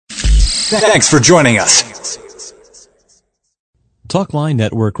Thanks for joining us. Talkline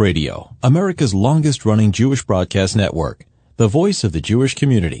Network Radio, America's longest-running Jewish broadcast network, the voice of the Jewish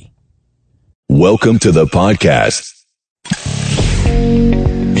community. Welcome to the podcast.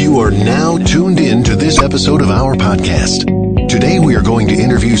 You are now tuned in to this episode of our podcast. Today we are going to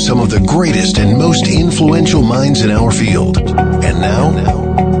interview some of the greatest and most influential minds in our field. And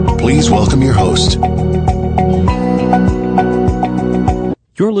now, please welcome your host.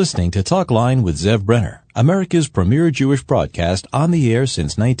 You're listening to Talkline with Zev Brenner, America's premier Jewish broadcast on the air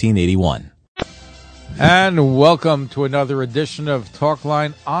since 1981. And welcome to another edition of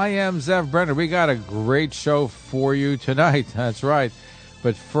Talkline. I am Zev Brenner. We got a great show for you tonight. That's right.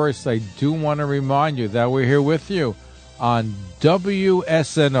 But first, I do want to remind you that we're here with you on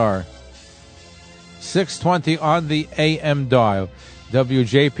WSNR 620 on the AM dial,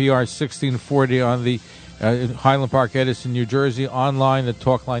 WJPR 1640 on the Highland Park, Edison, New Jersey, online at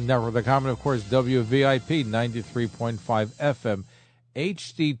Talkline Network.com, and of course WVIP 93.5 FM,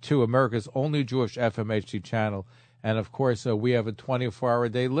 HD2, America's only Jewish FM HD channel. And of course, we have a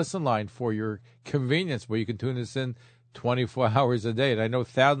 24-hour-a-day listen line for your convenience, where you can tune us in 24 hours a day. And I know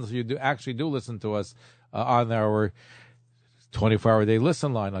thousands of you do listen to us on our 24-hour-a-day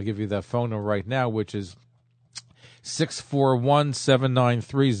listen line. I'll give you that phone number right now, which is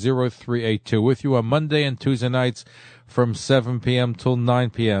 641-793-0382. With you on Monday and Tuesday nights from 7 p.m. till 9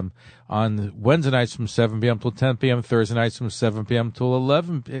 p.m. On Wednesday nights from 7 p.m. till 10 p.m. Thursday nights from 7 p.m. till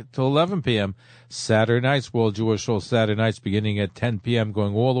 11 p.m. Saturday nights, World Jewish Show Saturday nights beginning at 10 p.m.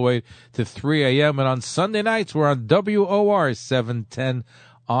 going all the way to 3 a.m. And on Sunday nights, we're on WOR 710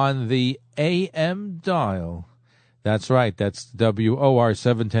 on the AM dial. That's right. That's WOR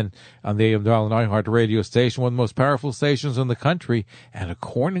 710 on the AM dial, an iHeart radio station, one of the most powerful stations in the country. And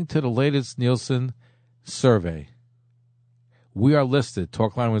according to the latest Nielsen survey, we are listed,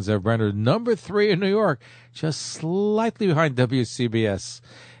 Talkline with Zev Brenner, number 3 in New York, just slightly behind WCBS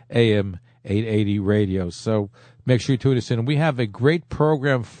AM 880 radio. So make sure you tune us in. We have a great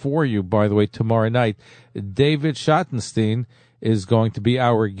program for you, by the way, tomorrow night. David Schottenstein is going to be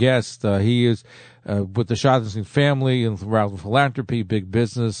our guest. He is with the Schottenstein family and around philanthropy, big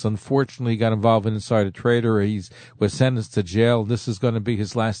business. Unfortunately, he got involved in insider trader. He was sentenced to jail. This is going to be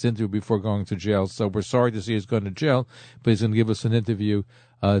his last interview before going to jail. So we're sorry to see he's going to jail, but he's going to give us an interview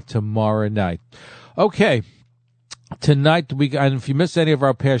tomorrow night. Okay. Tonight, and if you missed any of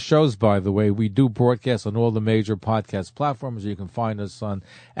our past shows, by the way, we do broadcast on all the major podcast platforms. You can find us on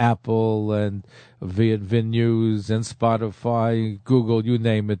Apple and via VinNews and Spotify, Google, you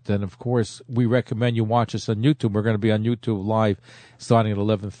name it. And, of course, we recommend you watch us on YouTube. We're going to be on YouTube Live starting at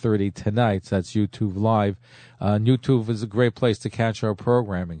 11:30 tonight. So that's YouTube Live. YouTube is a great place to catch our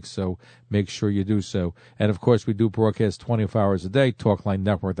programming, so make sure you do so. And, of course, we do broadcast 24 hours a day,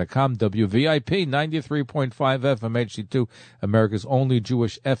 TalklineNetwork.com, WVIP 93.5 FM HD2, America's only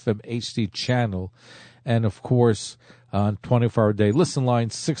Jewish FM HD channel. And, of course, on 24-hour-a-day listen line,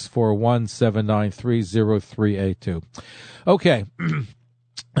 641-793-0382. Okay.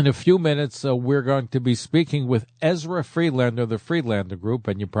 In a few minutes, we're going to be speaking with Ezra Friedlander, the Friedlander Group,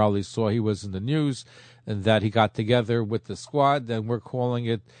 and you probably saw he was in the news and that he got together with the squad, and we're calling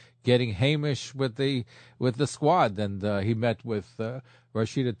it Getting Hamish with the squad. And he met with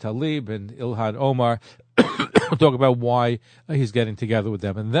Rashida Tlaib and Ilhan Omar. We'll talk about why he's getting together with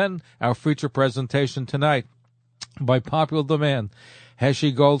them. And then our feature presentation tonight, by popular demand,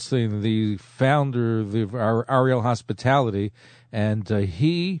 Heshy Goldstein, the founder of our Ariel Hospitality, and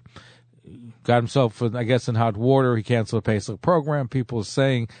he got himself, I guess, in hot water. He canceled the Pesach program. People are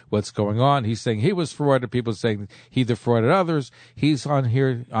saying what's going on. He's saying he was frauded. People are saying he defrauded others. He's on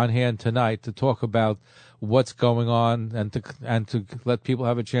hand tonight to talk about what's going on and to let people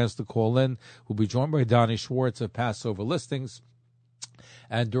have a chance to call in. We'll be joined by Doni Schwartz of Passover Listings.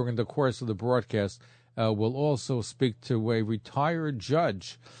 And during the course of the broadcast, we'll also speak to a retired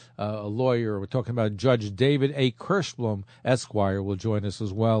judge, a lawyer. We're talking about Judge David A. Kirshblum, Esquire, will join us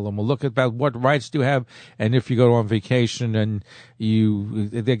as well. And we'll look about what rights do you have, and if you go on vacation and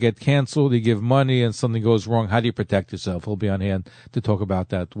they get canceled, you give money and something goes wrong, how do you protect yourself? We'll be on hand to talk about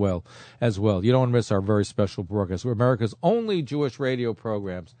that as well. You don't want to miss our very special broadcast. We're America's only Jewish radio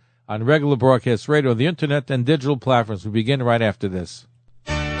programs on regular broadcast radio, the internet, and digital platforms. We begin right after this.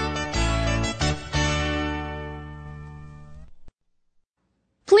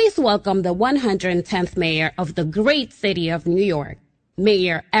 Please welcome the 110th mayor of the great city of New York,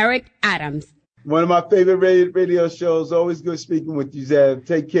 Mayor Eric Adams. One of my favorite radio shows. Always good speaking with you, Zev.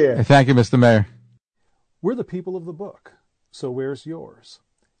 Take care. Thank you, Mr. Mayor. We're the people of the book, so where's yours?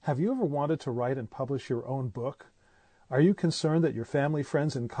 Have you ever wanted to write and publish your own book? Are you concerned that your family,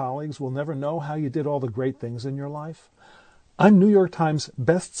 friends, and colleagues will never know how you did all the great things in your life? I'm New York Times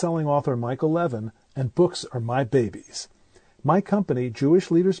best-selling author Michael Levin, and books are my babies. My company,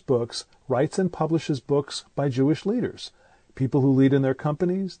 Jewish Leaders Books, writes and publishes books by Jewish leaders, people who lead in their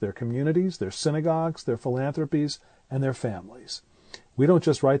companies, their communities, their synagogues, their philanthropies, and their families. We don't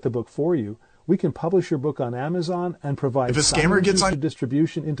just write the book for you. We can publish your book on Amazon and provide if a scammer gets on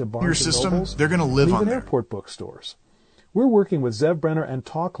distribution into Barnes your system, Nobles, they're going to live on even there. airport bookstores. We're working with Zev Brenner and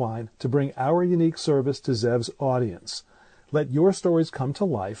Talkline to bring our unique service to Zev's audience. Let your stories come to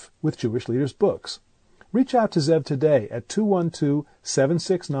life with Jewish Leaders Books. Reach out to Zev today at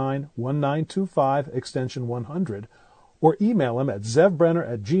 212-769-1925, extension 100, or email him at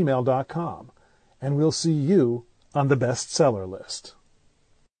zevbrenner@gmail.com, and we'll see you on the bestseller list.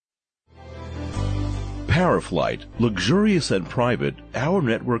 Paraflight, luxurious and private, our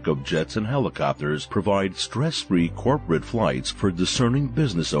network of jets and helicopters provide stress-free corporate flights for discerning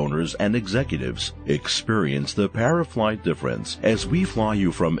business owners and executives. Experience the Paraflight difference as we fly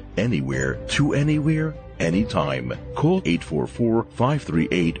you from anywhere to anywhere, anytime. Call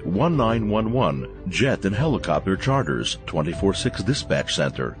 844-538-1911. Jet and helicopter charters, 24/6 dispatch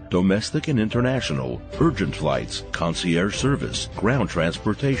center, domestic and international, urgent flights, concierge service, ground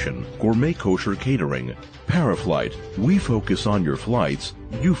transportation, gourmet kosher catering. Paraflight, we focus on your flights,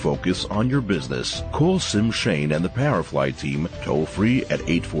 you focus on your business. Call Sim Shane and the Paraflight team toll free at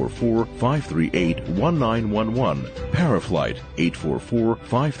 844-538-1911. Paraflight,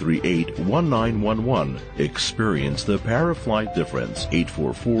 844-538-1911. Experience the Paraflight difference.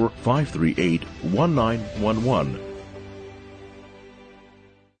 844-538-1911.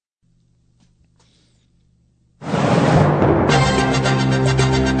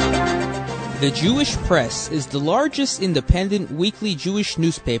 The Jewish Press is the largest independent weekly Jewish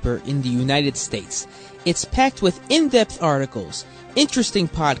newspaper in the United States. It's packed with in-depth articles, interesting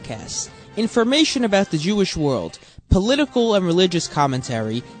podcasts, information about the Jewish world, political and religious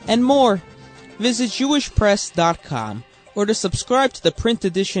commentary, and more. Visit jewishpress.com, or to subscribe to the print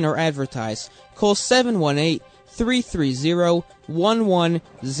edition or advertise, call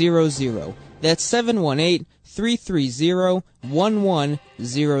 718-330-1100. That's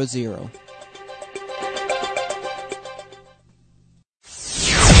 718-330-1100.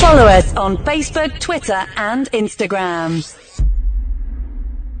 Follow us on Facebook, Twitter, and Instagram.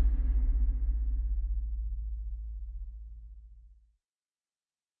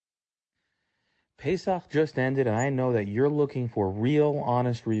 Pesach just ended, and I know that you're looking for real,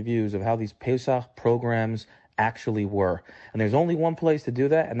 honest reviews of how these Pesach programs actually were. And there's only one place to do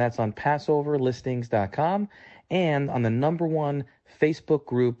that, and that's on PassoverListings.com and on the #1 Facebook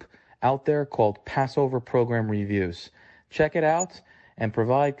group out there called Passover Program Reviews. Check it out and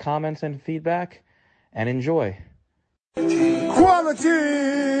provide comments and feedback, and enjoy.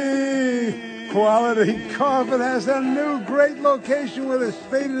 Quality Carpet has a new great location with a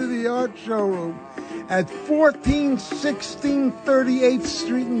state-of-the-art showroom at 1416 38th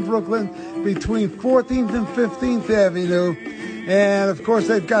Street in Brooklyn, between 14th and 15th Avenue. And, of course,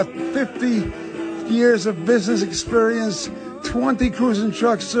 they've got 50 years of business experience, 20 cruising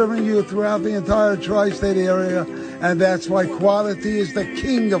trucks serving you throughout the entire tri-state area, and that's why quality is the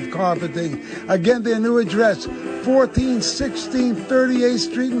king of carpeting. Again, their new address, 1416 38th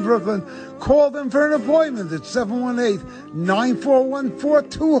Street in Brooklyn. Call them for an appointment at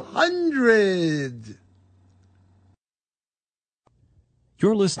 718-941-4200.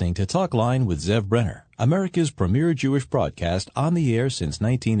 You're listening to Talkline with Zev Brenner, America's premier Jewish broadcast, on the air since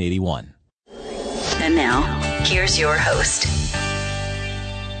 1981. And now, here's your host.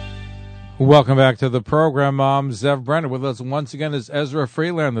 Welcome back to the program. Zev Brenner. With us once again is Ezra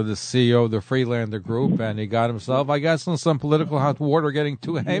Freelander, the CEO of the Freelander Group, and he got himself, I guess, in some political hot water getting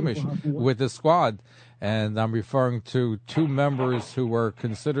too Hamish with the squad. And I'm referring to two members who were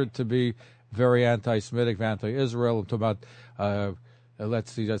considered to be very anti-Semitic, anti-Israel. I'm talking about,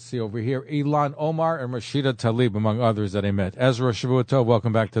 let's see over here, Ilan Omar and Rashida Tlaib, among others that I met. Ezra, Shavua Tov,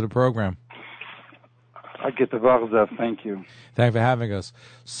 welcome back to the program. I get the Zev. Thank you. Thanks for having us.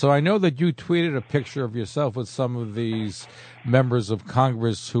 So I know that you tweeted a picture of yourself with some of these members of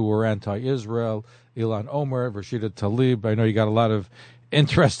Congress who were anti-Israel, Ilan Omar, Rashida Tlaib. I know you got a lot of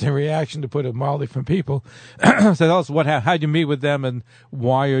interesting reaction, to put it mildly, from people. So tell us how'd you meet with them, and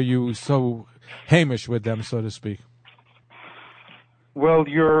why are you so Hamish with them, so to speak? Well,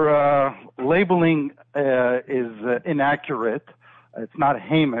 your labeling is inaccurate. It's not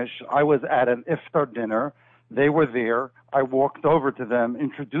Hamish. I was at an iftar dinner. They were there. I walked over to them,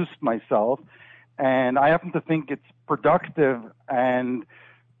 introduced myself, and I happen to think it's productive and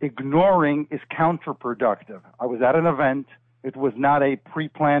ignoring is counterproductive. I was at an event. It was not a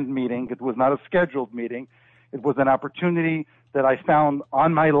pre-planned meeting. It was not a scheduled meeting. It was an opportunity that I found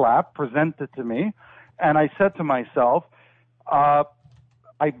on my lap, presented to me, and I said to myself,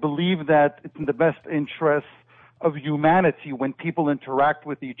 I believe that it's in the best interest of humanity when people interact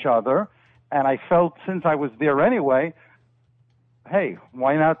with each other, and I felt since I was there anyway, hey,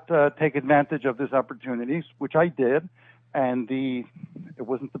 why not take advantage of this opportunity, which I did, and it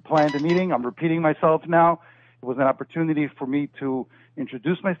wasn't the planned meeting. I'm repeating myself now. It was an opportunity for me to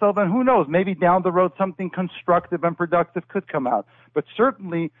introduce myself, and who knows, maybe down the road something constructive and productive could come out. But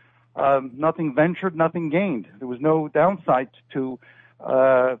certainly nothing ventured, nothing gained. There was no downside to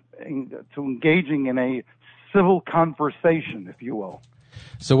engaging in a civil conversation, if you will.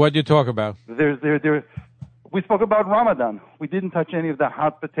 So what did you talk about? We spoke about Ramadan. We didn't touch any of the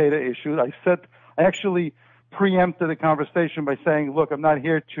hot potato issues. I actually preempted the conversation by saying, look, I'm not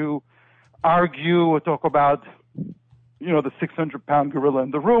here to argue or talk about, the 600-pound gorilla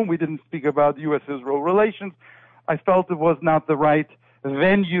in the room. We didn't speak about U.S.-Israel relations. I felt it was not the right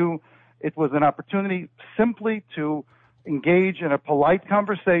venue. It was an opportunity simply to engage in a polite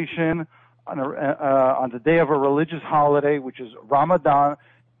conversation on the day of a religious holiday, which is Ramadan.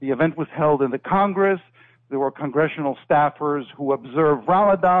 The event was held in the Congress. There were congressional staffers who observed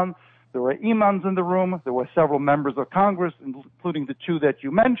Ramadan. There were imams in the room. There were several members of Congress, including the two that you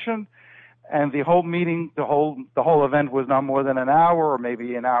mentioned. And the whole meeting, the whole event was not more than an hour or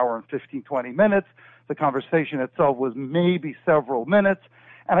maybe an hour and 15, 20 minutes. The conversation itself was maybe several minutes.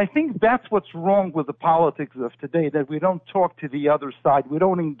 And I think that's what's wrong with the politics of today, that we don't talk to the other side. We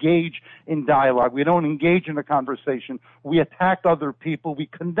don't engage in dialogue. We don't engage in a conversation. We attack other people. We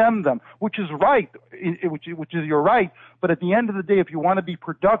condemn them, which is right, which is your right. But at the end of the day, if you want to be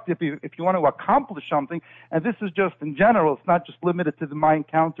productive, if you want to accomplish something, and this is just in general, it's not just limited to my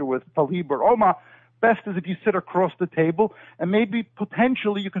encounter with Talib or Omar, best is if you sit across the table and maybe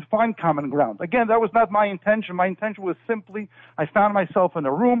potentially you can find common ground. Again, that was not my intention. My intention was simply I found myself in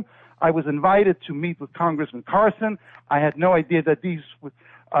a room. I was invited to meet with Congressman Carson. I had no idea that these were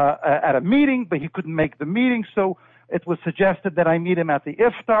at a meeting, but he couldn't make the meeting, so it was suggested that I meet him at the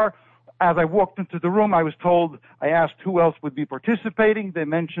iftar. As I walked into the room, I was told, I asked who else would be participating. They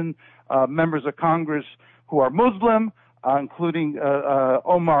mentioned members of Congress who are Muslim, including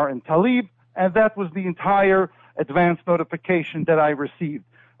Omar and Talib. And that was the entire advance notification that I received.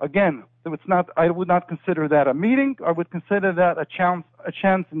 Again, I would not consider that a meeting. I would consider that a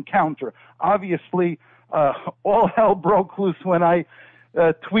chance encounter. Obviously, all hell broke loose when I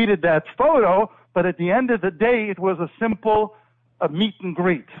tweeted that photo, but at the end of the day, it was a simple meet and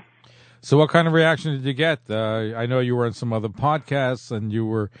greet. So what kind of reaction did you get? I know you were on some other podcasts and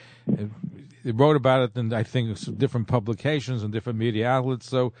you wrote about it in, I think, different publications and different media outlets.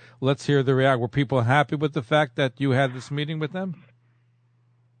 So let's hear the reaction. Were people happy with the fact that you had this meeting with them?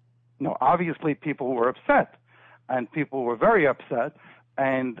 No, obviously people were upset, and people were very upset.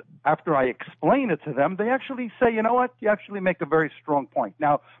 And after I explained it to them, they actually say, you know what, you actually make a very strong point.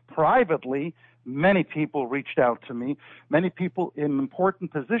 Now, privately, many people reached out to me, many people in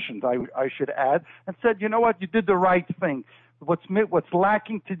important positions, I should add, and said, you know what, you did the right thing. What's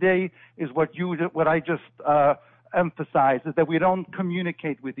lacking today is what I just emphasized, is that we don't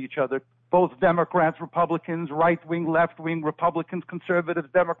communicate with each other. Both Democrats, Republicans, right-wing, left-wing, Republicans, conservatives,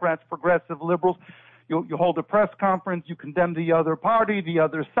 Democrats, progressive, liberals. You hold a press conference, you condemn the other party, the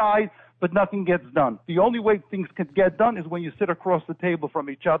other side, but nothing gets done. The only way things can get done is when you sit across the table from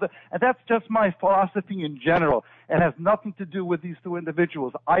each other, and that's just my philosophy in general. It has nothing to do with these two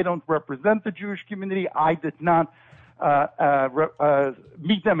individuals. I don't represent the Jewish community. I did not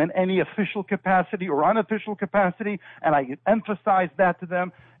meet them in any official capacity or unofficial capacity, and I emphasized that to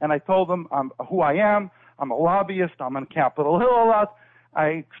them, and I told them who I am. I'm a lobbyist. I'm on Capitol Hill a lot. I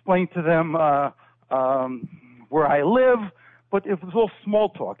explained to them where I live, but it was all small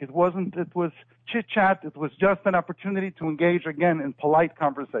talk. It was chit-chat. It was just an opportunity to engage, again, in polite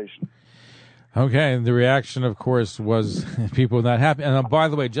conversation. Okay, and the reaction, of course, was people were not happy. And by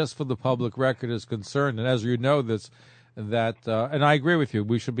the way, just for the public record is concerned, and as you know this, and I agree with you,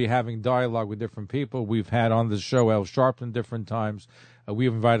 we should be having dialogue with different people. We've had on the show Al Sharpton different times.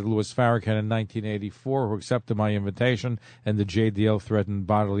 We've invited Louis Farrakhan in 1984, who accepted my invitation, and the JDL threatened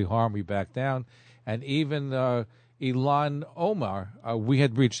bodily harm. We backed down. And even Ilan Omar, we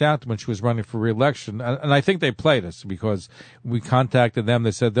had reached out to when she was running for re-election, and I think they played us because we contacted them.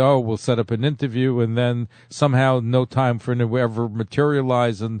 They said, "Oh, we'll set up an interview," and then somehow no time for it ever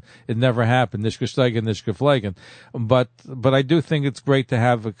materialized, and it never happened. Nishka But I do think it's great to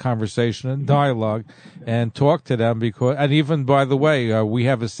have a conversation and dialogue and talk to them and even, by the way, we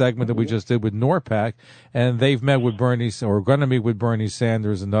have a segment that we just did with NORPAC, and they've met with Bernie, or are going to meet with Bernie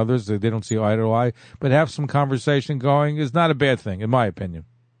Sanders and others. They don't see eye to eye, but have some conversation going is not a bad thing, in my opinion.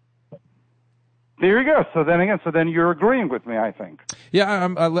 There you go. So then you're agreeing with me, I think. Yeah,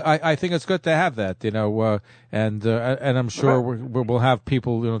 I think it's good to have that, and I'm sure we'll have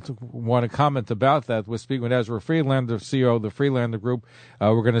people, to want to comment about that. We're speaking with Ezra Freelander, CEO of the Freelander Group.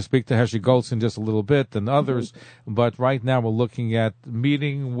 We're going to speak to Heshy Goldstein just a little bit and others, but right now we're looking at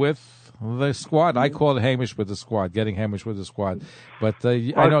meeting with the squad. I call it Hamish with the squad, getting Hamish with the squad. But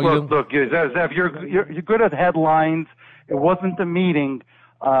I know look, Zev, you're good at headlines. It wasn't a meeting.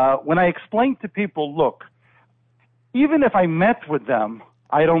 When I explained to people, look, even if I met with them,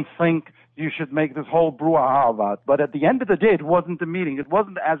 I don't think you should make this whole brouhaha about. But at the end of the day, it wasn't a meeting. It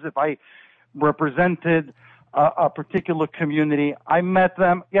wasn't as if I represented a particular community. I met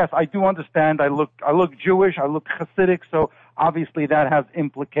them. Yes, I do understand. I look Jewish. I look Hasidic. So obviously that has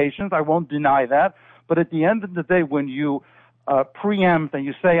implications. I won't deny that. But at the end of the day, when you preempt and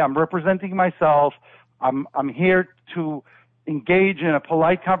you say, I'm representing myself, I'm here to engage in a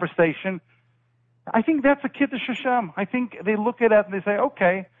polite conversation, I think that's a Kiddush Hashem. I think they look at it and they say,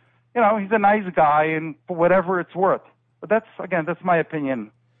 okay, he's a nice guy, and for whatever it's worth. But that's my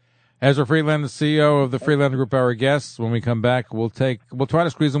opinion. Ezra Freelander, CEO of the Freelander Group, our guests. When we come back, we'll try to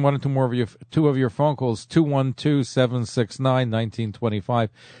squeeze in one or two of your phone calls. 212-769-1925.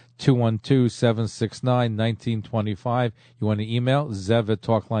 212-769-1925. You want to email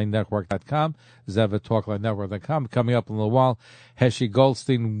zev@talklinenetwork.com. zev@talklinenetwork.com. Coming up in a little while, Heshy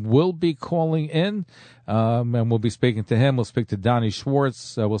Goldstein will be calling in, and we'll be speaking to him. We'll speak to Doni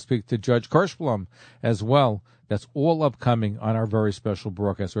Schwartz. We'll speak to Judge Kirshblum as well. That's all upcoming on our very special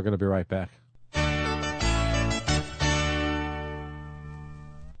broadcast. We're going to be right back.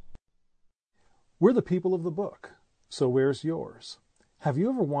 We're the people of the book, so where's yours? Have you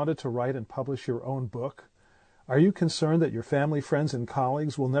ever wanted to write and publish your own book? Are you concerned that your family, friends, and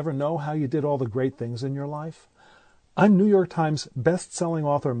colleagues will never know how you did all the great things in your life? I'm New York Times best-selling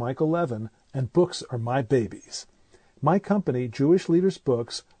author Michael Levin, and books are my babies. My company, Jewish Leaders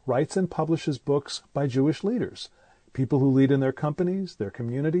Books, writes and publishes books by Jewish leaders, people who lead in their companies, their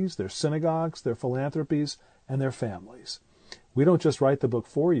communities, their synagogues, their philanthropies, and their families. We don't just write the book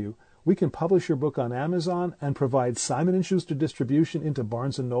for you. We can publish your book on Amazon and provide Simon & Schuster distribution into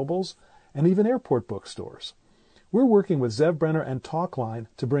Barnes & Nobles and even airport bookstores. We're working with Zev Brenner and Talkline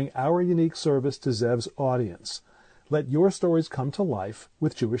to bring our unique service to Zev's audience. Let your stories come to life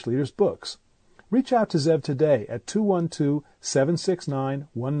with Jewish Leaders Books. Reach out to Zev today at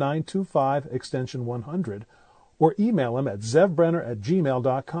 212-769-1925, extension 100, or email him at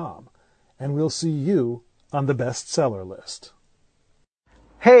zevbrenner@gmail.com, and we'll see you on the bestseller list.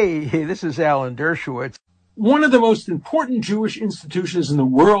 Hey, this is Alan Dershowitz. One of the most important Jewish institutions in the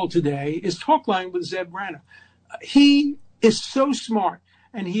world today is Talkline with Zev Brenner. He is so smart,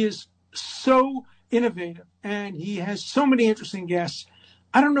 and he is so innovative, and he has so many interesting guests.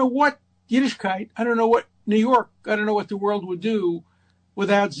 I don't know what Yiddishkeit, I don't know what New York, I don't know what the world would do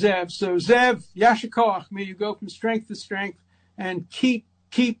without Zev. So Zev, Yasher Koach, may you go from strength to strength and keep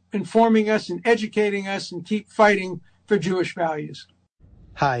informing us and educating us and keep fighting for Jewish values.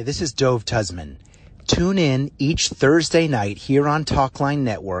 Hi, this is Dov Tuzman. Tune in each Thursday night here on Talkline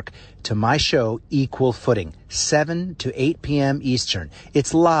Network to my show, Equal Footing, 7 to 8 p.m. Eastern.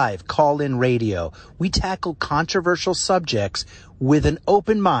 It's live call-in radio. We tackle controversial subjects with an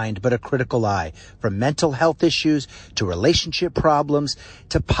open mind but a critical eye, from mental health issues to relationship problems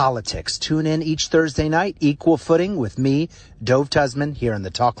to politics. Tune in each Thursday night, Equal Footing, with me, Dov Tuzman, here on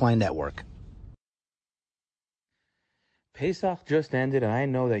the Talkline Network. Pesach just ended, and I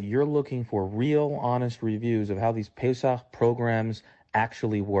know that you're looking for real, honest reviews of how these Pesach programs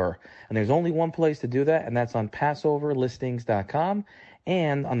actually were. And there's only one place to do that, and that's on PassoverListings.com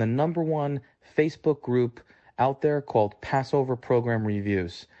and on the #1 Facebook group out there called Passover Program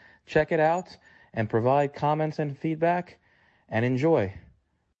Reviews. Check it out and provide comments and feedback, and enjoy.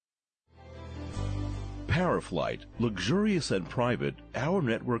 Paraflight, luxurious and private, our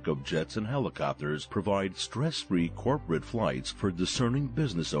network of jets and helicopters provide stress-free corporate flights for discerning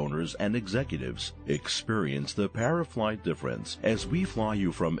business owners and executives. Experience the Paraflight difference as we fly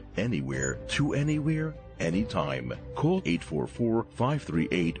you from anywhere to anywhere anytime. Call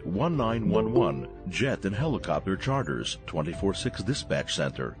 844-538-1911. Jet and helicopter charters, 24/6 dispatch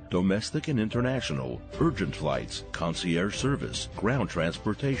center, domestic and international, urgent flights, concierge service, ground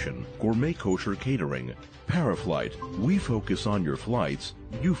transportation, gourmet kosher catering, Paraflight. We focus on your flights.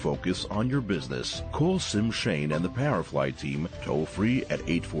 You focus on your business. Call Sim Shane and the Paraflight team toll free at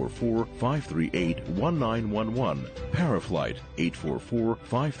 844-538-1911. Paraflight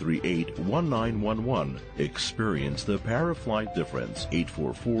 844-538-1911. Experience the Paraflight difference.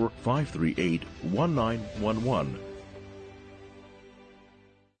 844-538-1911.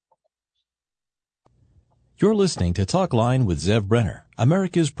 You're listening to Talkline with Zev Brenner,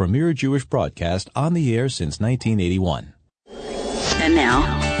 America's premier Jewish broadcast on the air since 1981. And now,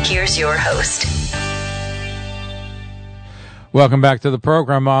 here's your host. Welcome back to the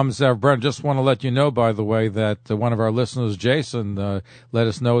program. I'm Zev Brenner. Just want to let you know, by the way, that one of our listeners, Jason, let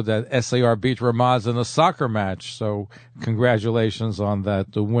us know that SAR beat Ramaz in a soccer match. So congratulations on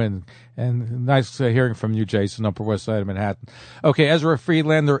that win. And nice hearing from you, Jason, Upper West Side of Manhattan. Okay, Ezra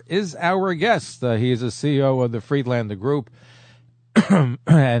Friedlander is our guest. He is the CEO of the Friedlander Group.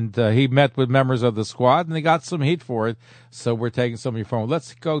 And he met with members of the squad, and they got some heat for it. So we're taking some of your phone.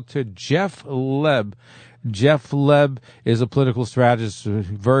 Let's go to Jeff Leb. Jeff Leb is a political strategist,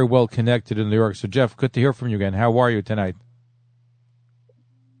 very well connected in New York. So, Jeff, good to hear from you again. How are you tonight?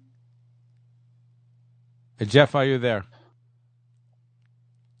 Jeff, are you there?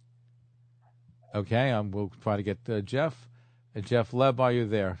 Okay, we'll try to get Jeff. Jeff Leb, are you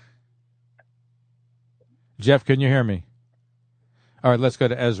there? Jeff, can you hear me? All right, let's go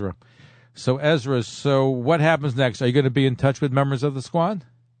to Ezra. So, Ezra, what happens next? Are you going to be in touch with members of the squad?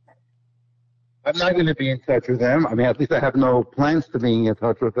 I'm not going to be in touch with them. I mean, at least I have no plans to being in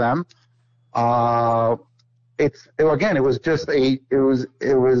touch with them. It was just a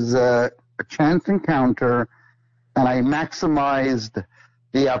chance encounter, and I maximized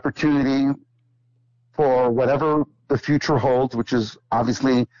the opportunity for whatever the future holds, which is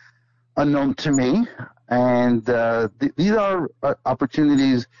obviously unknown to me. And these are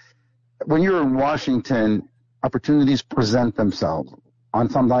opportunities. When you're in Washington, opportunities present themselves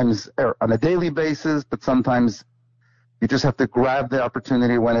sometimes on a daily basis, but sometimes you just have to grab the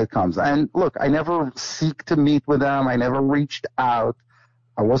opportunity when it comes. And look, I never seek to meet with them. I never reached out.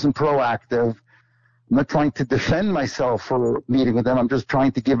 I wasn't proactive. I'm not trying to defend myself for meeting with them. I'm just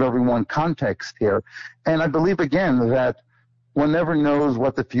trying to give everyone context here. And I believe, again, that one never knows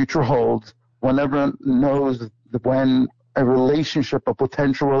what the future holds. One never knows when a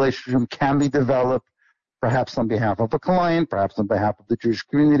potential relationship can be developed, perhaps on behalf of a client, perhaps on behalf of the Jewish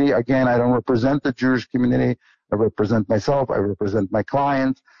community. Again, I don't represent the Jewish community. I represent myself. I represent my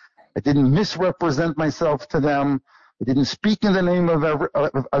clients. I didn't misrepresent myself to them. I didn't speak in the name of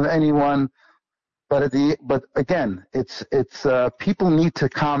anyone. But again, it's people need to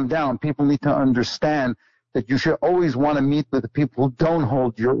calm down. People need to understand that you should always want to meet with the people who don't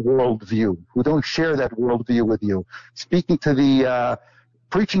hold your worldview, who don't share that worldview with you.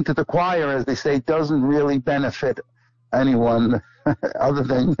 Preaching to the choir, as they say, doesn't really benefit anyone other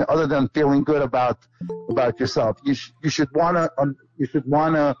than feeling good about yourself. You should want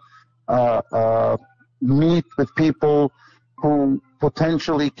to meet with people who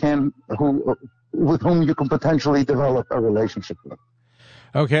potentially with whom you can potentially develop a relationship with.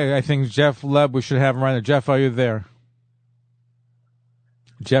 Okay, I think Jeff Leb, we should have him right now. Jeff, are you there?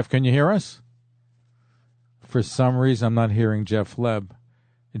 Jeff, can you hear us? For some reason, I'm not hearing Jeff Leb.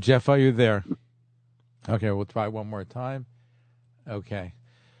 Jeff, are you there? Okay, we'll try one more time. Okay,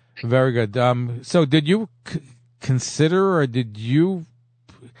 very good. So did you consider or did you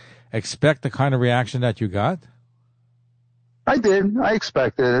expect the kind of reaction that you got? I did. I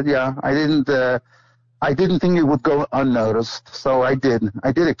expected it, yeah. I didn't think it would go unnoticed, so I did.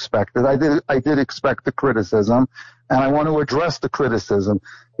 I did expect it. I did expect the criticism, and I want to address the criticism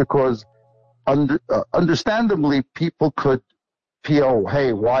because understandably people could feel,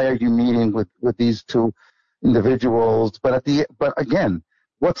 hey, why are you meeting with these two individuals? But again,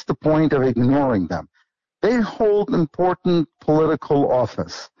 what's the point of ignoring them? They hold important political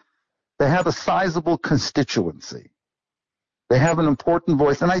office. They have a sizable constituency. They have an important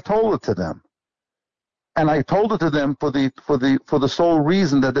voice, and I told it to them. And I told it to them for the sole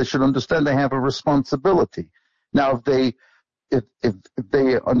reason that they should understand they have a responsibility. Now, if they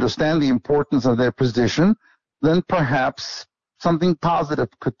understand the importance of their position, then perhaps something positive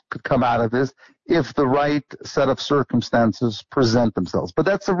could come out of this if the right set of circumstances present themselves. But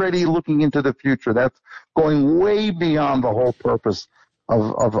that's already looking into the future. That's going way beyond the whole purpose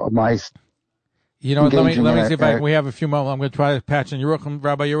of my. Let me see if we have a few moments. I'm going to try to patch in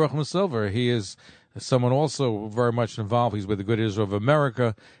Rabbi Yerucham Silver. He is someone also very much involved. He's with the Good Israel of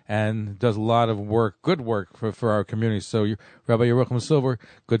America and does a lot of work, good work for our community. So, Rabbi Yerucham Silver,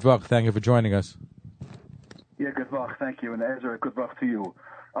 good luck. Thank you for joining us. Yeah, good luck. Thank you. And Ezra, good luck to you.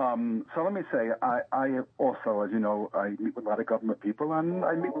 So let me say, I also, as you know, I meet with a lot of government people, and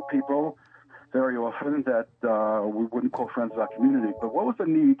I meet with people very often that we wouldn't call friends of our community. But what was the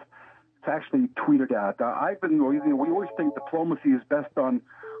need to actually tweet it out? We always think diplomacy is best done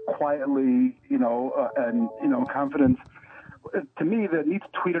quietly, and confidence. To me, the need to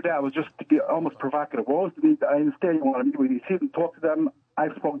tweet it out was just to be almost provocative. What was the need? I understand you want to meet with you, see them, talk to them.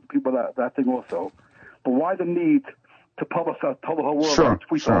 I've spoken to people that thing also. But why the need to publicize, tell the whole world, and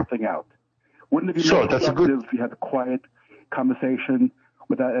tweet something out? Wouldn't it be more productive if you had a quiet conversation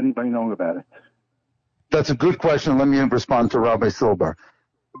without anybody knowing about it? That's a good question. Let me respond to Rabbi Silber.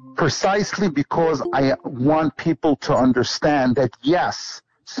 Precisely because I want people to understand that, yes,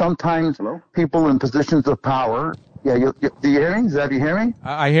 sometimes people in positions of power. Yeah, do you hear me? Is that you hear me?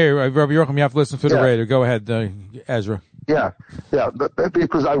 I hear you. Rabbi Yerucham, you have to listen to the radio. Go ahead, Ezra. Yeah, but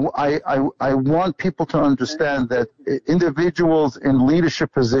because I want people to understand that individuals in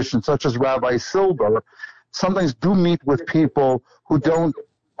leadership positions, such as Rabbi Silber, sometimes do meet with people who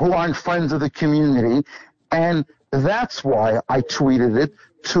aren't friends of the community, and that's why I tweeted it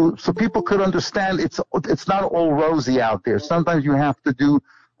so people could understand it's not all rosy out there. Sometimes you have to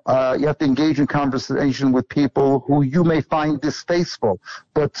engage in conversation with people who you may find distasteful,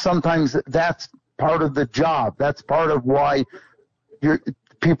 but sometimes that's part of the job. That's part of why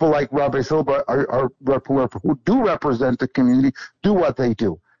people like Rabbi Silber who do represent the community do what they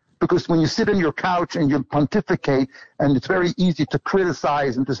do. Because when you sit on your couch and you pontificate, and it's very easy to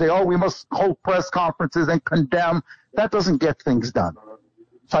criticize and to say, we must hold press conferences and condemn, that doesn't get things done.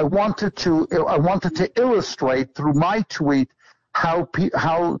 So I wanted to illustrate through my tweet how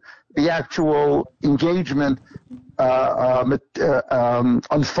the actual engagement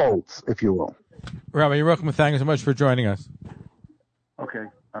unfolds, if you will. Rabbi Yerucham, thank you so much for joining us. Okay.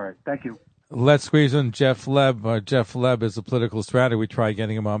 All right. Thank you. Let's squeeze in Jeff Leb. Jeff Leb is a political strategist. We tried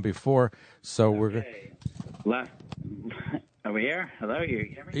getting him on before, so we're good. Are we here? Hello, you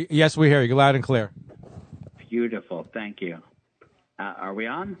hear me? Yes, we hear you loud and clear. Beautiful. Thank you. Are we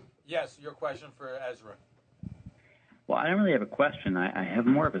on? Yes, your question for Ezra. Well, I don't really have a question. I have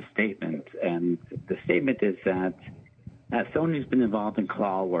more of a statement, and the statement is that as someone who's been involved in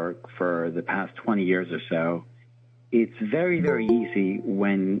klal work for the past 20 years or so, it's very, very easy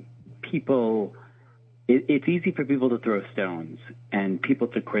when it's easy for people to throw stones and people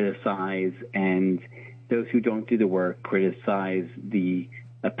to criticize, and those who don't do the work criticize the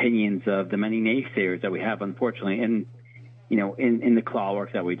opinions of the many naysayers that we have, unfortunately, in the klal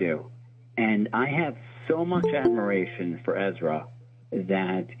work that we do. And I have so much admiration for Ezra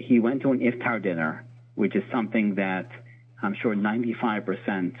that he went to an iftar dinner, which is something that I'm sure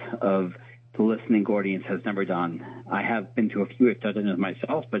 95% of the listening audience has never done. I have been to a few iftar dinners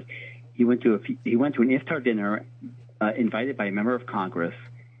myself, but he went to an iftar dinner invited by a member of Congress,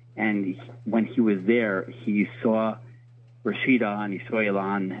 and when he was there, he saw Rashida and he saw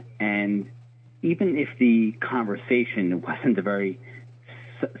Ilan, and even if the conversation wasn't a very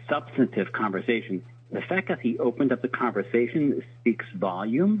substantive conversation, the fact that he opened up the conversation speaks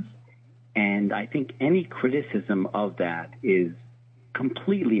volumes, and I think any criticism of that is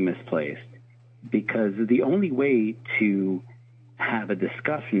completely misplaced, because the only way to have a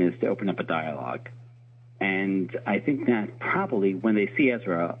discussion is to open up a dialogue. And I think that probably when they see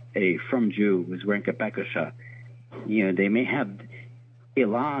Ezra, a frum Jew who's wearing a bekasha, they may have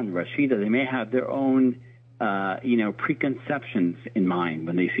Ilan, Rashida, they may have their own, preconceptions in mind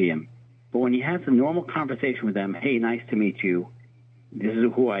when they see him. But when he has a normal conversation with them, hey, nice to meet you, this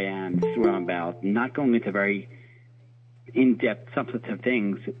is who I am, this is what I'm about, not going into very in-depth, substantive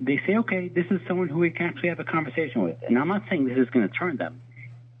things, they say, okay, this is someone who we can actually have a conversation with. And I'm not saying this is going to turn them,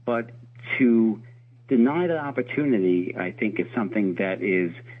 but to deny that opportunity, I think, is something that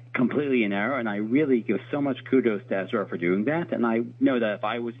is completely in error, and I really give so much kudos to Ezra for doing that, and I know that if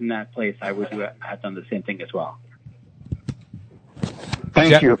I was in that place, I would have done the same thing as well.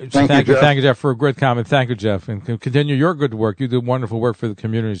 Thank you, Jeff, for a great comment. Thank you, Jeff, and continue your good work. You do wonderful work for the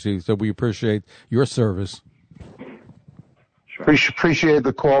community, so we appreciate your service. Sure. Appreciate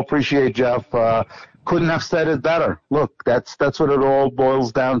the call. Appreciate Jeff. Couldn't have said it better. Look, that's what it all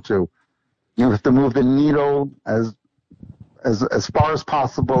boils down to. You have to move the needle as far as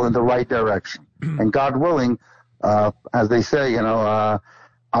possible in the right direction, and God willing, as they say,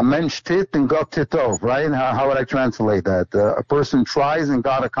 a mensch tit and Gott titov, right? How would I translate that? A person tries and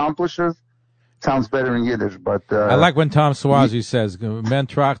God accomplishes. sounds better in Yiddish, but I like when Tom Swazi says "Men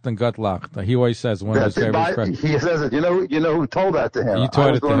tracht and Gott lacht." He always says one of his favorite expressions. He says it. You know who told that to him? You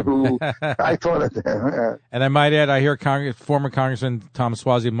taught it to him. I taught it to him. Yeah. And I might add, I hear former Congressman Tom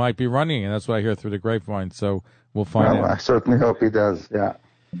Swazi might be running, and that's what I hear through the grapevine. So we'll find out. I certainly hope he does. Yeah.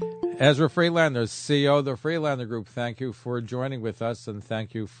 Ezra Freelander, CEO of the Freelander Group, thank you for joining with us, and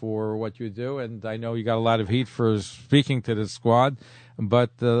thank you for what you do. And I know you got a lot of heat for speaking to the squad, but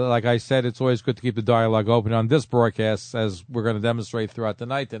like I said, it's always good to keep the dialogue open on this broadcast, as we're going to demonstrate throughout the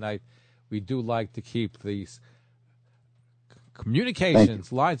night tonight. We do like to keep these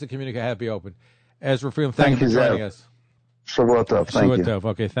communications, lines of communication have to be open. Ezra Freelander, thank you for joining us. Shavuot Tov, thank you.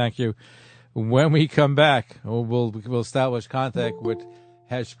 Okay, thank you. When we come back, we'll establish contact with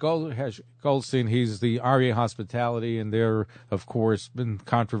Heshy Goldstein. He's the REA Hospitality, and there, of course, been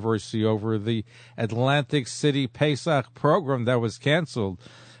controversy over the Atlantic City Pesach program that was canceled.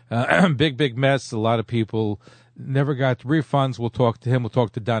 Big mess. A lot of people never got refunds. We'll talk to him. We'll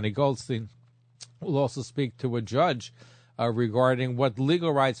talk to Doni Goldstein. We'll also speak to a judge regarding what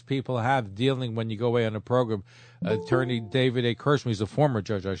legal rights people have dealing when you go away on a program. Attorney David A. Kirshblum, he's a former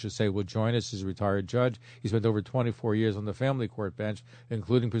judge, I should say, will join us. He's a retired judge. He spent over 24 years on the family court bench,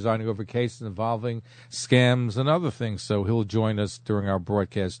 including presiding over cases involving scams and other things. So he'll join us during our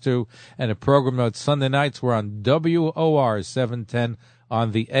broadcast, too. And a program note, Sunday nights, we're on WOR 710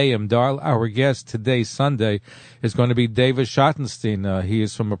 on the AM dial. Our guest today, Sunday, is going to be David Schottenstein. He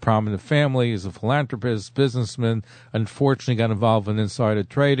is from a prominent family. He's a philanthropist, businessman. Unfortunately, got involved in insider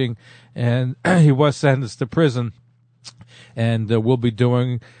trading, and he was sentenced to prison. And we'll be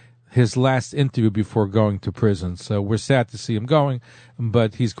doing his last interview before going to prison. So we're sad to see him going,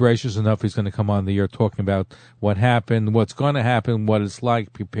 but he's gracious enough. He's going to come on the air talking about what happened, what's going to happen, what it's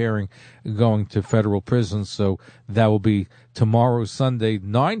like preparing, going to federal prison. So that will be tomorrow, Sunday,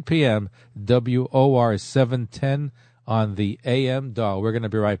 9 p.m., WOR 710 on the AM dial. We're going to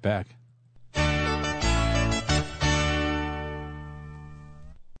be right back.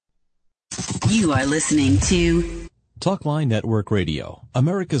 You are listening to Talkline Network Radio,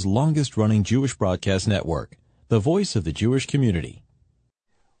 America's longest-running Jewish broadcast network, the voice of the Jewish community.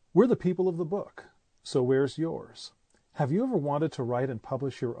 We're the people of the book, so where's yours? Have you ever wanted to write and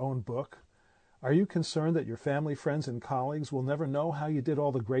publish your own book? Are you concerned that your family, friends, and colleagues will never know how you did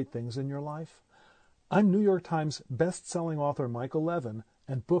all the great things in your life? I'm New York Times best-selling author Michael Levin,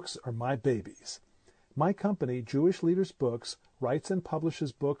 and books are my babies. My company, Jewish Leaders Books, writes and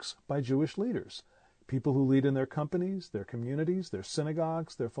publishes books by Jewish leaders. People who lead in their companies, their communities, their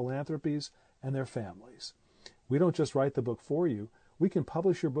synagogues, their philanthropies, and their families. We don't just write the book for you. We can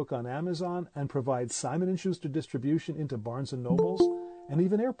publish your book on Amazon and provide Simon & Schuster distribution into Barnes & Nobles and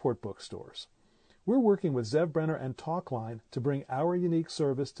even airport bookstores. We're working with Zev Brenner and Talkline to bring our unique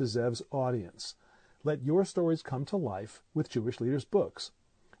service to Zev's audience. Let your stories come to life with Jewish Leaders Books.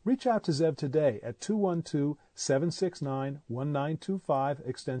 Reach out to Zev today at 212-769-1925,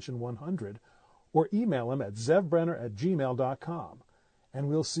 extension 100, or email him at zevbrenner@gmail.com, and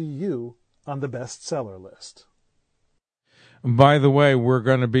we'll see you on the bestseller list. By the way, we're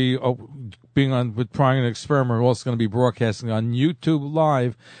going to be trying an experiment. We're also going to be broadcasting on YouTube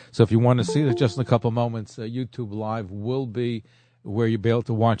Live. So if you want to see it just in a couple of moments, YouTube Live will be where you'll be able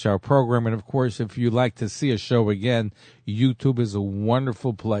to watch our program. And, of course, if you'd like to see a show again, YouTube is a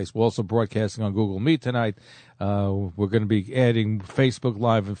wonderful place. We're also broadcasting on Google Meet tonight. We're going to be adding Facebook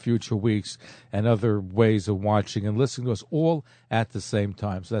Live in future weeks and other ways of watching and listening to us all at the same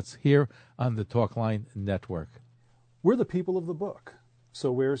time. So that's here on the Talkline Network. We're the people of the book,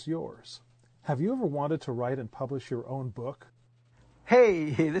 so where's yours? Have you ever wanted to write and publish your own book?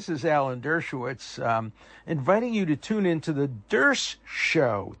 Hey, this is Alan Dershowitz, inviting you to tune into the Dersh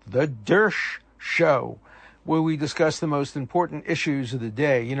Show, where we discuss the most important issues of the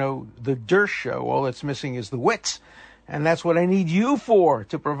day. You know, the Dersh Show, all that's missing is the wits, and that's what I need you for,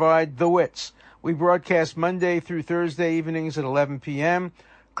 to provide the wits. We broadcast Monday through Thursday evenings at 11 p.m.,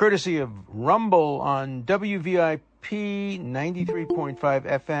 courtesy of Rumble on WVIP 93.5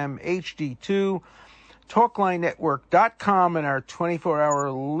 FM HD2, TalklineNetwork.com, and our 24-hour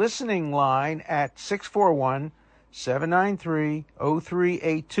listening line at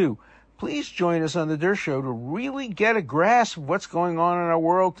 641-793-0382. Please join us on the Dersh Show to really get a grasp of what's going on in our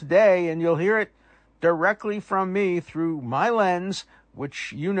world today, and you'll hear it directly from me through my lens,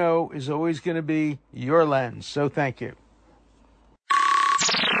 which you know is always going to be your lens. So thank you.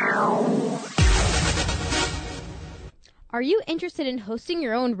 Are you interested in hosting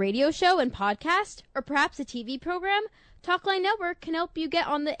your own radio show and podcast, or perhaps a TV program? Talkline Network can help you get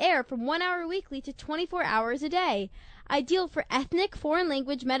on the air from 1 hour weekly to 24 hours a day. Ideal for ethnic, foreign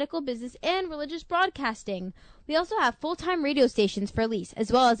language, medical, business, and religious broadcasting. We also have full-time radio stations for lease,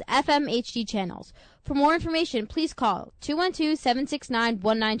 as well as FM HD channels. For more information, please call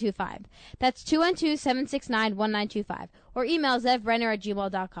 212-769-1925. That's 212-769-1925. Or email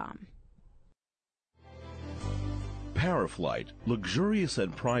zevbrenner@gmail.com. Paraflight, luxurious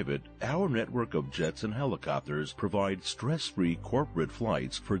and private, our network of jets and helicopters provide stress-free corporate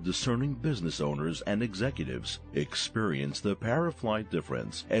flights for discerning business owners and executives. Experience the Paraflight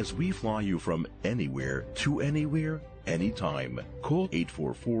difference as we fly you from anywhere to anywhere, anytime. Call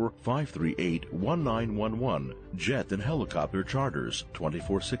 844-538-1911. Jet and helicopter charters,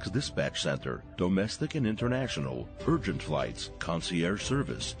 24/6 dispatch center, domestic and international, urgent flights, concierge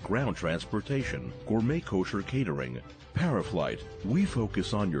service, ground transportation, gourmet kosher catering. Paraflight, we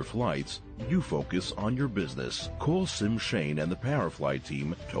focus on your flights, you focus on your business. Call Sim Shane and the Paraflight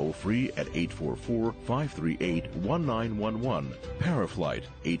team toll free at 844-538-1911. Paraflight,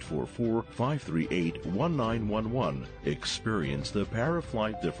 844-538-1911. Experience the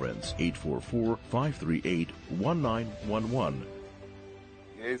Paraflight difference. 844-538-1911.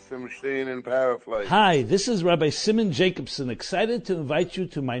 Yes, Sim Shane and Paraflight. Hi, this is Rabbi Simon Jacobson, excited to invite you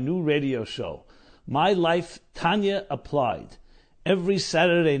to my new radio show, My Life Tanya Applied, every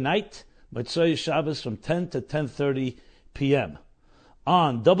Saturday night, Motzei Shabbos from 10 to 10:30 p.m.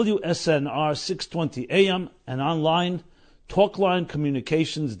 on WSNR 620 AM and online,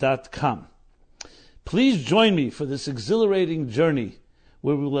 talklinecommunications.com. Please join me for this exhilarating journey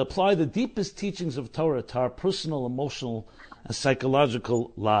where we will apply the deepest teachings of Torah to our personal, emotional, and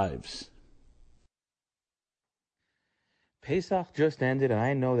psychological lives. Pesach just ended, and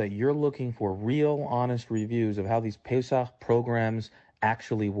I know that you're looking for real, honest reviews of how these Pesach programs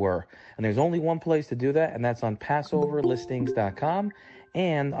actually were. And there's only one place to do that, and that's on PassoverListings.com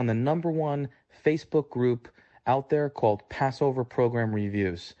and on the #1 Facebook group out there called Passover Program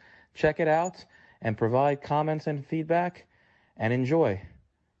Reviews. Check it out and provide comments and feedback, and enjoy.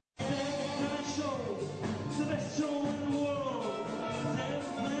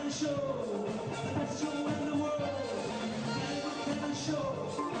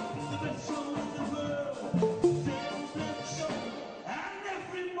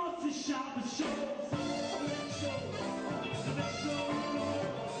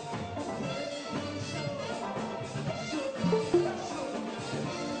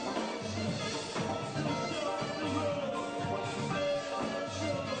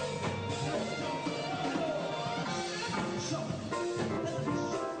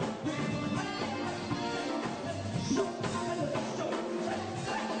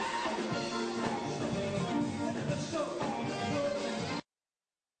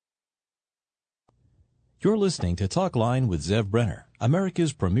 You're listening to Talkline with Zev Brenner,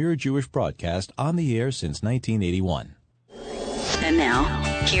 America's premier Jewish broadcast on the air since 1981. And now,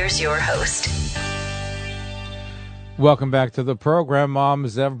 here's your host. Welcome back to the program. I'm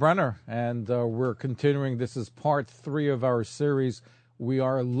Zev Brenner, and we're continuing. This is part 3 of our series. We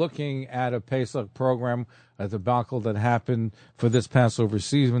are looking at a Pesach program, a debacle that happened for this Passover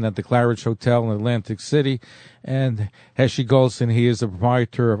season at the Claridge Hotel in Atlantic City. And Heshy Goldstein, he is the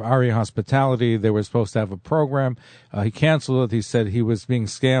proprietor of Aria Hospitality. They were supposed to have a program. He canceled it. He said he was being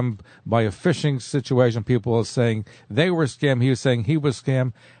scammed by a phishing situation. People are saying they were scammed. He was saying he was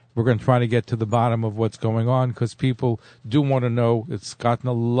scammed. We're going to try to get to the bottom of what's going on because people do want to know. It's gotten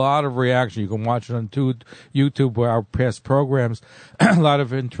a lot of reaction. You can watch it on YouTube where our past programs, a lot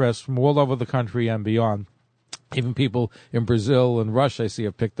of interest from all over the country and beyond. Even people in Brazil and Russia, I see,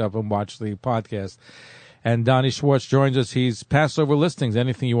 have picked up and watched the podcast. And Doni Schwartz joins us. He's Passover Listings.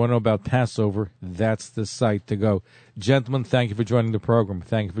 Anything you want to know about Passover, that's the site to go. Gentlemen, thank you for joining the program.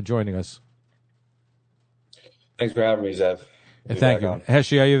 Thank you for joining us. Thanks for having me, Zev. Thank you.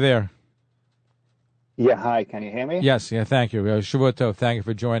 Heshy, are you there? Yeah, hi. Can you hear me? Yes, yeah, thank you. Shavua Tov, thank you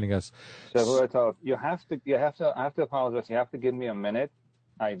for joining us. Shavua Tov. I have to apologize. You have to give me a minute.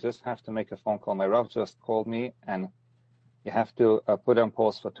 I just have to make a phone call. My Rav just called me, and you have to put on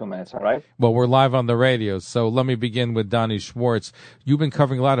pause for 2 minutes, all right? Well, we're live on the radio, so let me begin with Doni Schwartz. You've been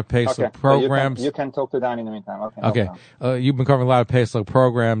covering a lot of Pesach programs. So you can talk to Doni in the meantime. Okay. You've been covering a lot of Pesach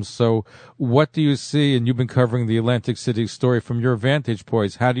programs, so what do you see, and you've been covering the Atlantic City story from your vantage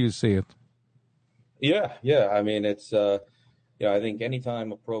points. How do you see it? Yeah. I mean, it's, I think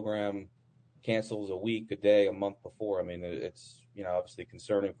anytime a program cancels a week, a day, a month before, I mean, it's, obviously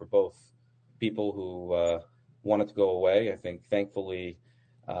concerning for both people who want it to go away. I think, thankfully,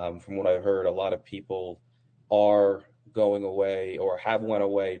 from what I've heard, a lot of people are going away or have went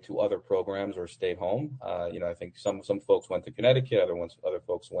away to other programs or stayed home. I think some folks went to Connecticut, other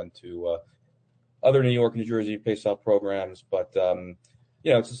folks went to other New York, New Jersey Pesach programs. But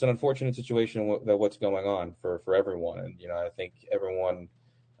it's just an unfortunate situation that what's going on for everyone. And I think everyone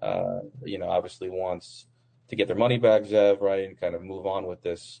obviously wants to get their money back, Zev, right, and kind of move on with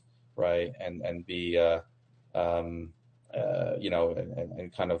this, right, and be and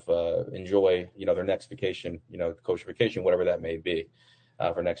kind of enjoy, their next vacation, kosher vacation, whatever that may be,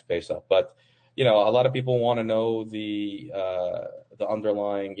 for next Pesach. But, a lot of people want to know the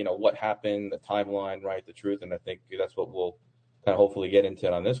underlying, what happened, the timeline, right, the truth. And I think that's what we'll kind of hopefully get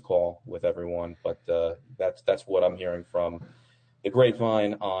into on this call with everyone. But that's what I'm hearing from the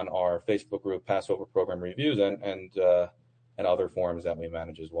grapevine on our Facebook group, Passover Program Reviews, and other forums that we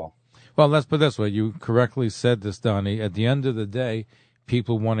manage as well. Well, let's put it this way. You correctly said this, Doni. At the end of the day,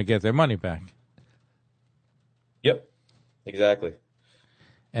 people want to get their money back. Yep, exactly.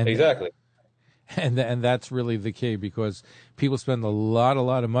 Exactly. And that's really the key, because people spend a lot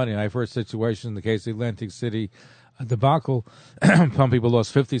of money. I've heard situations in the case of Atlantic City debacle. Some people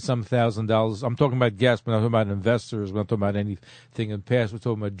lost $50-some thousand. I'm talking about guests, but I'm talking about investors. We're not talking about anything in the past. We're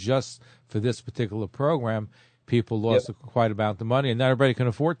talking about just for this particular program. People lost quite a amount of money, and not everybody can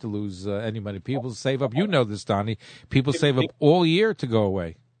afford to lose any money. People save up. You know this, Doni. People save up all year to go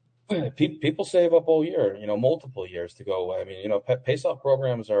away. People save up all year, multiple years to go away. I mean, Pesach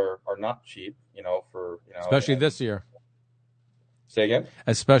programs are not cheap, especially this year. Say again?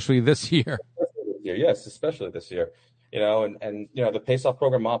 Especially this year. Yes, especially this year. And the Pesach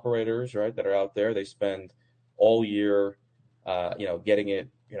program operators, right, that are out there, they spend all year, getting it,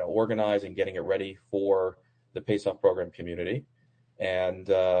 organized and getting it ready for the Pesach program community. And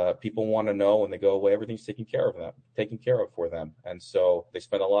people want to know when they go away, everything's taken care of for them. And so they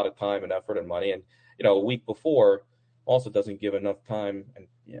spend a lot of time and effort and money. And, a week before also doesn't give enough time and,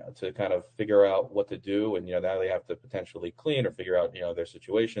 to kind of figure out what to do. And, now they have to potentially clean or figure out, their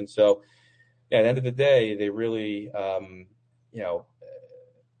situation. So at the end of the day, they really,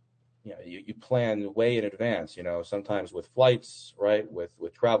 you plan way in advance, sometimes with flights, right,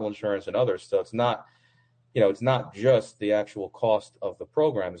 with travel insurance and others. So it's not, it's not just the actual cost of the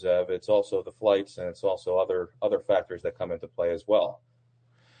program, Zev. It's also the flights, and it's also other factors that come into play as well.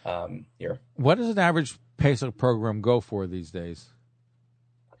 Here, what does an average Pesach program go for these days?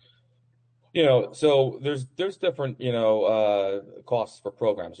 So there's different costs for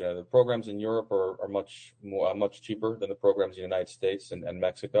programs. The programs in Europe are much cheaper than the programs in the United States and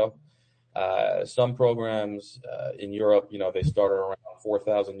Mexico. Some programs in Europe, they start around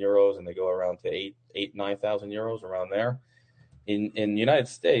 4,000 euros and they go around to 9,000 euros, around there. In the United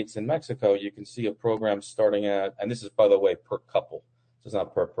States and Mexico, you can see a program starting at, and this is, by the way, per couple, so it's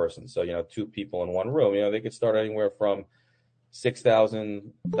not per person. So, two people in one room, they could start anywhere from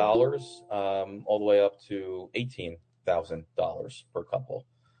 $6,000 all the way up to $18,000 per couple.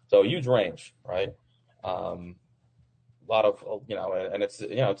 So a huge range, right? A lot of, and it's,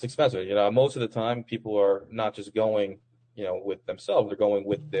 it's expensive. Most of the time people are not just going, with themselves, they're going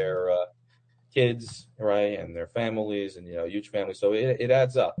with their kids, right? And their families and, huge families. So it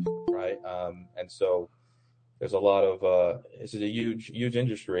adds up, right? And so there's a lot of, this is a huge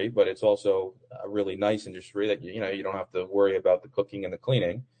industry, but it's also a really nice industry that, you don't have to worry about the cooking and the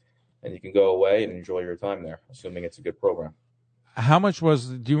cleaning, and you can go away and enjoy your time there, assuming it's a good program. How much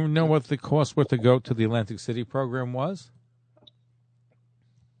do you know what the cost to go to the Atlantic City program was?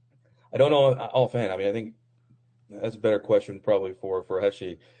 I don't know offhand. I mean, I think that's a better question probably for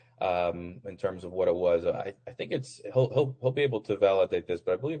Heshy, in terms of what it was. I think he'll be able to validate this,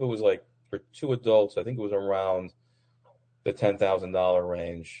 but I believe it was like for two adults. I think it was around the $10,000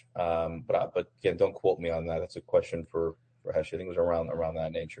 range. But again, don't quote me on that. That's a question for Heshy. I think it was around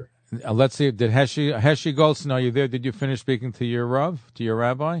that nature. Let's see. Did Heshy Goldstein, are you there? Did you finish speaking to your Rav, to your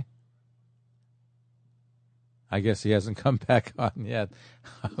rabbi? I guess he hasn't come back on yet.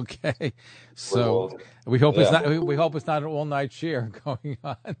 Okay, so we hope it's not an all-night share going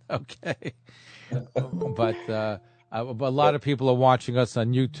on. Okay, but a lot of people are watching us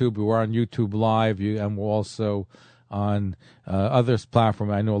on YouTube. We're on YouTube Live, and we're also on other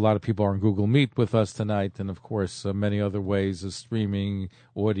platforms. I know a lot of people are on Google Meet with us tonight, and of course many other ways of streaming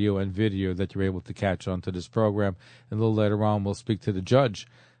audio and video that you're able to catch onto this program. And a little later on, we'll speak to the judge.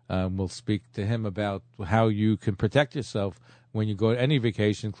 We'll speak to him about how you can protect yourself when you go to any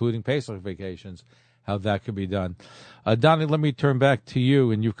vacation, including Pesach vacations, how that could be done. Doni, let me turn back to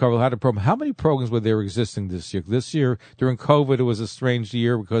you, and you've covered a lot of programs. How many programs were there existing this year? This year, during COVID, it was a strange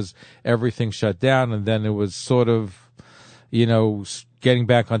year because everything shut down, and then it was sort of, getting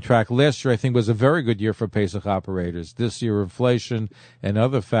back on track. Last year, I think, was a very good year for Pesach operators. This year, inflation and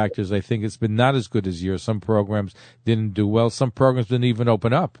other factors, I think it's been not as good as year. Some programs didn't do well. Some programs didn't even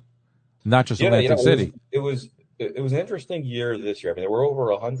open up, not just Atlantic City. It was an interesting year this year. I mean, there were over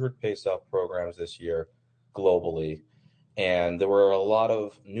 100 Pesach programs this year globally, and there were a lot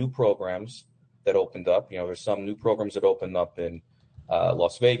of new programs that opened up. There's some new programs that opened up in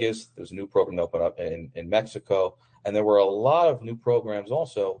Las Vegas. There's a new program that opened up in Mexico. And there were a lot of new programs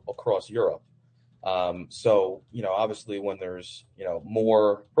also across Europe. So, obviously when there's,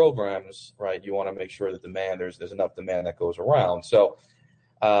 more programs, right, you want to make sure that there's enough demand that goes around. So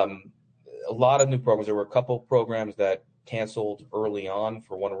a lot of new programs. There were a couple of programs that canceled early on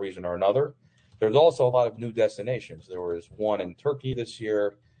for one reason or another. There's also a lot of new destinations. There was one in Turkey this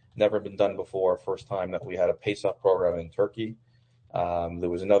year, never been done before. First time that we had a Pesach program in Turkey. There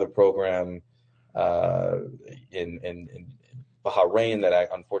was another program in Bahrain that I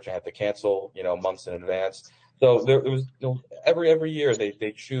unfortunately had to cancel, months in advance. So there was every year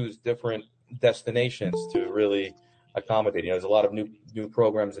they choose different destinations to really accommodate. There's a lot of new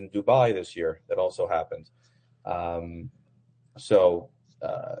programs in Dubai this year that also happened.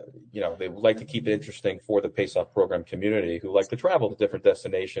 They like to keep it interesting for the Pesach program community who like to travel to different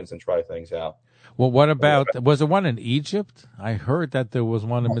destinations and try things out. Well, what about, was there one in Egypt? I heard that there was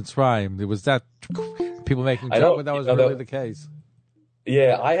one in Mitzrayim. There was that people making joke, but that was really the case.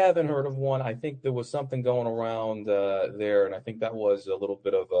 Yeah, I haven't heard of one. I think there was something going around there, and I think that was a little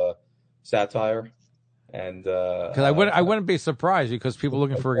bit of a satire. And because I wouldn't be surprised because people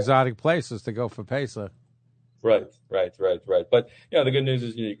looking for exotic places to go for Pesach. Right. But the good news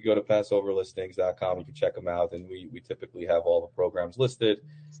is you can go to PassoverListings.com. You can check them out, and we typically have all the programs listed,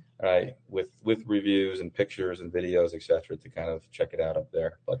 right, with reviews and pictures and videos, etc., to kind of check it out up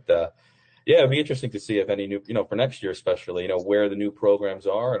there. But it'd be interesting to see if any new, for next year especially, where the new programs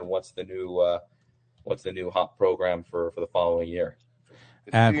are and what's the new hot program for the following year.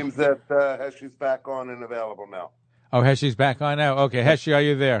 It seems that Heshy's back on and available now. Oh, Heshy's back on now. Okay, Heshy, are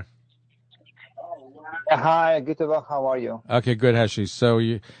you there? Hi, good to know. How are you? Okay, good, Heshy. So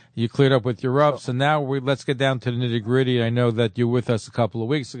you cleared up with your rub. So now let's get down to the nitty gritty. I know that you were with us a couple of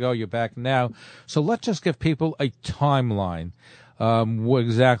weeks ago. You're back now. So let's just give people a timeline. What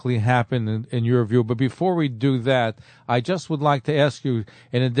exactly happened in your view. But before we do that, I just would like to ask you,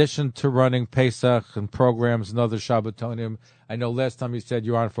 in addition to running Pesach and programs and other Shabbatonim, I know last time you said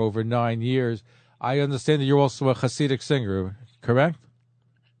you're on for over 9 years. I understand that you're also a Hasidic singer, correct?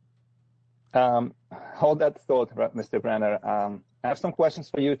 Hold that thought, Mr. Brenner. I have some questions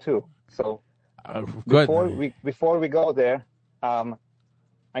for you too. So before we go there,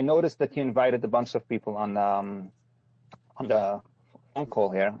 I noticed that you invited a bunch of people on the phone call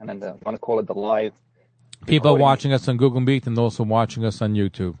here, and then I want to call it the live. People watching us on Google Meet and also watching us on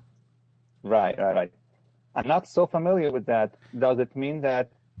YouTube. Right. I'm not so familiar with that. Does it mean that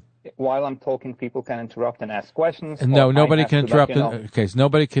while I'm talking, people can interrupt and ask questions? No, nobody can interrupt. Okay, so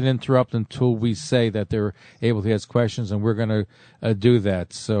nobody can interrupt until we say that they're able to ask questions, and we're going to do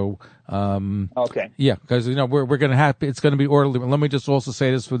that. So, okay, yeah, because we're going to have it's going to be orderly. Let me just also say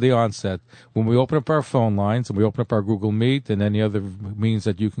this for the onset: when we open up our phone lines and we open up our Google Meet and any other means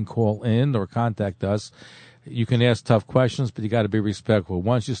that you can call in or contact us, you can ask tough questions, but you got to be respectful.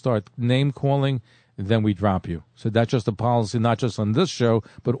 Once you start name calling, then we drop you. So that's just a policy, not just on this show,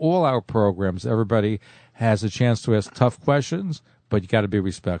 but all our programs. Everybody has a chance to ask tough questions, but you got to be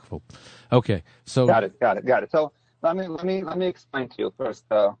respectful. Okay, so got it. So let me explain to you first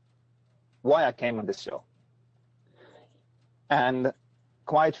why I came on this show. And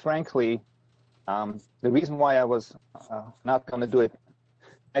quite frankly, the reason why I was not going to do it,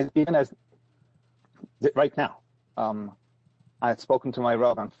 even as right now. I had spoken to my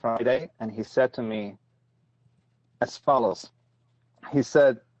Rav on Friday, and he said to me as follows. He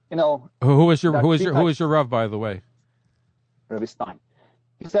said, who is your Rav, by the way? Rabbi Stein.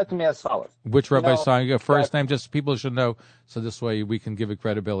 He said to me as follows. Which Rabbi Stein? Your first name, just people should know, so this way we can give it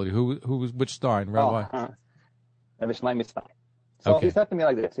credibility. Which Stein, Rabbi? Rabbi Shlomo Stein. So okay. He said to me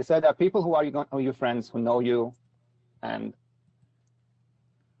like this. He said, there are people who are your friends, who know you, and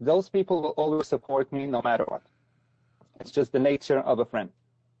those people will always support me no matter what. It's just the nature of a friend.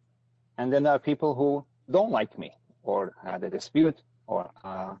 And then there are people who don't like me, or had a dispute, or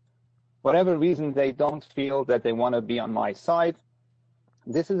whatever reason they don't feel that they want to be on my side.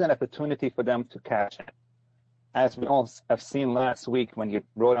 This is an opportunity for them to cash in. As we all have seen last week when you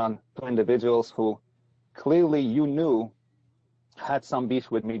wrote on two individuals who clearly you knew had some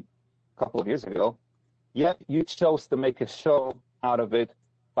beef with me a couple of years ago, yet you chose to make a show out of it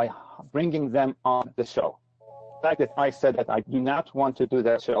by bringing them on the show. fact that I said that I do not want to do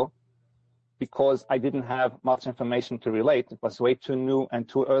that show because I didn't have much information to relate. It was way too new and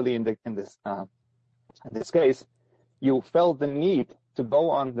too early in this case. You felt the need to go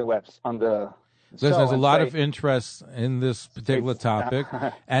on the Listen, there's a lot of interest in this particular topic,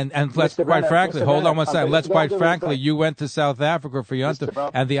 and let's quite frankly, hold on one second. Let's quite frankly, you went to South Africa for Yom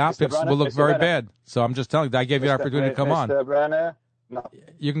Tov, and the optics will look very bad. So I'm just telling you, I gave you the opportunity to come on. Mr. Brenner, no.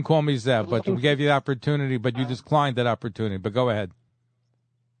 You can call me Zev, but we gave you the opportunity, but you declined that opportunity. But go ahead.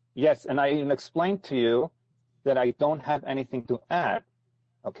 Yes, and I even explained to you that I don't have anything to add.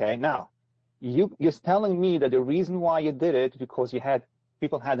 Okay, now you're telling me that the reason why you did it because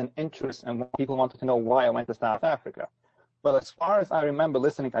people had an interest and people wanted to know why I went to South Africa. Well, as far as I remember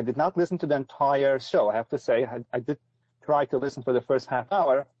listening, I did not listen to the entire show. I have to say, I did try to listen for the first half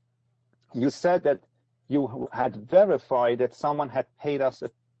hour. You said that you had verified that someone had paid us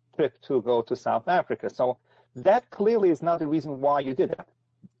a trip to go to South Africa. So that clearly is not the reason why you did it.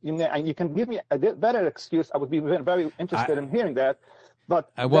 You can give me a better excuse. I would be very interested in hearing that. But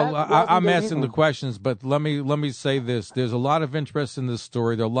I'm asking the questions, but let me say this: there's a lot of interest in this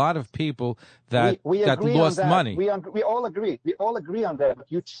story. There are a lot of people that lost money. We all agree. We all agree on that. But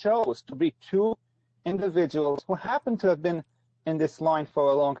you chose to be two individuals who happen to have been in this line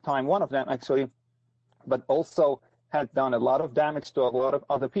for a long time. One of them actually, but also had done a lot of damage to a lot of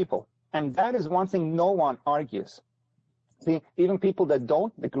other people. And that is one thing no one argues. See, even people that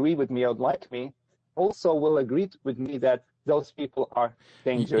don't agree with me or like me also will agree with me that those people are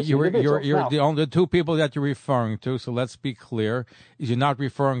dangerous individuals. You're the only two people that you're referring to, so let's be clear. You're not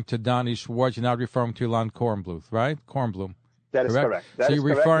referring to Doni Schwartz, you're not referring to Ilan Kornbluth, right? Kornblum. That is correct. So you're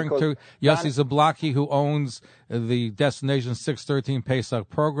referring to Yossi Zablocki, who owns the Destination 613 Pesach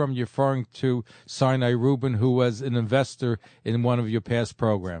program. You're referring to Sinai Rubin, who was an investor in one of your past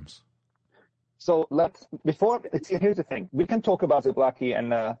programs. So here's the thing. We can talk about Zablocki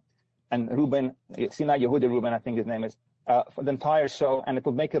and Rubin, Sinai Yehuda Rubin, I think his name is, for the entire show, and it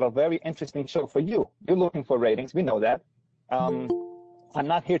will make it a very interesting show for you. You're looking for ratings. We know that. I'm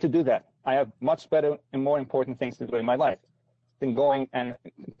not here to do that. I have much better and more important things to do in my life than going and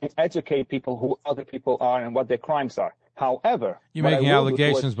educate people who other people are and what their crimes are. However, you're making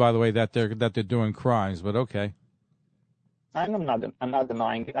allegations, by the way, that they're doing crimes, but okay. I'm not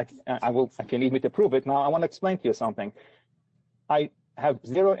denying it. If you need me to prove it, now I want to explain to you something. I have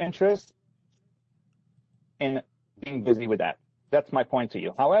zero interest in being busy with that. That's my point to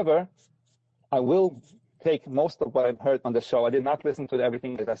you. However, I will take most of what I've heard on the show. I did not listen to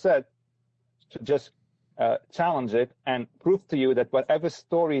everything that I said to just challenge it and prove to you that whatever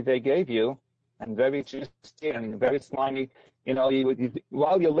story they gave you, and very juicy and very slimy,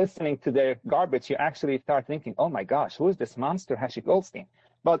 while you're listening to their garbage, you actually start thinking, oh my gosh, who is this monster Heshy Goldstein?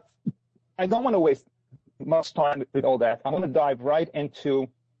 But I don't want to waste much time with all that. I want to dive right into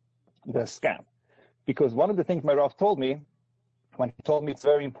the scam. Because one of the things my Rav told me, when he told me it's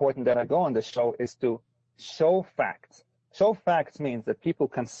very important that I go on the show, is to show facts. Show facts means that people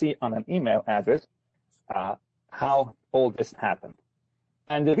can see on an email address how all this happened.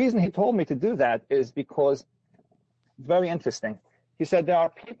 And the reason he told me to do that is because, very interesting, he said there are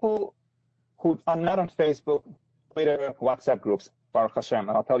people who are not on Facebook, Twitter, WhatsApp groups, Baruch Hashem,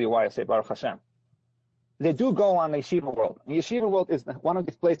 and I'll tell you why I say Baruch Hashem. They do go on the Yeshiva World. And Yeshiva World is one of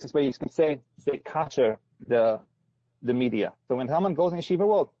these places where you can say they kasher the media. So when someone goes in Yeshiva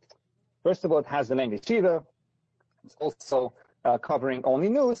World, first of all, it has the name Yeshiva. It's also covering only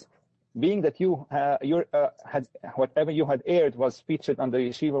news, being that had whatever you had aired was featured on the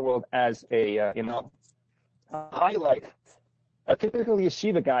Yeshiva World as a highlight. A typical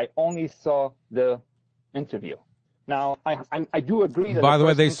Yeshiva guy only saw the interview. Now, I do agree that. By the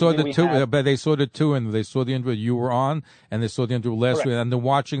way, they saw the two. But they saw the two, and they saw the interview you were on, and they saw the interview last week, and they're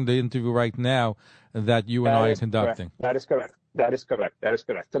watching the interview right now that you and I are conducting. That is correct. That is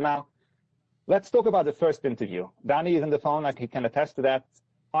correct. So now, let's talk about the first interview. Doni is on the phone; he can attest to that.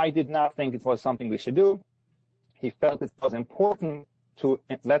 I did not think it was something we should do. He felt it was important to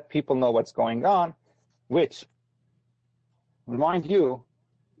let people know what's going on, which, remind you,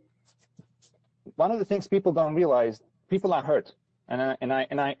 one of the things people don't realize, people are hurt, and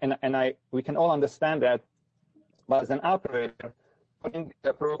we can all understand that. But as an operator, putting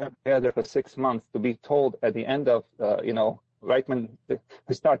a program together for 6 months to be told at the end of, right when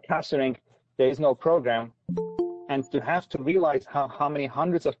we start capturing, there is no program, and to have to realize how many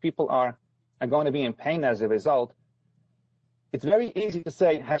hundreds of people are going to be in pain as a result. It's very easy to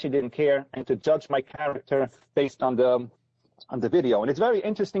say Heshy didn't care and to judge my character based on the video. And it's very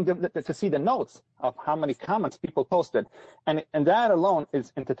interesting to see the notes of how many comments people posted. And that alone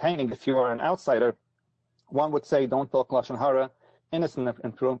is entertaining if you're an outsider One would say, don't talk Lashon Hara, innocent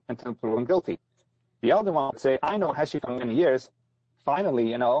until proven guilty. The other one would say, I know Heshy for many years.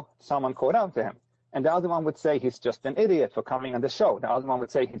 Finally, someone caught out to him. And the other one would say, he's just an idiot for coming on the show. The other one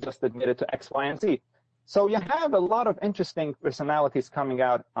would say, he just admitted to X, Y, and Z. So you have a lot of interesting personalities coming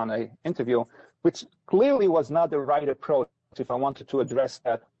out on an interview, which clearly was not the right approach if I wanted to address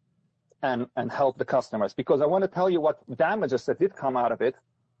that and help the customers. Because I want to tell you what damages that did come out of it.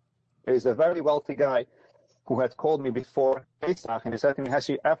 There's a very wealthy guy who had called me before Pesach, and he said to me,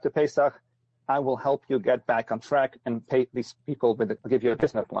 Heshy, after Pesach, I will help you get back on track and pay these people, give you a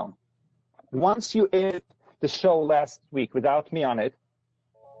business loan. Once you aired the show last week without me on it,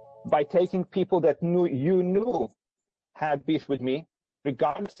 by taking people that you knew had beef with me,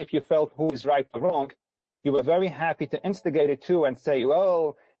 regardless if you felt who is right or wrong, you were very happy to instigate it too and say,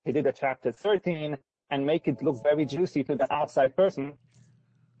 well, he did a chapter 13 and make it look very juicy to the outside person.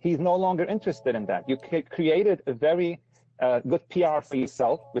 He's no longer interested in that. You created a very good PR for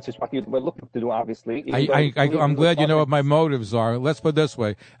yourself, which is what you were looking to do, obviously. I'm glad you know what my motives are. Let's put it this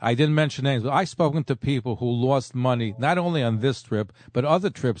way. I didn't mention names, but I've spoken to people who lost money, not only on this trip, but other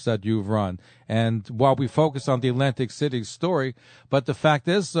trips that you've run. And while we focus on the Atlantic City story, but the fact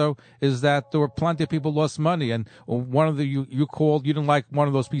is, is that there were plenty of people who lost money. And one of you called, you didn't like one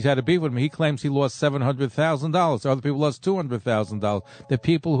of those people, had a beef with him. He claims he lost $700,000. Other people lost $200,000. The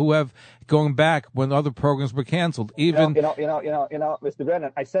people who have going back when other programs were canceled, even Mr.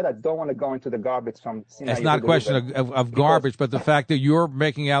 Brenner, I said I don't want to go into the garbage from. It's not a question of garbage, but the fact that you're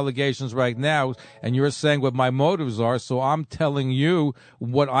making allegations right now and you're saying what my motives are. So I'm telling you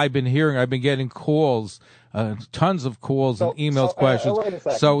what I've been hearing. I've been getting calls, tons of calls and emails, questions.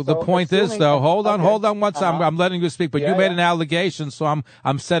 So the point is, though, hold on one second. I'm letting you speak, but you made an allegation, so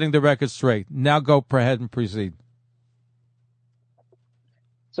I'm setting the record straight. Now go ahead and proceed.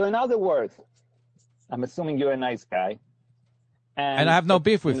 So in other words, I'm assuming you're a nice guy. And I have no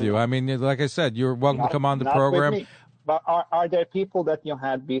beef with you. I mean, like I said, you're welcome to come on the program. With me. But are there people that you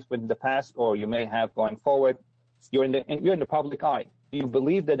had beef with in the past, or you may have going forward? You're in the public eye. Do you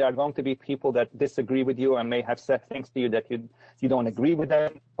believe that there are going to be people that disagree with you and may have said things to you that you don't agree with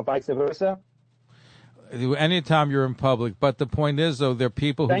them, or vice versa? Anytime you're in public, but the point is, though, there are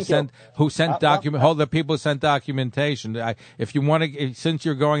people who sent documentation. If you want to, since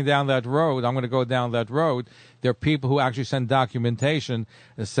you're going down that road, I'm going to go down that road. There are people who actually send documentation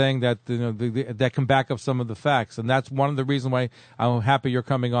saying that that can back up some of the facts, and that's one of the reasons why I'm happy you're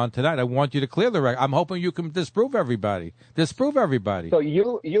coming on tonight. I want you to clear the record. I'm hoping you can disprove everybody. So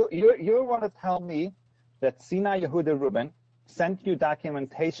you want to tell me that Sinai Yehuda Rubin sent you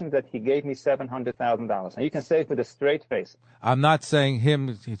documentation that he gave me $700,000, and you can say it with a straight face. I'm not saying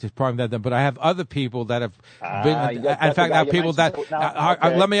him, but I have other people that have been. In fact, I have people that.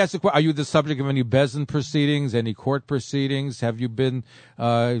 Let me ask you: are you the subject of any Bezdin proceedings, any court proceedings? Have you been?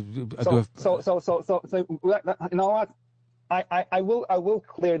 So you know what? I will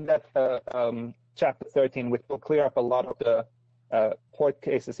clear that chapter 13, which will clear up a lot of the court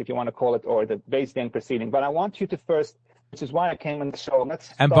cases, if you want to call it, or the Bezdin proceeding. But I want you to first. Which is why I came on the show.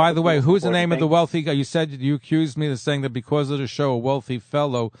 And by the way, who's the name of the wealthy guy? You said you accused me of saying that because of the show, a wealthy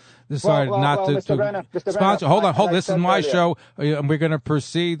fellow decided not to sponsor. Hold on. This is my show, and we're going to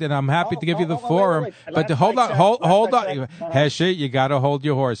proceed. And I'm happy to give you the forum. But hold on. Heshy, you got to hold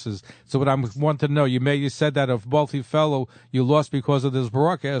your horses. So what I want to know, you said that a wealthy fellow you lost because of this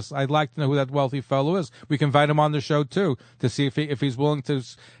broadcast. I'd like to know who that wealthy fellow is. We can invite him on the show too to see if he's willing to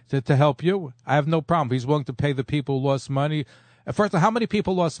help you. I have no problem. He's willing to pay the people who lost money. First, how many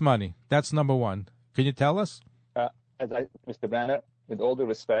people lost money? That's number one. Can you tell us? Mr. Brenner, with all due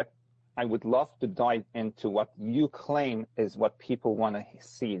respect, I would love to dive into what you claim is what people want to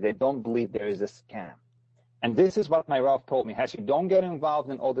see. They don't believe there is a scam. And this is what my Rav told me. Heshy, don't get involved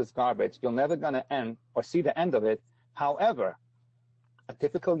in all this garbage. You're never going to end or see the end of it. However, a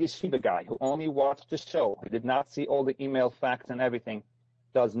typical yeshiva guy who only watched the show, who did not see all the email facts and everything,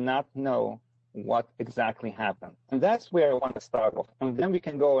 does not know what exactly happened. And that's where I want to start off. And then we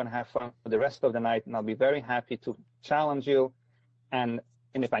can go and have fun for the rest of the night, and I'll be very happy to challenge you. And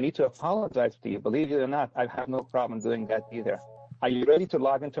if I need to apologize to you, believe it or not, I have no problem doing that either. Are you ready to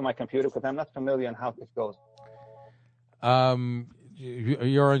log into my computer? Because I'm not familiar on how this goes.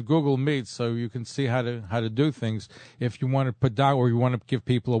 You're on Google Meet, so you can see how to do things. If you want to put down, or you want to give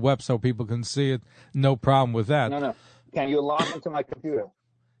people a web so people can see it, no problem with that. No. Can you log into my computer?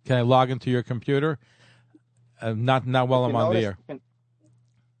 Can I log into your computer? Not while I'm on the air.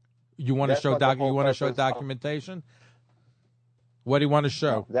 You want to show documentation? What do you want to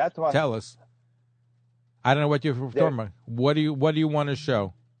show? Tell us. I don't know what you're talking about. What do you want to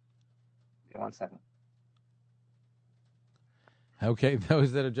show? 1 second. Okay,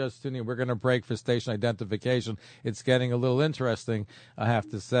 those that are just tuning in, we're going to break for station identification. It's getting a little interesting, I have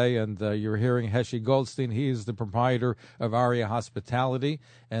to say, and you're hearing Heshy Goldstein. He is the proprietor of Aria Hospitality,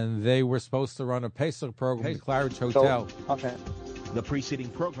 and they were supposed to run a Pesach program at Claridge Hotel. Okay. The preceding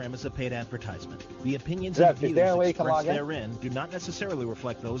program is a paid advertisement. The opinions and views expressed therein do not necessarily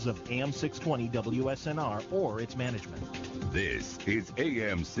reflect those of AM 620 WSNR or its management. This is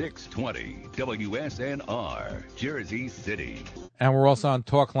AM 620 WSNR, Jersey City. And we're also on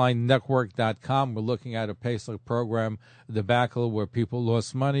TalklineNetwork.com. We're looking at a Pesach program, Debacle, where people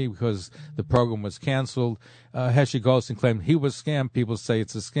lost money because the program was canceled. Heshy Goldstein claimed he was scammed. People say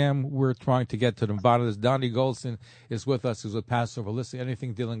it's a scam. We're trying to get to the bottom of this. Doni Goldstein is with us. He's with Passover. Listen,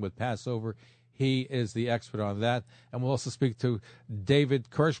 anything dealing with Passover, he is the expert on that. And we'll also speak to David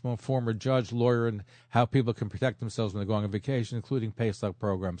Kirshblum, former judge, lawyer, and how people can protect themselves when they're going on vacation, including Pesach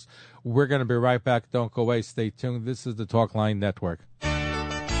programs. We're going to be right back. Don't go away. Stay tuned. This is the Talkline Network.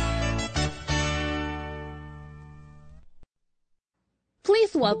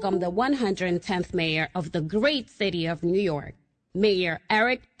 Please welcome the 110th mayor of the great city of New York, Mayor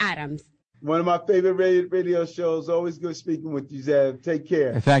Eric Adams. One of my favorite radio shows. Always good speaking with you, Zev. Take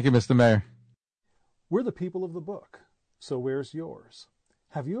care. Thank you, Mr. Mayor. We're the people of the book, so where's yours?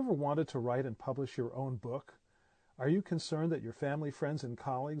 Have you ever wanted to write and publish your own book? Are you concerned that your family, friends, and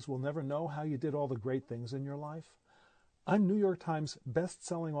colleagues will never know how you did all the great things in your life? I'm New York Times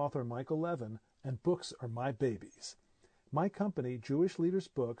best-selling author Michael Levin, and books are my babies. My company, Jewish Leaders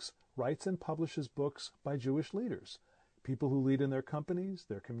Books, writes and publishes books by Jewish leaders, people who lead in their companies,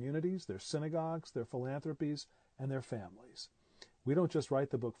 their communities, their synagogues, their philanthropies, and their families. We don't just write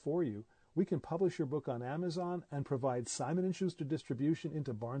the book for you. We can publish your book on Amazon and provide Simon & Schuster distribution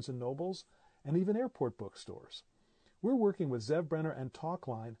into Barnes & Nobles and even airport bookstores. We're working with Zev Brenner and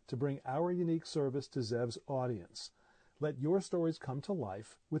Talkline to bring our unique service to Zev's audience. Let your stories come to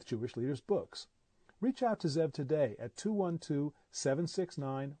life with Jewish Leaders Books. Reach out to Zev today at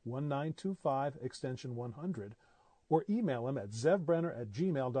 212-769-1925, extension 100, or email him at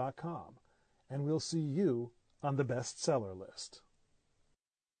zevbrenner@gmail.com, and we'll see you on the bestseller list.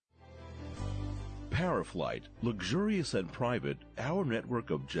 Paraflight, luxurious and private, our network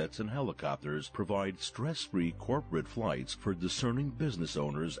of jets and helicopters provide stress-free corporate flights for discerning business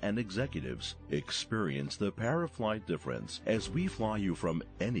owners and executives. Experience the Paraflight difference as we fly you from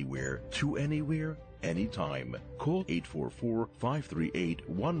anywhere to anywhere, anytime. Call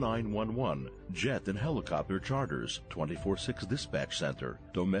 844-538-1911. Jet and helicopter charters, 24/6 dispatch center,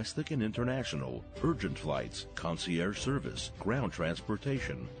 domestic and international, urgent flights, concierge service, ground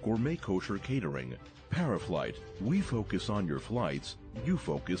transportation, gourmet kosher catering. Paraflight, we focus on your flights, you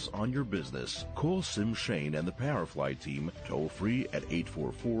focus on your business. Call Sim Shane and the Paraflight team toll free at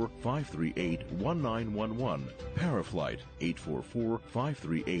 844-538-1911. Paraflight,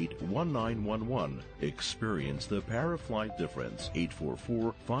 844-538-1911. Experience the Paraflight difference.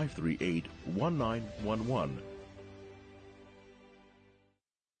 844-538-1911.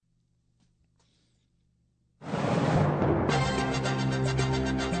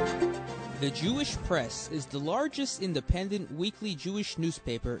 The Jewish Press is the largest independent weekly Jewish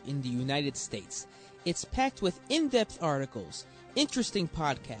newspaper in the United States. It's packed with in-depth articles, interesting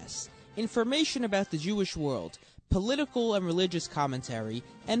podcasts, information about the Jewish world, political and religious commentary,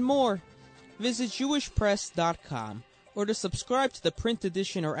 and more. Visit jewishpress.com, or to subscribe to the print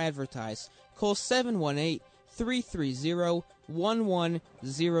edition or advertise, call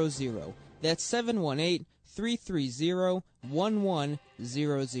 718-330-1100. That's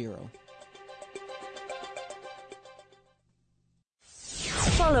 718-330-1100.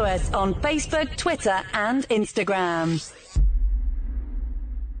 Follow us on Facebook, Twitter, and Instagram.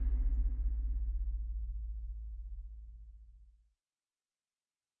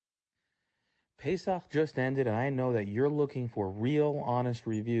 Pesach just ended, and I know that you're looking for real, honest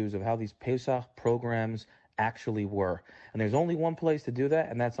reviews of how these Pesach programs actually were. And there's only one place to do that,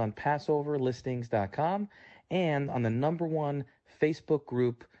 and that's on PassoverListings.com and on the #1 Facebook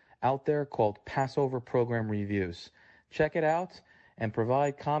group out there called Passover Program Reviews. Check it out and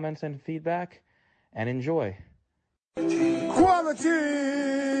provide comments and feedback, and enjoy.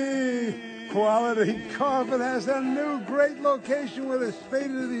 Quality Carpet has a new great location with a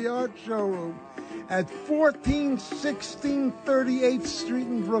state-of-the-art showroom at 1416 38th Street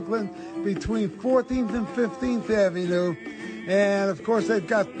in Brooklyn, between 14th and 15th Avenue. And, of course, they've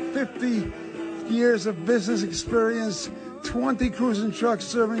got 50 years of business experience 20 cruising trucks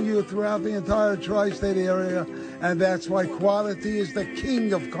serving you throughout the entire tri-state area, and that's why quality is the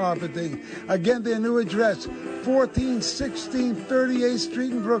king of carpeting. Again, their new address, 1416 38th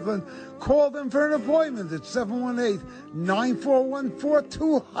Street in Brooklyn. Call them for an appointment at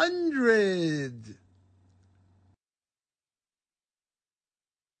 718-941-4200.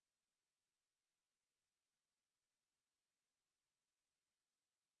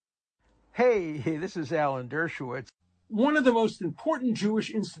 Hey, this is Alan Dershowitz. One of the most important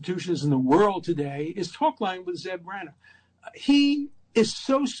Jewish institutions in the world today is Talkline with Zev Brenner. He is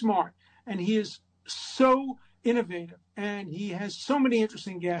so smart, and he is so innovative, and he has so many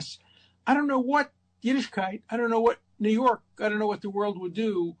interesting guests. I don't know what Yiddishkeit, I don't know what New York, I don't know what the world would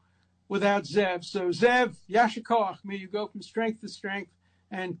do without Zev. So Zev, Yasher Koach, may you go from strength to strength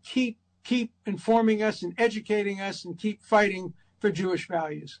and keep informing us and educating us and keep fighting for Jewish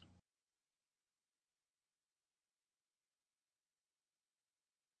values.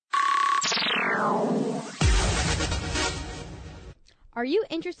 Are you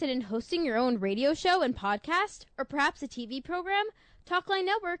interested in hosting your own radio show and podcast, or perhaps a TV program? Talkline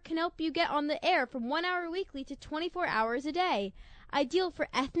Network can help you get on the air from 1 hour weekly to 24 hours a day. Ideal for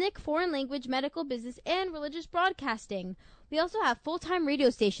ethnic, foreign language, medical, business, and religious broadcasting. We also have full-time radio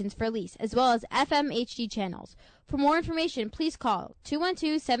stations for lease, as well as FM HD channels. For more information, please call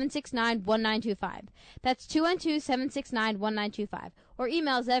 212-769-1925. That's 212-769-1925. Or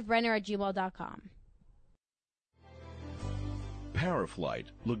email zevbrenner@gmail.com. Paraflight,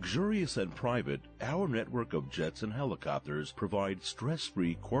 luxurious and private, our network of jets and helicopters provide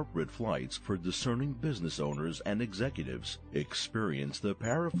stress-free corporate flights for discerning business owners and executives. Experience the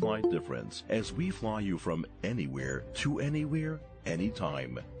Paraflight difference as we fly you from anywhere to anywhere,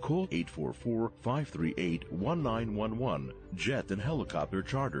 anytime. Call 844-538-1911. Jet and helicopter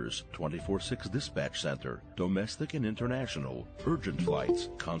charters, 24/6 dispatch center, domestic and international, urgent flights,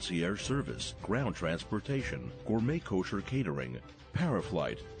 concierge service, ground transportation, gourmet kosher catering.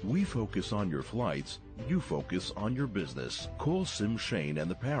 Paraflight, we focus on your flights, you focus on your business. Call Sim Shane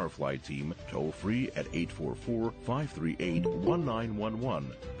and the Paraflight team toll free at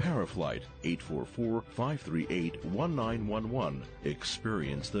 844-538-1911. Paraflight, 844-538-1911.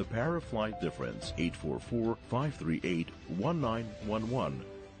 Experience the Paraflight difference. 844-538-1911.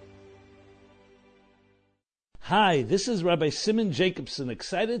 Hi, this is Rabbi Simon Jacobson,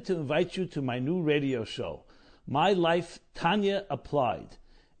 excited to invite you to my new radio show, My Life, Tanya Applied,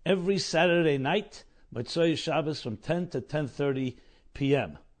 every Saturday night, Motzei Shabbos from 10 to 10:30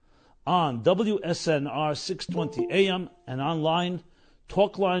 p.m. on WSNR 620 AM and online,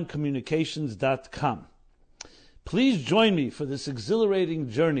 talklinecommunications.com. Please join me for this exhilarating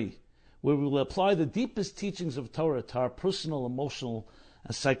journey where we will apply the deepest teachings of Torah to our personal, emotional,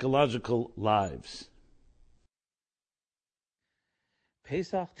 and psychological lives.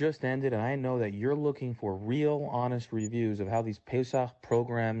 Pesach just ended, and I know that you're looking for real, honest reviews of how these Pesach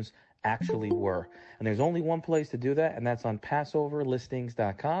programs actually were. And there's only one place to do that, and that's on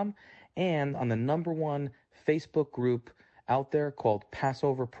PassoverListings.com and on the #1 Facebook group out there called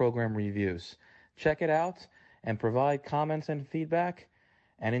Passover Program Reviews. Check it out and provide comments and feedback,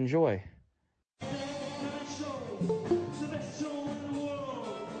 and enjoy.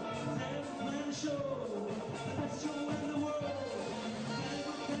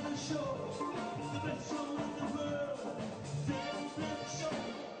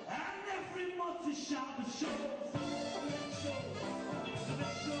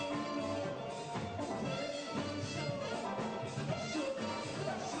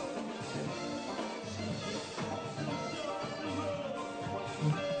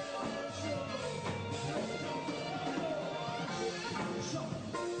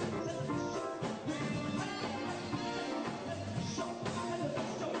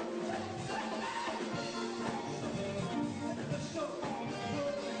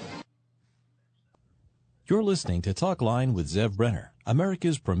 You're listening to Talkline with Zev Brenner,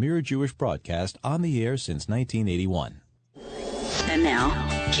 America's premier Jewish broadcast on the air since 1981. And now,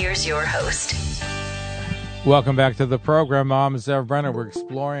 here's your host. Welcome back to the program. I'm Zev Brenner. We're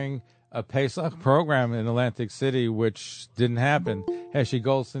exploring a Pesach program in Atlantic City, which didn't happen. Heshy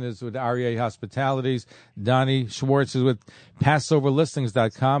Goldstein is with REA Hospitalities. Doni Schwartz is with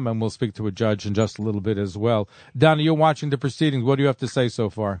PassoverListings.com, and we'll speak to a judge in just a little bit as well. Doni, you're watching the proceedings. What do you have to say so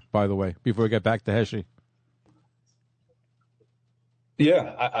far, by the way, before we get back to Heshy?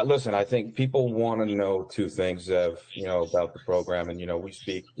 Yeah, listen, I think people want to know two things, about the program. And, we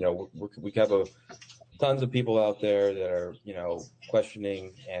speak, we have tons of people out there that are,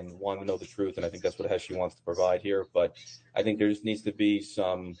 questioning and want to know the truth. And I think that's what Heshy wants to provide here. But I think there just needs to be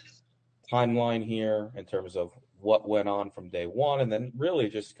some timeline here in terms of what went on from day one, and then really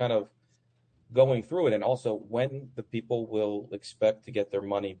just kind of going through it, and also when the people will expect to get their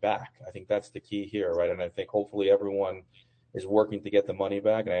money back. I think that's the key here, right? And I think hopefully everyone is working to get the money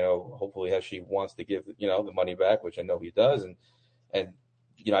back, and I know hopefully Heshy wants to give the money back, which I know he does, and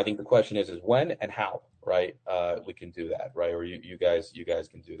I think the question is when and how, right? We can do that, right? Or you guys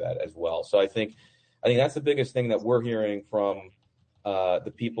can do that as well. So I think that's the biggest thing that we're hearing from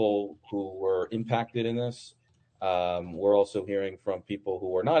the people who were impacted in this. We're also hearing from people who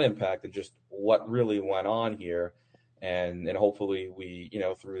were not impacted, just what really went on here, and hopefully we,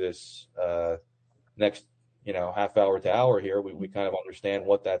 through this next, half hour to hour here, we kind of understand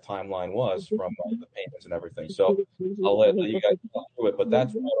what that timeline was from the payments and everything. So I'll let you guys go through it, but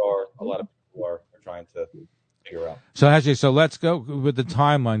that's what a lot of people are trying to figure out. So Heshy, let's go with the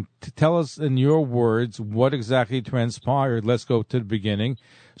timeline. Tell us in your words what exactly transpired. Let's go to the beginning.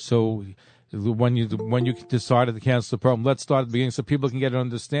 So when you decided to cancel the program, let's start at the beginning so people can get an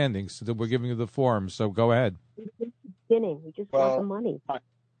understanding. So that we're giving you the form. So go ahead. Beginning, we just want the money.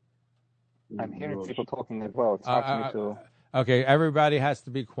 I'm hearing people talking as well. It's hard for me to. Okay, everybody has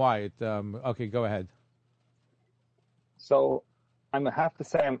to be quiet. Okay, go ahead. So I have to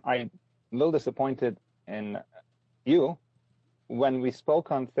say I'm a little disappointed in you. When we spoke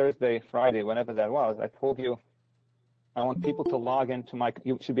on Thursday, Friday, whenever that was, I told you I want people to log into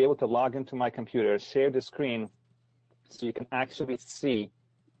you should be able to log into my computer, share the screen so you can actually see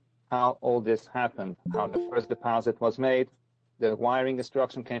how all this happened, how the first deposit was made, the wiring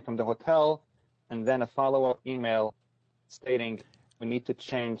instruction came from the hotel, and then a follow-up email stating we need to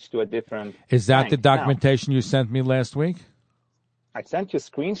change to a different Is that bank. the documentation you sent me last week? I sent you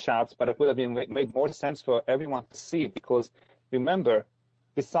screenshots, but it would have made more sense for everyone to see, because remember,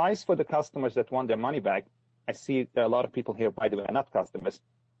 besides for the customers that want their money back, I see there are a lot of people here, by the way, not customers.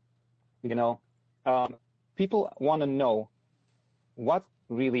 People want to know what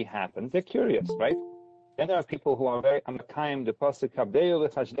really happened. They're curious, right? Then there are people who are very amakayim, the pasuk habdeyu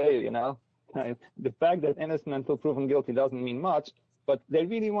v'chashdeyu, The fact that innocent until proven guilty doesn't mean much, but they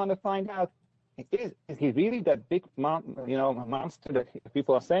really want to find out, is he really that big monster that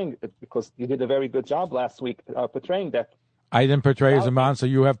people are saying? Because you did a very good job last week portraying that. I didn't portray as a monster.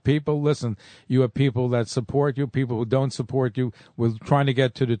 You have people, you have people that support you, people who don't support you. We're trying to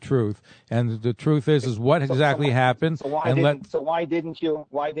get to the truth. And the truth is what exactly happened. So why did you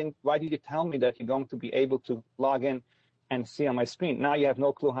tell me that you're going to be able to log in and see on my screen? Now you have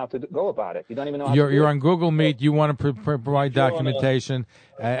no clue how to go about it. You don't even know how to do it. You're on Google Meet. You want to provide documentation.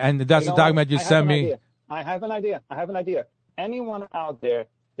 And that's the document you send me. I have an idea. Anyone out there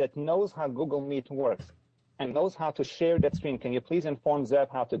that knows how Google Meet works and knows how to share that screen, can you please inform Zev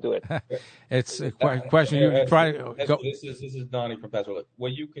how to do it? It's a question. You try. Go. This is Doni from Pesach.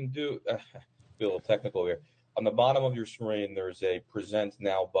 What you can do, be a little technical here. On the bottom of your screen, there's a Present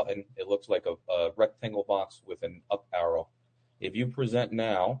Now button. It looks like a rectangle box with an up arrow. If you present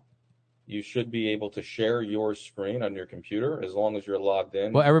now, you should be able to share your screen on your computer as long as you're logged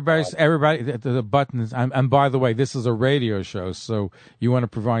in. Well, everybody, the buttons. And by the way, this is a radio show, so you want to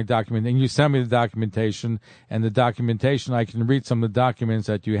provide document, and you send me the documentation, and the documentation, I can read some of the documents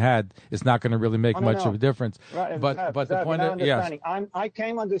that you had. It's not going to really make much of a difference. Right, but the point is, yes. I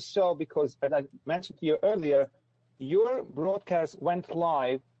came on this show because, as I mentioned to you earlier, your broadcast went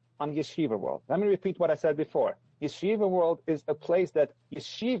live on Yeshiva World. Let me repeat what I said before. Yeshiva World is a place that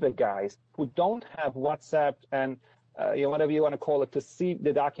yeshiva guys who don't have WhatsApp and whatever you want to call it to see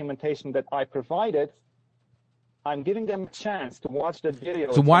the documentation that I provided, I'm giving them a chance to watch the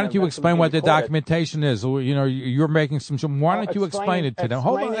video. So why don't you explain what the documentation is? You're making some. Why don't you explain it to them?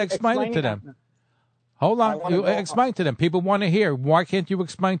 Hold on, explain it to them. Hold on, explain to them. People want to hear. Why can't you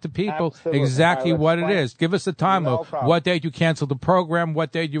explain to people exactly what it is? Give us a time of what date you canceled the program,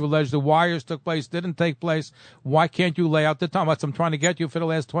 what date you allege the wires took place, didn't take place. Why can't you lay out the time? That's what I'm trying to get you for the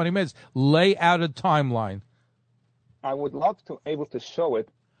last 20 minutes. Lay out a timeline. I would love to able to show it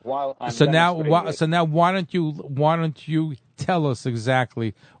while I'm So now why don't you tell us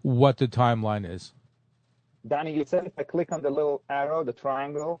exactly what the timeline is? Danny, you said if I click on the little arrow, the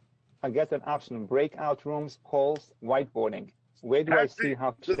triangle, I get an option: breakout rooms, polls, whiteboarding. Where do I see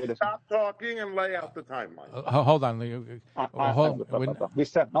how to say this? Stop talking and lay out the timeline. Hold on. We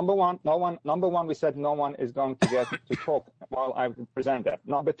said number one. We said no one is going to get to talk while I present that.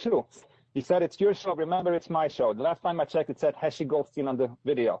 Number two, he said it's your show. Remember, it's my show. The last time I checked, it said Heshy Goldstein on the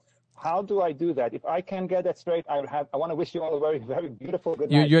video. How do I do that? If I can get that straight, I want to wish you all a very, very beautiful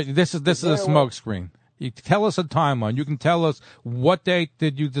good night. This is a smoke screen. You tell us a timeline. You can tell us what date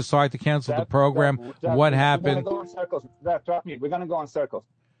did you decide to cancel the program, what happened. We're going to go in circles. Trust me, we're going to go in circles.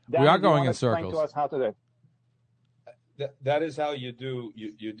 We are going in circles. Explain to us how to do it. that is how you do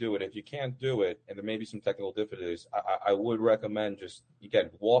it. If you can't do it, and there may be some technical difficulties, I would recommend just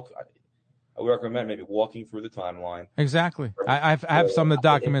walk. I would recommend maybe walking through the timeline. Exactly. I have some of the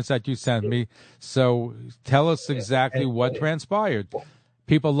documents that you sent me. So tell us exactly what transpired.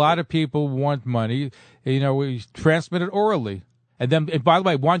 A lot of people want money. We transmit it orally. And by the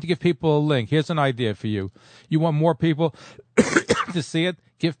way, why don't you give people a link? Here's an idea for you. You want more people to see it?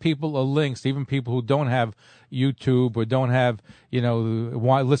 Give people a link. So even people who don't have YouTube or don't have,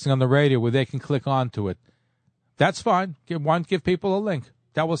 listening on the radio where they can click onto it. That's fine. Give people a link.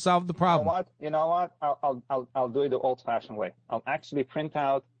 That will solve the problem. You know what? I'll do it the old-fashioned way. I'll actually print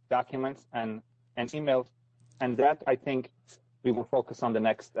out documents and email, and that I think we will focus on the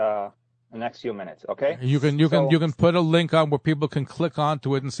next few minutes. Okay? You can put a link on where people can click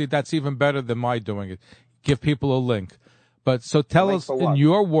onto it and see. That's even better than my doing it. Give people a link. But so tell us in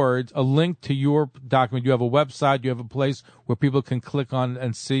your words a link to your document. You have a website. You have a place where people can click on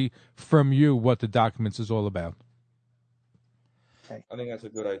and see from you what the documents is all about. I think that's a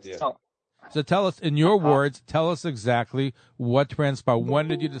good idea. So tell us, in your words, tell us exactly what transpired. When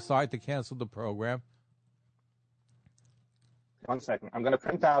did you decide to cancel the program? 1 second. I'm going to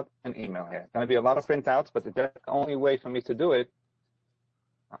print out an email here. It's going to be a lot of printouts, but the only way for me to do it,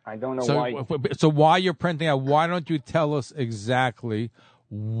 I don't know why. So while you're printing out, why don't you tell us exactly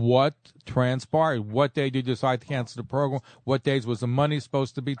what transpired? What day did you decide to cancel the program? What days was the money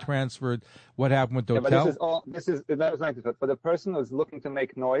supposed to be transferred? What happened with the hotel? But that was nice. For the person who's looking to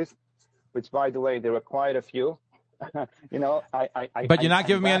make noise, which by the way, there were quite a few. But you're not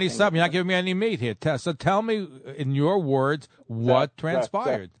giving me any stuff. You're not giving me any meat here. So tell me in your words what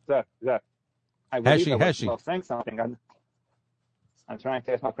transpired. Heshy. Well, saying something. I'm trying to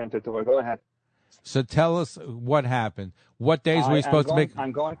get my printer to work. Go ahead. So tell us what happened. What days were we supposed to make?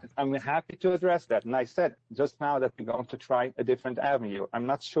 I'm happy to address that. And I said just now that we're going to try a different avenue. I'm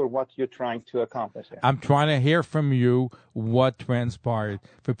not sure what you're trying to accomplish here. I'm trying to hear from you what transpired.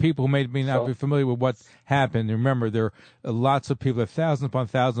 For people who may not be familiar with what happened, remember there are lots of people, thousands upon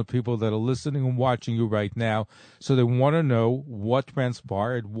thousands of people that are listening and watching you right now. So they want to know what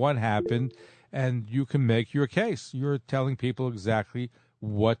transpired, what happened, and you can make your case. You're telling people exactly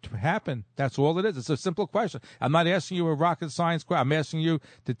what happened. That's all it is. It's a simple question. I'm not asking you a rocket science question. I'm asking you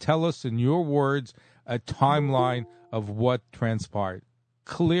to tell us in your words a timeline of what transpired.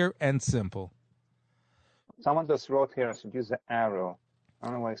 Clear and simple. Someone just wrote here I should use the arrow. I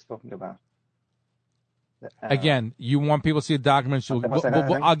don't know what he's talking about. Again, you want people to see the documents.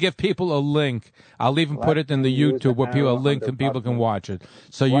 I'll give people a link. I'll even put it in the YouTube where people link and people can watch it.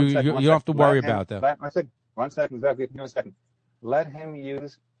 So you don't have to worry about that. 1 second, exactly. Give me a second. Let him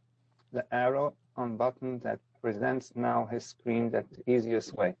use the arrow on button that presents now his screen the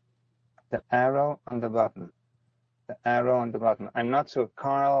easiest way. The arrow on the button. The arrow on the button. I'm not sure,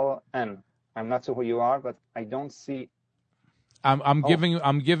 Carl N. I'm not sure who you are, but I don't see. I'm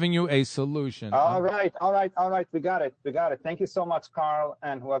giving you a solution. All right. We got it. Thank you so much, Carl,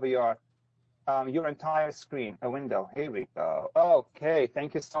 and whoever you are. Your entire screen, a window. Here we go. Okay.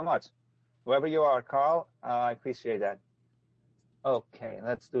 Thank you so much. Whoever you are, Carl, I appreciate that. Okay,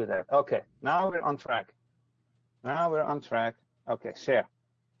 let's do that. Okay, now we're on track. Okay, share.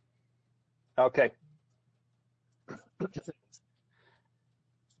 Okay.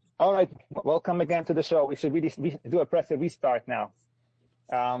 All right, welcome again to the show. We should really do a press restart now.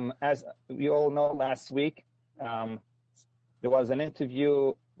 As we all know, last week, there was an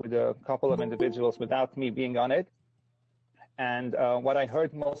interview with a couple of individuals without me being on it. And what I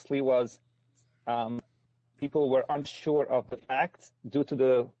heard mostly was people were unsure of the facts due to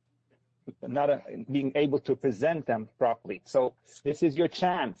the not being able to present them properly. So this is your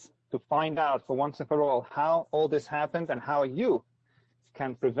chance to find out for once and for all how all this happened and how you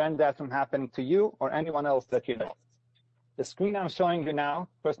can prevent that from happening to you or anyone else that you know. The screen I'm showing you now,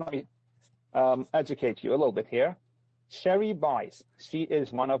 first let me educate you a little bit here. Sherry Bice, she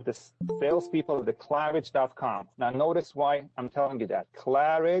is one of the salespeople of the Claridge.com. Now notice why I'm telling you that,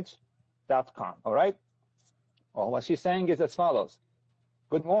 Claridge.com, all right? Well, what she's saying is as follows.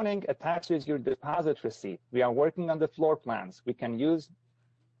 Good morning, attaches your deposit receipt. We are working on the floor plans. We can use,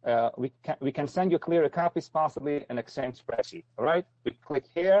 we can send you clearer copies, possibly an Exchange spreadsheet, all right? We click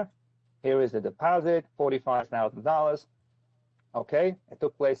here. Here is the deposit, $45,000. Okay, it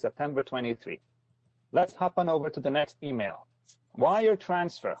took place September 23. Let's hop on over to the next email. Wire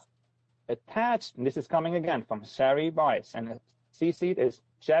transfer. Attached, and this is coming again from Sherry Bice, and CC'd is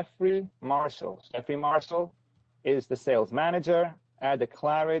Jeffrey Marshall. Jeffrey Marshall is the sales manager at the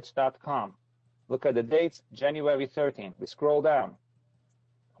Claridge.com. Look at the dates, January 13th. We scroll down.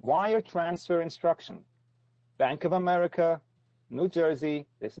 Wire transfer instruction. Bank of America, New Jersey.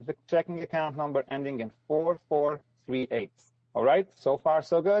 This is the checking account number ending in 4438. All right, so far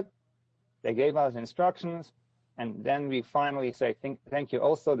so good. They gave us instructions, and then we finally say, thank you.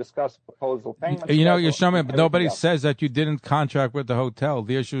 Also discuss proposal payment. Yeshami, but nobody says that you didn't contract with the hotel.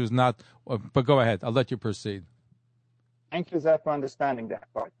 The issue is not, but go ahead. I'll let you proceed. Thank you, Zeb, for understanding that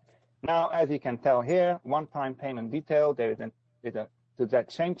part. Now, as you can tell here, one-time payment detail, there is to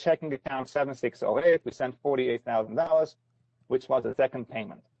that same checking account 7608, we sent $48,000, which was the second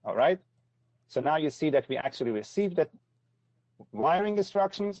payment, all right? So now you see that we actually received that wiring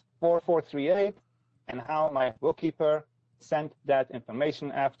instructions, 4438, and how my bookkeeper sent that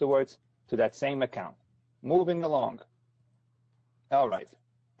information afterwards to that same account. Moving along. All right.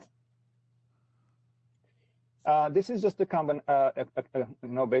 This is just a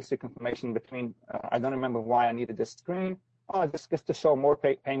basic information between, I don't remember why I needed this screen. Oh, just to show more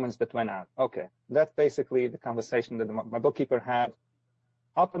payments that went out. Okay, that's basically the conversation that my bookkeeper had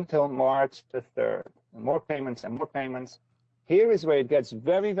up until March the 3rd. More payments and more payments. Here is where it gets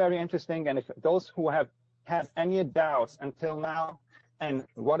very, very interesting. And if those who have had any doubts until now, and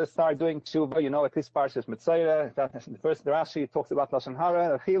what to start doing tshuva, at least Parshas Mitzayah, the first Rashi talks about Lashon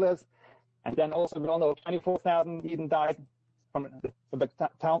Hara, Achilas, and then also we don't know 24,000 Eden died from the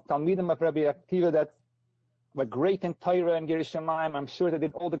Talmidim of Rabbi Akiva that were great in Torah and Yerushalayim. I'm sure they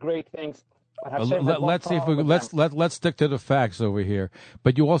did all the great things. Let's see if we let's stick to the facts over here.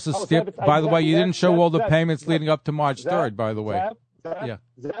 But you also skipped. By the way, you didn't show all the payments leading up to March 3rd. By the way,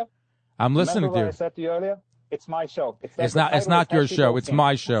 I'm listening to you. I said to you earlier, it's my show. It's not your show. It's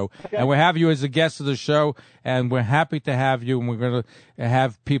my show, okay. And we have you as a guest of the show, and we're happy to have you. And we're going to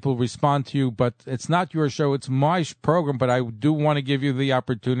have people respond to you, but it's not your show. It's my program. But I do want to give you the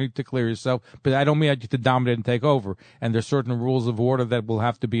opportunity to clear yourself. But I don't mean you to dominate and take over. And there's certain rules of order that will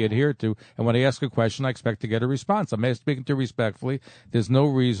have to be adhered to. And when I ask a question, I expect to get a response. I'm speaking to you respectfully. There's no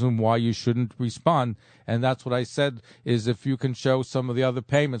reason why you shouldn't respond. And that's what I said is if you can show some of the other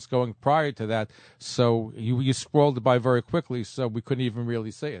payments going prior to that. So you scrolled it by very quickly, so we couldn't even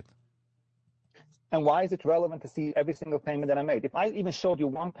really see it. And why is it relevant to see every single payment that I made? If I even showed you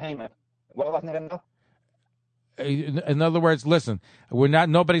one payment, well, wasn't it enough? In other words, listen,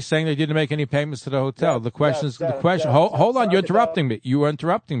 nobody's saying they didn't make any payments to the hotel. The question. Hold on, you're interrupting me. You are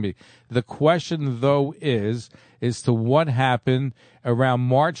interrupting me. The question, though, is to what happened around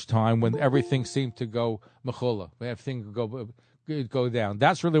March time when everything seemed to go mechula, everything go down.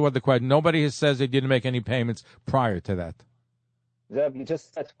 That's really what the question. Nobody says they didn't make any payments prior to that. Zeb, you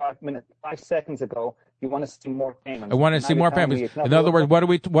just said 5 seconds ago, you want to see more payments. I want to see more payments. In other words, what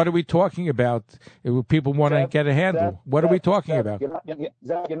are we talking about? People want to get a handle. What are we talking about?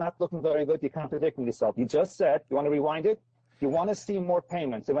 You're not looking very good. You're contradicting yourself. You just said, you want to rewind it? You want to see more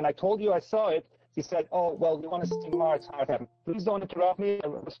payments. And when I told you I saw it, you said, oh, well, you want to see March. Please don't interrupt me. I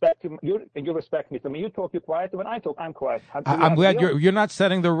respect you. You respect me. So when you talk, you're quiet. When I talk, I'm quiet. I'm glad you're not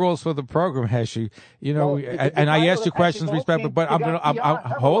setting the rules for the program, Heshy. I asked you questions respectfully, but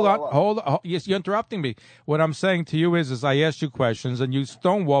hold on. Yes, you're interrupting me. What I'm saying to you is I asked you questions and you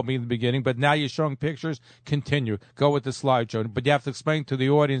stonewalled me in the beginning, but now you're showing pictures. Continue. Go with the slideshow. But you have to explain to the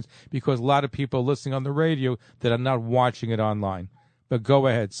audience because a lot of people are listening on the radio that are not watching it online. But go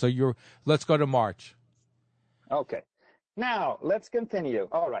ahead. So let's go to March. Okay. Now, let's continue.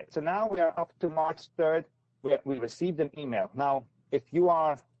 All right. So now we are up to March 3rd. We received an email. Now, if you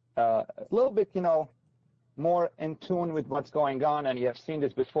are a little bit, more in tune with what's going on and you have seen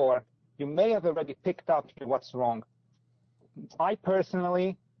this before, you may have already picked up what's wrong. I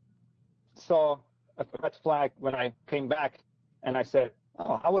personally saw a red flag when I came back and I said,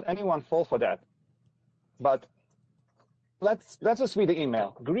 oh, how would anyone fall for that? But let's just read the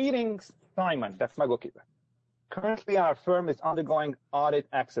email. Greetings, Simon. That's my bookkeeper. Currently, our firm is undergoing audit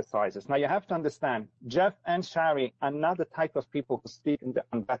exercises. Now, you have to understand, Jeff and Shari are not the type of people who speak in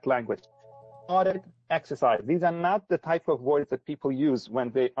that language. Audit exercise. These are not the type of words that people use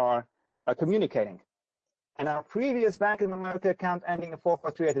when they are communicating. And our previous Bank of America account ending in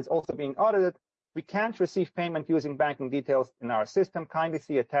 4438 is also being audited. We can't receive payment using banking details in our system. Kindly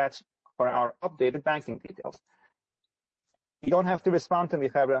see attached for our updated banking details. You don't have to respond to me,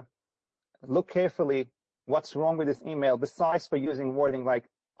 Chevra. Look carefully what's wrong with this email, besides for using wording like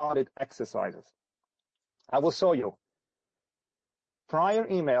audit exercises. I will show you. Prior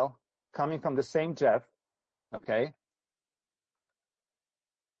email coming from the same Jeff, okay,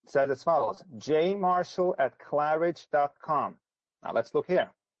 said as follows, jmarshall@claridge.com. Now let's look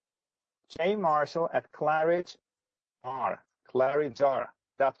here.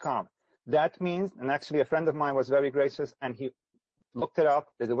 jmarshall@claridge.com. That means, and actually a friend of mine was very gracious, and he looked it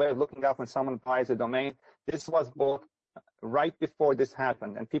up. There's a way of looking up when someone buys a domain. This was bought right before this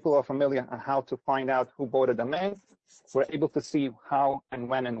happened, and people are familiar on how to find out who bought a domain. We're able to see how and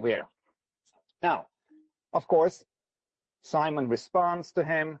when and where. Now, of course, Simon responds to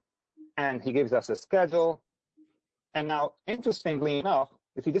him, and he gives us a schedule. And now, interestingly enough,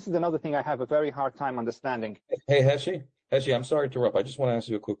 you see, this is another thing I have a very hard time understanding. Hey, Heshy, I'm sorry to interrupt. I just want to ask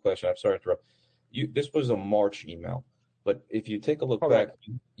you a quick question. I'm sorry to interrupt. This was a March email, but if you take a look back,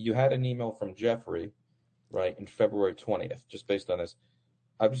 you had an email from Jeffrey, right, in February 20th, just based on this.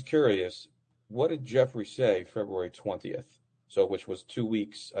 I was curious, what did Jeffrey say February 20th? So, which was 2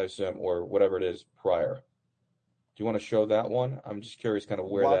 weeks, I assume, or whatever it is prior. Do you want to show that one? I'm just curious kind of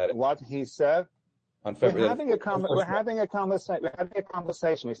where what he said. On February, we're having a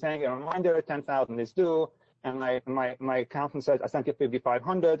conversation. He's saying a reminder, 10,000 is due, and my accountant says I sent you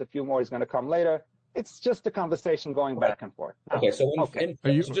 5,500. A few more is going to come later. It's just a conversation going back and forth. Okay, so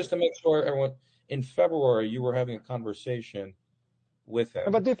just to make sure everyone, in February you were having a conversation with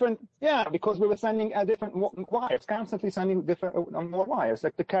him. But because we were sending different wires, constantly sending different more wires,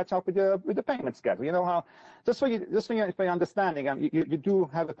 like to catch up with the payment schedule. You know how, just for your understanding, you do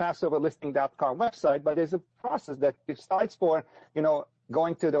have a PassoverListing.com website, but there's a process that besides for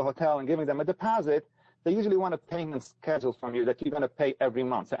going to the hotel and giving them a deposit, they usually want a payment schedule from you that you're going to pay every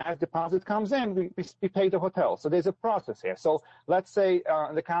month. So as deposit comes in, we pay the hotel. So there's a process here. So let's say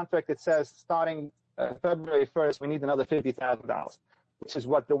in the contract it says starting February 1st, we need another $50,000. Which is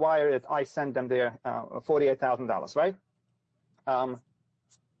what the wire that I sent them there, $48,000, right?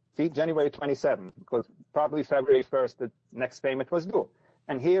 See, January 27th, because probably February 1st, the next payment was due.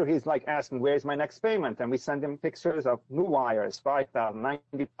 And here he's like asking, where's my next payment? And we send him pictures of new wires, 5,000,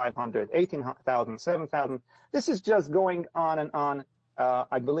 9,500, 18,000, 7,000. This is just going on and on.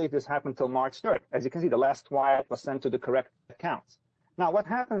 I believe this happened till March 3rd. As you can see, the last wire was sent to the correct accounts. Now, what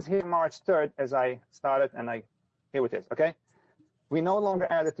happens here March 3rd, as I started, and here it is, okay? We no longer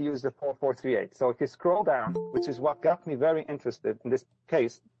added to use the 4438. So if you scroll down, which is what got me very interested in this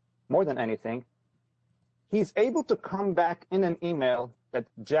case, more than anything, he's able to come back in an email that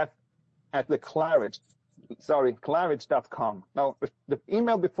Jeff at the Claridge.com. Now, if the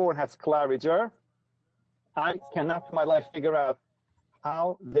email before has Claridger, I cannot for my life figure out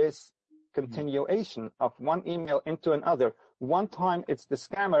how this continuation of one email into another. One time it's the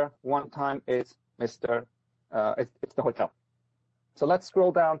scammer, one time it's it's the hotel. So let's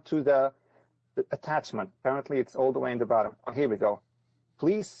scroll down to the attachment. Apparently, it's all the way in the bottom. Oh, here we go.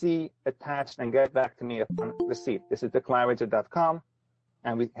 Please see attached and get back to me upon receipt. This is declarator.com.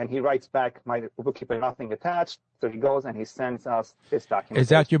 And he writes back, my bookkeeper, nothing attached. So he goes and he sends us this document. Is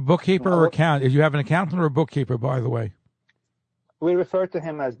that your bookkeeper or account? If you have an accountant or a bookkeeper, by the way? We refer to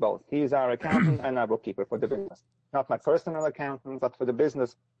him as both. He is our accountant and our bookkeeper for the business. Not my personal accountant, but for the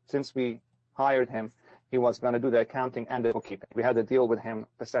business, since we hired him, he was going to do the accounting and the bookkeeping. We had a deal with him,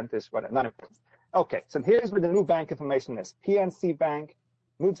 percentage, whatever. None of it. Okay, so here's where the new bank information is. PNC Bank,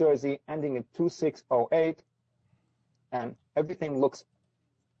 New Jersey, ending in 2608. And everything looks,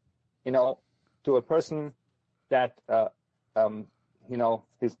 to a person that,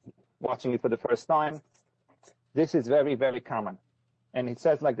 is watching it for the first time. This is very, very common. And it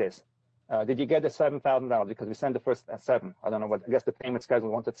says like this. Did you get the $7,000? Because we sent the first at 7. I don't know what, I guess the payment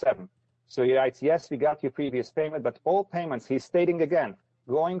schedule wanted 7. So he writes, yes, we got your previous payment, but all payments, he's stating again,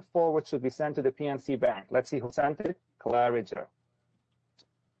 going forward should be sent to the PNC Bank. Let's see who sent it. Claridger.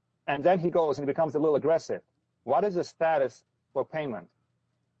 And then he goes and becomes a little aggressive. What is the status for payment?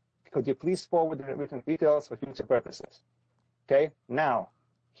 Could you please forward the written details for future purposes? Okay, now,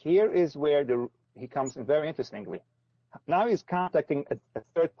 here is where he comes in very interestingly. Now he's contacting a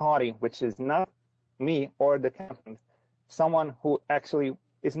third party, which is not me or the accountant, someone who actually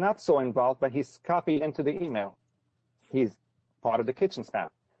is not so involved, but he's copied into the email. He's part of the kitchen staff.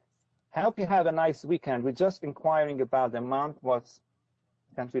 Hope you have a nice weekend. We're just inquiring about the amount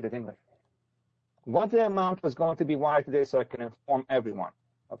can't read it in English. What the amount was going to be wired today so I can inform everyone,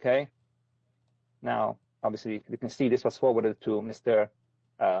 okay? Now, obviously, you can see this was forwarded to Mr.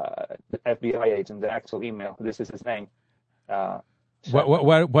 The FBI agent, the actual email. This is his name. What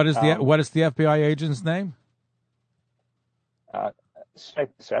is the FBI agent's name?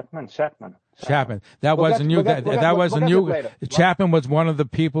 Chapman. That wasn't you. That wasn't you. Chapman was one of the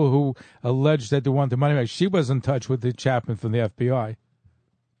people who alleged that they wanted the money back. She was in touch with the Chapman from the FBI.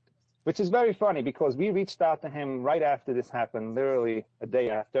 Which is very funny because we reached out to him right after this happened, literally a day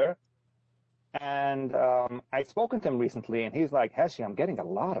after. And I'd spoken to him recently, and he's like, Heshy, I'm getting a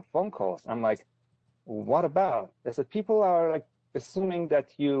lot of phone calls. I'm like, what about? I said, people are like assuming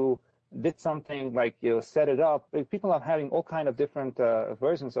that you did something like set it up. People are having all kind of different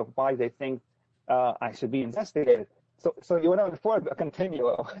versions of why they think I should be investigated. So you went on before a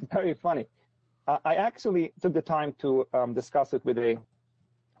continuum. Very funny. I actually took the time to discuss it with a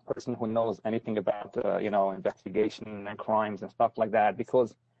person who knows anything about investigation and crimes and stuff like that,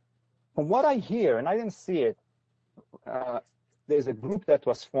 because from what I hear, and I didn't see it, there's a group that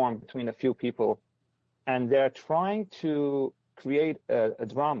was formed between a few people, and they're trying to create a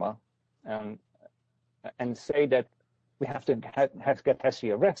drama and say that we have to get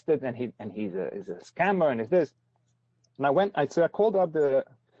Heshy arrested, and he's a scammer and is this. And I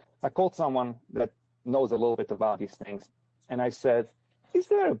called someone that knows a little bit about these things, and I said, is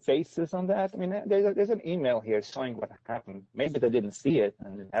there a basis on that? I mean, there's an email here showing what happened. Maybe they didn't see it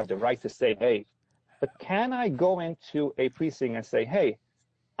and have the right to say, hey, but can I go into a precinct and say, hey,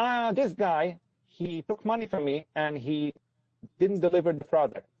 this guy, he took money from me and he didn't deliver the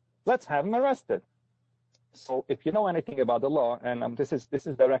product. Let's have him arrested. So if you know anything about the law, and this is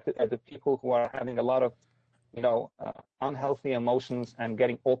directed at the people who are having a lot of, unhealthy emotions and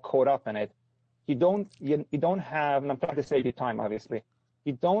getting all caught up in it, you don't have, and I'm trying to save you time, obviously,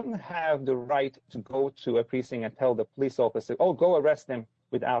 you don't have the right to go to a precinct and tell the police officer, oh, go arrest him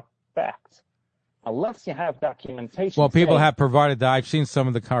without facts. Unless you have documentation. Well, people have provided that. I've seen some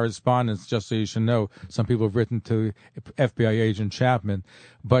of the correspondence, just so you should know. Some people have written to FBI agent Chapman.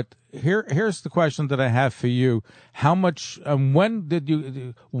 But here's the question that I have for you. How much, when did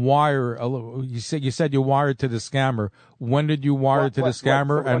you wire, you said you wired to the scammer. When did you wire to the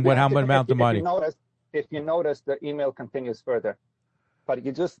scammer, and how much amount of money? If you notice, the email continues further. But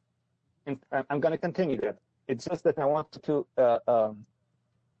I'm going to continue that. It's just that I want to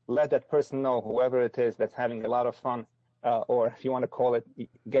let that person know, whoever it is that's having a lot of fun, or if you want to call it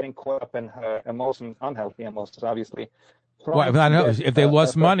getting caught up in her emotions, unhealthy emotions, obviously. Well, I know if they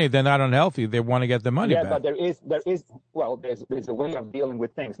lost money, they're not unhealthy. They want to get the money back. Yeah, but there's a way of dealing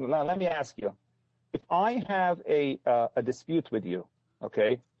with things. Now, let me ask you, if I have a dispute with you,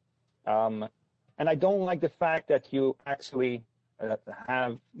 okay, and I don't like the fact that you actually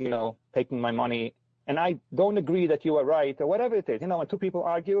have, taken my money, and I don't agree that you are right, or whatever it is. When two people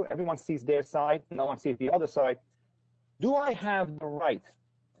argue, everyone sees their side, no one sees the other side. Do I have the right?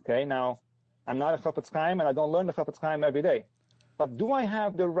 Okay, now, I'm not a Chofetz Chaim, and I don't learn the Chofetz Chaim every day. But do I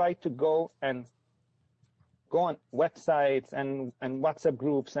have the right to go on websites and WhatsApp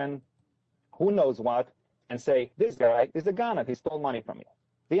groups and who knows what, and say, this guy is a Ghana, he stole money from me?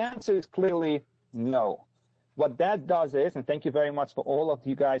 The answer is clearly no. What that does is, and thank you very much for all of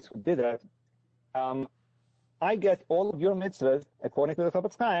you guys who did it, I get all of your mitzvahs according to the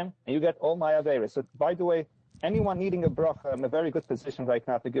Chofetz Chaim, and you get all my averos. So, by the way, anyone needing a bracha, I'm in a very good position right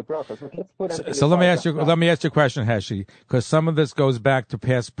now to give brachas. So let me ask you a question, Heshy, because some of this goes back to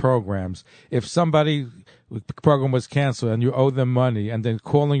past programs. If somebody program was canceled and you owe them money, and then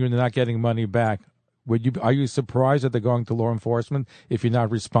calling you and they're not getting money back, are you surprised that they're going to law enforcement if you're not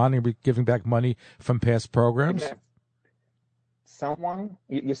responding, giving back money from past programs? Yeah.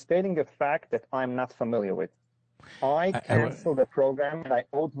 You're stating a fact that I'm not familiar with. I canceled the program and I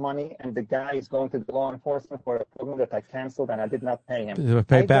owed money, and the guy is going to the law enforcement for a program that I canceled and I did not pay him.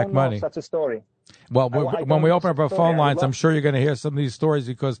 Pay back money. Such a story. Well, when we open up our phone lines, I'm sure you're going to hear some of these stories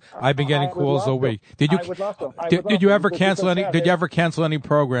because I've been getting calls all week. Did you ever cancel any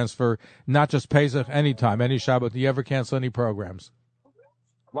programs for not just Pesach, any time, any Shabbat? Did you ever cancel any programs?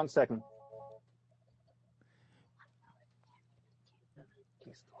 1 second.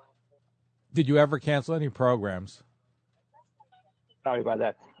 Did you ever cancel any programs? Sorry about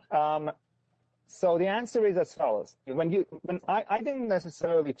that. So the answer is as follows. I didn't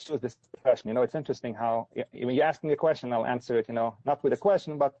necessarily choose this question. It's interesting how when you ask me a question, I'll answer it, not with a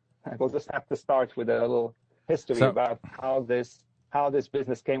question, but we'll just have to start with a little history about how this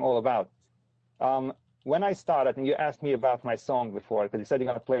business came all about. When I started, and you asked me about my song before, because you said you're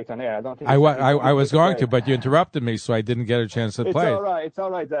going to play it on air. I don't think I was going to, but you interrupted me, so I didn't get a chance to play it. It's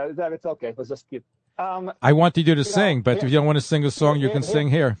all right. It's okay. It was just cute. I wanted you to sing, but if you don't want to sing a song, you can sing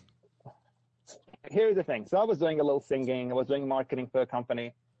here. Here's the thing. So I was doing a little singing. I was doing marketing for a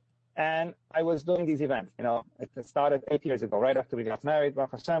company, and I was doing these events. It started 8 years ago, right after we got married.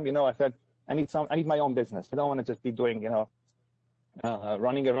 Baruch Hashem, I said, I need my own business. I don't want to just be doing,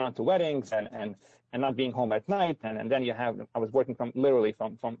 running around to weddings and not being home at night, and then I was working from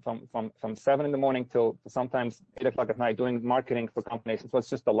 7 in the morning till sometimes 8 o'clock at night doing marketing for companies. It was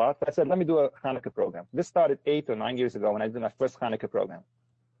just a lot. But I said, let me do a Hanukkah program. This started 8 or 9 years ago when I did my first Hanukkah program.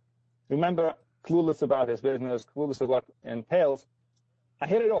 Remember, clueless about this business, clueless of what it entails, I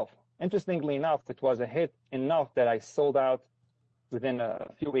hit it off. Interestingly enough, it was a hit enough that I sold out within a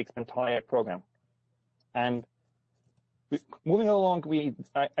few weeks, entire program. And moving along,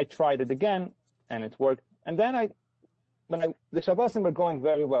 I tried it again, and it worked. And then the Shabbosim were going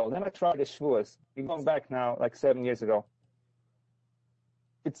very well. Then I tried the Shavuos. We're going back now, like 7 years ago.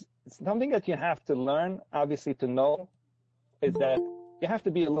 It's something that you have to learn, obviously, to know, is that you have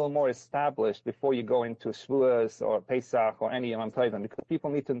to be a little more established before you go into Shavuos or Pesach or any Yom Tovim, because people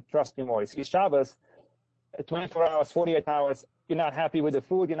need to trust you more. You see, Shabbos, 24 hours, 48 hours, you're not happy with the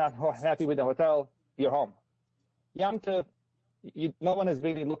food, you're not happy with the hotel, you're home. Yom Tov, no one is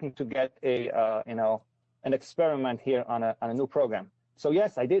really looking to get an experiment here on a new program. So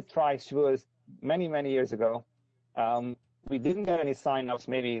yes, I did try Shavuos many, many years ago. We didn't get any sign-ups,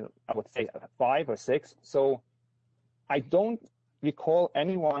 maybe I would say 5 or 6. So I don't recall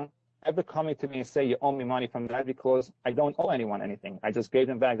anyone ever coming to me and say, you owe me money from that, because I don't owe anyone anything. I just gave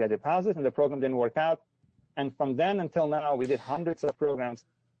them back their deposit, and the program didn't work out. And from then until now, we did hundreds of programs.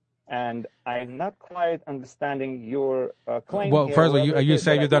 And I'm not quite understanding your claim. Well, here, first of all, you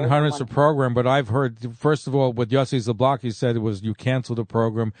say you've done hundreds of programs, but I've heard, first of all, what Yossi Zablocki said was you canceled the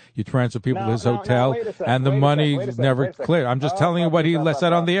program, you transferred people to his hotel, and the money never cleared. I'm just telling you what he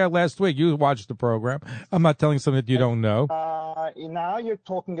said on the air last week. You watched the program. I'm not telling something that you don't know. Now you're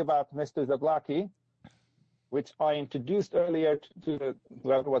talking about Mr. Zablocki, which I introduced earlier to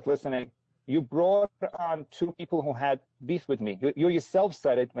whoever was listening. You brought on 2 people who had beef with me. You yourself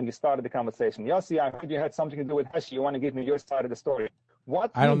said it when you started the conversation. Yossi, I heard you had something to do with Heshy. You want to give me your side of the story.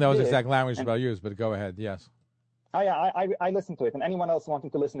 I don't know the exact language about use, but go ahead, yes. I listened to it, and anyone else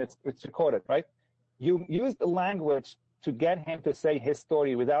wanting to listen, it's recorded, right? You used the language to get him to say his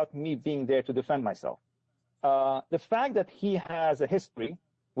story without me being there to defend myself. The fact that he has a history,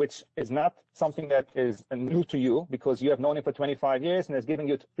 which is not something that is new to you, because you have known him for 25 years and has given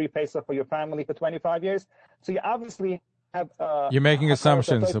you free Pesach for your family for 25 years. So you obviously have... You're making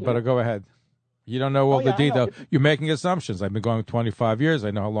assumptions, but go ahead. You don't know all the detail. You're making assumptions. I've been going 25 years.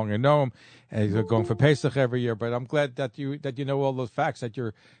 I know how long I know him, and he's going for Pesach every year. But I'm glad that you know all those facts that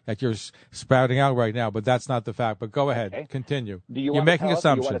you're spouting out right now. But that's not the fact. But go ahead, continue. You're making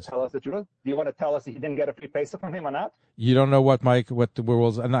assumptions. Do you want to tell us the truth? Do you want to tell us he didn't get a free Pesach from him or not? You don't know what the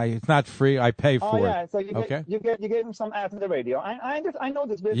rules. And it's not free. I pay for it. So you gave him some ads on the radio. I know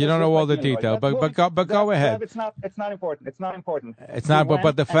this business. You don't know all the detail, but go ahead. It's not important. It's not important. It's not.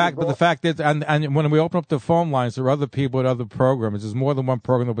 But the fact is, and when we open up the phone lines, there are other people at other programs. There's more than one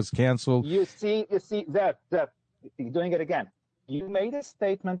program that was canceled. You see, Zev, you're doing it again. You made a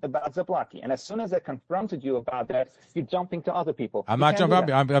statement about Zablocki, and as soon as I confronted you about that, you're jumping to other people. I'm not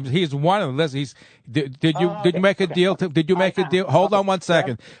jumping. He's one of them. Did you make a deal? Did you make a deal? Hold on one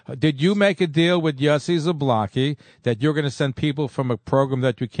second. Did you make a deal with Yossi Zablocki that you're going to send people from a program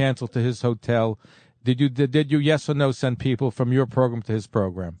that you canceled to his hotel? Did you yes or no send people from your program to his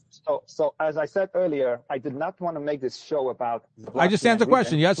program? So as I said earlier, I did not want to make this show about Zablocki. I just answered the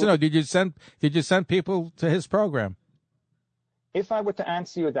question. Yes or no? Did you send people to his program? If I were to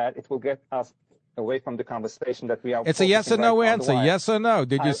answer you that, it will get us away from the conversation that we are. It's a yes or no answer. Yes or no?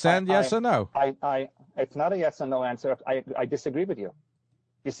 Did you send yes or no? It's not a yes or no answer. I disagree with you.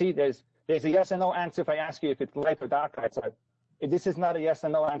 You see, there's a yes or no answer if I ask you if it's light or dark outside. This is not a yes or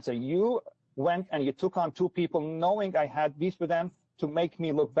no answer. You went and you took on 2 people knowing I had beef with them to make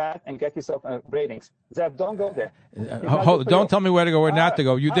me look bad and get yourself ratings. Zev, don't go there. Don't tell me where to go or not to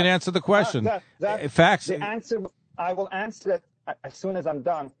go. You didn't answer the question. Facts. The answer, I will answer it as soon as I'm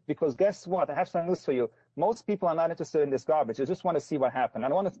done, because guess what? I have some news for you. Most people are not interested in this garbage. They just want to see what happened. I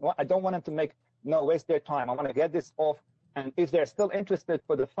don't want them to waste their time. I want to get this off. And if they're still interested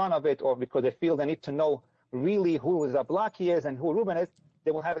for the fun of it, or because they feel they need to know really who Zablocki is and who Ruben is, they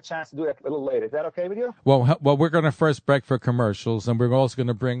will have a chance to do it a little later. Is that okay with you? Well, we're going to first break for commercials, and we're also going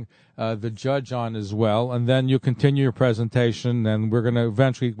to bring the judge on as well, and then you continue your presentation, and we're going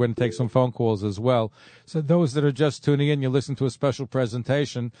to take some phone calls as well. So those that are just tuning in, you listen to a special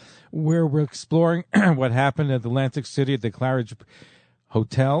presentation where we're exploring what happened at Atlantic City at the Claridge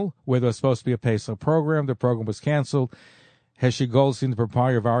Hotel, where there was supposed to be a Pesach program. The program was canceled. Heshy Goldstein, the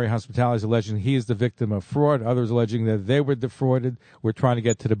proprietor of Ari Hospitality, is alleging he is the victim of fraud. Others alleging that they were defrauded. We're trying to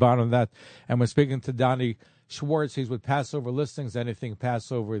get to the bottom of that. And we're speaking to Doni Schwartz. He's with Passover Listings. Anything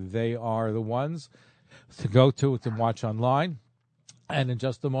Passover, they are the ones to go to watch online. And in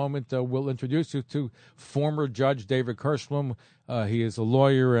just a moment, we'll introduce you to former Judge David Kirshblum. He is a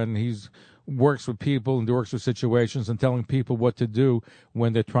lawyer, and he's works with people and works with situations and telling people what to do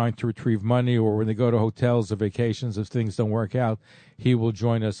when they're trying to retrieve money or when they go to hotels or vacations if things don't work out. He will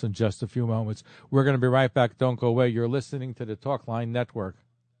join us in just a few moments. We're going to be right back. Don't go away. You're listening to the Talkline Network.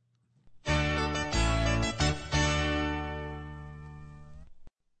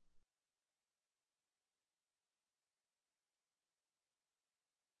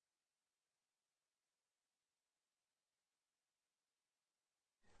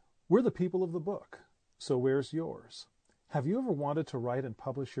 We're the people of the book, so where's yours? Have you ever wanted to write and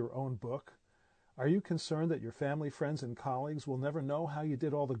publish your own book? Are you concerned that your family, friends, and colleagues will never know how you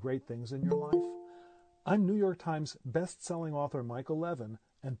did all the great things in your life? I'm New York Times best-selling author Michael Levin,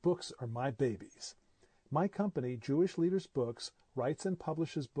 and books are my babies. My company, Jewish Leaders Books, writes and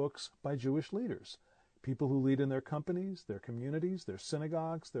publishes books by Jewish leaders, people who lead in their companies, their communities, their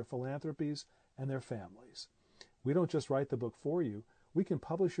synagogues, their philanthropies, and their families. We don't just write the book for you. We can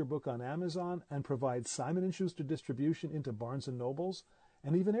publish your book on Amazon and provide Simon & Schuster distribution into Barnes & Nobles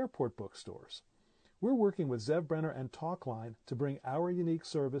and even airport bookstores. We're working with Zev Brenner and Talkline to bring our unique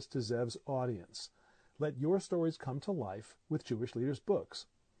service to Zev's audience. Let your stories come to life with Jewish Leaders Books.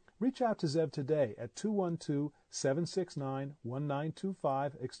 Reach out to Zev today at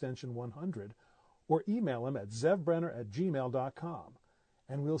 212-769-1925, extension 100, or email him at zevbrenner@gmail.com,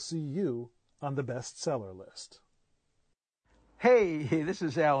 and we'll see you on the bestseller list. Hey, this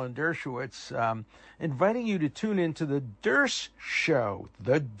is Alan Dershowitz, inviting you to tune in to the Dersh Show,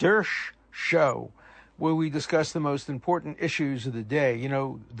 where we discuss the most important issues of the day. You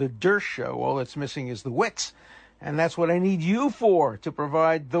know, the Dersh Show, all that's missing is the wits, and that's what I need you for, to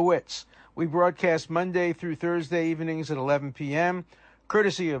provide the wits. We broadcast Monday through Thursday evenings at 11 p.m.,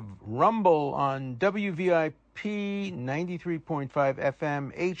 courtesy of Rumble on WVIP 93.5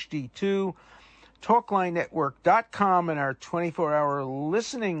 FM HD2, TalklineNetwork.com, and our 24-hour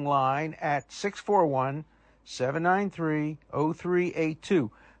listening line at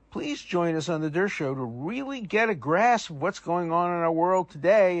 641-793-0382. Please join us on the Dersh Show to really get a grasp of what's going on in our world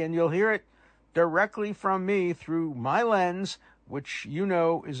today, and you'll hear it directly from me through my lens, which you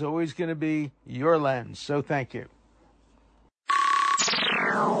know is always going to be your lens. So thank you.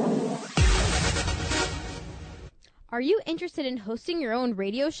 Are you interested in hosting your own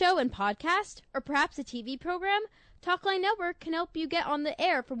radio show and podcast, or perhaps a TV program? Talkline Network can help you get on the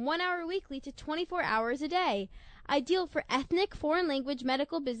air from 1 hour weekly to 24 hours a day. Ideal for ethnic, foreign language,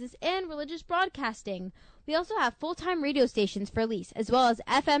 medical, business, and religious broadcasting. We also have full-time radio stations for lease, as well as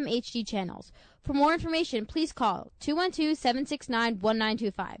FM HD channels. For more information, please call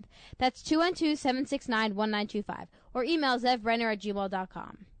 212-769-1925. That's 212-769-1925. Or email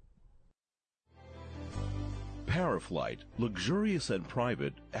zevbrenner@gmail.com. Paraflight, luxurious and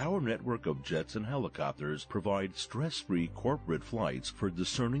private, our network of jets and helicopters provide stress-free corporate flights for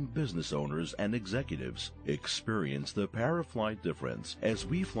discerning business owners and executives. Experience the Paraflight difference as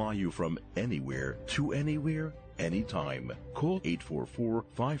we fly you from anywhere to anywhere, anytime. Call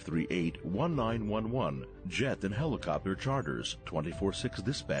 844-538-1911. Jet and helicopter charters, 24/6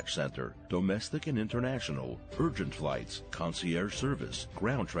 dispatch center, domestic and international, urgent flights, concierge service,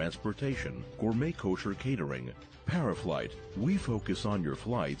 ground transportation, gourmet kosher catering. Paraflight, we focus on your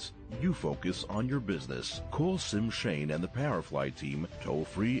flights, you focus on your business. Call Sim Shane and the Paraflight team toll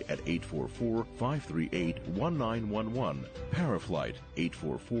free at 844-538-1911. Paraflight,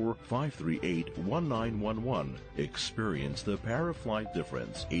 844-538-1911. Experience the Paraflight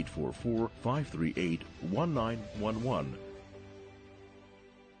difference. 844-538-1911.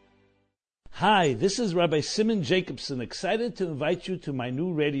 Hi, this is Rabbi Simon Jacobson, excited to invite you to my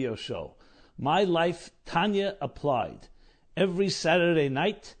new radio show, My Life, Tanya Applied, every Saturday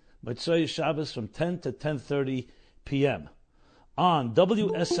night, Motzei Shabbos from 10 to 10:30 p.m. on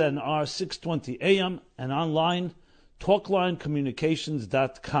WSNR 620 AM and online,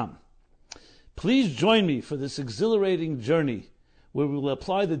 TalklineCommunications.com. Please join me for this exhilarating journey where we will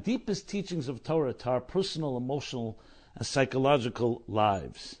apply the deepest teachings of Torah to our personal, emotional, and psychological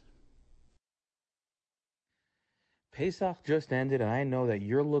lives. Pesach just ended, and I know that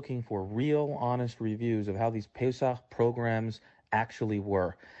you're looking for real, honest reviews of how these Pesach programs actually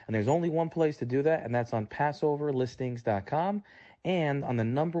were. And there's only one place to do that, and that's on PassoverListings.com and on the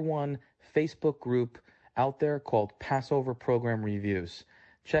 #1 Facebook group out there called Passover Program Reviews.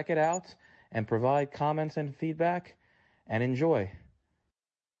 Check it out and provide comments and feedback, and enjoy.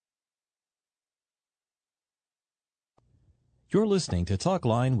 You're listening to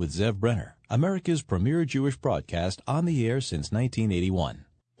Talkline with Zev Brenner, America's premier Jewish broadcast on the air since 1981.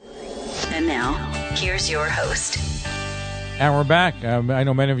 And now, here's your host. And we're back. I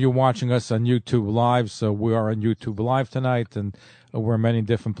know many of you are watching us on YouTube Live, so we are on YouTube Live tonight, and we're on many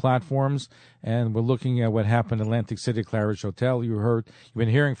different platforms. And we're looking at what happened at Atlantic City Claridge Hotel. You've been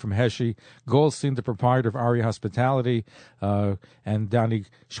hearing from Heshy Goldstein, the proprietor of Ari Hospitality, and Doni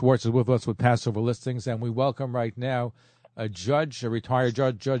Schwartz is with us with Passover Listings. And we welcome right now a retired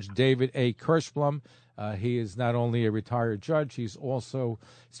judge, Judge David A. Kirshblum. He is not only a retired judge, he's also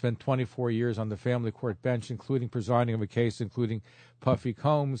spent 24 years on the family court bench, including presiding over a case including Puffy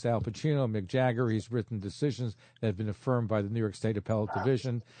Combs, Al Pacino, Mick Jagger. He's written decisions that have been affirmed by the New York State Appellate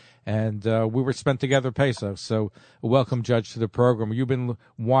Division. And we were spent together Pesach. So welcome, Judge, to the program. You've been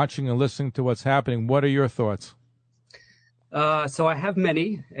watching and listening to what's happening. What are your thoughts? So I have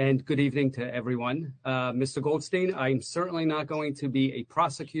many, and good evening to everyone. Mr. Goldstein, I'm certainly not going to be a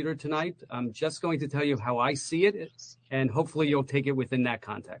prosecutor tonight. I'm just going to tell you how I see it, and hopefully you'll take it within that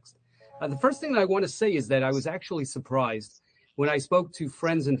context. The first thing that I want to say is that I was actually surprised when I spoke to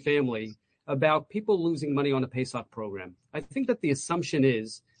friends and family about people losing money on a Pesach program. I think that the assumption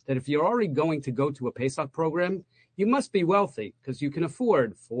is that if you're already going to go to a Pesach program, you must be wealthy because you can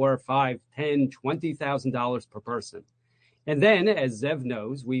afford $4, $5, $10, $20,000 per person. And then, as Zev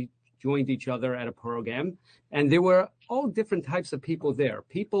knows, we joined each other at a program, and there were all different types of people there.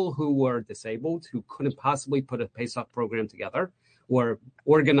 People who were disabled, who couldn't possibly put a Pesach program together or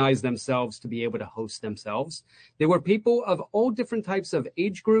organize themselves to be able to host themselves. There were people of all different types of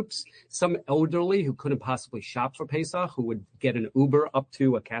age groups, some elderly who couldn't possibly shop for Pesach, who would get an Uber up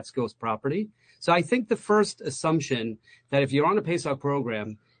to a Catskills property. So I think the first assumption that if you're on a Pesach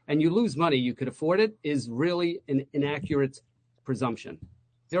program and you lose money, you could afford it, is really an inaccurate presumption.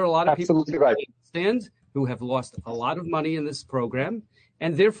 There are a lot of people who understand who have lost a lot of money in this program.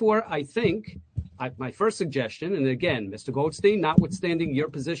 And therefore, I think my first suggestion, and again, Mr. Goldstein, notwithstanding your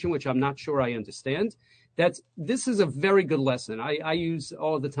position, which I'm not sure I understand, that this is a very good lesson. I use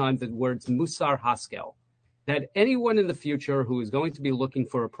all the time the words Musar Haskel, that anyone in the future who is going to be looking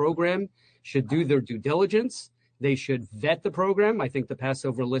for a program should do their due diligence. They should vet the program. I think the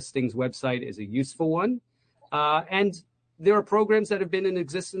Passover listings website is a useful one. And there are programs that have been in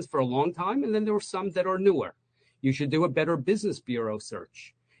existence for a long time, and then there are some that are newer. You should do a Better Business Bureau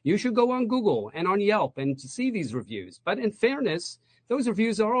search. You should go on Google and on Yelp and to see these reviews. But in fairness, those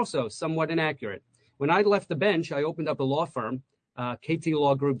reviews are also somewhat inaccurate. When I left the bench, I opened up a law firm,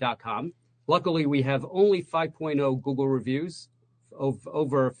 ktlawgroup.com. Luckily, we have only 5.0 Google reviews of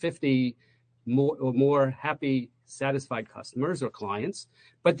over 50 more happy, satisfied customers or clients.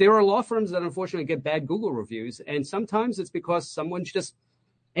 But there are law firms that unfortunately get bad Google reviews. And sometimes it's because someone's just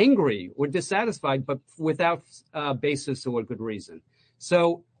angry or dissatisfied, but without basis or a good reason.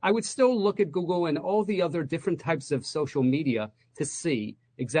 So I would still look at Google and all the other different types of social media to see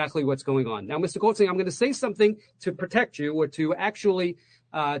exactly what's going on. Now, Mr. Goldstein, I'm going to say something to protect you or to actually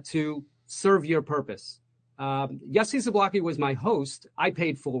to serve your purpose. Yossi Zablocki was my host. I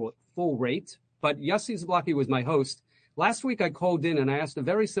paid full rate, but Yossi Zablocki was my host. Last week I called in and I asked a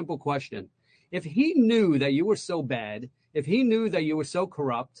very simple question. If he knew that you were so bad, if he knew that you were so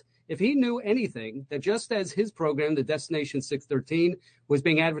corrupt, if he knew anything, that just as his program, the Destination 613, was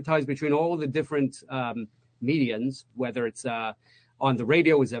being advertised between all the different medians, whether it's on the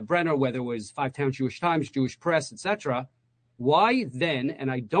radio with Zev Brenner, whether it was Five Town Jewish Times, Jewish Press, etc., why then,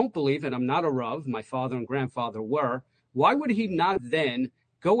 and I don't believe, and I'm not a Rav, my father and grandfather were, why would he not then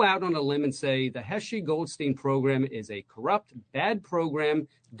go out on a limb and say the Heshy Goldstein program is a corrupt, bad program,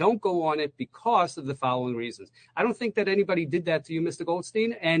 don't go on it because of the following reasons? I don't think that anybody did that to you, Mr.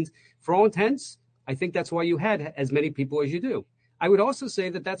 Goldstein, and for all intents, I think that's why you had as many people as you do. I would also say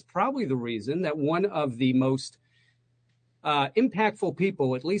that that's probably the reason that one of the most impactful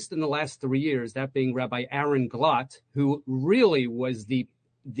people, at least in the last 3 years, that being Rabbi Aaron Glott, who really was the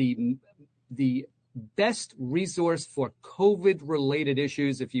best resource for COVID-related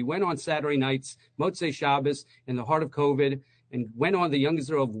issues. If you went on Saturday nights, Motzei Shabbos, in the heart of COVID, and went on the Young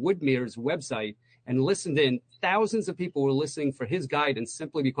Israel of Woodmere's website and listened in, thousands of people were listening for his guidance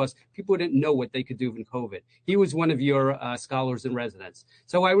simply because people didn't know what they could do in COVID. He was one of your scholars in residence.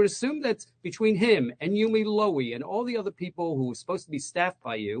 So I would assume that between him and Yumi Lowy and all the other people who were supposed to be staffed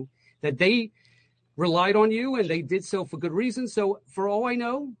by you, that they relied on you and they did so for good reason. So for all I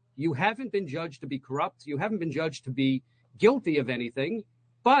know, you haven't been judged to be corrupt. You haven't been judged to be guilty of anything.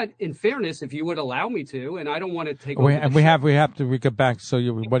 But in fairness, if you would allow me to, and I don't want to take over we get back. So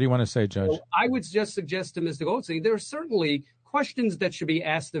what do you want to say, Judge? So I would just suggest to Mr. Goldstein, there are certainly questions that should be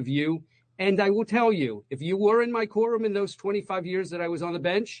asked of you. And I will tell you, if you were in my quorum in those 25 years that I was on the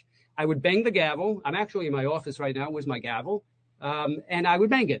bench, I would bang the gavel. I'm actually in my office right now. Where's my gavel? And I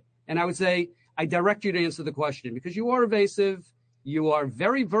would bang it. And I would say, I direct you to answer the question because you are evasive. You are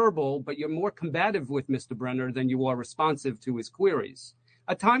very verbal, but you're more combative with Mr. Brenner than you are responsive to his queries.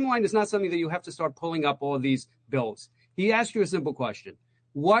 A timeline is not something that you have to start pulling up all these bills. He asked you a simple question.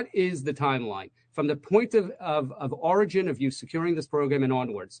 What is the timeline from the point of origin of you securing this program and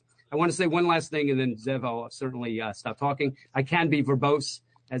onwards? I want to say one last thing, and then Zev, I'll certainly stop talking. I can be verbose,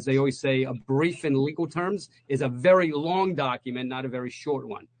 as they always say, a brief in legal terms is a very long document, not a very short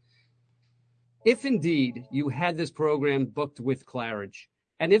one. If indeed you had this program booked with Claridge,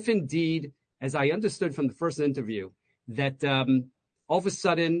 and if indeed, as I understood from the first interview, that all of a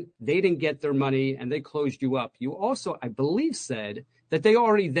sudden they didn't get their money and they closed you up, you also, I believe, said that they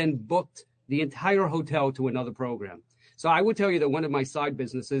already then booked the entire hotel to another program. So I would tell you that one of my side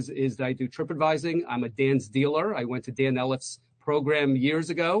businesses is that I do trip advising. I'm a Dan's dealer. I went to Dan Elliff's program years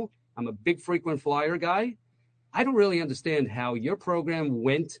ago. I'm a big frequent flyer guy. I don't really understand how your program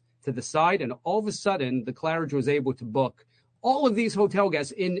went to the side and all of a sudden the Claridge was able to book all of these hotel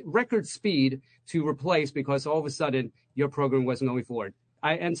guests in record speed to replace because all of a sudden your program wasn't going forward.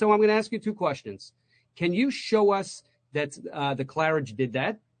 And so I'm going to ask you two questions. Can you show us that the Claridge did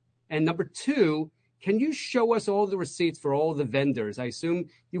that? And number two, can you show us all the receipts for all the vendors? I assume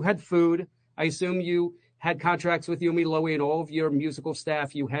you had food. I assume you had contracts with Yumi Lowy and all of your musical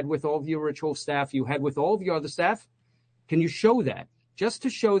staff. You had with all of your ritual staff. You had with all of your other staff. Can you show that? Just to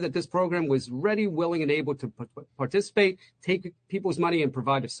show that this program was ready, willing, and able to participate, take people's money, and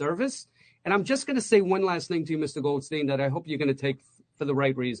provide a service. And I'm just going to say one last thing to you, Mr. Goldstein, that I hope you're going to take for the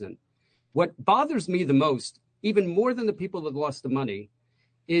right reason. What bothers me the most, even more than the people that lost the money,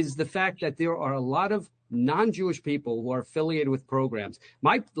 is the fact that there are a lot of non-Jewish people who are affiliated with programs.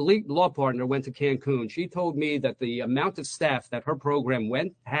 My law partner went to Cancun. She told me that the amount of staff that her program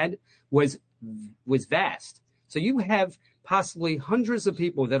had was vast. So you have possibly hundreds of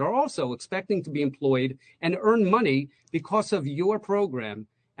people that are also expecting to be employed and earn money because of your program.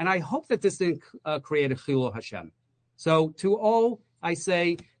 And I hope that this didn't create a Chilul Hashem. So to all, I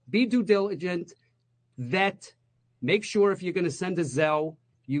say, be due diligent, vet, make sure if you're going to send a Zelle,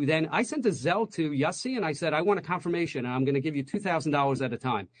 I sent a Zelle to Yossi and I said, I want a confirmation and I'm going to give you $2,000 at a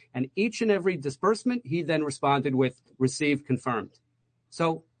time. And each and every disbursement, he then responded with received confirmed.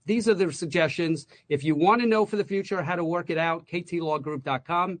 So these are the suggestions. If you want to know for the future how to work it out,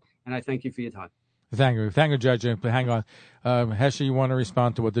 ktlawgroup.com. And I thank you for your time. Thank you. Thank you, Judge. Hang on. Heshy, you want to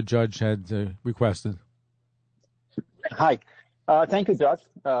respond to what the judge had requested? Hi. Thank you, Judge.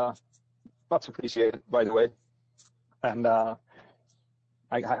 Much appreciated, by the way. And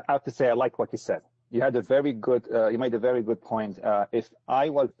I have to say, I like what you said. You had a very good, you made a very good point. If I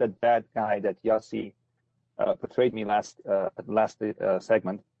was that bad guy that Yossi portrayed me last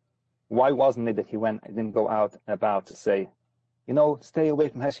segment, why wasn't it that he didn't go out about to say, stay away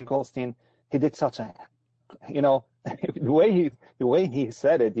from Heshy Goldstein. He did such a, the way he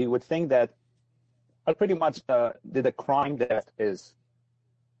said it, you would think that I pretty much did a crime that is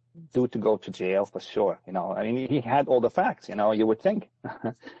due to go to jail for sure. I mean, he had all the facts, you would think.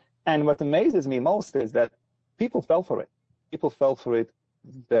 And what amazes me most is that people fell for it. People fell for it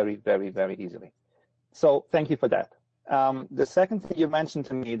very, very, very easily. So thank you for that. The second thing you mentioned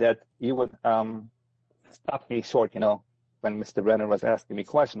to me that you would stop me short, when Mr. Brenner was asking me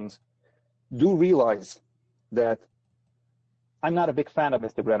questions, do realize that I'm not a big fan of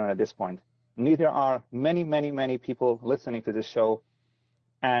Mr. Brenner at this point. Neither are many, many, many people listening to this show.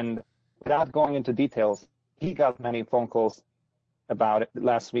 And without going into details, he got many phone calls about it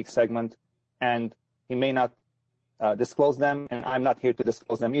last week's segment, and he may not disclose them, and I'm not here to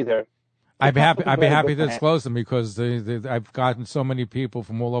disclose them either. I'd be happy to disclose them because I've gotten so many people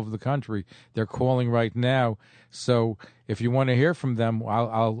from all over the country. They're calling right now. So if you want to hear from them,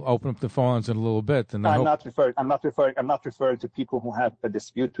 I'll open up the phones in a little bit. And I'm not referring to people who have a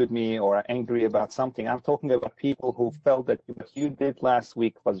dispute with me or are angry about something. I'm talking about people who felt that what you did last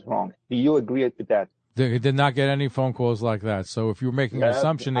week was wrong. Do you agree with that? They did not get any phone calls like that. So if you're making an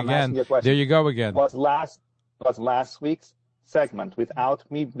assumption again, there you go again. Was last week's segment without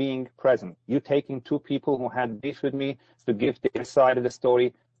me being present, you taking two people who had beef with me to give their side of the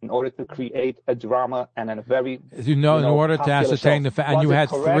story in order to create a drama and a very in order to ascertain the fact, and you had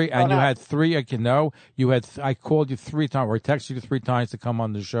three. I called you 3 times or I texted you 3 times to come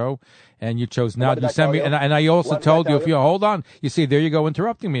on the show, and you chose not to send me. And I also told you, if you hold on, you see, there you go,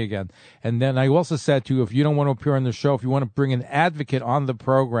 interrupting me again. And then I also said to you, if you don't want to appear on the show, if you want to bring an advocate on the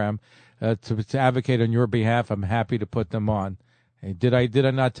program to advocate on your behalf, I'm happy to put them on. Did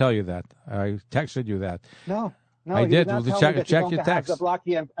I not tell you that? I texted you that. No, I did. Check your text.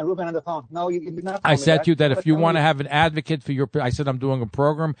 And Ruben on the phone. No, you did not. I said to you that if you want to have an advocate for I said I'm doing a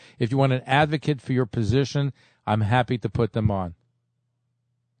program. If you want an advocate for your position, I'm happy to put them on.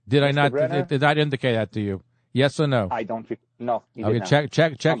 Did I not? Did I indicate that to you? Yes or no? I don't. No. Okay.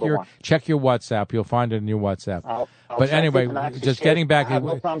 Check your WhatsApp. You'll find it in your WhatsApp. But anyway, just getting back. I have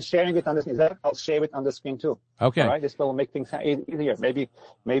no problem sharing it on the screen. I'll share it on the screen too. Okay. All right. This will make things easier.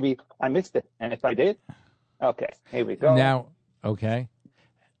 Maybe I missed it, and if I did, okay, here we go. Now, okay.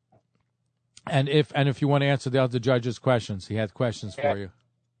 And if you want to answer the other judge's questions, he had questions for you.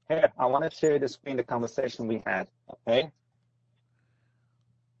 Here, I want to share the screen, the conversation we had. Okay.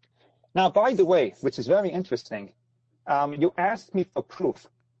 Now, by the way, which is very interesting, you asked me for proof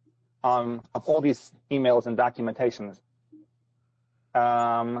of all these emails and documentations.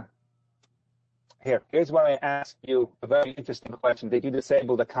 Here's where I asked you a very interesting question. Did you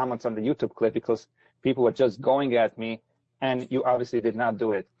disable the comments on the YouTube clip because people were just going at me, and you obviously did not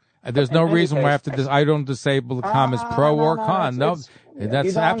do it? There's no reason why I don't disable the comments, pro or con. No,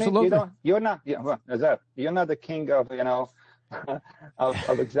 that's absolutely. You're not the king of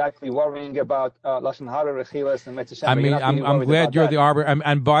of exactly worrying about lashon hara, rechilas, and mitzvah. I mean, I'm glad you're the arbiter.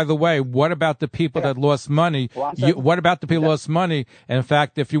 And by the way, what about the people that lost money? What about the people who lost money? And in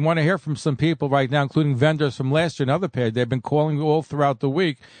fact, if you want to hear from some people right now, including vendors from last year and other periods, they've been calling all throughout the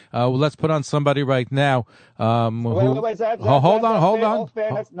week. Well, let's put on somebody right now. Hold on.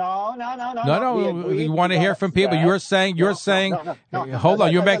 No. You want to hear from people? You're saying. Hold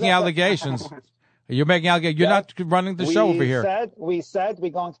on. You're making allegations. You're making allegations. You're not running the show over here. We said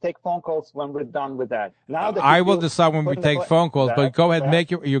we're going to take phone calls when we're done with that. Now that I will decide when we take phone calls, but go ahead,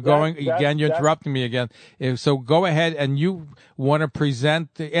 you're interrupting me again. So go ahead, and you want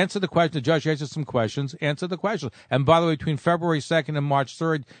to answer the question. The judge asked you some questions, answer the questions. And by the way, between February 2nd and March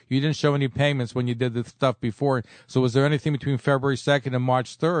 3rd, you didn't show any payments when you did the stuff before. So was there anything between February 2nd and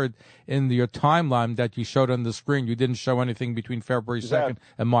March 3rd in your timeline that you showed on the screen? You didn't show anything between February 2nd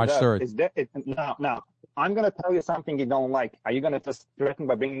and March 3rd. Now, I'm going to tell you something you don't like. Are you going to just threaten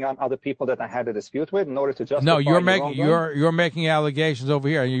by bringing on other people that I had a dispute with in order to justify? No, you're making allegations over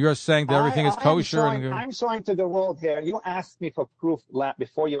here. You're saying that everything is kosher. I'm showing to the world here. You asked me for proof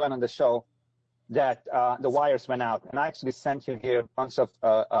before you went on the show that the wires went out, and I actually sent you here a bunch of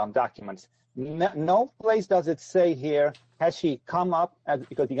documents. No place does it say here, Heshy, come up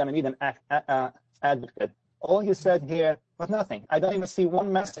because you're going to need an advocate. All you said here was nothing. I don't even see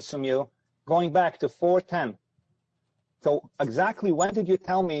one message from you going back to 410. So exactly when did you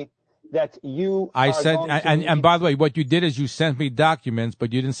tell me that you and by the way, what you did is you sent me documents,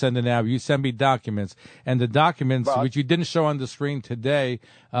 but you didn't send it out. You sent me documents, and the documents, which you didn't show on the screen today,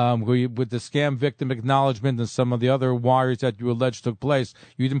 with the scam victim acknowledgement and some of the other wires that you alleged took place,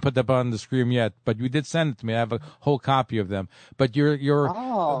 you didn't put that on the screen yet, but you did send it to me. I have a whole copy of them. But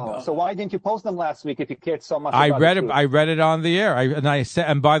so why didn't you post them last week if you cared so much? I read it on the air.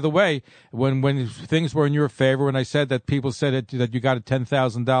 And by the way, when things were in your favor, when I said that people said that you got a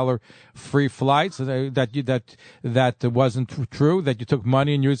 $10,000 free flights, that wasn't true, that you took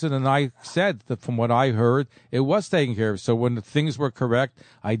money and used it, and I said that from what I heard, it was taken care of. So when things were correct,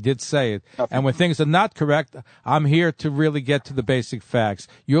 I did say it. Okay. And when things are not correct, I'm here to really get to the basic facts.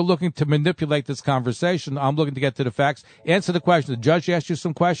 You're looking to manipulate this conversation. I'm looking to get to the facts. Answer the question. The judge asked you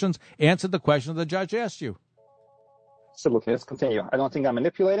some questions. Answer the question the judge asked you. Absolutely. Let's continue. I don't think I'm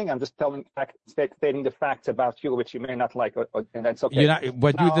manipulating. I'm just stating the facts about you, which you may not like, and that's okay.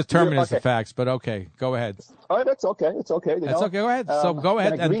 What you determine is the facts, but okay. Go ahead. Oh, that's okay. It's okay. That's okay. Go ahead. So go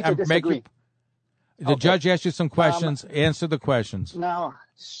ahead and make your... The judge asked you some questions. Answer the questions. Now,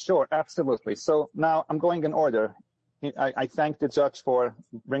 sure, absolutely. So now I'm going in order. I thank the judge for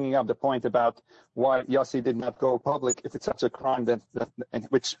bringing up the point about why Yossi did not go public if it's such a crime,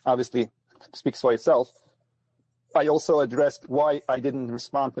 which obviously speaks for itself. I also addressed why I didn't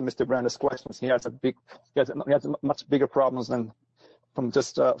respond to Mr. Brenner's questions. He has much bigger problems than from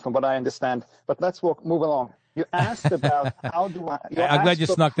what I understand. But let's move along. You asked about how do I... I'm glad you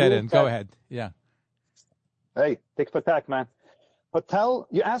snuck that in. Go ahead. Yeah. Hey, tick for tack, man. Hotel,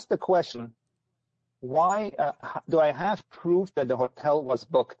 you asked the question, why do I have proof that the hotel was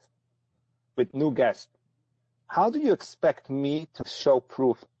booked with new guests? How do you expect me to show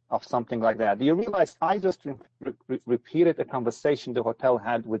proof of something like that? Do you realize I just repeated a conversation the hotel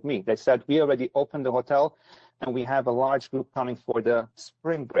had with me? They said, we already opened the hotel and we have a large group coming for the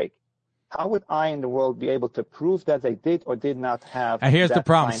spring break. How would I in the world be able to prove that they did or did not have? And here's the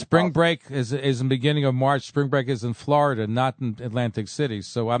problem. Spring break is in the beginning of March. Spring break is in Florida, not in Atlantic City.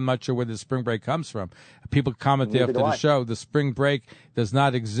 So I'm not sure where the spring break comes from. People comment after the show, the spring break does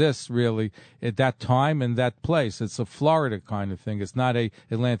not exist really at that time and that place. It's a Florida kind of thing. It's not a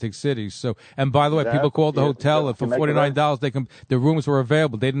Atlantic City. So, and by the way, people called the hotel and for $49 the rooms were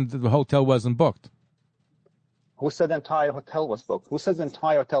available. The hotel wasn't booked. Who said the entire hotel was booked? Who says the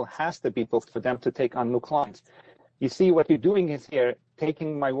entire hotel has to be booked for them to take on new clients? You see, what you're doing is here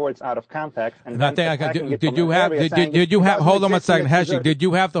taking my words out of context. And did you have? Hold on one second, Heshy. Did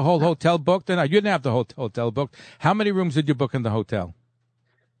you have the whole hotel booked? No, you didn't have the whole hotel booked. How many rooms did you book in the hotel?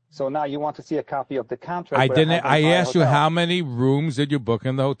 So now you want to see a copy of the contract. I didn't. I asked you hotel. how many rooms did you book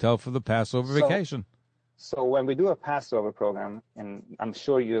in the hotel for the Passover vacation? So when we do a Passover program, and I'm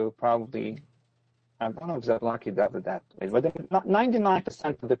sure you probably, I don't know if Zablocki does it that way, but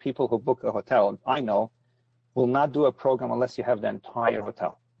 99% of the people who book a hotel, I know, will not do a program unless you have the entire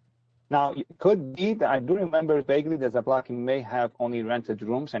hotel. Now, it could be that I do remember vaguely that Zablocki may have only rented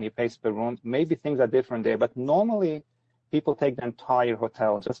rooms and he pays per room. Maybe things are different there, but normally people take the entire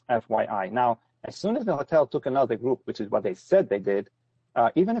hotel, just FYI. Now, as soon as the hotel took another group, which is what they said they did,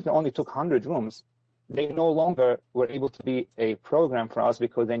 even if they only took 100 rooms, they no longer were able to be a program for us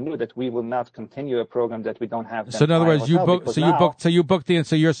because they knew that we will not continue a program that we don't have. So in other words, you booked.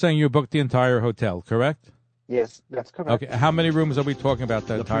 So you're saying you booked the entire hotel, correct? Yes, that's correct. Okay, how many rooms are we talking about?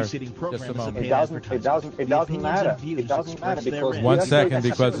 The entire. Just a moment. It doesn't matter. It doesn't matter because 1 second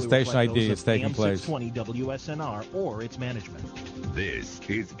because the station ID is taking place. 620 WSNR or its management. This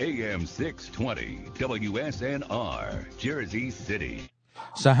is AM 620 WSNR, Jersey City.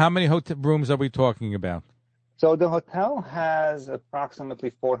 So how many hotel rooms are we talking about? So the hotel has approximately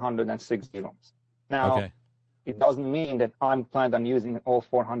 460 rooms. Now, It doesn't mean that I'm planned on using all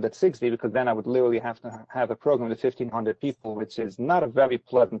 460 because then I would literally have to have a program with 1,500 people, which is not a very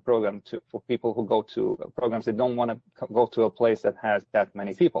pleasant program for people who go to programs that don't want to go to a place that has that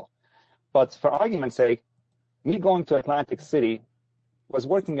many people. But for argument's sake, me going to Atlantic City was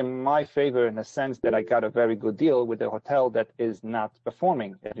working in my favor in the sense that I got a very good deal with a hotel that is not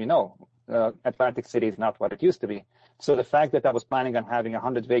performing. As you know, Atlantic City is not what it used to be. So the fact that I was planning on having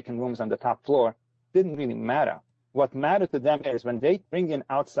 100 vacant rooms on the top floor didn't really matter. What mattered to them is when they bring in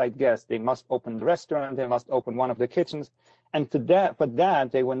outside guests, they must open the restaurant, they must open one of the kitchens. And for that,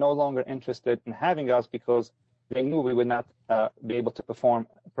 they were no longer interested in having us because they knew we would not be able to perform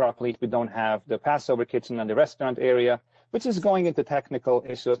properly if we don't have the Passover kitchen and the restaurant area, which is going into technical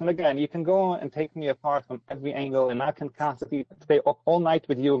issues. And again, you can go and take me apart from every angle, and I can constantly stay up all night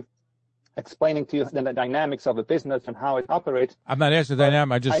with you, explaining to you the dynamics of a business and how it operates. I'm not asking the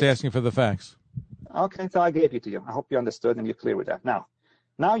dynamic, I'm just asking for the facts. Okay, so I gave it to you. I hope you understood and you're clear with that.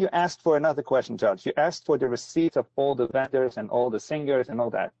 Now you asked for another question, Judge. You asked for the receipt of all the vendors and all the singers and all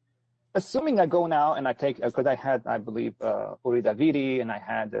that. Assuming I go now and I take, because I had, I believe, Uri Davidi and I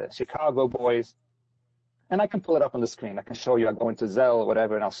had the Chicago Boys, and I can pull it up on the screen. I can show you. I go into Zelle or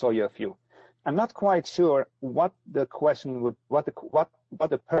whatever, and I'll show you a few. I'm not quite sure what the question would, what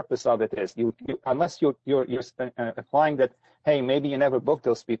the purpose of it is. Unless you're implying that, hey, maybe you never booked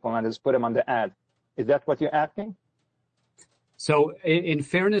those people and just put them on the ad. Is that what you're asking? So in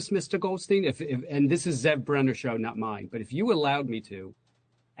fairness, Mr. Goldstein, if and this is Zev Brenner show, not mine, but if you allowed me to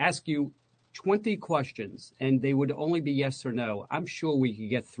ask you 20 questions and they would only be yes or no, I'm sure we could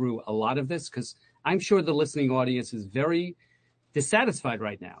get through a lot of this because I'm sure the listening audience is very dissatisfied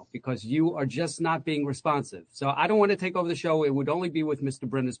right now because you are just not being responsive. So I don't want to take over the show. It would only be with Mr.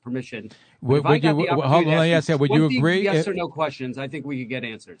 Brenner's permission. Would you agree? Yes or no questions, I think we could get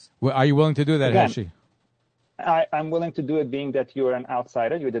answers. Well, are you willing to do that, Heshy? I'm willing to do it, being that you're an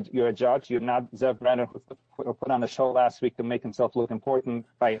outsider. You're a judge. You're not Zev Brenner, who put on a show last week to make himself look important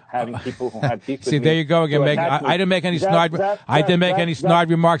by having people who had beef with me. See, there you go again. I didn't make any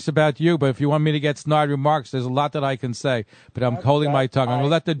snide remarks about you, but if you want me to get snide remarks, there's a lot that I can say. But I'm holding my tongue. I'm going to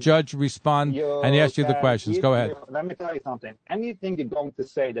let the judge respond and ask you the questions. Go ahead. Let me tell you something. Anything you're going to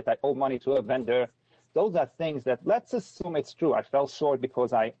say that I owe money to a vendor, those are things that, let's assume it's true. I fell short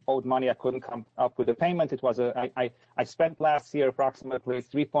because I owed money. I couldn't come up with a payment. It was I spent last year approximately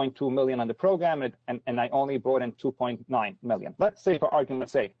 $3.2 million on the program, and I only brought in $2.9 million. Let's say, for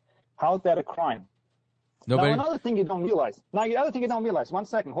argument's sake, how's that a crime? Now, another thing you don't realize. 1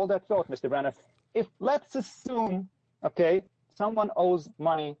 second, hold that thought, Mr. Brenner. If, let's assume, okay, someone owes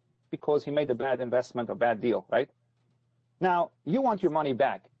money because he made a bad investment or bad deal, right? Now, you want your money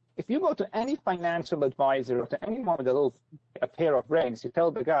back. If you go to any financial advisor or to anyone with a pair of brains, you tell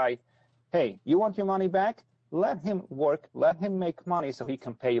the guy, hey, you want your money back? Let him work, let him make money so he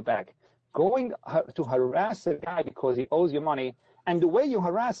can pay you back. Going to harass a guy because he owes you money, and the way you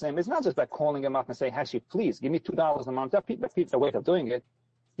harass him is not just by calling him up and say, Heshy, please give me $2 a month. That's the way of doing it.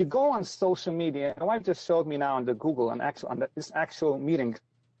 You go on social media. My wife just showed me now on the Google, on this actual meeting,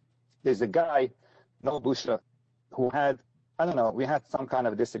 there's a guy, Noel Busha, who had, I don't know, we had some kind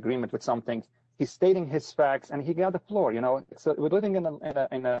of disagreement with something. He's stating his facts, and he got the floor. So we're living in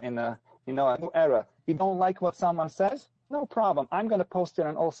a new era. You don't like what someone says? No problem. I'm going to post it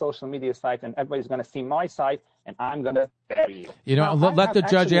on all social media sites, and everybody's going to see my site, and I'm going to bury you. Let the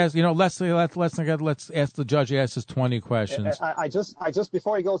judge ask. Let's ask the judge ask his 20 questions. I just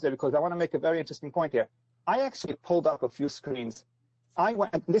before he goes there, because I want to make a very interesting point here. I actually pulled up a few screens I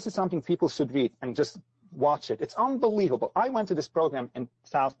went, this is something people should read and just watch it. It's unbelievable. I went to this program in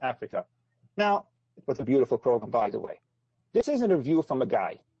South Africa. Now, it was a beautiful program, by the way. This is a review from a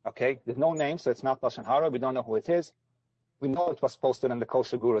guy, okay? There's no name, so it's not Lashon Hara. We don't know who it is. We know it was posted on the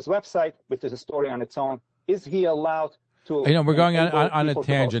Kosher Guru's website, which is a story on its own. Is he allowed to... You know, we're going on a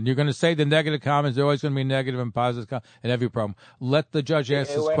tangent. You're going to say the negative comments. There's always going to be negative and positive in every problem. Let the judge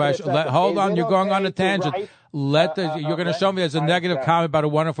ask this question. Hold on, you're going on a tangent. You're going to show me there's a negative comment about a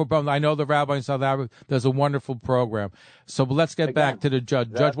wonderful program. I know the rabbi in South Africa does a wonderful program. So let's get back to the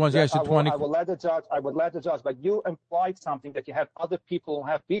judge. Judge wants to ask you 20. I would let the judge, but you implied something that you have other people who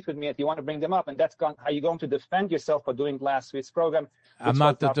have beef with me and you want to bring them up, and that's how you're going to defend yourself for doing last week's program. I'm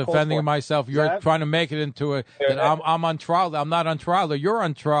not defending myself. You're trying to make it into that I'm on trial. I'm not on trial. You're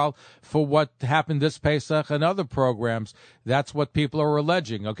on trial for what happened this Pesach and other programs. That's what people are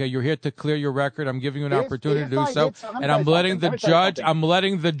alleging. Okay, you're here to clear your record. I'm giving you an opportunity to do so, and I'm letting the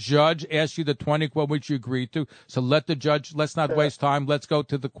judge ask you the 20 quote which you agreed to. So let the judge. Let's not waste time. Let's go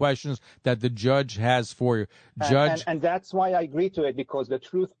to the questions that the judge has for you, Judge. And that's why I agree to it, because the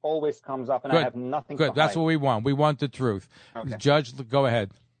truth always comes up, and I have nothing to hide. That's what we want. We want the truth. Okay. Judge, go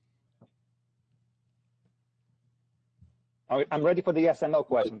ahead. I'm ready for the yes and no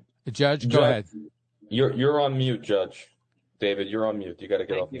question. Judge, go ahead. You're on mute, Judge. David, you're on mute. You got to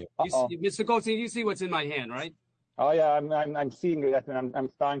get off mute. Mr. Goldstein, you see what's in my hand, right? Oh yeah, I'm seeing it, and I'm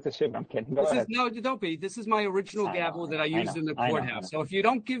starting to shiver. I'm kidding. Go ahead. No, don't be. This is my original gavel that I used in the courthouse. So if you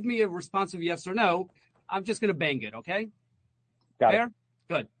don't give me a responsive yes or no, I'm just going to bang it. Okay? Fair?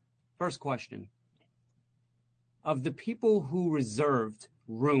 Good. First question: of the people who reserved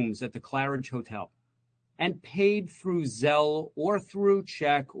rooms at the Claridge Hotel and paid through Zelle or through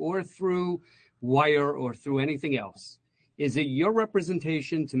check or through wire or through anything else, is it your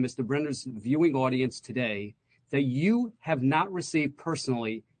representation to Mr. Brenner's viewing audience today that you have not received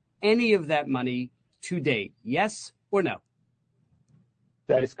personally any of that money to date? Yes or no?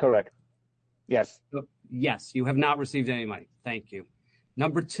 That is correct. Yes. Yes, you have not received any money. Thank you.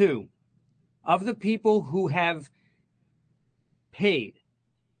 Number two, of the people who have paid,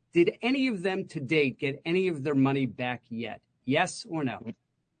 did any of them to date get any of their money back yet? Yes or no?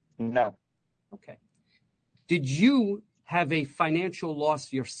 No. Okay. Did you have a financial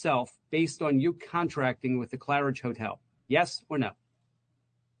loss yourself based on you contracting with the Claridge Hotel? Yes or no?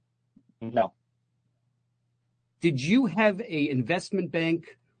 No. Did you have a investment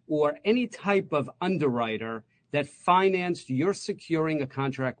bank or any type of underwriter that financed your securing a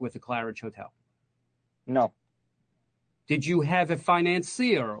contract with the Claridge Hotel? No. Did you have a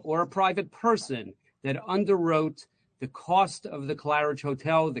financier or a private person that underwrote the cost of the Claridge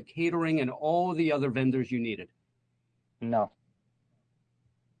Hotel, the catering, and all the other vendors you needed? No.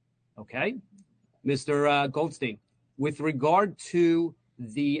 Okay. Mr. Goldstein, with regard to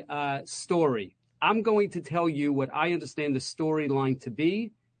the story, I'm going to tell you what I understand the storyline to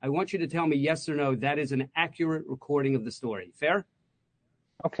be. I want you to tell me yes or no, that is an accurate recording of the story. Fair?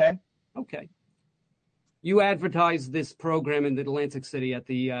 Okay. Okay. You advertised this program in Atlantic City at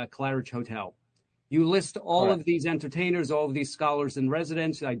the Claridge Hotel. You list all of these entertainers, all of these scholars in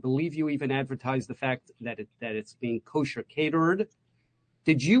residence. I believe you even advertised the fact that it's being kosher catered.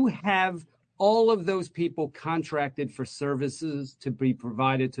 Did you have all of those people contracted for services to be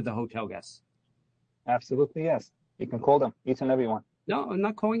provided to the hotel guests? Absolutely, yes. You can call them, each and every one. No, I'm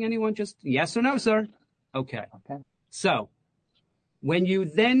not calling anyone, just yes or no, sir. Okay. So when you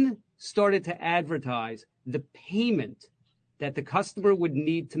then started to advertise the payment that the customer would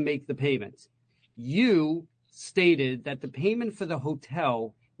need to make the payments, you stated that the payment for the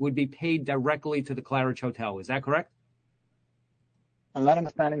hotel would be paid directly to the Claridge Hotel. Is that correct? I'm not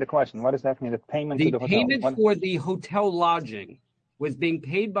understanding the question. What does that mean? The payment to the hotel? The payment for the hotel lodging was being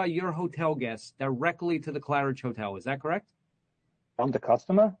paid by your hotel guests directly to the Claridge Hotel. Is that correct? From the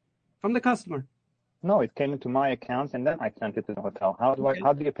customer? From the customer. No, it came into my account and then I sent it to the hotel. How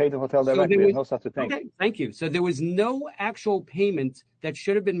do you pay the hotel directly? There's no such a thing. Okay, thank you. So there was no actual payment that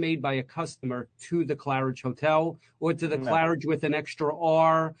should have been made by a customer to the Claridge Hotel or to the Claridge with an extra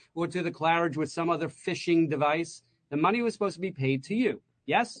R or to the Claridge with some other phishing device. The money was supposed to be paid to you.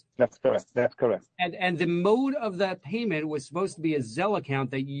 Yes? That's correct. That's correct. And the mode of that payment was supposed to be a Zelle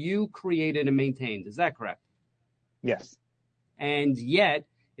account that you created and maintained. Is that correct? Yes. And yet,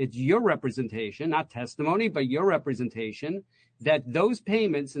 it's your representation, not testimony, but your representation, that those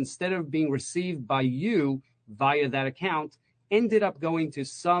payments, instead of being received by you via that account, ended up going to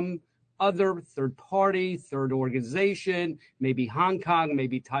some other third party, third organization, maybe Hong Kong,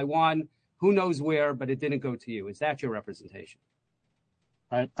 maybe Taiwan, who knows where, but it didn't go to you. Is that your representation?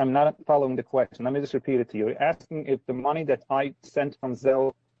 I'm not following the question. Let me just repeat it to you. You're asking if the money that I sent from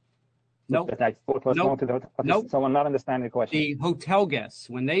Zelle, that I thought was going to the hotel. So I'm not understanding the question. The hotel guests,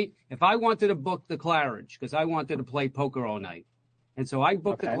 if I wanted to book the Claridge because I wanted to play poker all night, and so I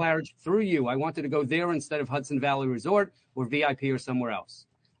booked the Claridge through you. I wanted to go there instead of Hudson Valley Resort or VIP or somewhere else.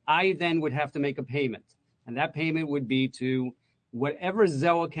 I then would have to make a payment, and that payment would be to whatever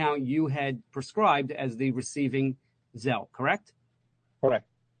Zelle account you had prescribed as the receiving Zelle, correct? Correct.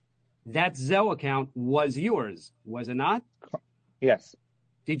 That Zelle account was yours, was it not? Yes.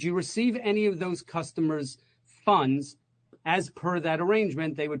 Did you receive any of those customers' funds as per that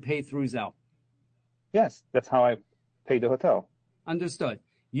arrangement? They would pay through Zelle. Yes, that's how I paid the hotel. Understood.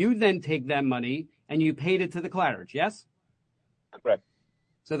 You then take that money and you paid it to the Claridge, yes? Correct.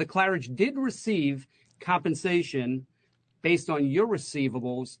 So the Claridge did receive compensation based on your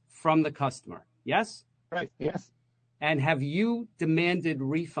receivables from the customer, yes? Right, yes. And have you demanded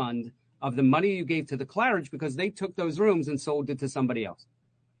refund of the money you gave to the Claridge because they took those rooms and sold it to somebody else?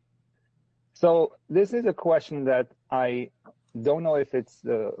 So this is a question that I don't know if it's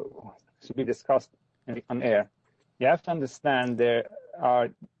should be discussed on air. You have to understand there are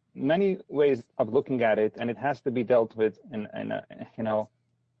many ways of looking at it, and it has to be dealt with in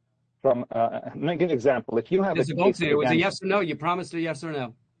from. Let me give an example. If you have it was a yes or no. You promised a yes or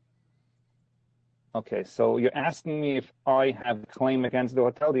no. Okay, so you're asking me if I have a claim against the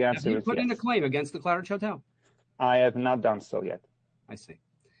hotel. The answer is yes. Have you put in a claim against the Claridge Hotel? I have not done so yet. I see.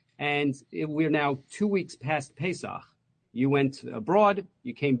 And we're now 2 weeks past Pesach. You went abroad,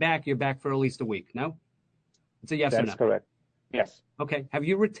 you came back, you're back for at least a week, no? It's a yes or no? That's correct. Yes. Okay. Have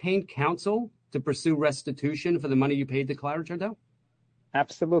you retained counsel to pursue restitution for the money you paid to Claridge Hotel?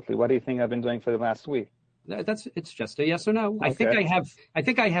 Absolutely. What do you think I've been doing for the last week? It's just a yes or no. Okay. I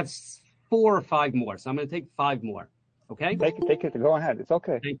think I have 4 or 5 more, so I'm going to take 5 more. Okay? Take it. Go ahead. It's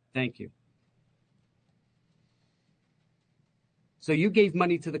okay. Thank you. So you gave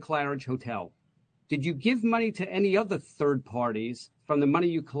money to the Claridge Hotel. Did you give money to any other third parties from the money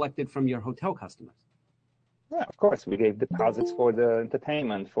you collected from your hotel customers? Yeah, of course. We gave deposits for the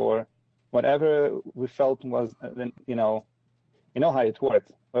entertainment, for whatever we felt was, you know how it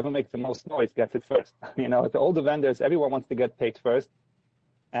works. Whoever makes the most noise gets it first. All the vendors, everyone wants to get paid first,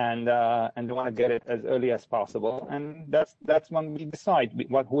 and they want to get it as early as possible. And that's when we decide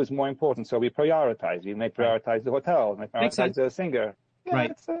who is more important. So we prioritize. We may prioritize the hotel, may prioritize the singer. Yeah,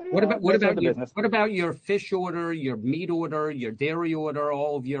 right. What about your fish order, your meat order, your dairy order,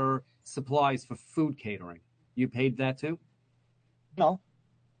 all of your supplies for food catering? You paid that too? No.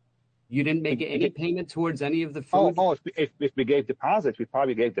 You didn't make any payment towards any of the food? If we gave deposits, we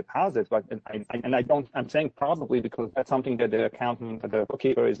probably gave deposits, but I'm saying probably because that's something that the accountant or the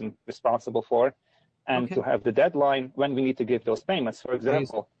bookkeeper isn't responsible for, and to have the deadline when we need to give those payments. For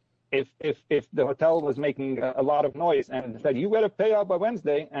example, if the hotel was making a lot of noise and said, you better pay out by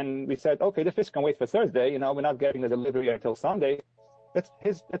Wednesday, and we said, okay, the fish can wait for Thursday, we're not getting the delivery until Sunday,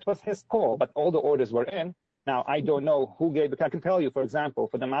 that was his call, but all the orders were in. Now, I don't know who gave it. I can tell you, for example,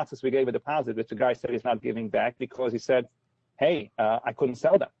 for the matzahs, we gave a deposit, which the guy said he's not giving back because he said, hey, I couldn't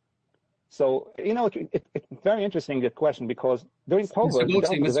sell them. So, it's very interesting, that question, because during COVID,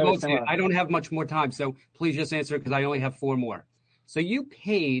 Mr. Goldstein, I don't have much more time, so please just answer it because I only have 4 more. So you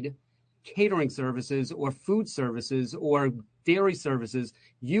paid catering services or food services or dairy services.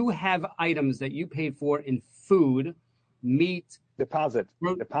 You have items that you paid for in food, meat. Deposit,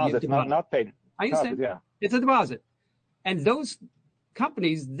 not paid. I understand. Yeah. It's a deposit. And those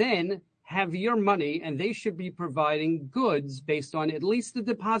companies then have your money, and they should be providing goods based on at least the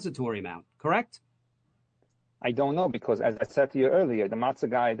depository amount, correct? I don't know, because as I said to you earlier, the matzah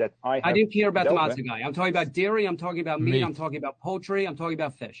guy that I didn't care about the matzah guy. I'm talking about dairy, I'm talking about meat, I'm talking about poultry, I'm talking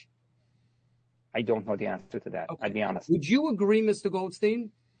about fish. I don't know the answer to that, I'll be honest. Would you agree, Mr.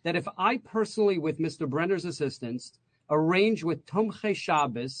 Goldstein, that if I personally, with Mr. Brenner's assistance, arrange with Tomchei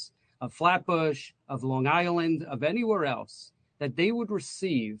Shabbos of Flatbush, of Long Island, of anywhere else, that they would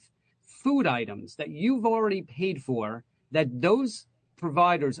receive food items that you've already paid for, that those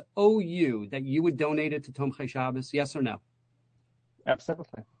providers owe you, that you would donate it to Tomchei Shabbos? Yes or no?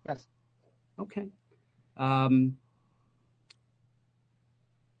 Absolutely, yes. Okay. My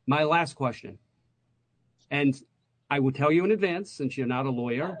last question, and I will tell you in advance, since you're not a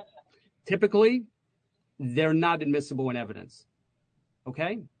lawyer, typically, they're not admissible in evidence.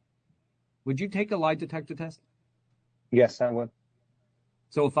 Okay? Would you take a lie detector test? Yes, I would.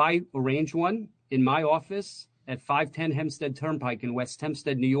 So if I arrange one in my office at 510 Hempstead Turnpike in West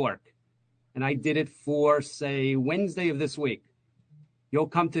Hempstead, New York, and I did it for, say, Wednesday of this week, you'll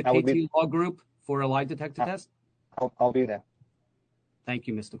come to KT Law Group for a lie detector test? I'll be there. Thank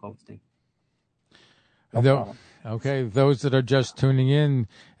you, Mr. Goldstein. Okay, those that are just tuning in,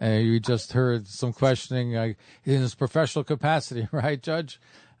 you just heard some questioning in his professional capacity, right, Judge?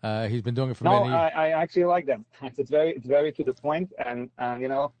 He's been doing it for many years. I actually like them. It's very to the point, and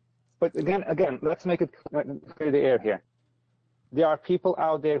but again, let's make it clear the air here. There are people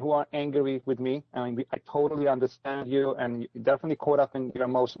out there who are angry with me. I mean, I totally understand you, and you're definitely caught up in your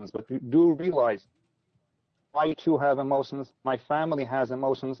emotions. But you do realize I too have emotions. My family has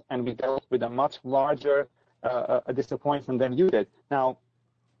emotions, and we dealt with a much larger disappointment than you did. Now,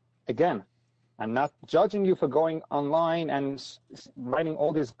 again, I'm not judging you for going online and writing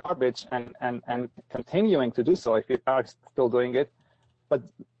all this garbage and continuing to do so if you are still doing it. But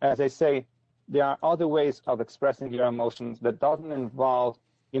as I say, there are other ways of expressing your emotions that doesn't involve,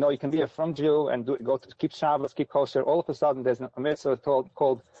 you can be a frum Jew and go to keep Shabbos, keep kosher. All of a sudden, there's a mitzvah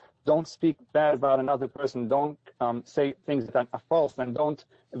called don't speak bad about another person, don't say things that are false, and don't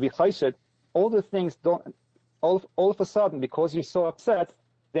be chayshit. All the things all of a sudden, because you're so upset,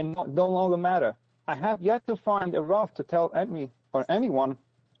 they no longer matter. I have yet to find a Rav to tell me or anyone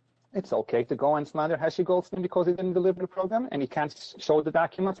it's okay to go and slander Heshy Goldstein because he didn't deliver the program and he can't show the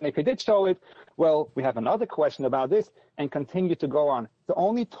documents. And if he did show it, well, we have another question about this, and continue to go on. The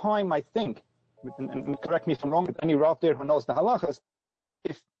only time I think, and correct me if I'm wrong, if any Rav there who knows the halachas,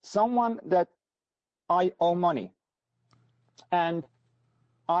 if someone that I owe money and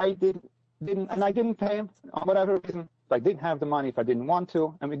I didn't pay him on whatever reason, if I didn't have the money, if I didn't want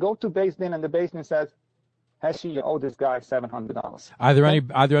to, and we go to Beis Din and the Beis Din says, Heshy, you owe this guy $700. Are there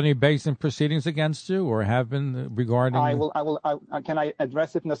any Beis Din proceedings against you, or have been regarding? I will. Can I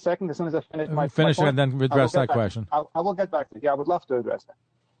address it in a second? As soon as I finish my finish point, and then address that question. I will get back to it. Yeah, I would love to address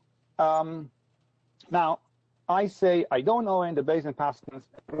that. Now, I say I don't owe him the Beis Din Paskins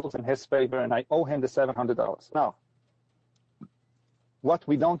rules in his favor, and I owe him the $700. Now, what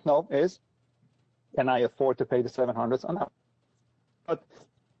we don't know is, can I afford to pay the $700 or not? But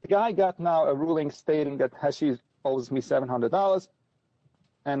the guy got now a ruling stating that Heshy owes me $700,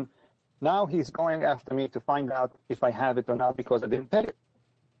 and now he's going after me to find out if I have it or not because I didn't pay it.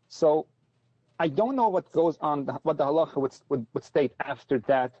 So I don't know what goes on, what the halacha would state after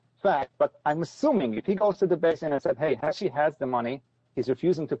that fact, but I'm assuming if he goes to the Beis Din and said, hey, Heshy has the money, he's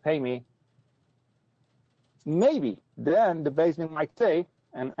refusing to pay me, maybe then the Beis Din might say,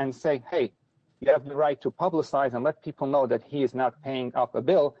 and say, hey, you have the right to publicize and let people know that he is not paying up a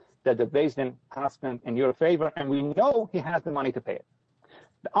bill, that the Beis Din has been in your favor, and we know he has the money to pay it.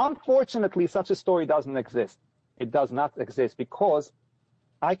 Unfortunately, such a story doesn't exist. It does not exist because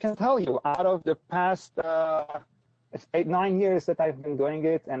I can tell you, out of the past 8-9 years that I've been doing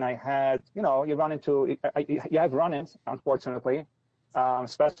it, and I had, you have run-ins, unfortunately,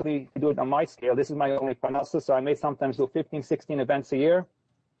 especially if you do it on my scale. This is my only parnasa, so I may sometimes do 15, 16 events a year.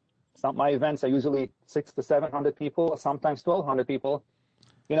 Some my events are usually 600 to 700 people, sometimes 1,200 people.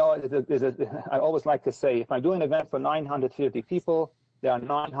 I always like to say, if I do an event for 950 people, there are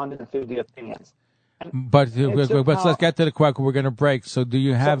 950 opinions. But let's get to the question. We're going to break. So, do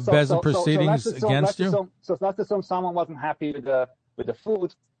you have Beis Din proceedings against you? So let's assume someone wasn't happy with the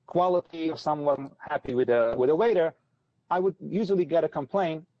food quality, or someone wasn't happy with the waiter. I would usually get a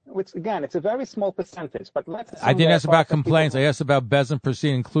complaint. Which again, it's a very small percentage. But I didn't ask about complaints. I asked about Beis Din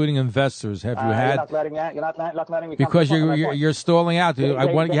proceedings, including investors. Have you had? You're not letting me. Because you're stalling out. You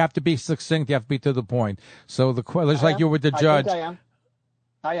have to be succinct. You have to be to the point. So it's like you're with the judge.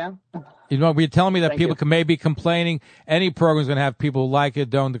 I am. You're telling me that people can maybe complaining. Any program is going to have people who like it,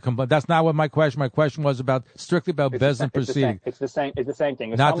 don't complain. That's not what my question. My question was strictly about Beis Din proceedings. It's the same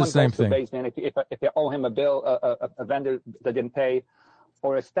thing. If not the same thing. Beis Din, if you owe him a bill, a vendor that didn't pay,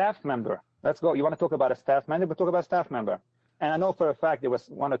 or a staff member. Let's go. You want to talk about a staff member? But talk about a staff member. And I know for a fact there was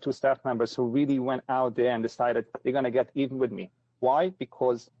 1 or 2 staff members who really went out there and decided they're going to get even with me. Why?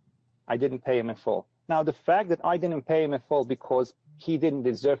 Because I didn't pay him in full. Now, the fact that I didn't pay him in full because he didn't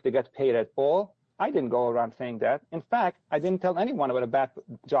deserve to get paid at all, I didn't go around saying that. In fact, I didn't tell anyone about a bad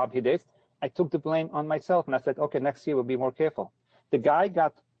job he did. I took the blame on myself, and I said, okay, next year we'll be more careful. The guy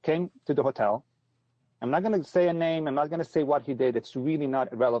came to the hotel. I'm not going to say a name. I'm not going to say what he did. It's really not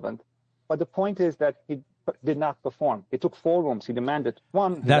relevant. But the point is that he did not perform. He took 4 rooms. He demanded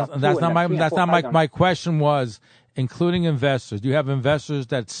 1. That's not my question was, including investors. Do you have investors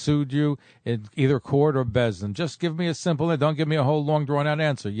that sued you in either court or Beis Din? Just give me a simple, don't give me a whole long drawn out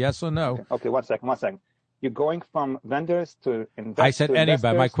answer. Yes or no? Okay, one second. You're going from vendors to investors. I said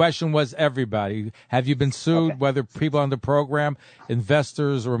anybody. My question was everybody. Have you been sued, whether people on the program,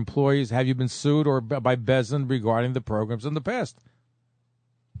 investors or employees, have you been sued or by Beis Din regarding the programs in the past?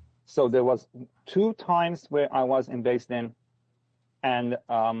 So there was 2 times where I was in Beis Din And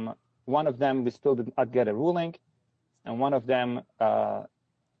one of them, we still did not get a ruling, and one of them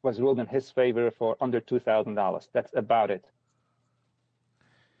was ruled in his favor for under $2,000. That's about it.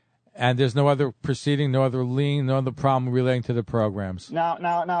 And there's no other proceeding, no other lien, no other problem relating to the programs.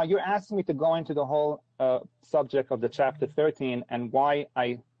 Now, you're asking me to go into the whole subject of the Chapter 13 and why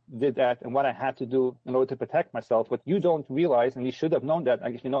I did that and what I had to do in order to protect myself. What you don't realize, and you should have known that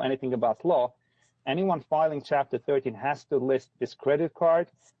if you know anything about law, anyone filing Chapter 13 has to list his credit card.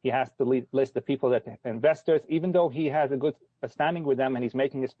 He has to list the people that investors. Even though he has a good standing with them and he's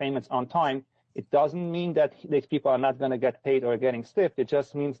making his payments on time, it doesn't mean that these people are not going to get paid or getting stiffed. It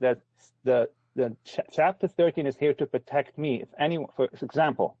just means that the Chapter 13 is here to protect me. If anyone, for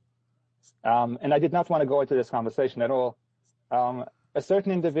example, and I did not want to go into this conversation at all, a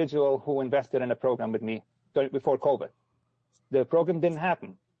certain individual who invested in a program with me before COVID, the program didn't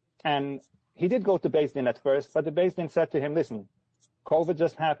happen. And he did go to Beis Din at first, but the Beis Din said to him, listen, COVID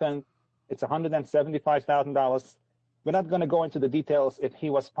just happened. It's $175,000. We're not going to go into the details if he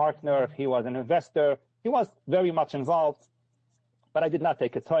was partner, if he was an investor. He was very much involved, but I did not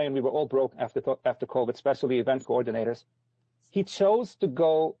take a tie, and we were all broke after COVID, especially event coordinators. He chose to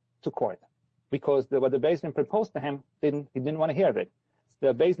go to court because what the Beis Din proposed to him, he didn't want to hear of it.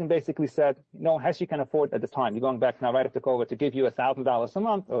 The Beis Din basically said, no, Heshy can afford at the time, you're going back now right after COVID, to give you $1,000 a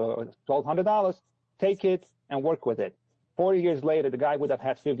month or $1,200, take it and work with it. 4 years later, the guy would have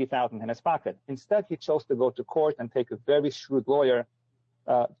had $50,000 in his pocket. Instead, he chose to go to court and take a very shrewd lawyer,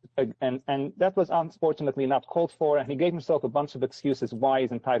 and that was unfortunately not called for, and he gave himself a bunch of excuses why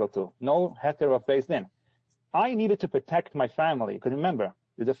he's entitled to. No heter of Beis Din. I needed to protect my family, because remember,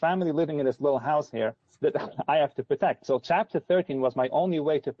 there's a family living in this little house here that I have to protect. So Chapter 13 was my only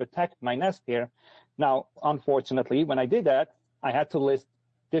way to protect my nest here. Now, unfortunately, when I did that, I had to list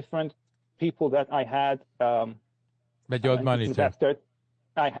different people that I had that you owed money invested.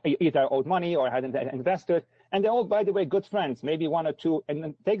 I either owed money or I had invested. And they're all, by the way, good friends, maybe one or two. And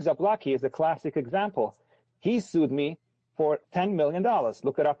then take Zablocki as a classic example. He sued me for $10 million.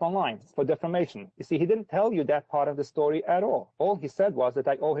 Look it up online for defamation. You see, he didn't tell you that part of the story at all. All he said was that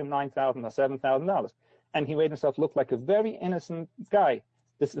I owe him $9,000 or $7,000. And he made himself look like a very innocent guy.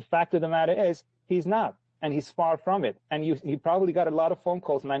 The fact of the matter is, he's not. And he's far from it. And he probably got a lot of phone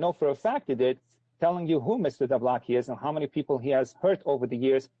calls, and I know for a fact he did, telling you who Mr. Zablocki is and how many people he has hurt over the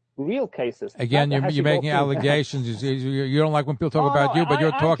years. Real cases. Again, you're making allegations. You don't like when people talk about you, but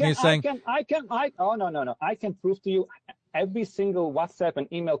you're talking and saying... No. I can prove to you every single WhatsApp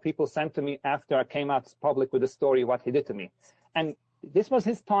and email people sent to me after I came out public with the story what he did to me. And this was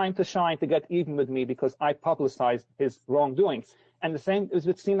his time to shine, to get even with me, because I publicized his wrongdoings. And the same is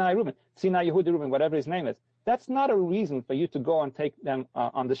with Sinai Yehudi Rubin, whatever his name is. That's not a reason for you to go and take them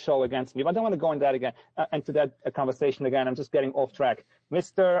on the show against me. But I don't want to go into that again, into that conversation again. I'm just getting off track.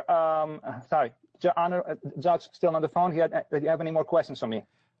 Mr. Judge, still on the phone. Do you have any more questions for me?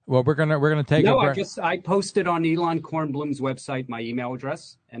 Well, we're gonna take. No, I posted on Elon Kornblum's website my email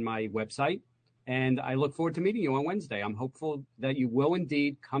address and my website, and I look forward to meeting you on Wednesday. I'm hopeful that you will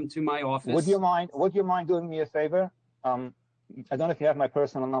indeed come to my office. Would you mind doing me a favor? I don't know if you have my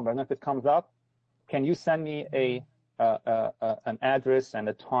personal number. I don't know if it comes up. Can you send me an address and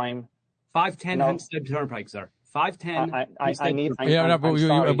a time? 510 Hempstead Turnpike, sir.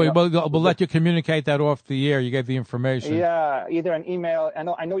 510. We'll let you communicate that off the air. You get the information. Yeah, either an email.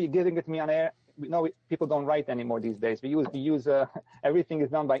 I know you're giving it to me on air. People don't write anymore these days. We use everything is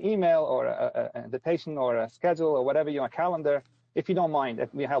done by email or an invitation or a schedule or whatever, a calendar. If you don't mind,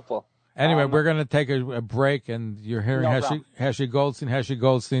 that'd be helpful. Anyway, we're going to take a break, and you're hearing Heshy Goldstein. Heshy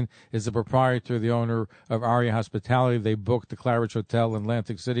Goldstein is the proprietor, the owner of Aria Hospitality. They booked the Claridge Hotel in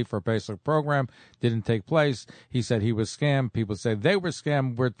Atlantic City for a Pesach program. Didn't take place. He said he was scammed. People say they were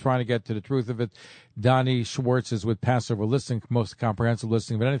scammed. We're trying to get to the truth of it. Doni Schwartz is with Passover Listing, most comprehensive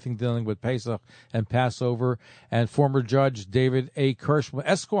listing of anything dealing with Pesach and Passover. And former Judge David A. Kirshblum,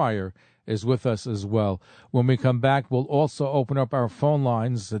 Esquire, is with us as well. When we come back, we'll also open up our phone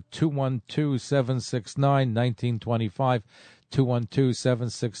lines at 212-769-1925,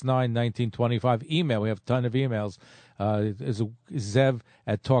 212-769-1925. Email, we have a ton of emails. Zev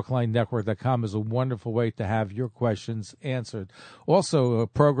at TalklineNetwork.com is a wonderful way to have your questions answered. Also, a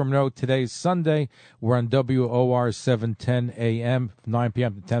program note, today's Sunday. We're on WOR 710 AM, 9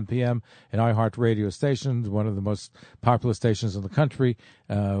 p.m. to 10 p.m. an iHeart radio station, one of the most popular stations in the country.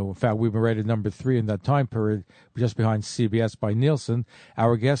 In fact, we've been rated number 3 in that time period, just behind CBS by Nielsen.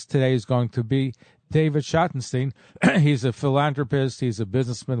 Our guest today is going to be David Schottenstein. He's a philanthropist. He's a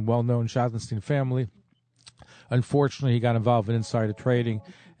businessman, well-known Schottenstein family. Unfortunately, he got involved in insider trading,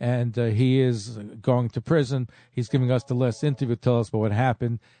 and he is going to prison. He's giving us the last interview to tell us about what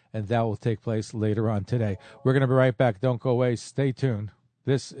happened, and that will take place later on today. We're going to be right back. Don't go away. Stay tuned.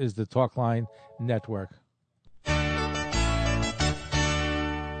 This is the Talkline Network.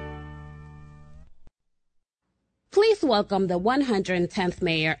 Please welcome the 110th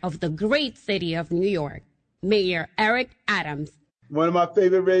mayor of the great city of New York, Mayor Eric Adams. One of my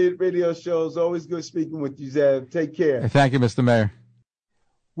favorite radio shows. Always good speaking with you, Zev. Take care. Thank you, Mr. Mayor.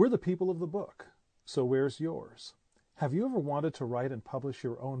 We're the people of the book, so where's yours? Have you ever wanted to write and publish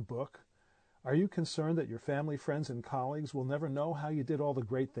your own book? Are you concerned that your family, friends, and colleagues will never know how you did all the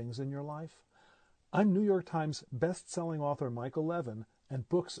great things in your life? I'm New York Times best-selling author Michael Levin, and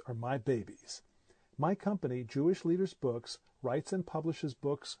books are my babies. My company, Jewish Leaders Books, writes and publishes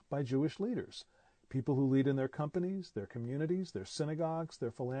books by Jewish leaders, people who lead in their companies, their communities, their synagogues,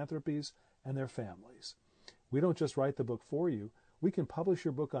 their philanthropies, and their families. We don't just write the book for you. We can publish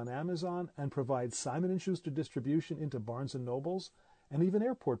your book on Amazon and provide Simon & Schuster distribution into Barnes & Nobles and even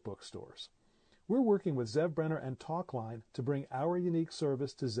airport bookstores. We're working with Zev Brenner and Talkline to bring our unique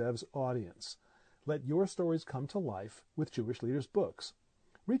service to Zev's audience. Let your stories come to life with Jewish Leaders Books.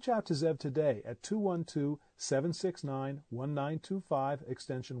 Reach out to Zev today at 212-769-1925,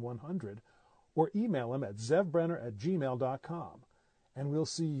 extension 100, or email him at zevbrenner@gmail.com, and we'll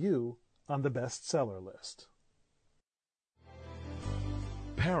see you on the bestseller list.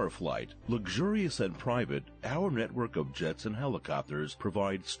 Paraflight, luxurious and private, our network of jets and helicopters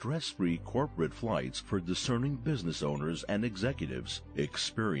provide stress-free corporate flights for discerning business owners and executives.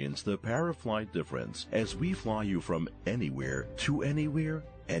 Experience the Paraflight difference as we fly you from anywhere to anywhere,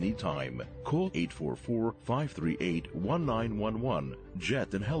 anytime. Call 844-538-1911.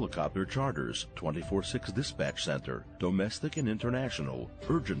 Jet and helicopter charters, 24/6 dispatch center, domestic and international,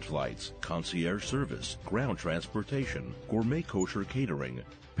 urgent flights, concierge service, ground transportation, gourmet kosher catering.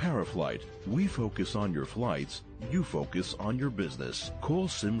 Paraflight, we focus on your flights, you focus on your business. Call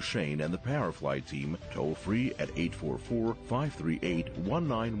Sim Shane and the Paraflight team toll free at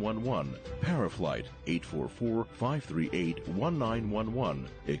 844-538-1911. Paraflight, 844-538-1911.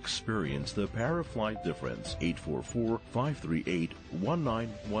 Experience the Paraflight difference.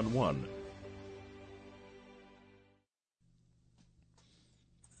 844-538-1911.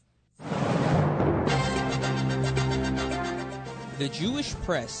 The Jewish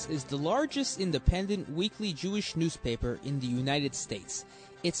Press is the largest independent weekly Jewish newspaper in the United States.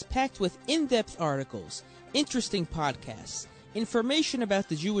 It's packed with in-depth articles, interesting podcasts, information about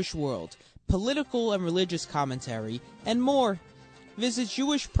the Jewish world, political and religious commentary, and more. Visit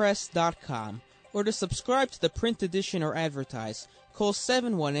jewishpress.com, or to subscribe to the print edition or advertise, call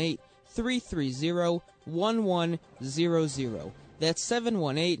 718-330-1100. That's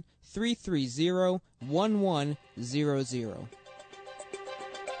 718-330-1100.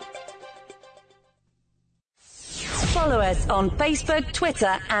 Follow us on Facebook,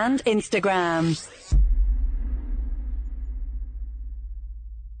 Twitter, and Instagram.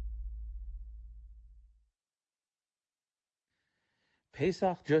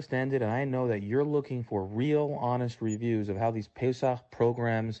 Pesach just ended, and I know that you're looking for real, honest reviews of how these Pesach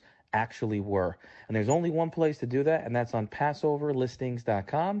programs actually were. And there's only one place to do that, and that's on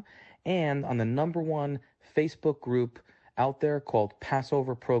PassoverListings.com and on the #1 Facebook group out there called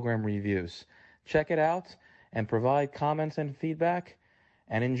Passover Program Reviews. Check it out and provide comments and feedback,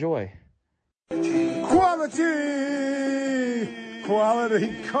 and enjoy.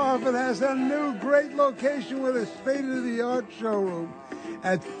 Quality Carpet has a new great location with a state-of-the-art showroom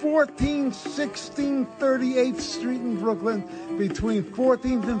at 1416 38th Street in Brooklyn, between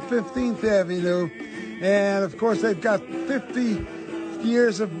 14th and 15th Avenue. And, of course, they've got 50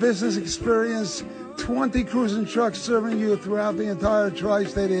 years of business experience, 20 cruising trucks serving you throughout the entire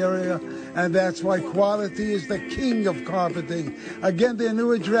tri-state area, and that's why quality is the king of carpeting. Again, their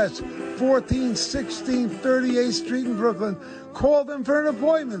new address, 1416 38th Street in Brooklyn. Call them for an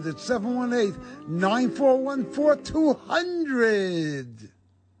appointment at 718-941-4200.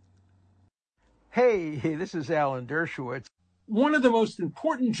 Hey, this is Alan Dershowitz. One of the most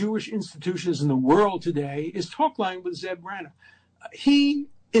important Jewish institutions in the world today is Talkline with Zev Brenner. He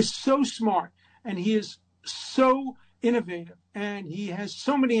is so smart, and he is so innovative, and he has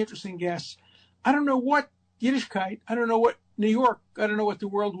so many interesting guests. I don't know what Yiddishkeit, I don't know what New York, I don't know what the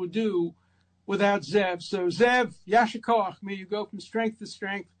world would do without Zev. So Zev, Yasher Koach, may you go from strength to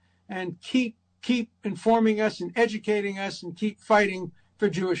strength and keep informing us and educating us and keep fighting for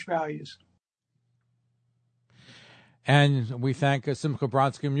Jewish values. And we thank Simcha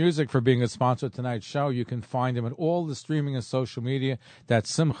Brodsky Music for being a sponsor of tonight's show. You can find him at all the streaming and social media.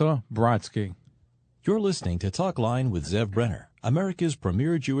 That's Simcha Brodsky. You're listening to Talkline with Zev Brenner, America's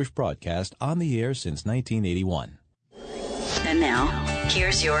premier Jewish broadcast on the air since 1981. And now,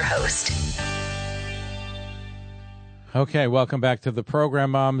 here's your host. Okay, welcome back to the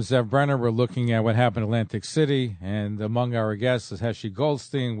program. I'm Zev Brenner. We're looking at what happened in Atlantic City, and among our guests is Heshy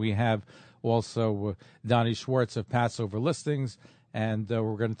Goldstein. We have also Doni Schwartz of Passover Listings, and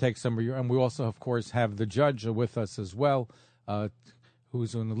we're going to take some of your, and we also, of course, have the judge with us as well,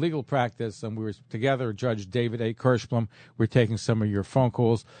 who's in the legal practice, and we were together, Judge David A. Kirshblum. We're taking some of your phone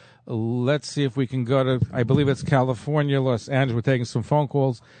calls. Let's see if we can go to, I believe it's California, Los Angeles. We're taking some phone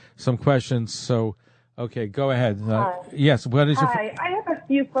calls, some questions. So, okay, go ahead. Yes, what is your... Hi, I have a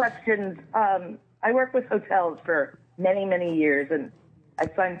few questions. I work with hotels for many, many years, and I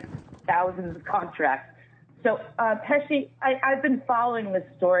signed thousands of contracts. So, Heshy, I've been following this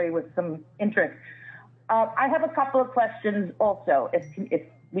story with some interest. I have a couple of questions also. If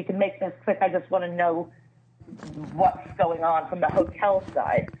we can make this quick, I just want to know what's going on from the hotel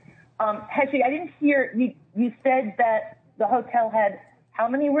side. Heshy, I didn't hear, you said that the hotel had how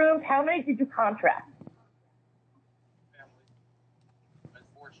many rooms? How many did you contract?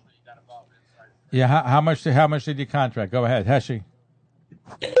 Yeah, how much did you contract? Go ahead, Heshy.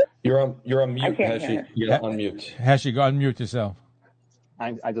 You're on mute, Heshy. You're on mute. Heshy, go unmute yourself.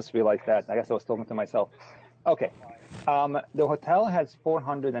 I just realized that. I guess I was talking to myself. Okay. The hotel has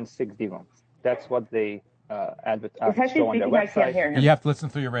 460 rooms. That's what they advertise show on their website. I can't hear him. You have to listen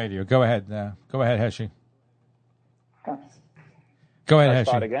through your radio. Go ahead. Go ahead, Heshy. Go ahead, Heshy.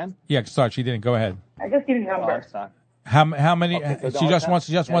 Start again? Yeah, start. She didn't. Go ahead. I just need a number. How many? Okay, so she just wants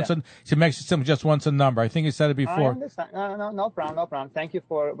she makes it simple. Just wants a number. I think you said it before. I understand. No problem. Thank you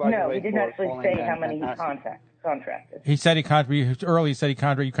for. No, he didn't actually say how many he contracted. He said he contracted early. He said he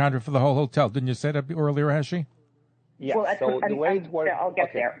contracted for the whole hotel. Didn't you say that earlier, Heshy? Yeah. Well, so the way it works. I'll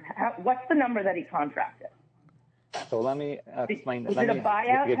get there. What's the number that he contracted? So let me explain. Was it a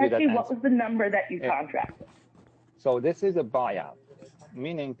buyout, Heshy? What was the number that you contracted? So this is a buyout,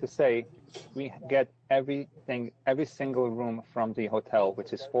 meaning to say we get every single room from the hotel,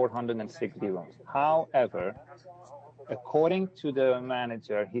 which is 460 rooms. However, according to the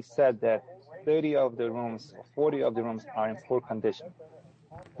manager, he said that 30 of the rooms, 40 of the rooms are in poor condition,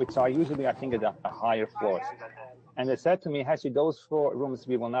 which are usually, I think, at the higher floors. And they said to me, Heshy, those 4 rooms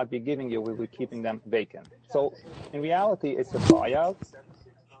we will not be giving you, we will be keeping them vacant. So in reality, it's a buyout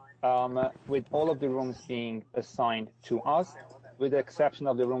with all of the rooms being assigned to us, with the exception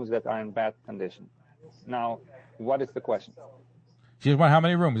of the rooms that are in bad condition. Now, what is the question? She want how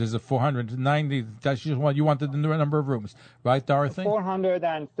many rooms? Is it 490? You wanted the number of rooms, right, Dorothy?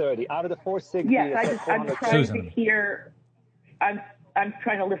 430 out of the 460. Yes, I'm trying to hear. I'm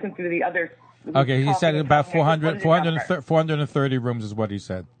trying to listen to the others. Okay, he said about 430 rooms is what he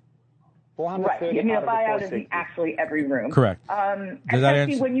said. 430. Right. I mean, a buyout isn't actually every room. Correct. And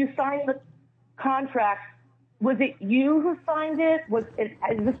actually, when you signed the contract, was it you who signed it? Is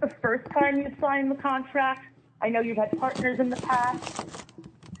this the first time you signed the contract? I know you've had partners in the past.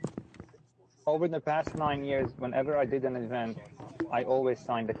 Over the past 9 years, whenever I did an event, I always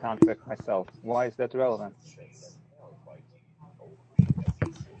signed the contract myself. Why is that relevant?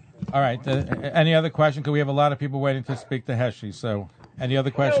 All right. Any other question? Because we have a lot of people waiting to speak to Heshy. So, any other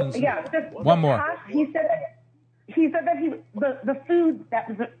questions? One more. He said that the food that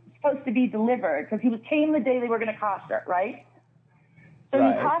was supposed to be delivered, because he was came the day they were going to kosher, right? So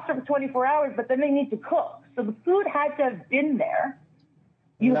you kosher for 24 hours, but then they need to cook. So the food had to have been there.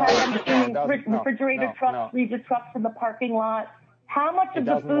 You had refrigerated trucks, freezer trucks in the parking lot. How much of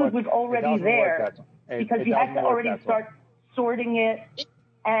the food was already there? Because you had to already start sorting it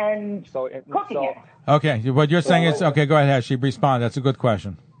and cooking it. Okay, what you're saying is, okay, go ahead, Heshy, respond. That's a good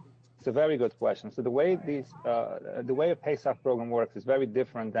question. It's a very good question. So the way a Pesach program works is very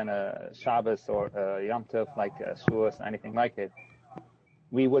different than a Shabbos or a Yom Tov, like Shavuos, anything like it.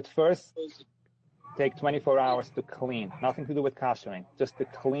 We would first take 24 hours to clean, nothing to do with koshering, just to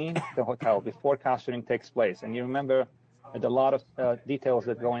clean the hotel before koshering takes place. And you remember a lot of details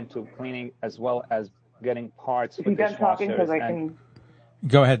that go into cleaning, as well as getting parts for dishwashers.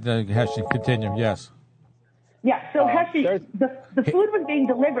 Go ahead, Heshy, continue, yes. Yeah, so Heshy, the food was being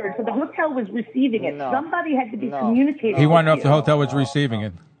delivered, so the hotel was receiving it. Somebody had to be communicating. He wanted to know if the hotel was receiving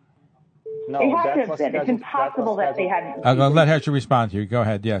it. No, it had to have been. It's impossible that they hadn't. I'm going to let Heshy respond to you. Go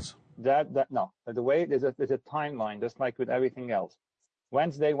ahead, yes. No. The way there's a timeline, just like with everything else.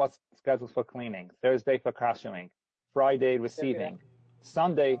 Wednesday was scheduled for cleaning. Thursday for koshering. Friday receiving.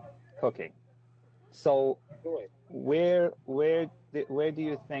 Sunday cooking. So where do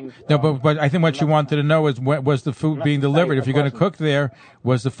you think? No, but I think what you wanted to know is was the food being delivered? If you're going to cook there,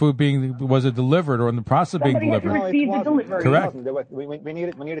 was it delivered or in the process of being delivered? Somebody had to receive the delivery. Correct. We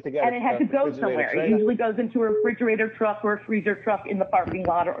needed to get and it had to go somewhere. It usually goes into a refrigerator truck or a freezer truck in the parking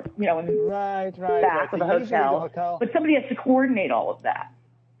lot or in the back of the hotel. But somebody has to coordinate all of that.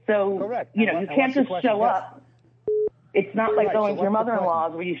 So correct. You can't just show up. It's not like going to your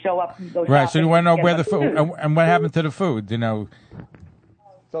mother-in-law's where you show up and go shopping. Right. So you want to know where the food and what happened to the food?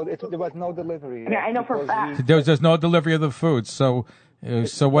 So there was no delivery. Yeah, I know for a fact. There's no delivery of the food. So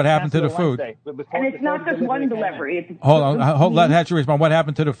what happened to the food? And it's not just one delivery. Hold on. Let Heshy respond. What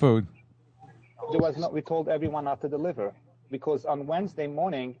happened to the food? We told everyone not to deliver because on Wednesday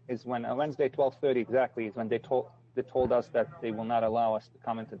morning Wednesday 12:30 exactly is when they told us that they will not allow us to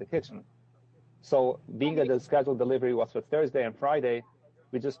come into the kitchen. So being that the scheduled delivery was for Thursday and Friday,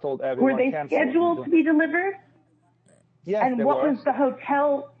 we just told everyone. Were they scheduled to be delivered? Yes, and what was the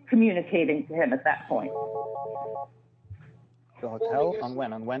hotel communicating to him at that point? The hotel on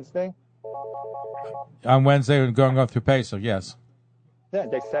when? On Wednesday? On Wednesday, going through Pesach, yes. Yeah,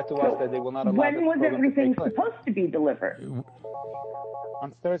 they said to us that they will not allow. When was everything supposed to be delivered?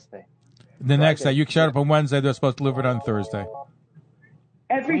 On Thursday. The next day, you showed up on Wednesday. They're supposed to deliver it on Thursday.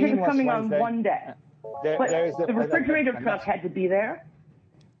 Everything's coming on one day. But the refrigerator truck had to be there.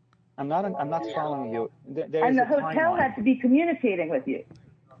 I'm not following you. And the hotel had to be communicating with you.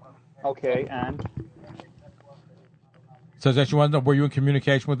 Okay, and? So that you want to know, were you in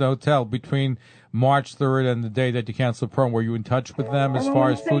communication with the hotel between March 3rd and the day that you canceled the program? Were you in touch with them as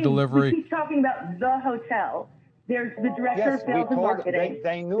far as food delivery? We keep talking about the hotel. There's the director of sales and marketing.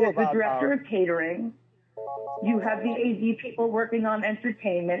 They knew There's about the director of catering. You have the AV people working on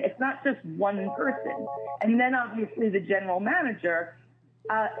entertainment. It's not just one person. And then obviously the general manager.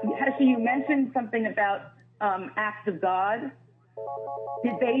 Heshy, you mentioned something about acts of God.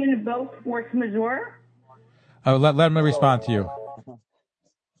 Did they invoke force majeure? Oh, let me respond to you.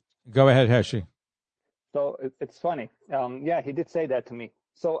 Go ahead, Heshy. So it's funny. Yeah, he did say that to me.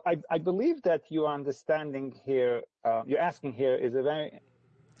 So I believe that your understanding here, you're asking here is a very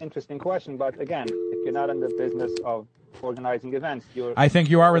interesting question. But again, if you're not in the business of organizing events, I think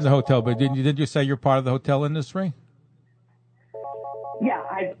you are in the hotel, but didn't you say you're part of the hotel industry? Yeah,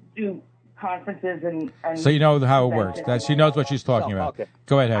 I do conferences and so you know how it works. She knows what she's talking about. Okay.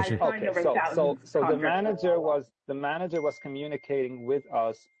 Go ahead, Heshy. Okay. So the manager was communicating with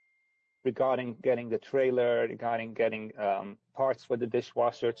us regarding getting the trailer, regarding getting parts for the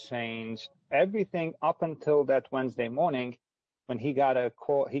dishwasher changed, everything up until that Wednesday morning when he got a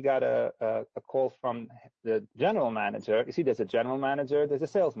call. He got a call from the general manager. You see, there's a general manager, there's a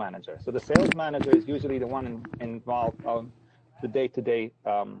sales manager. So the sales manager is usually the one involved on the day-to-day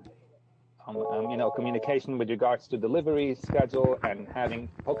communication with regards to delivery schedule and having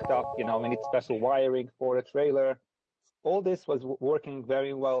hooked up, we need special wiring for a trailer. All this was working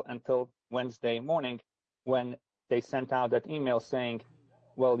very well until Wednesday morning when they sent out that email saying,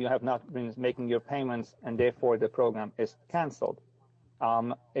 well, you have not been making your payments and therefore the program is canceled.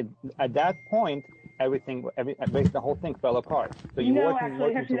 At that point, the whole thing fell apart. So you working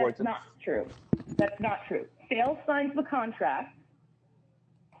towards that's not true. That's not true. Sales signs the contract,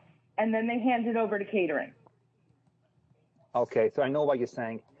 and then they hand it over to catering. Okay, so I know what you're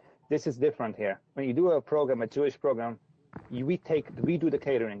saying. This is different here. When you do a program, a Jewish program, we do the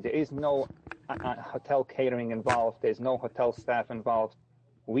catering. There is no hotel catering involved. There's no hotel staff involved.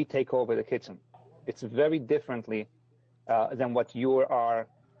 We take over the kitchen. It's very differently than what you are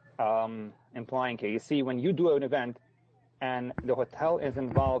implying here. You see, when you do an event and the hotel is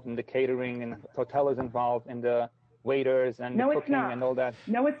involved in the catering and the hotel is involved in the waiters and the cooking and all that.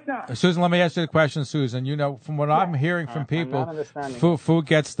 No, it's not. Susan, let me ask you a question, Susan. From what I'm hearing from people, food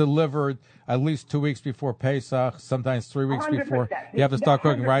gets delivered at least 2 weeks before Pesach, sometimes 3 weeks 100%. before. You have to start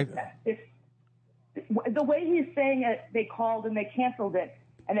cooking, right? The way he's saying it, they called and they canceled it,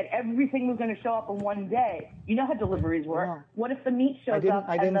 and that everything was going to show up in one day. You know how deliveries work. No. What if the meat shows up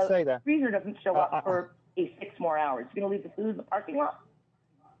and the freezer doesn't show up for 6 more hours? You're going to leave the food in the parking lot?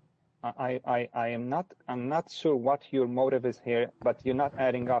 I'm not sure what your motive is here, but you're not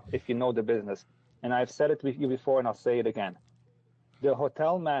adding up if you know the business. And I've said it with you before, and I'll say it again. The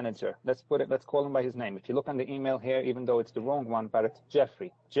hotel manager, let's call him by his name. If you look on the email here, even though it's the wrong one, but it's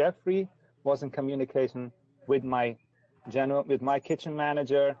Jeffrey. Jeffrey was in communication with my kitchen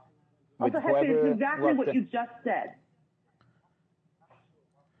manager. Also, Heshy, it's exactly what you just said.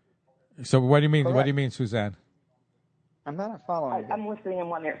 So what do you mean? Correct. What do you mean, Suzanne? I'm not following. I'm listening in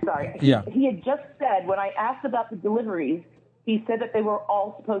one there. Sorry. Yeah. He had just said, when I asked about the deliveries, he said that they were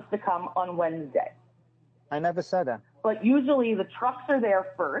all supposed to come on Wednesday. I never said that. But usually the trucks are there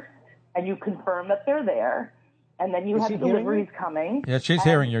first, and you confirm that they're there, and then you have deliveries coming. Yeah, she's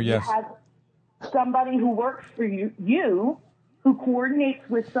hearing you, yes. You have somebody who works for you who coordinates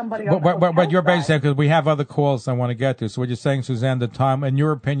with somebody on the But you're hotel basically, because we have other calls I want to get to. So what you're saying, Suzanne, in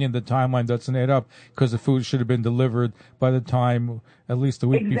your opinion, the timeline doesn't add up because the food should have been delivered by the time, at least a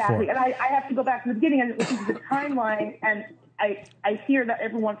week before. Exactly. And I have to go back to the beginning, which is the timeline, and I hear that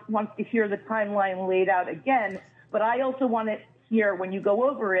everyone wants to hear the timeline laid out again, but I also want to hear, when you go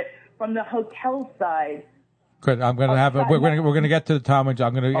over it, from the hotel side. Good. I'm going to have. We're going to get to the timeline.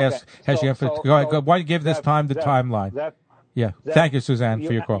 I'm going to ask Heshy. Go ahead. Why don't you give this time the timeline? Yeah. Thank you, Suzanne,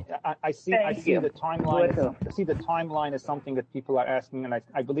 for your call. I see the timeline. I see the timeline is something that people are asking, and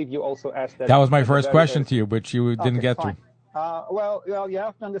I believe you also asked that. That was my first question to you, which you didn't get to. Well, you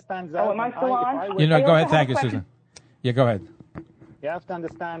have to understand that. Oh, am I still on? Go ahead. Thank you, Suzanne. Yeah, go ahead. You have to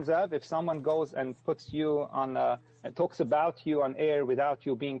understand that if someone goes and puts you on, talks about you on air without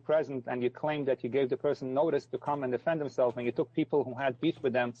you being present, and you claim that you gave the person notice to come and defend themselves, and you took people who had beef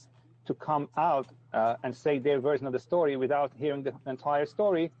with them to come out and say their version of the story without hearing the entire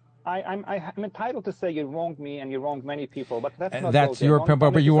story, I'm entitled to say you wronged me and you wronged many people, but that's your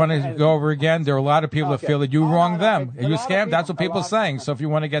opinion. But you want to go over again? There are a lot of people that feel that you wronged them. You scammed. That's what people are saying. So if you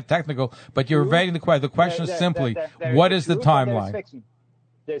want to get technical, but you're evading the question. The question is simply, what is the timeline?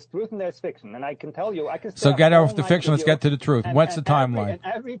 There's truth and there's fiction, and I can tell you, So get off the fiction. Let's get to the truth. What's the timeline?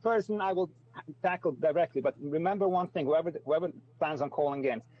 Every person I will tackle directly, but remember one thing: whoever plans on calling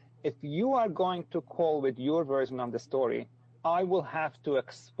in, if you are going to call with your version of the story, I will have to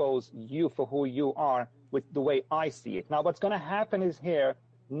expose you for who you are with the way I see it. Now, what's going to happen is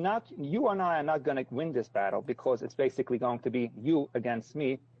not you and I are not going to win this battle, because it's basically going to be you against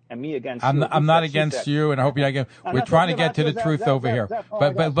me and me against you. I'm not against you, and I hope you're not against. We're trying to get to the truth over here.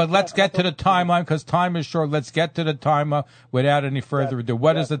 But let's get to the timeline, because time is short. Let's get to the timeline without any further ado.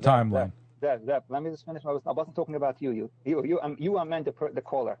 What is the timeline? Let me just finish. I wasn't talking about you. You are meant the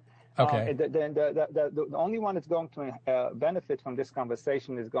caller. Okay. The only one that's going to benefit from this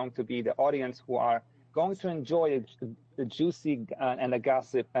conversation is going to be the audience, who are going to enjoy the juicy and the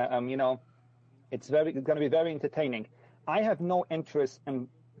gossip. It's going to be very entertaining. I have no interest in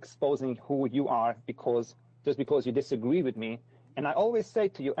exposing who you are just because you disagree with me. And I always say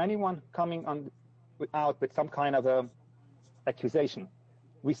to you, anyone coming out with some kind of accusation,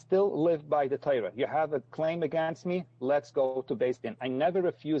 we still live by the Torah. You have a claim against me, let's go to Beis Din. I never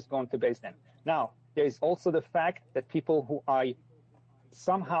refused going to Beis Din. Now, there is also the fact that people who I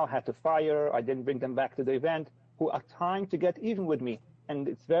somehow had to fire, I didn't bring them back to the event, who are trying to get even with me. And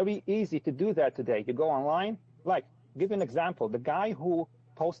it's very easy to do that today. You go online, give an example. The guy who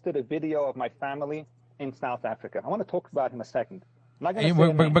posted a video of my family in South Africa. I want to talk about him a second.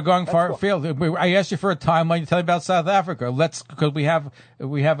 We're going far afield. I asked you for a timeline. You tell me about South Africa. Because we have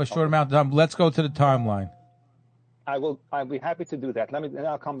a short amount of time. Let's go to the timeline. I'll be happy to do that.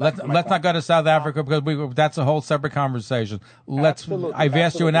 I'll come back. Let's not go to South Africa, because that's a whole separate conversation. I've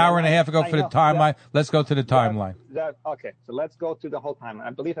asked you an hour and a half ago for the timeline. Let's go to the timeline. Okay, so let's go to the whole timeline. I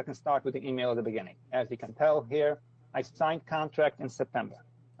believe I can start with the email at the beginning. As you can tell here, I signed contract in September.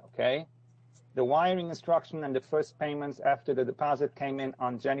 Okay. The wiring instruction and the first payments after the deposit came in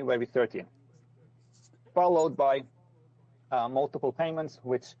on January 30th, followed by multiple payments,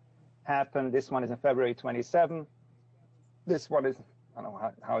 which happened. This one is in February 27. This one is, I don't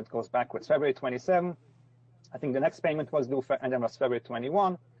know how it goes backwards, February 27. I think the next payment was due, and then was February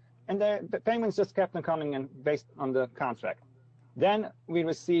 21. And the payments just kept on coming in based on the contract. Then we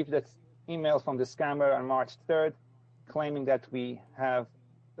received that email from the scammer on March 3rd, claiming that we have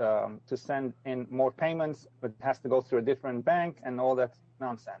to send in more payments, but it has to go through a different bank and all that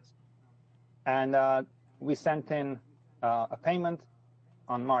nonsense. And we sent in a payment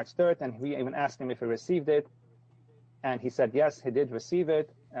on March 3rd, and we even asked him if he received it. And he said, yes, he did receive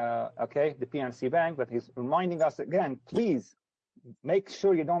it, the PNC Bank, but he's reminding us again, please make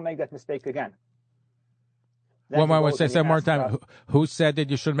sure you don't make that mistake again. Well, I want to say one more time. Who said that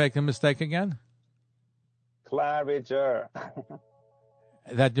you should make the mistake again? Claridger.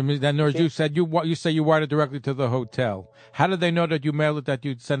 You said you say you wired it directly to the hotel. How did they know that you mailed it, that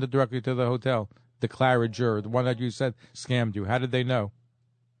you sent it directly to the hotel? The Claridger, the one that you said scammed you. How did they know?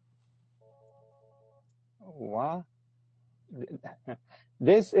 What?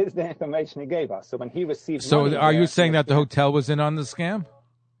 This is the information he gave us. So when he received money, are you saying that the hotel was in on the scam?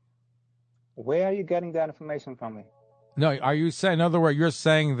 Where are you getting that information from me? No, are you saying, in other words, you're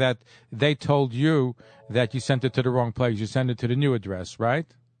saying that they told you that you sent it to the wrong place. You sent it to the new address, right?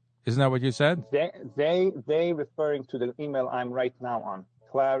 Isn't that what you said? They referring to the email I'm right now on,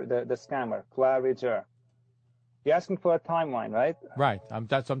 the scammer, Claridger. You're asking for a timeline, right? Right.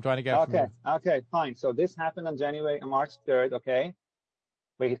 That's what I'm trying to get from you. Okay, fine. So this happened on March 3rd, okay?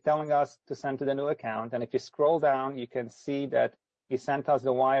 Where he's telling us to send to the new account. And if you scroll down, you can see that he sent us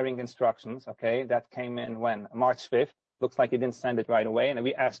the wiring instructions, okay? That came in when? March 5th. Looks like he didn't send it right away. And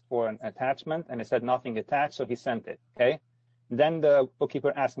we asked for an attachment, and it said nothing attached, so he sent it, okay? Then the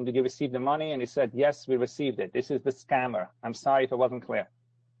bookkeeper asked him, did you receive the money? And he said, yes, we received it. This is the scammer. I'm sorry if it wasn't clear.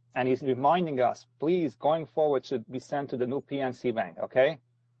 And he's reminding us, please, going forward, should be sent to the new PNC bank, okay?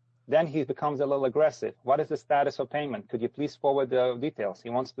 Then he becomes a little aggressive. What is the status of payment? Could you please forward the details? He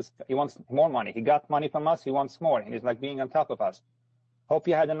wants more money. He got money from us. He wants more. He's like being on top of us. Hope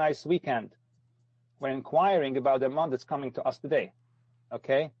you had a nice weekend. We're inquiring about the amount that's coming to us today,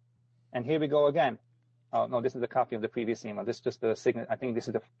 okay? And here we go again. Oh, no, this is a copy of the previous email. This is just the signature. I think this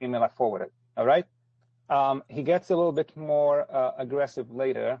is the email I forwarded, all right? He gets a little bit more aggressive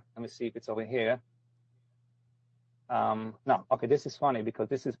later. Let me see if it's over here. No, okay, this is funny because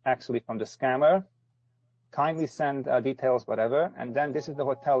this is actually from the scammer. Kindly send details, whatever. And then this is the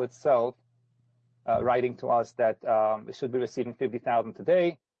hotel itself writing to us that we should be receiving $50,000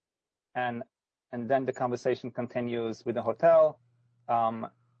 today. And then the conversation continues with the hotel.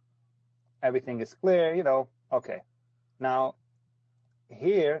 Everything is clear, okay. Now,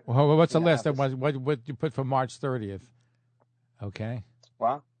 here. Well, what's the list? What you put for March 30th? Okay.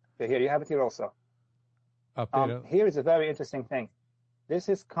 Well, here you have it here also. Here is a very interesting thing. This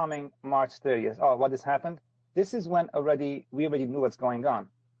is coming March 30th. Oh, what has happened? This is when we already knew what's going on.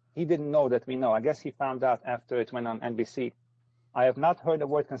 He didn't know that we know. I guess he found out after it went on NBC. I have not heard a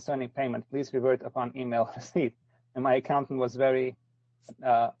word concerning payment. Please revert upon email receipt. And my accountant was very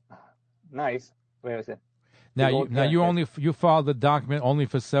nice. Where is it? Now you filed the document only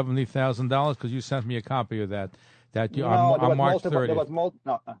for $70,000 because you sent me a copy of that. On March 30th.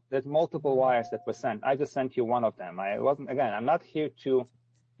 There's multiple wires that were sent. I just sent you one of them. I'm not here to,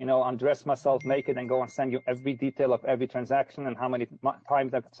 undress myself naked and go and send you every detail of every transaction and how many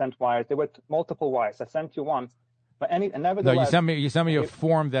times I've sent wires. There were multiple wires. I sent you one, but nevertheless. No, you sent me a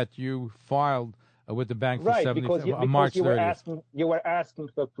form that you filed with the bank for on March 30th. You were asking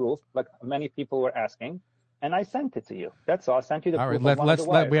for proof, like many people were asking. And I sent it to you. That's all. I sent you the proof. All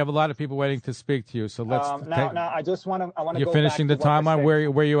right, we have a lot of people waiting to speak to you. So let's. Now, I just want to. You're finishing the timeline. Where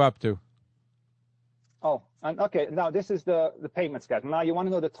are you up to? Oh, okay. Now this is the payment schedule. Now you want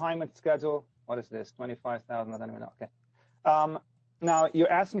to know the payment schedule. What is this? 25,000. I don't even know. Okay. Now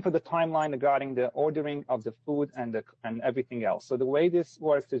you're asking for the timeline regarding the ordering of the food and everything else. So the way this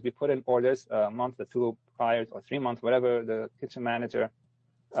works is we put in orders a month or two prior or 3 months, whatever the kitchen manager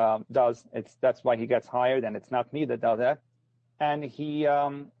does. That's why he gets hired, and it's not me that does that. And he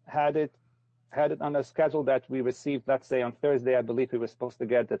had it on a schedule that we received. Let's say on Thursday, I believe we were supposed to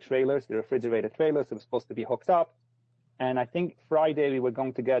get the refrigerated trailers. It was supposed to be hooked up. And I think Friday we were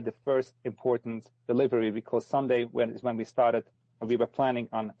going to get the first important delivery because Sunday is when we were planning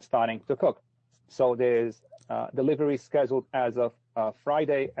on starting to cook. So there's delivery scheduled as of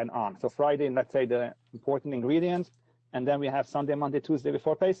Friday and on. So Friday, let's say the important ingredients. And then we have Sunday, Monday, Tuesday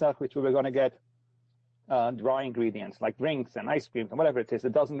before Pesach, which we were going to get dry ingredients like drinks and ice cream and whatever it is.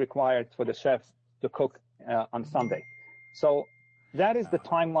 It doesn't require for the chefs to cook on Sunday. So that is the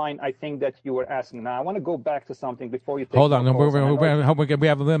timeline I think that you were asking. Now, I want to go back to something before you take Hold on. We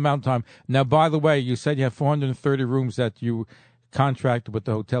have a limited amount of time. Now, by the way, you said you have 430 rooms that you contracted with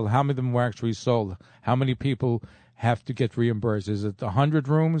the hotel. How many of them were actually sold? How many people have to get reimbursed? Is it 100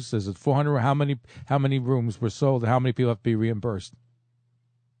 rooms? Is it 400? How many rooms were sold? How many people have to be reimbursed?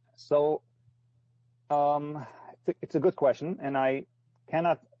 So, it's a good question, and I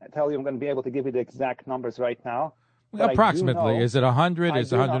cannot tell you I'm going to be able to give you the exact numbers right now. Approximately, is it 100?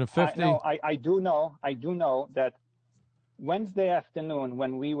 Is it 150? I do know that Wednesday afternoon,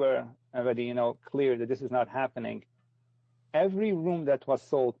 when we were already, clear that this is not happening, every room that was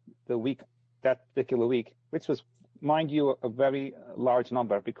sold that particular week, which was, mind you, a very large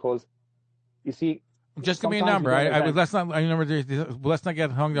number, because you see, just give me a number. Let's not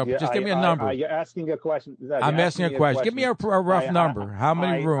get hung up. Just give me a number. You're asking a question. I'm asking a question. Give me a rough number. How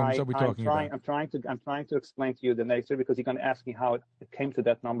many rooms are we talking about? I'm trying to explain to you the nature, because you're going to ask me how it came to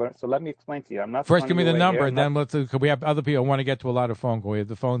that number. So let me explain to you. I'm not. First, give me the number, and then we have other people who want to get to a lot of phone calls.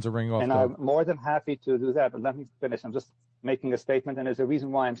 The phones are ringing off. And I'm more than happy to do that. But let me finish. I'm just making a statement, and there's a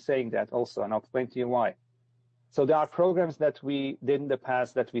reason why I'm saying that also, and I'll explain to you why. So there are programs that we did in the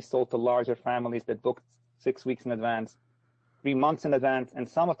past that we sold to larger families that booked 6 weeks in advance, 3 months in advance, and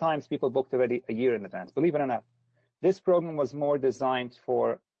sometimes people booked already a year in advance. Believe it or not, this program was more designed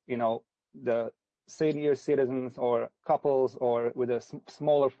for, the senior citizens or couples or with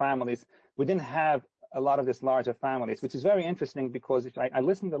smaller families. We didn't have a lot of these larger families, which is very interesting because if I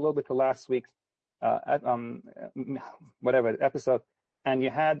listened a little bit to last week's episode, and you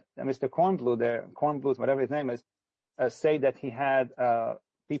had Mr. Kornbluth, whatever his name is, say that he had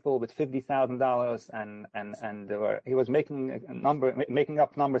people with $50,000 and he was making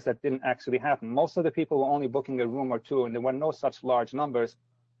up numbers that didn't actually happen. Most of the people were only booking a room or two, and there were no such large numbers.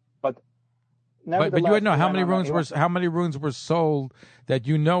 But you would know how many rooms were sold that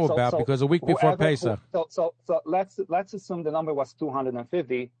you know about because a week before Pesach. So let's assume the number was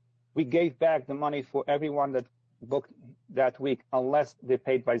 250. We gave back the money for everyone that booked that week, unless they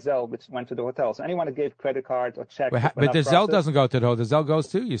paid by Zelle, which went to the hotel. So anyone that gave credit cards or checks. But the Zelle doesn't go to the hotel. The Zelle goes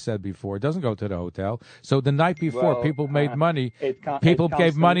too, you said before. It doesn't go to the hotel. So the night before, people made money. People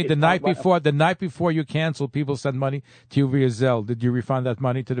gave money the night before. The night before you canceled, people sent money to you via Zelle. Did you refund that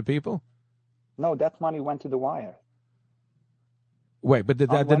money to the people? No, that money went to the wire. Wait, but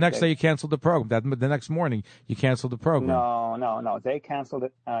the next day you canceled the program. The next morning you canceled the program. No. They canceled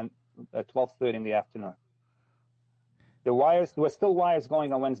it at 12:30 in the afternoon. There were still wires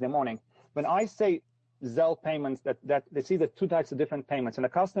going on Wednesday morning. When I say Zelle payments, that it's either two types of different payments. When a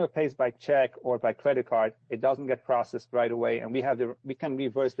customer pays by check or by credit card, it doesn't get processed right away, and we can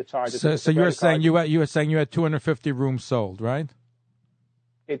reverse the charges. So you're saying you had 250 rooms sold, right?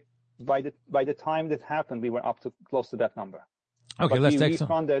 By the time that happened, we were up to close to that number. Okay, but let's take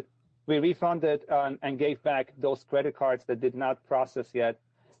some. We refunded and gave back those credit cards that did not process yet,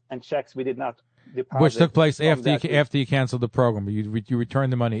 and checks we did not deposit. Which took place after you canceled the program. You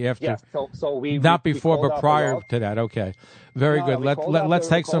returned the money after. Yes, so we not we before, but prior Rob. to that. Okay, very good. Let's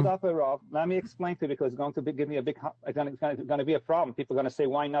take some. Let me explain to you because it's going to give me it's going to be a problem. People are going to say,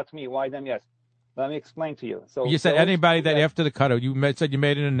 "Why not me? Why them?" Yes. Let me explain to you. So you said anybody that after the cutout, you made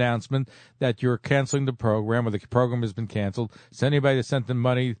an announcement that you're canceling the program or the program has been canceled. So anybody that sent the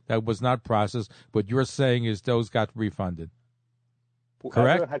money that was not processed, what you're saying is those got refunded.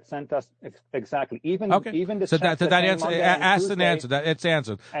 Whoever Correct? had sent us exactly. Even the so check that answer. Ask an answer. It's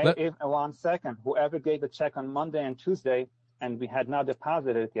answered. 1 second. Whoever gave a check on Monday and Tuesday, and we had not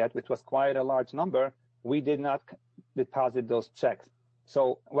deposited it yet, which was quite a large number, we did not deposit those checks.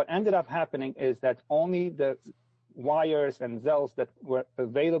 So what ended up happening is that only the wires and Zelles that were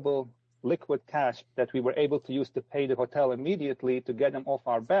available, liquid cash that we were able to use to pay the hotel immediately to get them off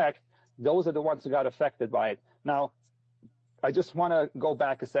our back, those are the ones who got affected by it. Now, I just want to go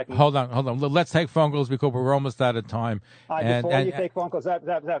back a second. Hold on. Let's take phone calls because we're almost out of time. Before you take phone calls, Zeb,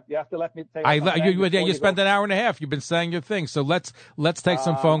 you have to let me take. You spent an hour and a half. You've been saying your thing. So let's take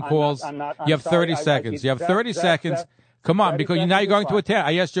some phone calls. You have 30 seconds. You have 30 seconds. Come on, because now you're going to attend.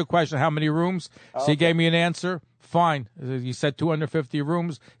 I asked you a question, how many rooms? So you gave me an answer. Fine. You said 250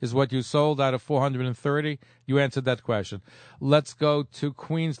 rooms is what you sold out of 430. You answered that question. Let's go to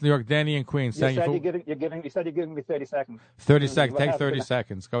Queens, New York. Danny in Queens. You said you're giving me 30 seconds. 30 seconds. Take 30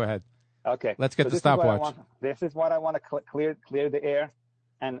 seconds. Go ahead. Okay. Let's get the stopwatch. This is what I want to clear the air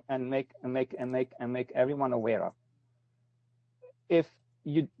and make everyone aware of. If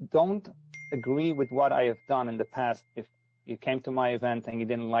you don't agree with what I have done in the past, if you came to my event and you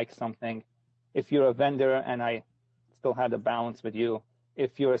didn't like something, if you're a vendor and I still had a balance with you,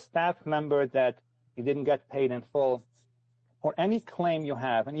 if you're a staff member that you didn't get paid in full, or any claim you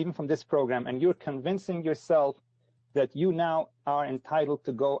have, and even from this program, and you're convincing yourself that you now are entitled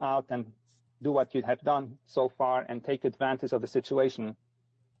to go out and do what you have done so far and take advantage of the situation,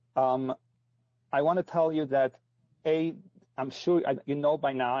 I want to tell you that, I'm sure you know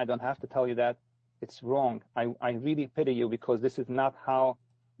by now, I don't have to tell you that, it's wrong. I really pity you because this is not how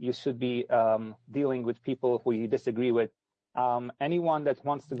you should be dealing with people who you disagree with. Anyone that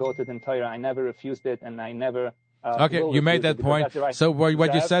wants to go to the entire, I never refused it, and I never. Okay, you made that point. Right. So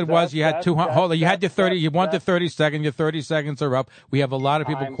what you said was you had 200. Hold on, you had your 30. You wanted 30 seconds. Your 30 seconds are up. We have a lot of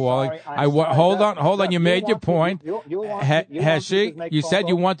people calling. Hold on. You made your point. Heshy, you said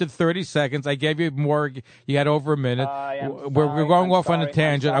you wanted 30 seconds. I gave you more. You had over a minute. We're going off on a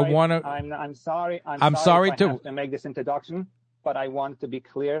tangent. I'm sorry. I'm sorry to have to make this introduction, but I want to be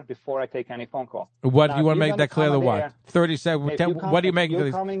clear before I take any phone call. What do you want to make that clear? The what? 30 seconds. What do you make?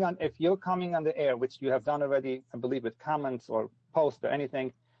 If you're coming on the air, which you have done already, I believe, with comments or posts or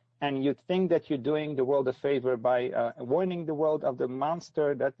anything, and you think that you're doing the world a favor by warning the world of the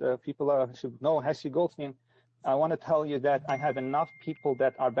monster that people should know, Heshy Goldstein, I want to tell you that I have enough people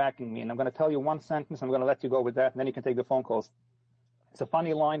that are backing me. And I'm going to tell you one sentence. I'm going to let you go with that, and then you can take the phone calls. It's a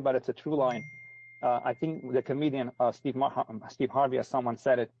funny line, but it's a true line. I think the comedian Steve Harvey, as someone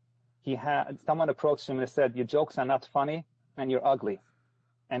said it, someone approached him and said, "Your jokes are not funny and you're ugly."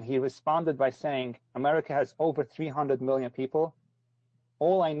 And he responded by saying, "America has over 300 million people.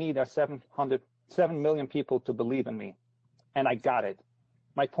 All I need are 7 million people to believe in me, and I got it.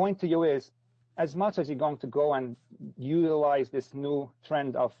 My point to you is, as much as you're going to go and utilize this new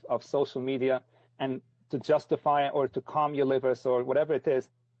trend of social media and to justify or to calm your livers or whatever it is,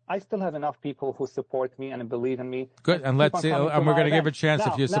 I still have enough people who support me and believe in me. Good, and let's see, and we're going to give a chance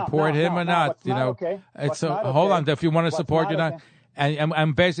if you support him or not. You know, it's hold on. If you want to support, you're not.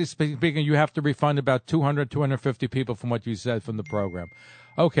 And basically speaking, you have to refund about 250 people from what you said from the program.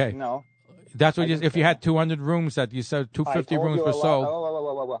 Okay. No. That's what if you had 200 rooms that you said 250 rooms were sold.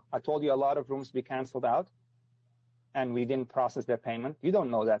 I told you a lot of rooms we canceled out, and we didn't process their payment. You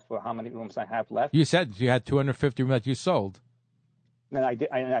don't know that for how many rooms I have left. You said you had 250 rooms that you sold. And I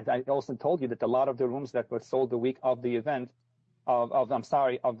also told you that a lot of the rooms that were sold the week of the event, of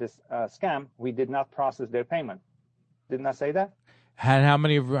this scam, we did not process their payment. Didn't I say that? And how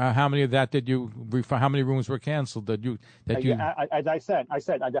many of that did you refund? How many rooms were canceled As I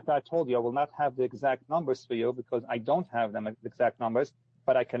told you, I will not have the exact numbers for you because I don't have them exact numbers.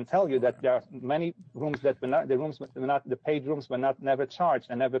 But I can tell you that there are many rooms that were not the paid rooms were not never charged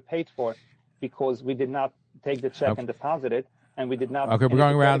and never paid for because we did not take the check and deposit it. And we did not. Okay, we're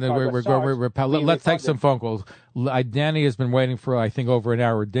going around and let's take some phone calls. Danny has been waiting for, I think, over an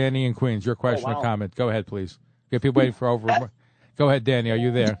hour. Danny in Queens, your question or comment. Go ahead, please. Get people waiting for over. Go ahead, Danny. Are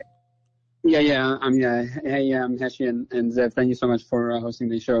you there? Yeah. Hey, Heshy and Zev, thank you so much for hosting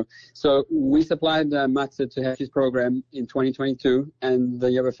the show. So we supplied matzah to Heshy's program in 2022 and the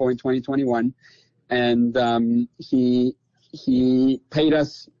year before in 2021. And he paid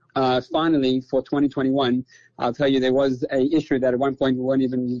us finally for 2021. I'll tell you, there was a issue that at one point we weren't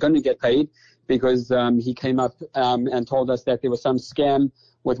even going to get paid because he came up and told us that there was some scam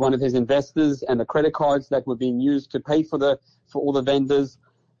with one of his investors and the credit cards that were being used to pay for all the vendors.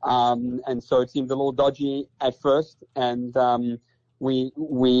 And so it seemed a little dodgy at first. And we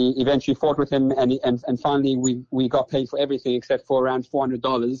eventually fought with him and finally we got paid for everything except for around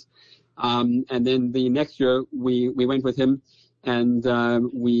 $400. And then the next year we went with him and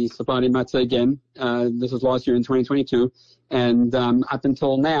we supplied him matzah again. This was last year in 2022. And up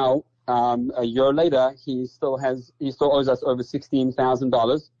until now, a year later, he still owes us over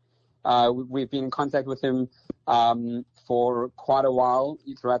 $16,000. We've been in contact with him for quite a while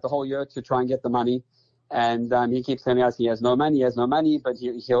throughout the whole year to try and get the money. And he keeps telling us he has no money, but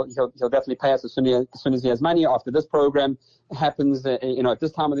he'll definitely pay us as soon as he has money. After this program happens, at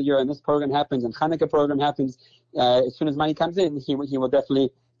this time of the year, and this program happens, and Hanukkah program happens, as soon as money comes in, he will definitely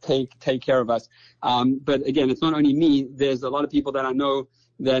take care of us. But again, it's not only me. There's a lot of people that I know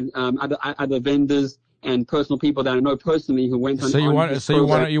that other vendors and personal people that I know personally who went on. So you want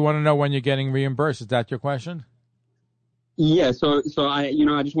to know when you're getting reimbursed? Is that your question? Yeah, so I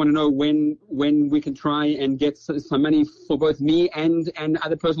just want to know when we can try and get some money for both me and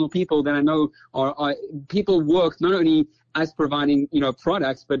other personal people that I know are people worked, not only us providing,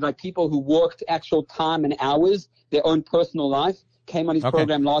 products, but like people who worked actual time and hours, their own personal life, came on his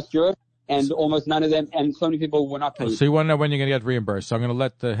program last year, and almost none of them, and so many people were not paid. So you want to know when you're going to get reimbursed. So I'm going to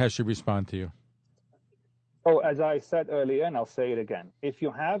let Heshy respond to you. Oh, as I said earlier, and I'll say it again, if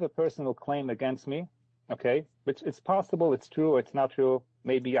you have a personal claim against me, okay, which it's possible, it's true, it's not true,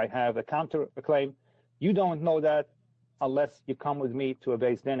 maybe I have a counter claim, you don't know that unless you come with me to a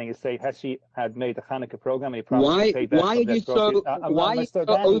base din and you say Heshy had made a Hanukkah program. Why are you so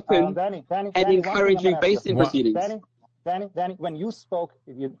open and encouraging base din proceedings? Danny, when you spoke,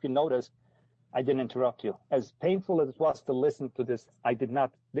 if you noticed, I didn't interrupt you. As painful as it was to listen to this, I did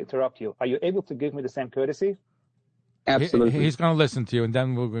not interrupt you. Are you able to give me the same courtesy? Absolutely. He's going to listen to you, and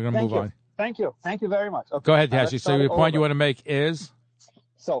then we're going to move on. Thank you very much. Okay. Go ahead, Heshy. So the point you want to make is?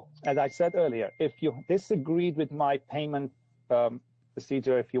 So, as I said earlier, if you disagreed with my payment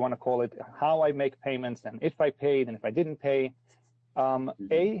procedure, if you want to call it, how I make payments, and if I paid and if I didn't pay,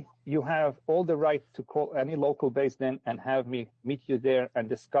 you have all the right to call any local base din and have me meet you there and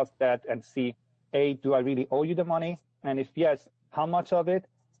discuss that and see, do I really owe you the money? And if yes, how much of it?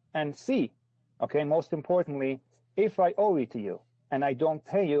 And C, okay, most importantly, if I owe it to you and I don't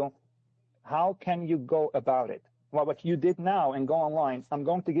pay you, how can you go about it? Well, what you did now and go online, I'm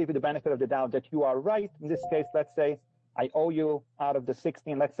going to give you the benefit of the doubt that you are right. In this case, let's say I owe you out of the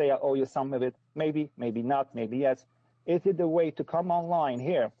 16, let's say I owe you some of it, maybe not, maybe yes. Is it the way to come online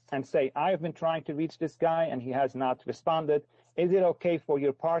here and say, I have been trying to reach this guy and he has not responded? Is it okay for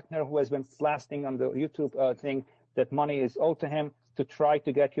your partner who has been blasting on the YouTube thing that money is owed to him to try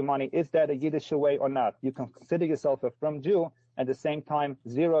to get your money? Is that a Yiddish way or not? You can consider yourself a frum Jew, at the same time,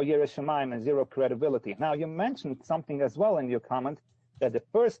 zero Yiras Shamayim and zero credibility. Now, you mentioned something as well in your comment that the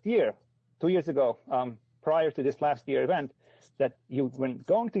first year, 2 years ago, prior to this last year event, that you weren't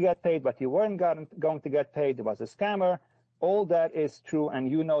going to get paid, but you weren't going to get paid. There was a scammer. All that is true, and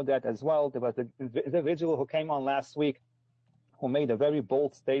you know that as well. There was an individual who came on last week who made a very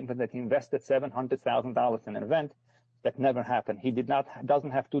bold statement that he invested $700,000 in an event that never happened. He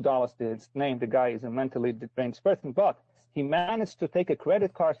doesn't have $2 to his name. The guy is a mentally deranged person, but he managed to take a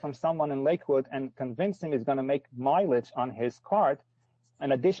credit card from someone in Lakewood and convince him he's going to make mileage on his card,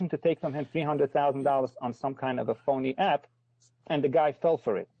 in addition to take from him $300,000 on some kind of a phony app, and the guy fell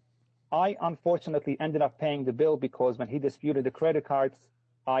for it. I unfortunately ended up paying the bill because when he disputed the credit cards,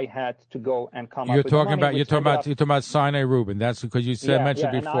 I had to go and come up with money. You're talking about Sinai Rubin. That's because you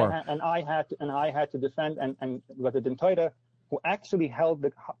mentioned before. And I had to defend and with the Dentoida, who actually held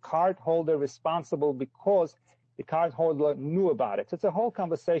the card holder responsible because the card holder knew about it. So it's a whole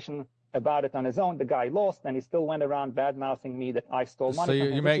conversation about it on his own. The guy lost, and he still went around bad-mouthing me that I stole money. So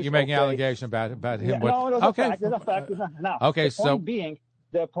you're making an allegation about him. Yeah, no, it was a fact. It's a fact. Now, okay,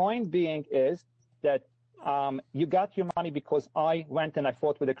 the point being is that you got your money because I went and I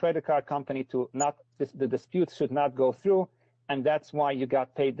fought with the credit card company to the dispute should not go through, and that's why you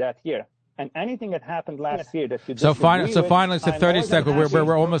got paid that year. And anything that happened last year that you finally, it's a 30 seconds.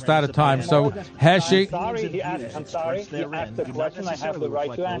 We're almost out of time. So Heshy, I'm sorry. He asked the question. I have the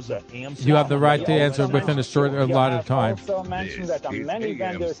right to answer. You have the right to answer within a short allotted time. I also mentioned that many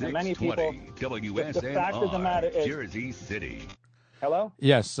vendors and many people. The fact of the matter is, Jersey City. Hello?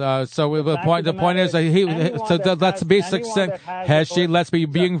 Yes. So the point is, let's be succinct, Heshy. Let's be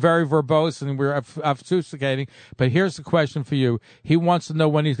being very verbose, and we're obfuscating. But here's the question for you. He wants to know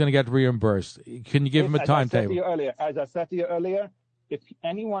when he's going to get reimbursed. Can you give him a timetable? As I said to you earlier, if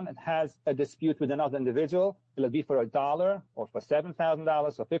anyone has a dispute with another individual, it'll be for $1 or for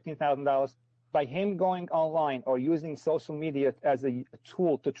 $7,000 or $15,000. By him going online or using social media as a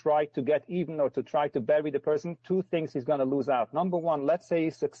tool to try to get even or to try to bury the person, two things he's going to lose out. Number one, let's say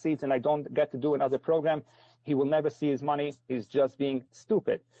he succeeds and I don't get to do another program, he will never see his money. He's just being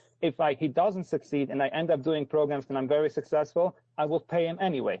stupid. If he doesn't succeed and I end up doing programs and I'm very successful, I will pay him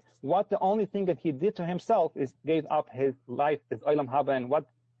anyway. The only thing that he did to himself is gave up his life, his Olam Haba, and what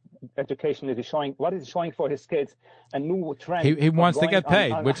education is he showing? What is he showing for his kids? A new trend. He wants to get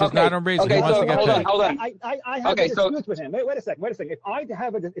paid, which is not a reason. He wants to get paid. Hold on. I have a dispute with him. Wait a second.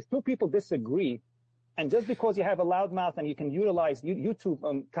 If two people disagree, and just because you have a loud mouth and you can utilize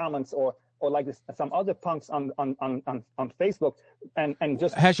YouTube comments or like some other punks on Facebook and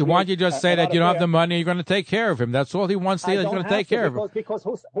just Heshy, why don't you just say that you don't have the money, you're going to take care of him? That's all he wants to do. He's going to take care of him. Because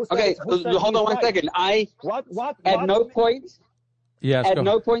who hold on 1 second. At no point. Yes, at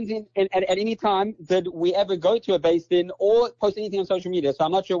no point at any time did we ever go to a Beis-Din or post anything on social media. So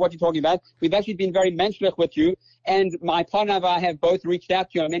I'm not sure what you're talking about. We've actually been very menschlich with you, and my partner and I have both reached out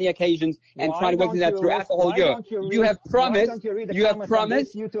to you on many occasions and tried to work that throughout the whole year. You have promised. One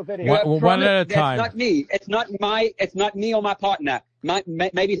at a time. That's not me. It's not me or my partner.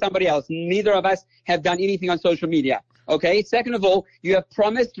 Maybe somebody else. Neither of us have done anything on social media. Okay. Second of all, you have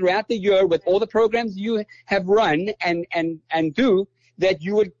promised throughout the year with all the programs you have run and do that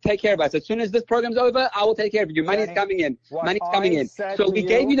you would take care of us. As soon as this program's over, I will take care of you. Money's coming in. So we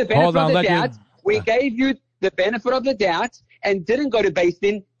gave you the benefit of the doubt. We gave you the benefit of the doubt and didn't go to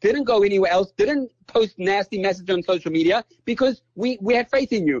Beis-Din, didn't go anywhere else, didn't post nasty messages on social media because we had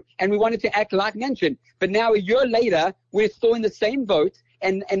faith in you and we wanted to act like mentioned. But now a year later, we're still in the same boat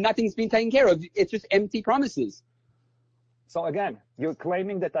and nothing's been taken care of. It's just empty promises. So again, you're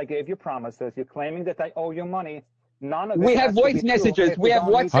claiming that I gave you promises. You're claiming that I owe you money. None of it. We have voice messages. We have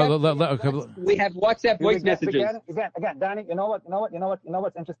WhatsApp. We have WhatsApp voice messages. Again, Danny. You know what's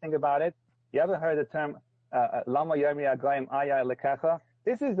interesting about it? You ever heard the term "Lama Yermi Agayim Aya Lekecha"?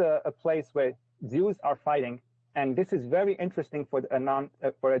 This is a place where Jews are fighting, and this is very interesting for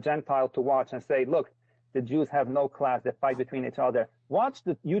a Gentile to watch and say, "Look, the Jews have no class; they fight between each other." Watch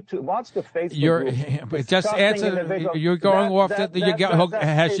the YouTube. Watch the Facebook. But just answer. You're going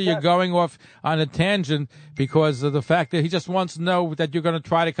you're going off on a tangent because of the fact that he just wants to know that you're going to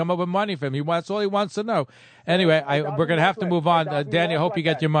try to come up with money for him. That's all he wants to know. Anyway, we're going to have to move on. Danny, I hope you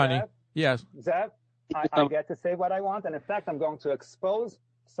get your money. Yes. Zev, I get to say what I want, and in fact, I'm going to expose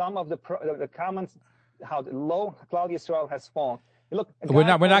some of the comments how low Claudia Yisrael has fallen. Look, we're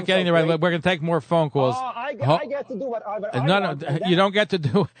not getting the right. We're going to take more phone calls. I get to do whatever I want. No, you don't get to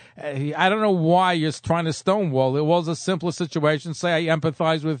do. I don't know why you're trying to stonewall. It was a simpler situation. Say I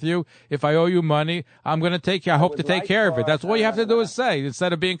empathize with you. If I owe you money, I'm going to take you. I hope to take care of it. That's all you have to do is say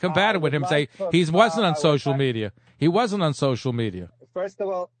instead of being combative with him. Say he wasn't on social media. He wasn't on social media. First of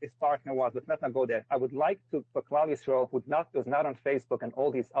all, his partner was, but let's not go there. I would like for Claudia Yisrael, who was not on Facebook and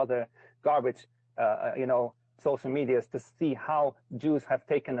all these other garbage, social medias to see how Jews have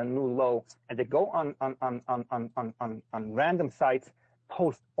taken a new low, and they go on random sites,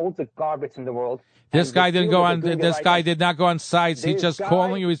 post all the garbage in the world. This guy didn't go on. This guy did not go on sites. He's just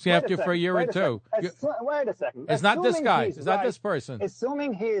calling you. He's after you for a year or two. Wait a second. It's not this guy. It's not this person.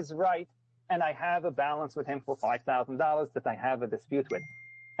 Assuming he is right, and I have a balance with him for $5,000 that I have a dispute with,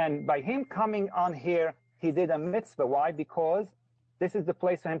 and by him coming on here, he did a mitzvah. Why? Because this is the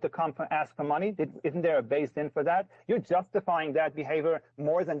place for him to come and ask for money. Isn't there a base in for that? You're justifying that behavior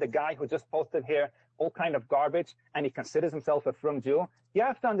more than the guy who just posted here all kind of garbage, and he considers himself a frum Jew. You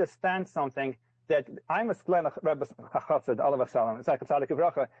have to understand something, that I'm a Sklenach Rebbe Chassid, Olav Shalom, it's like a Tzadik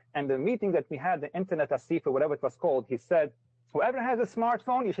Ivracha, and the meeting that we had, the Internet Asifa, whatever it was called, he said, whoever has a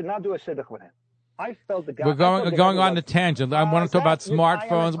smartphone, you should not do a shidduch with him. I felt the guy. We're going on a tangent. I want to talk about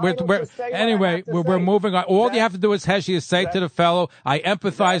smartphones. We're moving on. All you have to do is Heshy is say to the fellow, "I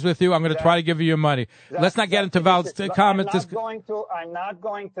empathize with you. I'm going to try to give you your money." Let's not get into Val's comments. I'm not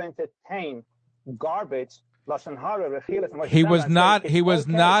going to entertain garbage. He was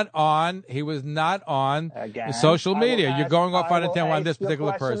not on social media. You're going off on this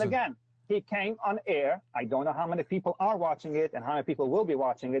particular person. Again, he came on air. I don't know how many people are watching it and how many people will be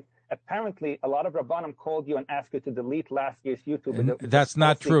watching it. Apparently, a lot of Rabbanim called you and asked you to delete last year's YouTube. That's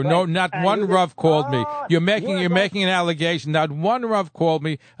not true. No, not one Rav called me. You're making an allegation. Not one Rav called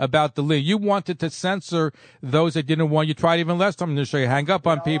me about the league. You wanted to censor those that didn't want. You tried even less time to show you hang up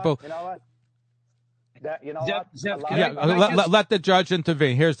on people. You know what? Let the judge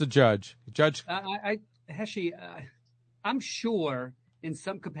intervene. Here's the judge. Judge. Heshy, I'm sure in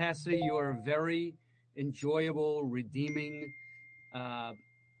some capacity you're a very enjoyable, redeeming,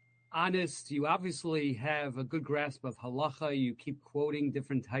 honest. You obviously have a good grasp of halacha. You keep quoting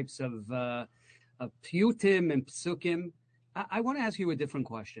different types of piyutim and psukim. I want to ask you a different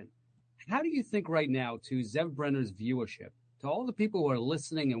question. How do you think right now, to Zev Brenner's viewership, to all the people who are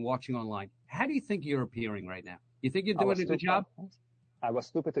listening and watching online, how do you think you're appearing right now? You think you're doing a good job? I was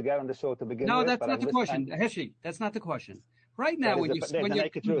stupid to get on the show to begin with. No, that's not the question. Heshy, that's not the question. Right now, when you're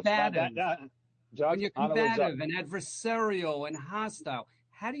combative and adversarial and hostile,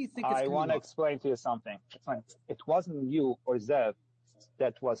 how do you think it's going to I want to explain to you something. It wasn't you or Zev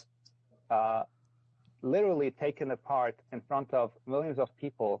that was literally taken apart in front of millions of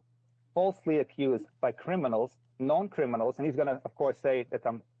people, falsely accused by criminals, known criminals, and he's going to, of course, say that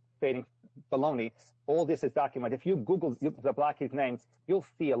I'm stating baloney. All this is documented. If you Google the Blackies' names, you'll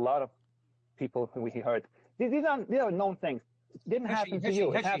see a lot of people who he heard. These are known things. It didn't happen to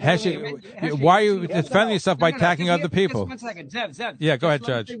you. Heshy, why are you defending yourself by attacking other people? Just 1 second. Zev. Yeah, go ahead,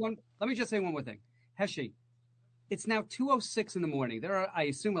 Judge. Let me just say one more thing. Heshy, it's now 2:06 in the morning. There are, I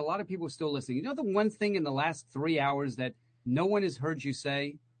assume, a lot of people still listening. You know the one thing in the last 3 hours that no one has heard you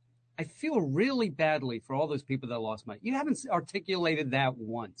say? I feel really badly for all those people that lost money. You haven't articulated that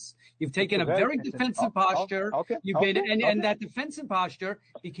once. You've taken a very defensive posture. And that defensive posture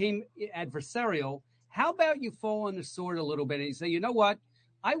became adversarial. How about you fall on the sword a little bit and you say, you know what?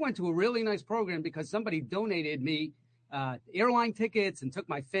 I went to a really nice program because somebody donated me airline tickets and took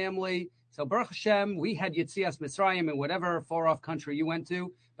my family. So Baruch Hashem, we had Yetzias Mitzrayim in whatever far-off country you went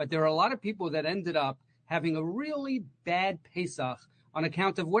to. But there are a lot of people that ended up having a really bad Pesach on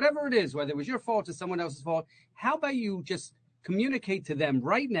account of whatever it is, whether it was your fault or someone else's fault. How about you just communicate to them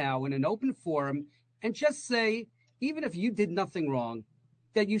right now in an open forum and just say, even if you did nothing wrong,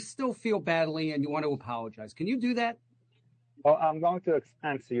 that you still feel badly and you want to apologize. Can you do that? Well, I'm going to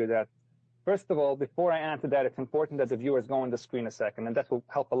answer you that. First of all, before I answer that, it's important that the viewers go on the screen a second, and that will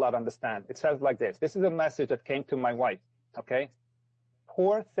help a lot understand. It says like this. This is a message that came to my wife, okay?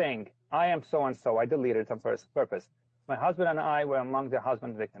 Poor thing. I am so-and-so. I deleted it on purpose. My husband and I were among the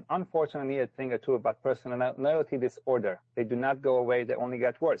husband victims. Unfortunately, a thing or two about personality disorder. They do not go away. They only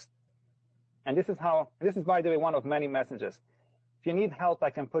get worse. And this is, by the way, one of many messages. If you need help, I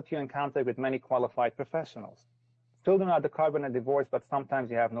can put you in contact with many qualified professionals. Children are the carbon of divorce, but sometimes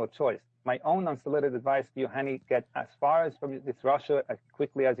you have no choice. My own unsolicited advice to you, honey, get as far as from this Russia as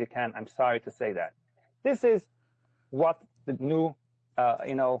quickly as you can. I'm sorry to say that. This is what the new,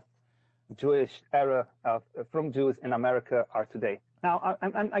 Jewish era from Jews in America are today. Now,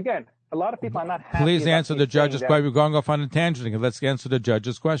 and again, a lot of people are not happy. Please answer the judge's question. We're going off on a tangent. Let's answer the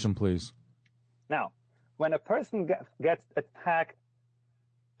judge's question, please. Now, when a person gets attacked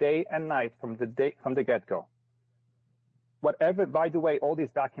day and night from the get-go, whatever, by the way, all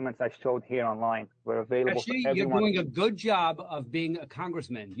these documents I showed here online were available for everyone. You're doing a good job of being a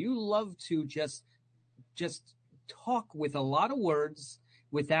congressman. You love to just talk with a lot of words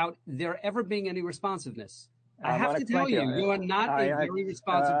without there ever being any responsiveness. I have to tell you, you are not a very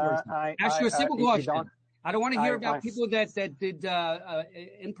responsive person. Ask you a simple question. I don't want to hear about people that did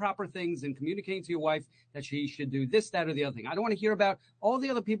improper things and communicating to your wife that she should do this, that, or the other thing. I don't want to hear about all the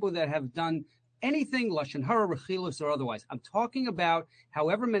other people that have done anything, lashon hara, rechilus, or otherwise. I'm talking about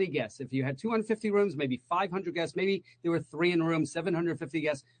however many guests. If you had 250 rooms, maybe 500 guests, maybe there were 3 in the room, 750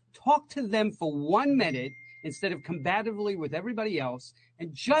 guests. Talk to them for 1 minute instead of combatively with everybody else,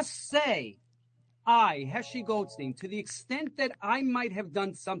 and just say, I, Heshy Goldstein, to the extent that I might have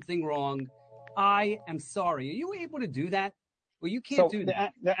done something wrong, I am sorry. Are you able to do that? Well, you can't do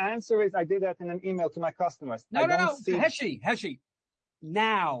that. The answer is I did that in an email to my customers. No. Heshy.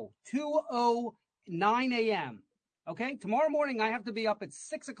 Now, 2:09 a.m. Okay? Tomorrow morning, I have to be up at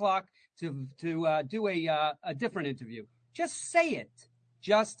 6 o'clock to do a different interview. Just say it.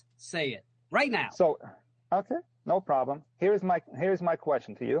 Just say it. Right now. So, okay. No problem. Here's my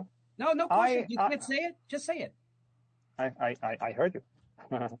question to you. No question. You can't say it. Just say it. I heard you.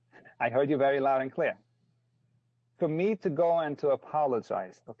 I heard you very loud and clear. For me to go and to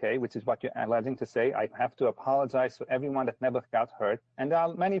apologize, okay, which is what you're alleging to say, I have to apologize to everyone that never got hurt. And there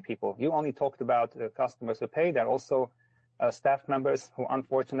are many people. You only talked about customers who pay. There are also staff members who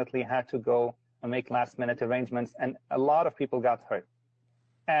unfortunately had to go and make last-minute arrangements, and a lot of people got hurt.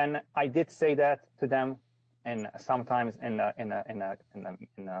 And I did say that to them, and sometimes in a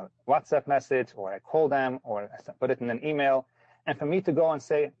WhatsApp message, or I call them, or I put it in an email. And for me to go and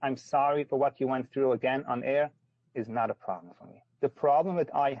say, I'm sorry for what you went through again on air, is not a problem for me. The problem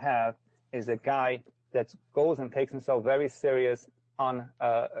that I have is a guy that goes and takes himself very serious on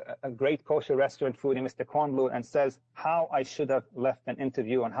a great kosher restaurant food in Mr. Kornbluth and says how I should have left an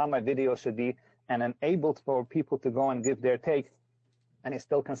interview and how my video should be, and enabled for people to go and give their take, and he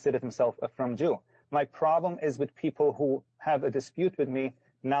still considered himself a frum Jew. My problem is with people who have a dispute with me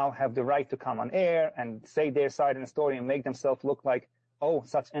now have the right to come on air and say their side in the story and make themselves look like, oh,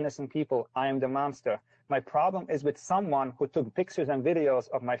 such innocent people, I am the monster. My problem is with someone who took pictures and videos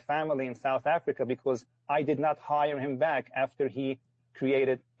of my family in South Africa because I did not hire him back after he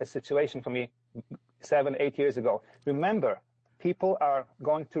created a situation for me 7, 8 years ago. Remember, people are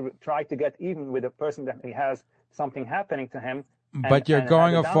going to try to get even with a person that he has something happening to him. But you're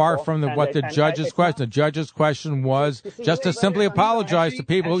going far from what the judge's question. The judge's question was just to simply apologize to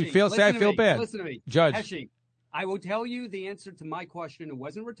people who say I feel bad. Listen to me. Judge. Heshy, I will tell you the answer to my question. It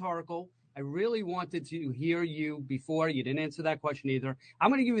wasn't rhetorical. I really wanted to hear you before. You didn't answer that question either. I'm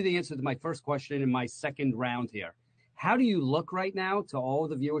going to give you the answer to my first question in my second round here. How do you look right now to all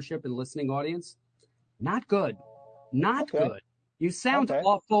the viewership and listening audience? Not good. Not good. You sound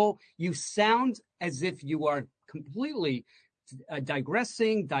awful. You sound as if you are completely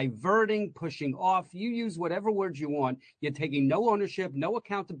digressing, diverting, pushing off. You use whatever words you want. You're taking no ownership, no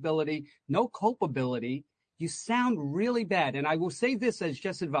accountability, no culpability. You sound really bad. And I will say this as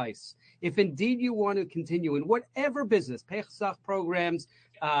just advice. If indeed you want to continue in whatever business, Pesach programs,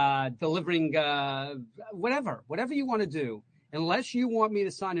 delivering whatever you want to do, unless you want me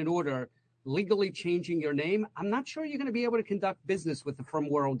to sign an order legally changing your name, I'm not sure you're going to be able to conduct business with the firm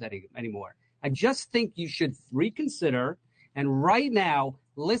world anymore. I just think you should reconsider and right now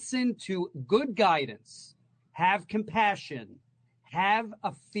listen to good guidance, have compassion, have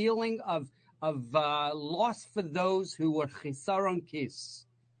a feeling of loss for those who were chisaron kis.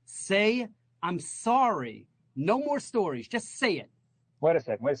 Say, I'm sorry. No more stories. Just say it. Wait a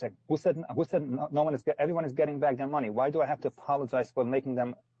second. Who said no one is? Everyone is getting back their money. Why do I have to apologize for making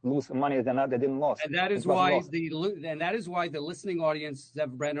them lose money they didn't lose? And that is why the listening audience,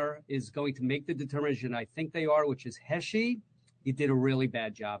 Zev Brenner, is going to make the determination. I think they are, which is Heshy. You did a really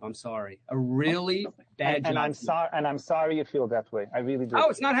bad job. I'm sorry. A really bad job. And I'm sorry you feel that way. I really do. Oh,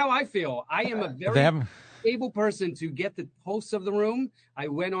 it's not how I feel. I am a very able person to get the pulse of the room. I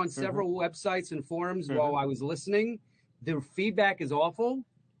went on several websites and forums while I was listening. The feedback is awful.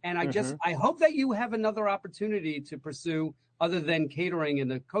 And I hope that you have another opportunity to pursue other than catering in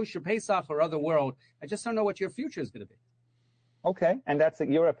the kosher Pesach or other world. I just don't know what your future is going to be. Okay. And that's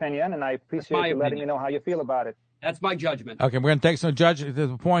your opinion. And I appreciate you letting me know how you feel about it. That's my judgment. Okay, we're going to take some judge.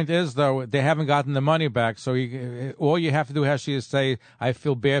 The point is, though, they haven't gotten the money back. So all you have to do, Heshy, is say, I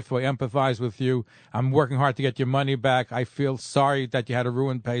feel bad for you, empathize with you. I'm working hard to get your money back. I feel sorry that you had to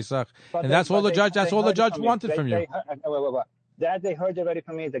ruin Pesach. And that's all the judge wanted from you. That they heard already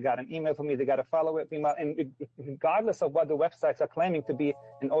from me. They got an email from me. They got a follow-up email. And regardless of what the websites are claiming to be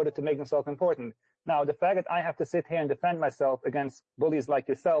in order to make themselves important. Now, the fact that I have to sit here and defend myself against bullies like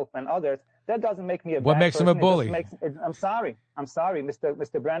yourself and others, that doesn't make me a bad person. What makes him a bully? I'm sorry,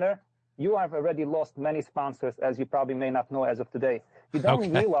 Mr. Brenner. You have already lost many sponsors, as you probably may not know as of today. You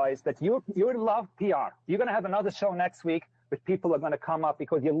don't realize that you love PR. You're going to have another show next week but people are going to come up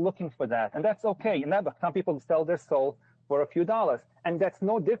because you're looking for that. And that's okay. You never, some people sell their soul for a few dollars. And that's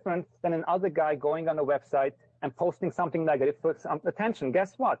no different than another guy going on a website and posting something negative for some attention.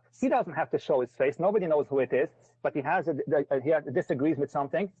 Guess what? He doesn't have to show his face. Nobody knows who it is, but he disagrees with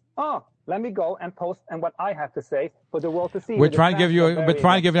something. Oh, let me go and post and what I have to say for the world to see. We're trying to give you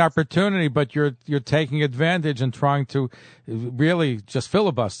an opportunity, but you're taking advantage and trying to really just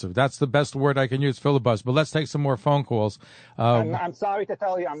filibuster. That's the best word I can use, filibuster. But let's take some more phone calls. I'm sorry to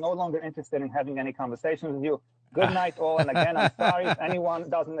tell you, I'm no longer interested in having any conversations with you. Good night, all. And again, I'm sorry if anyone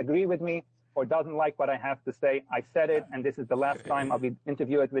doesn't agree with me or doesn't like what I have to say. I said it, and this is the last time I'll be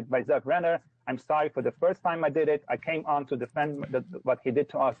interviewed by Zev Brenner. I'm sorry for the first time I did it. I came on to defend what he did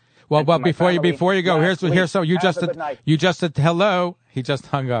to us. Well, before you go, here's so you just said hello. He just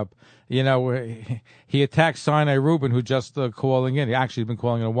hung up. You know, he attacked Sinai Rubin, who just calling in. He actually had been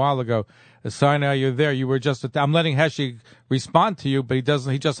calling in a while ago. Sinai, you're there. You were just. I'm letting Heshy respond to you, but he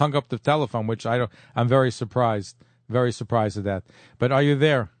doesn't. He just hung up the telephone, which I'm very surprised. Very surprised at that. But are you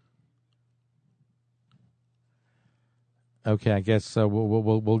there? Okay, I guess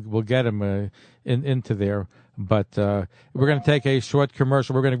we'll get him into there. But we're going to take a short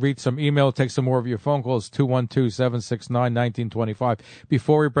commercial. We're going to read some email, take some more of your phone calls, 212-769-1925.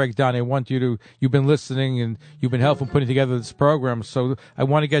 Before we break down, I want you've been listening and you've been helpful putting together this program. So I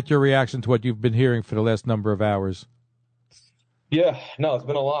want to get your reaction to what you've been hearing for the last number of hours. Yeah, no, it's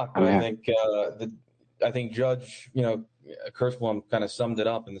been a lot. But I think Judge, Kirshblum kind of summed it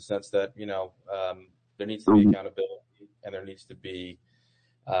up in the sense that, there needs to be accountability. And there needs to be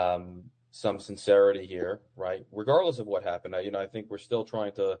some sincerity here, right? Regardless of what happened, I think we're still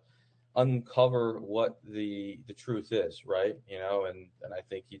trying to uncover what the truth is, right? And I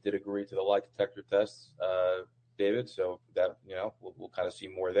think he did agree to the lie detector tests, David. So that we'll kind of see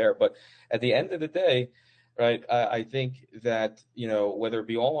more there. But at the end of the day, right? I think that whether it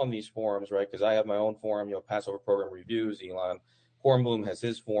be all on these forums, right? Because I have my own forum, Passover program reviews. Elon Kornblum has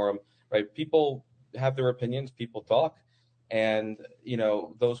his forum, right? People have their opinions. People talk. And,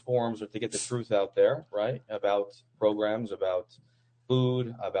 those forums are to get the truth out there, right, about programs, about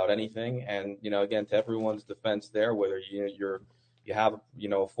food, about anything. And, again, to everyone's defense there, whether you have,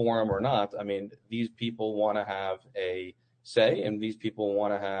 a forum or not, I mean, these people want to have a say and these people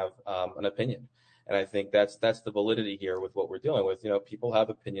want to have an opinion. And I think that's the validity here with what we're dealing with. People have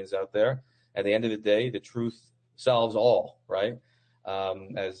opinions out there. At the end of the day, the truth solves all, right,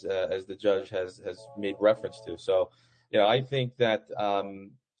 as the judge has made reference to. So, I think that,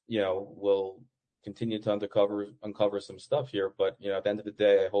 we'll continue to uncover some stuff here. But, at the end of the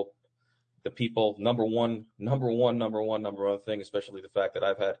day, I hope the people, number one thing, especially the fact that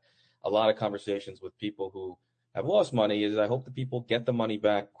I've had a lot of conversations with people who have lost money, is I hope the people get the money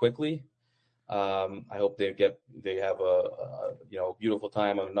back quickly. I hope they have a beautiful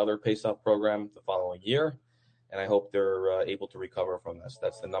time on another Pesach program the following year. And I hope they're able to recover from this.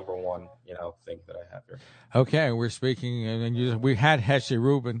 That's the number one, thing that I have here. Okay, we're speaking, and we had Heshy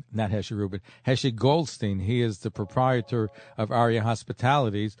Goldstein. He is the proprietor of Aria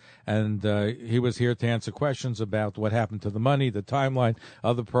Hospitalities, and he was here to answer questions about what happened to the money, the timeline,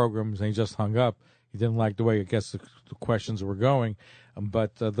 other programs, and he just hung up. He didn't like the way, I guess, the questions were going.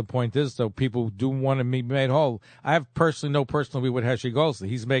 But the point is, though, people do want to be made whole. I have no personally with Heshy Goldstein.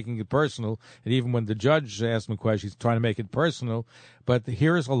 He's making it personal. And even when the judge asked him questions, he's trying to make it personal. But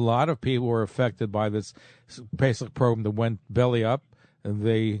here's a lot of people who are affected by this Pesach program that went belly up. And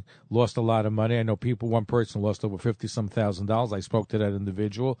they lost a lot of money. I know one person lost over $50,000. I spoke to that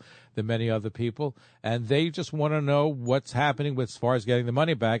individual, than many other people, and they just want to know what's happening as far as getting the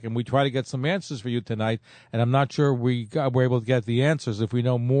money back. And we try to get some answers for you tonight. And I'm not sure we're able to get the answers if we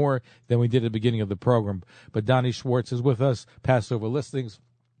know more than we did at the beginning of the program. But Doni Schwartz is with us, Passover Listings.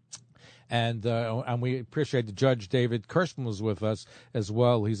 And we appreciate the Judge David Kirshblum was with us as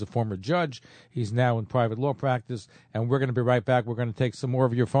well. He's a former judge. He's now in private law practice. And we're going to be right back. We're going to take some more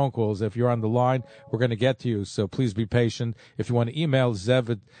of your phone calls. If you're on the line, we're going to get to you. So please be patient. If you want to email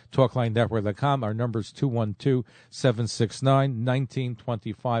zev@talklinenetwork.com, our number is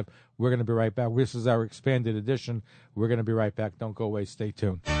 212-769-1925. We're going to be right back. This is our expanded edition. We're going to be right back. Don't go away. Stay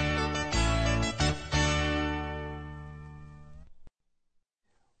tuned.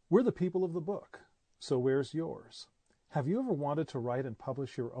 We're the people of the book, so where's yours? Have you ever wanted to write and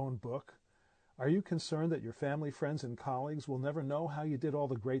publish your own book? Are you concerned that your family, friends, and colleagues will never know how you did all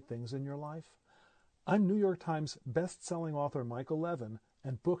the great things in your life? I'm New York Times best-selling author Michael Levin,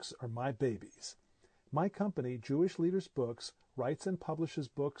 and books are my babies. My company, Jewish Leaders Books, writes and publishes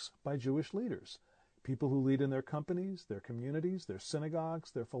books by Jewish leaders, people who lead in their companies, their communities, their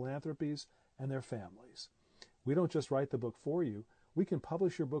synagogues, their philanthropies, and their families. We don't just write the book for you. We can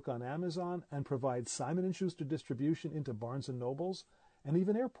publish your book on Amazon and provide Simon & Schuster distribution into Barnes & Nobles and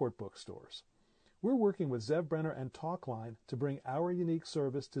even airport bookstores. We're working with Zev Brenner and Talkline to bring our unique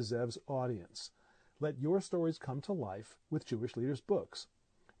service to Zev's audience. Let your stories come to life with Jewish Leaders Books.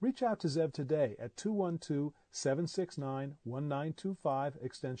 Reach out to Zev today at 212-769-1925,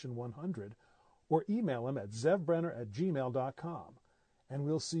 extension 100, or email him at zevbrenner@gmail.com, and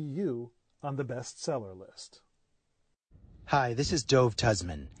we'll see you on the bestseller list. Hi, this is Dov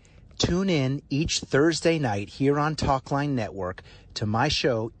Tuzman. Tune in each Thursday night here on Talkline Network to my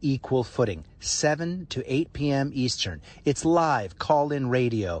show, Equal Footing, 7 to 8 p.m. Eastern. It's live call-in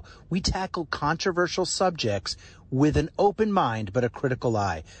radio. We tackle controversial subjects with an open mind but a critical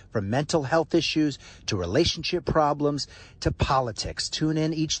eye, from mental health issues to relationship problems to politics. Tune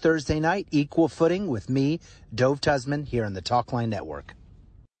in each Thursday night, Equal Footing, with me, Dov Tuzman, here on the Talkline Network.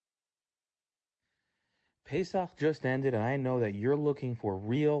 Pesach just ended, and I know that you're looking for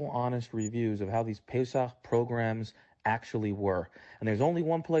real, honest reviews of how these Pesach programs actually were. And there's only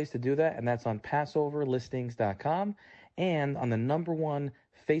one place to do that, and that's on PassoverListings.com and on the #1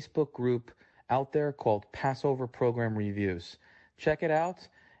 Facebook group out there called Passover Program Reviews. Check it out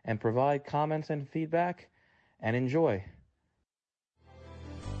and provide comments and feedback, and enjoy.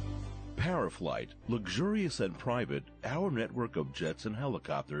 Paraflight, luxurious and private, our network of jets and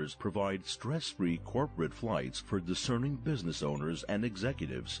helicopters provide stress-free corporate flights for discerning business owners and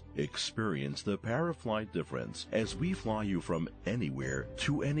executives. Experience the Paraflight difference as we fly you from anywhere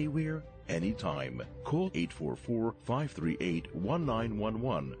to anywhere, anytime. Call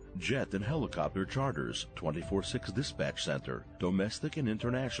 844-538-1911. Jet and helicopter charters, 24/6 dispatch center, domestic and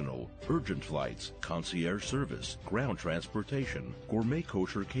international, urgent flights, concierge service, ground transportation, gourmet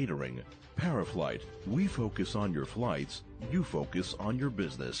kosher catering. Paraflight, we focus on your flights, you focus on your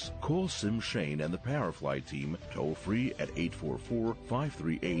business. Call Sim Shane and the Paraflight team toll free at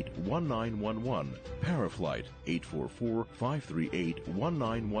 844-538-1911. Paraflight,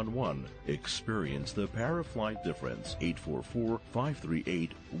 844-538-1911. Experience the Paraflight difference.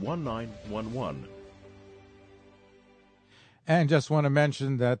 844-538-1911. And just want to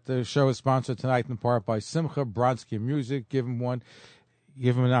mention that the show is sponsored tonight in part by Simcha Brodsky Music. Give him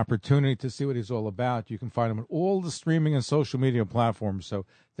an opportunity to see what he's all about. You can find him on all the streaming and social media platforms. So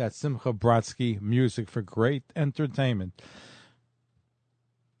that's Simcha Brodsky Music for great entertainment.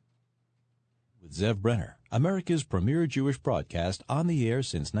 With Zev Brenner, America's premier Jewish broadcast, on the air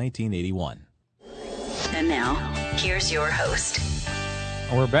since 1981. And now, here's your host.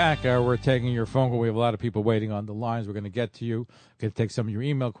 We're back. We're taking your phone call. We have a lot of people waiting on the lines. We're going to get to you. We're going to take some of your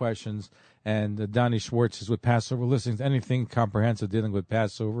email questions. And Doni Schwartz is with Passover Listings. Anything comprehensive dealing with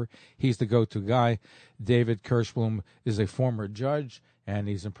Passover, he's the go-to guy. David Kirshblum is a former judge, and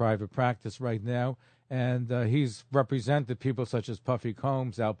he's in private practice right now. And he's represented people such as Puffy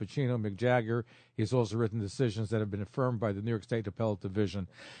Combs, Al Pacino, Mick Jagger. He's also written decisions that have been affirmed by the New York State Appellate Division.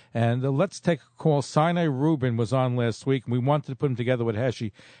 And let's take a call. Sinai Rubin was on last week, and we wanted to put him together with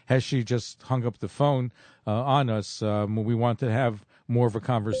Heshy. Heshy just hung up the phone on us. We wanted to have more of a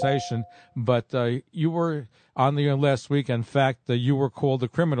conversation. But you were on the last week. In fact, you were called a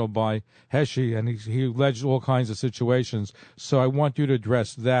criminal by Heshy, and he alleged all kinds of situations. So I want you to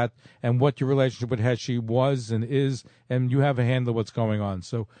address that and what your relationship with Heshy was and is, and you have a handle of what's going on.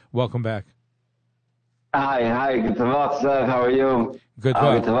 So welcome back. Hi. Good to talk, Zev. How are you? Good to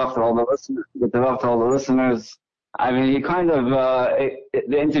talk to all the listeners. Good to talk to all the listeners. I mean, he kind of the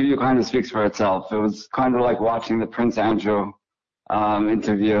interview kind of speaks for itself. It was kind of like watching the Prince Andrew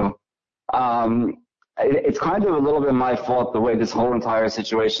interview. It's kind of a little bit my fault the way this whole entire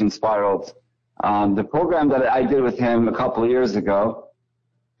situation spiraled. The program that I did with him a couple of years ago,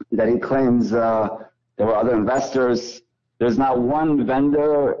 that he claims there were other investors. There's not one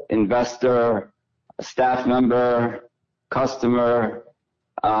vendor, investor, staff member, customer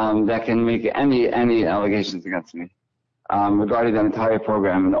that can make any allegations against me regarding that entire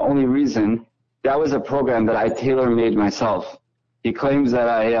program. And the only reason, that was a program that I tailor-made myself. He claims that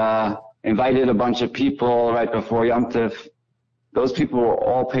I invited a bunch of people right before Yom Tov. Those people were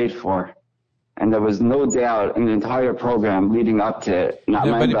all paid for. And there was no doubt in the entire program leading up to it.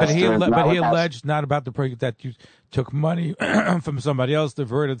 But he alleged not about the program, that you took money from somebody else,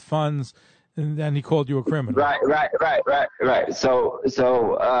 diverted funds, and then he called you a criminal. Right. So there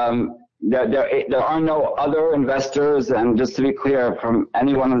are no other investors, and just to be clear from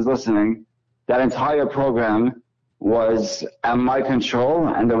anyone who's listening, that entire program was at my control,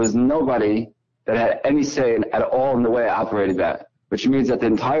 and there was nobody that had any say at all in the way I operated that, which means that the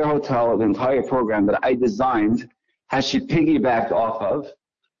entire hotel, the entire program that I designed, Heshy piggybacked off of.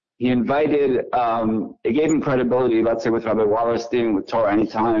 He invited, it gave him credibility, let's say with Rabbi Wallerstein, with Torah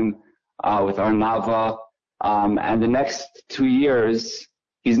Anytime, with Arnava, and the next 2 years,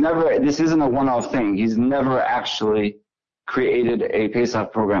 this isn't a one-off thing. He's never actually created a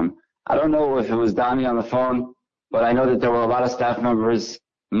Pesach program. I don't know if it was Doni on the phone, but I know that there were a lot of staff members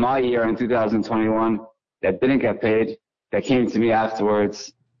my year in 2021 that didn't get paid, that came to me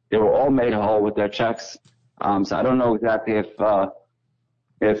afterwards. They were all made whole with their checks. So I don't know exactly if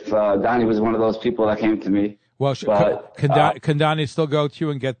Doni was one of those people that came to me. Well, can Doni still go to you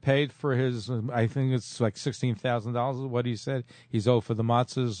and get paid for his, I think it's like $16,000, what he said? He's owed for the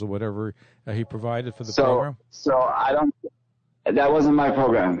matzahs or whatever he provided for the program? That wasn't my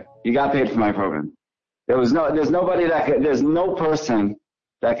program. You got paid for my program. There's no person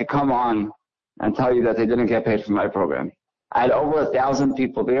that could come on and tell you that they didn't get paid for my program. I had over 1,000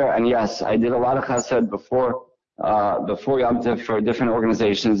 people there, and yes, I did a lot of chesed before Yom Tov for different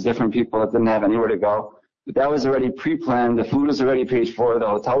organizations, different people that didn't have anywhere to go. But that was already pre-planned. The food was already paid for. The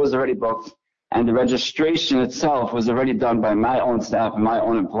hotel was already booked. And the registration itself was already done by my own staff and my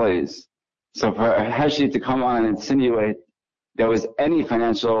own employees. So for Heshy to come on and insinuate there was any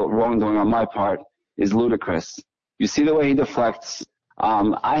financial wrongdoing on my part is ludicrous. You see the way he deflects.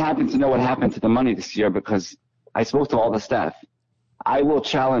 I happen to know what happened to the money this year because I spoke to all the staff. I will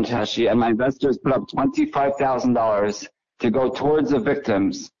challenge Heshy, and my investors put up $25,000 to go towards the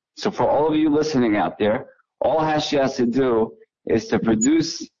victims. So for all of you listening out there, all Heshy has to do is to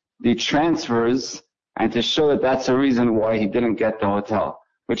produce the transfers and to show that that's the reason why he didn't get the hotel,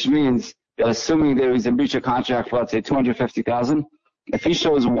 which means that assuming there is a breach of contract for, let's say, $250,000, if he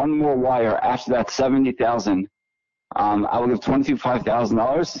shows one more wire after that $70,000, I will give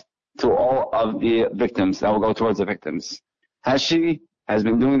 $25,000 to all of the victims. That will go towards the victims. Heshy has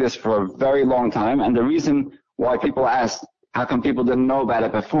been doing this for a very long time, and the reason why people ask, how come people didn't know about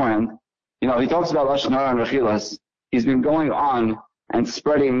it beforehand? He talks about Lashon Hara and Rechilas. He's been going on and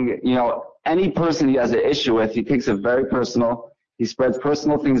spreading, any person he has an issue with, he takes it very personal. He spreads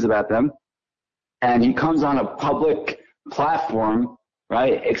personal things about them. And he comes on a public platform,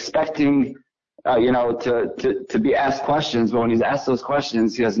 right, expecting, to be asked questions. But when he's asked those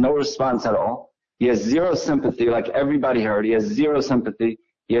questions, he has no response at all. He has zero sympathy, like everybody heard. He has zero sympathy.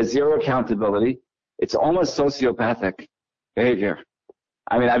 He has zero accountability. It's almost sociopathic behavior.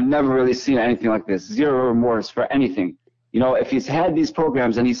 I mean, I've never really seen anything like this. Zero remorse for anything. If he's had these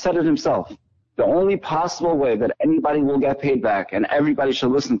programs, and he said it himself, the only possible way that anybody will get paid back, and everybody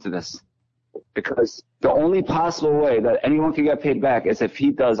should listen to this, because the only possible way that anyone can get paid back is if he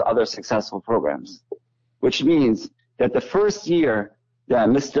does other successful programs, which means that the first year that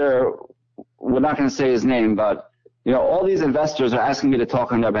we're not going to say his name, but, all these investors are asking me to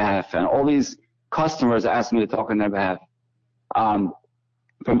talk on their behalf, and all these customers are asking me to talk on their behalf.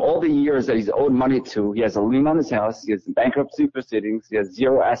 From all the years that he's owed money to, he has a lien on his house, he has bankruptcy proceedings, he has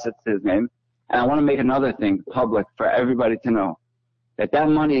zero assets to his name. And I want to make another thing public for everybody to know, that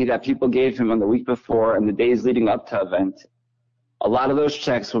money that people gave him on the week before and the days leading up to the event, a lot of those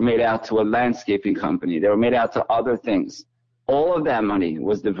checks were made out to a landscaping company. They were made out to other things. All of that money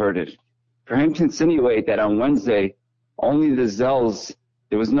was diverted. For him to insinuate that on Wednesday, only the Zells,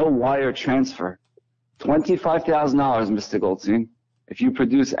 there was no wire transfer. $25,000, Mr. Goldstein, if you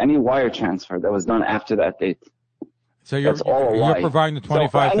produce any wire transfer that was done after that date. So you're providing the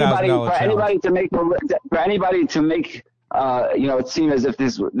 $25,000 for anybody to make it seem as if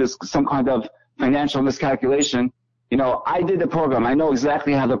there's some kind of financial miscalculation. I did the program. I know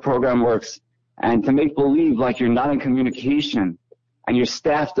exactly how the program works. And to make believe like you're not in communication and your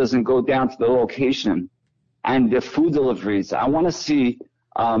staff doesn't go down to the location and the food deliveries, I want to see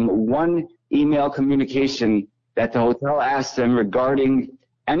one email communication that the hotel asked them regarding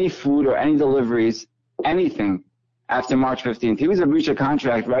any food or any deliveries, anything after March 15th. He was a breach of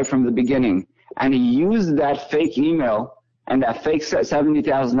contract right from the beginning, and he used that fake email and that fake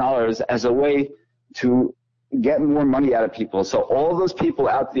 $70,000 as a way to get more money out of people. So all those people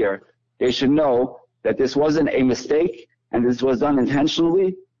out there, they should know that this wasn't a mistake and this was done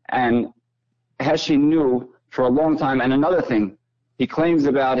intentionally, and Heshy knew for a long time. And another thing, he claims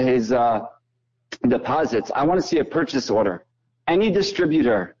about his deposits. I want to see a purchase order. Any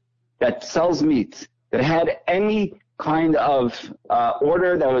distributor that sells meat that had any kind of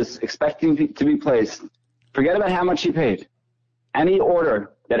order that was expecting to be placed, forget about how much he paid. Any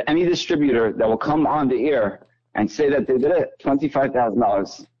order that any distributor that will come on the air and say that they did it,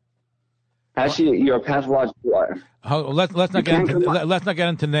 $25,000. Actually, you're a pathological liar. Let's not get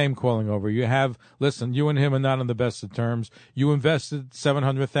into name calling over. You and him are not on the best of terms. You invested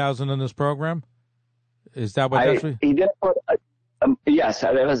 $700,000 in this program. Is that what? He did put Yes,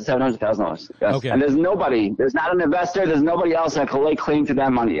 it was $700,000. Yes. Okay. And there's not an investor, there's nobody else that can lay claim to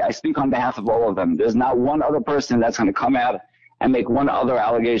that money. I speak on behalf of all of them. There's not one other person that's going to come out and make one other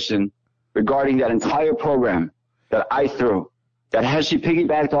allegation regarding that entire program that I threw, that Heshy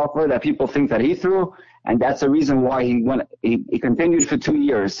piggybacked off of, that people think that he threw, and that's the reason why he continued for 2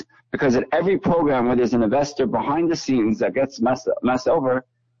 years, because at every program where there's an investor behind the scenes that gets messed over,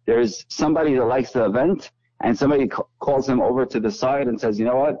 there's somebody that likes the event, and somebody calls him over to the side and says, you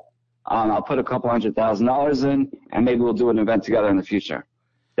know what, I'll put a couple $100,000 in, and maybe we'll do an event together in the future.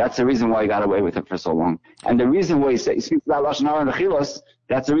 That's the reason why he got away with it for so long. And the reason why he speaks about Lashon Hara and Achilas,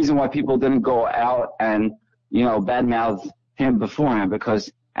 that's the reason why people didn't go out and, badmouth him beforehand,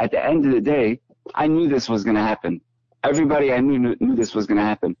 because at the end of the day, I knew this was going to happen. Everybody I knew this was going to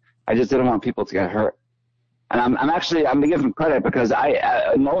happen. I just didn't want people to get hurt. And I'm going to give him credit, because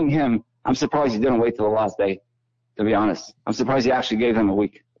knowing him, I'm surprised he didn't wait till the last day, to be honest. I'm surprised he actually gave him a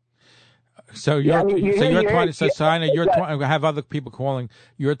week. So you're 20. So Sina, I have other people calling.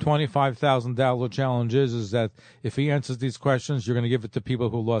 Your $25,000 challenge is that if he answers these questions, you're going to give it to people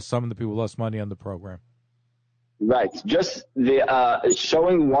who lost. Some of the people lost money on the program. Right. Just the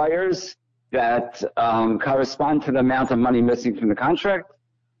showing wires that correspond to the amount of money missing from the contract,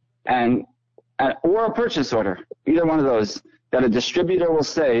 or a purchase order. Either one of those, that a distributor will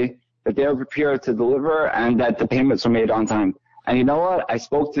say that they're prepared to deliver and that the payments were made on time. And you know what? I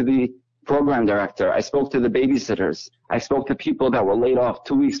spoke to the program director. I spoke to the babysitters. I spoke to people that were laid off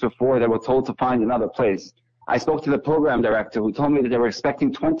 2 weeks before that were told to find another place. I spoke to the program director who told me that they were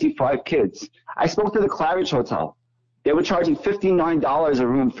expecting 25 kids. I spoke to the Claridge Hotel. They were charging $59 a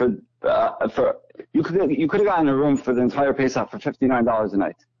room for you could have gotten a room for the entire Pesach for $59 a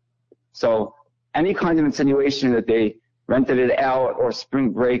night. So any kind of insinuation that they rented it out or spring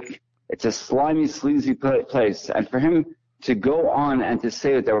break, it's a slimy, sleazy place. And for him to go on and to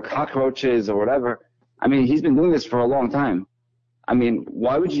say that there were cockroaches or whatever, I mean, he's been doing this for a long time. I mean,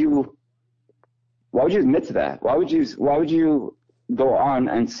 why would you admit to that? Why would you go on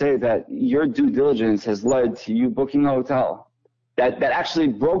and say that your due diligence has led to you booking a hotel that actually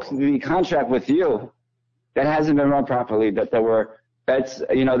broke the contract with you, that hasn't been run properly, that there were beds,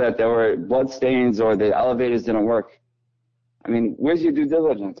 that there were blood stains or the elevators didn't work? I mean, where's your due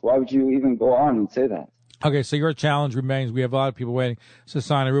diligence? Why would you even go on and say that? Okay, so your challenge remains. We have a lot of people waiting. So,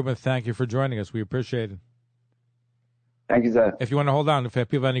 Sana Rubin, thank you for joining us. We appreciate it. Thank you, Zach. If you want to hold on, if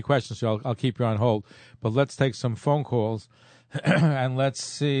people have any questions, I'll keep you on hold. But let's take some phone calls. And let's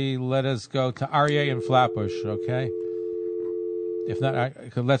see. Let us go to Aryeh in Flatbush, okay? If not,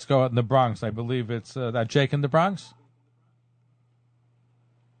 let's go in the Bronx. I believe it's that Jake in the Bronx?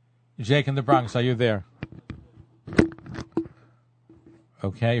 Jake in the Bronx, are you there?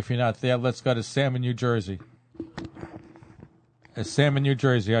 Okay, if you're not there, let's go to Sam in New Jersey. Sam in New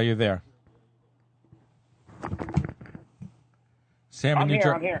Jersey, are you there? Sam in New Jersey.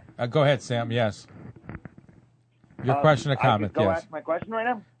 I'm here. Go ahead, Sam, yes. Your question or comment, yes. Yes. Ask my question right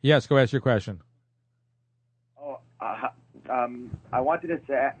now? Yes, go ask your question. I wanted to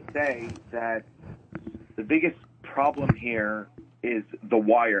say that the biggest problem here is the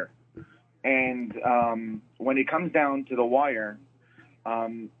wire. And when it comes down to the wire,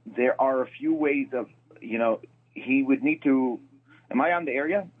 there are a few ways of, he would need to, am I on the air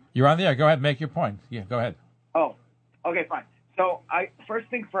yet? You're on the air. Go ahead, make your point. Yeah, go ahead. Oh, okay, fine. So first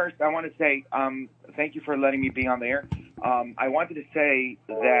thing first, I want to say thank you for letting me be on the air. I wanted to say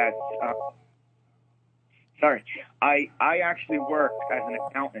that, I actually work as an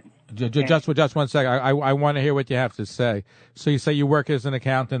accountant. Just 1 second. I want to hear what you have to say. So you say you work as an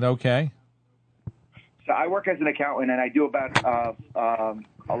accountant, okay? So I work as an accountant, and I do about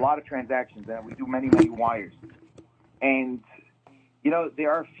a lot of transactions, and we do many, many wires. And,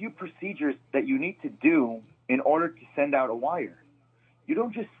 there are a few procedures that you need to do in order to send out a wire. You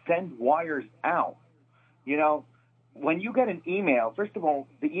don't just send wires out. When you get an email, first of all,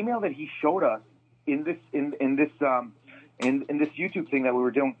 the email that he showed us in this YouTube thing that we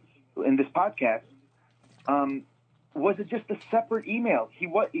were doing in this podcast, was it just a separate email?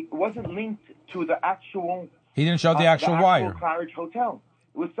 It wasn't linked to the actual. He didn't show the actual wire. Claridge Hotel.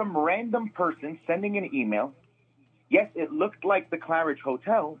 It was some random person sending an email. Yes, it looked like the Claridge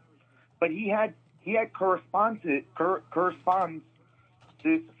Hotel, but he had correspondences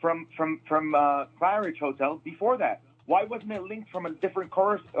from Claridge Hotel before that. Why wasn't it linked from a different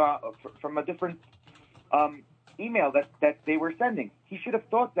email that they were sending? He should have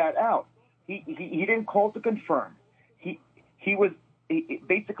thought that out. He didn't call to confirm. He was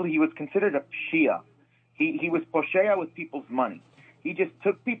considered a Shia. He was poshea with people's money. He just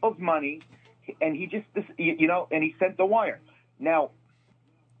took people's money and he just and he sent the wire. Now,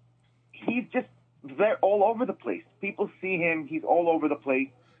 he's just all over the place. People see him; he's all over the place.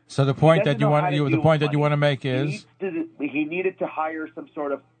 So the point that you want to make is he needed to hire some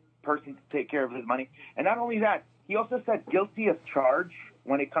sort of person to take care of his money, and not only that, he also said guilty as charged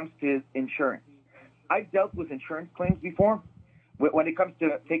when it comes to his insurance. I've dealt with insurance claims before. When it comes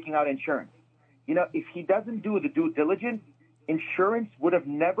to taking out insurance, if he doesn't do the due diligence, insurance would have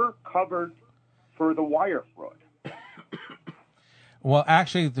never covered for the wire fraud. Well,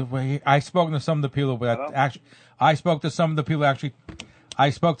 actually, I spoke to some of the people I spoke to some of the people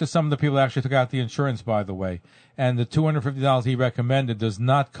actually took out the insurance, by the way, and the $250 he recommended does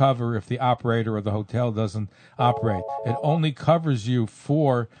not cover if the operator or the hotel doesn't operate. It only covers you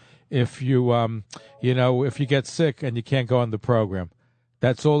for if you if you get sick and you can't go on the program.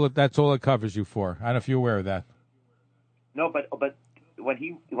 That's all it covers you for. I don't know if you're aware of that. No, but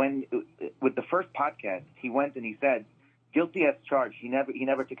when with the first podcast, he went and he said guilty as charged. He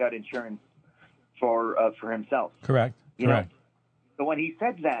never took out insurance for himself. Correct. So when he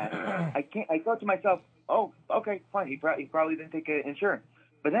said that, I thought to myself, oh, okay, fine. He probably didn't take insurance.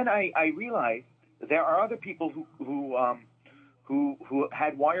 But then I realized there are other people who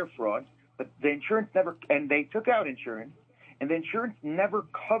had wire fraud, but the insurance never, and they took out insurance, and the insurance never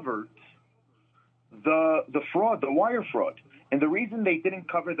covered the fraud, the wire fraud. And the reason they didn't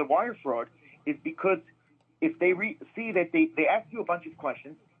cover the wire fraud is because if they see that they ask you a bunch of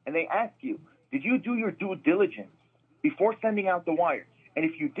questions, and they ask you, did you do your due diligence before sending out the wire? And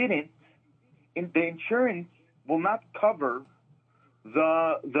if you didn't, the insurance will not cover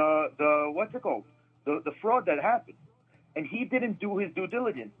the what's it called? The fraud that happened. And he didn't do his due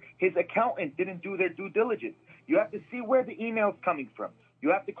diligence. His accountant didn't do their due diligence. You have to see where the email's coming from.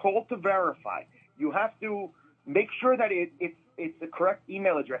 You have to call to verify. You have to make sure that it's the correct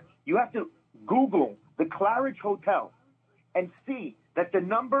email address. You have to Google the Claridge Hotel and see that the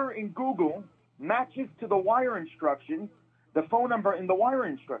number in Google matches to the wire instructions, the phone number in the wire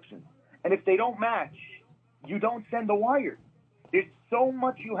instructions. And if they don't match, you don't send the wire. There's so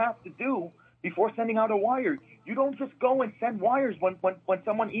much you have to do before sending out a wire. You don't just go and send wires when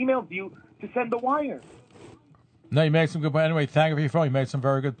someone emails you to send the wire. No, you made some good points. Anyway, thank you for your phone. You made some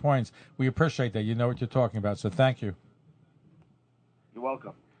very good points. We appreciate that. You know what you're talking about, so thank you. You're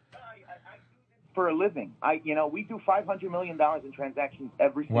welcome. I do this for a living. We do $500 million in transactions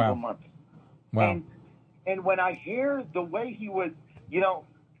every single month. Wow. And when I hear the way he was,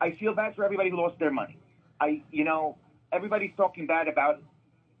 I feel bad for everybody who lost their money. Everybody's talking bad about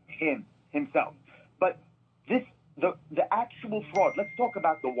himself. But the actual fraud, let's talk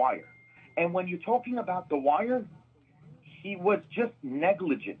about the wire. And when you're talking about the wire, he was just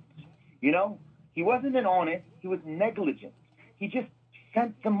negligent. He wasn't an honest. He was negligent. He just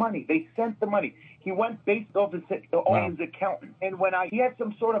sent the money. They sent the money. He went based off his accountant. And he had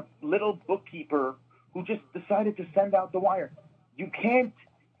some sort of little bookkeeper who just decided to send out the wire. You can't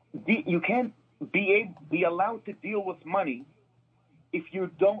be allowed to deal with money if you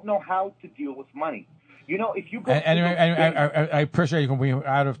don't know how to deal with money. If you go. I appreciate you. We're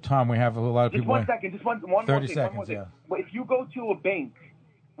out of time. We have a lot of people. Just 1 second. Just one 30 more thing. seconds. One more thing. Yeah. But if you go to a bank,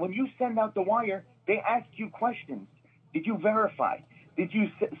 when you send out the wire, they ask you questions. Did you verify? Did you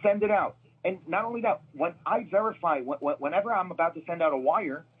send it out? And not only that, when I verify, whenever I'm about to send out a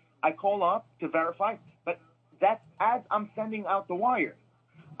wire, I call up to verify. But that's as I'm sending out the wire.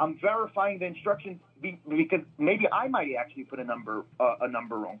 I'm verifying the instructions because maybe I might actually put a number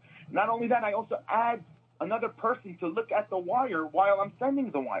wrong. Not only that, I also add another person to look at the wire while I'm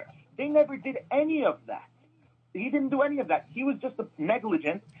sending the wire. They never did any of that. He didn't do any of that. He was just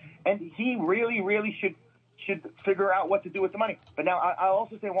negligent, and he really, really should figure out what to do with the money. But now I'll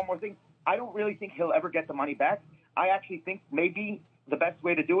also say one more thing. I don't really think he'll ever get the money back. I actually think maybe the best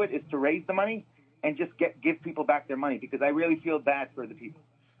way to do it is to raise the money and just give people back their money, because I really feel bad for the people.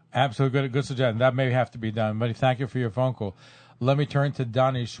 Absolutely good suggestion. That may have to be done. But thank you for your phone call. Let me turn to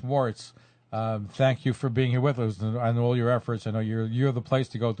Doni Schwartz. Thank you for being here with us and all your efforts. I know you're the place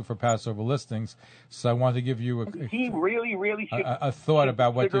to go to for Passover listings. So I want to give you he really, really should a thought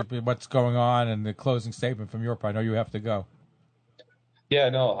about what's going on and the closing statement from your part. I know you have to go. Yeah,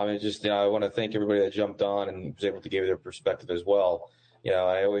 no, I mean, just, I want to thank everybody that jumped on and was able to give their perspective as well.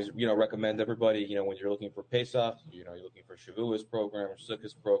 I always, recommend everybody, when you're looking for Pesach, you're looking for Shavuos programs,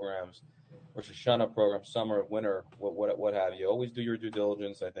 Sukkot programs, Rosh Hashanah programs, summer, winter, what have you. Always do your due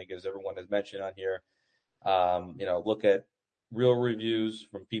diligence, I think, as everyone has mentioned on here. Look at real reviews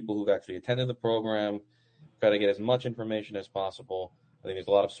from people who've actually attended the program. Try to get as much information as possible. I think there's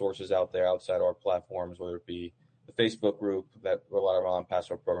a lot of sources out there outside our platforms, whether it be Facebook group that a lot of on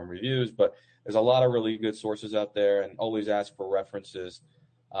Passover program reviews. But there's a lot of really good sources out there, and always ask for references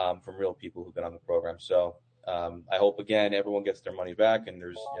from real people who've been on the program. So I hope again everyone gets their money back, and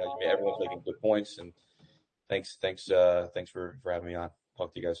there's everyone's making good points. And thanks for having me on.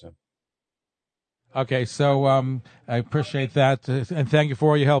 Talk to you guys soon. Okay, so I appreciate that, and thank you for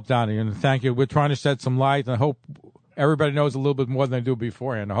all your help, Donnie, and thank you. We're trying to shed some light, and I hope everybody knows a little bit more than they do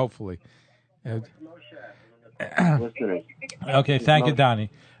beforehand, hopefully. Okay, thank you, Donnie.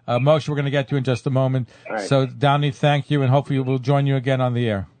 Moshe, we're going to get to in just a moment. Right. So, Donnie, thank you, and hopefully we'll join you again on the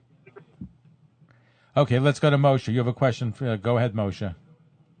air. Okay, let's go to Moshe. You have a question? Go ahead, Moshe.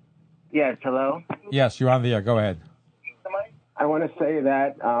 Yes, hello? Yes, you're on the air. Go ahead. I want to say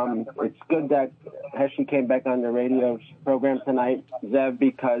that it's good that Heshy came back on the radio program tonight, Zev,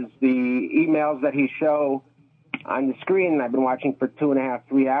 because the emails that he showed on the screen, I've been watching for 2.5,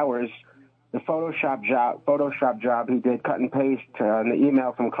 3 hours, the Photoshop job he did, cut and paste on the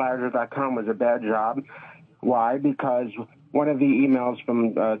email from Clariter.com was a bad job. Why? Because one of the emails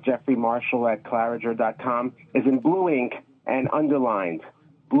from Jeffrey Marshall at Clariter.com is in blue ink and underlined.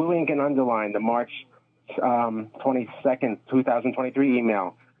 Blue ink and underlined, the March 22nd, 2023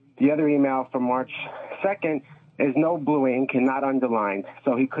 email. The other email from March 2nd is no blue ink and not underlined.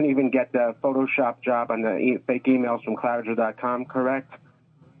 So he couldn't even get the Photoshop job on the fake emails from Clariter.com, correct?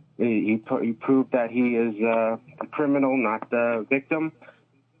 He proved that he is a criminal, not the victim.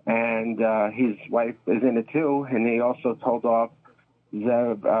 And his wife is in it too. And he also told off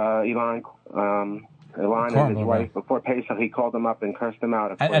Elon and his wife before Pesach. He called them up and cursed them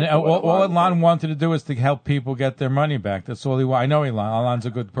out. And all Elon wanted to do is to help people get their money back. That's all he wanted. I know Elon. Elon's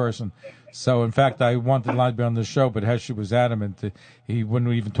a good person. So, in fact, I wanted Elon to be on the show, but Heshy was adamant. He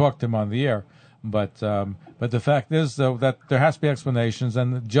wouldn't even talk to him on the air. But the fact is, though, that there has to be explanations.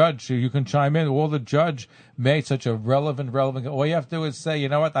 And the judge, you can chime in. All the judge made such a relevant. All you have to do is say, you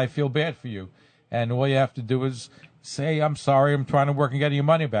know what, I feel bad for you. And all you have to do is say, I'm sorry, I'm trying to work on getting your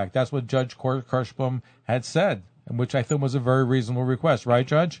money back. That's what Judge Kirshblum had said, which I think was a very reasonable request. Right,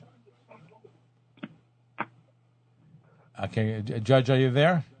 Judge? Okay, Judge, are you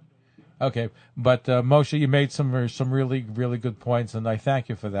there? Okay, but Moshe, you made some really, really good points, and I thank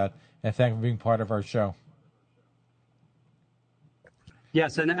you for that, and thank you for being part of our show.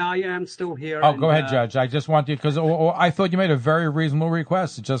 Yes, and I am still here. Oh, go ahead, Judge. I just want you, because I thought you made a very reasonable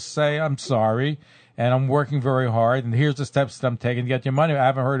request to just say, I'm sorry, and I'm working very hard, and here's the steps that I'm taking to get your money. I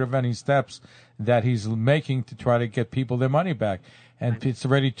haven't heard of any steps that he's making to try to get people their money back. And it's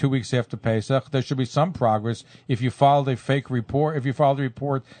already 2 weeks after Pesach. There should be some progress. If you filed a fake report, if you filed a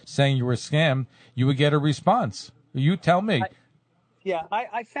report saying you were scammed, you would get a response. You tell me.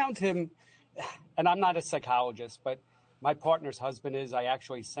 I found him, and I'm not a psychologist, but my partner's husband is. I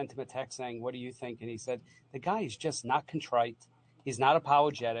actually sent him a text saying, what do you think? And he said, the guy is just not contrite. He's not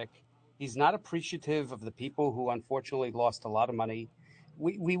apologetic. He's not appreciative of the people who unfortunately lost a lot of money.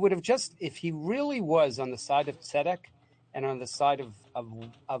 We would have just, if he really was on the side of tzedek and on the side of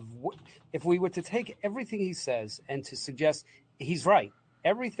if we were to take everything he says and to suggest he's right,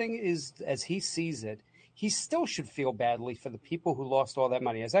 everything is as he sees it, he still should feel badly for the people who lost all that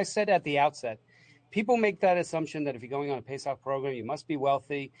money. As I said at the outset, people make that assumption that if you're going on a Pesach program, you must be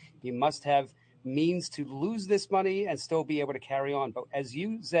wealthy, you must have means to lose this money and still be able to carry on. But as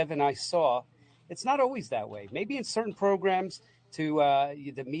you, Zev, and I saw, it's not always that way. Maybe in certain programs to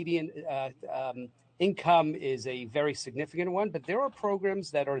the median income is a very significant one, but there are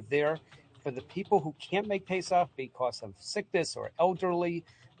programs that are there for the people who can't make Pesach because of sickness or elderly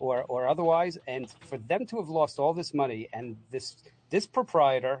or otherwise, and for them to have lost all this money, and this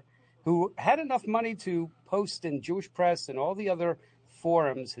proprietor who had enough money to post in Jewish Press and all the other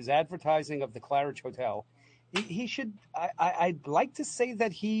forums his advertising of the Claridge Hotel, he should, I'd like to say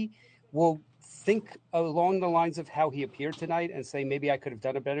that he will think along the lines of how he appeared tonight and say, maybe I could have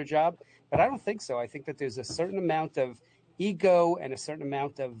done a better job. But I don't think so. I think that there's a certain amount of ego and a certain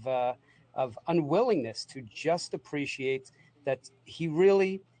amount of unwillingness to just appreciate that he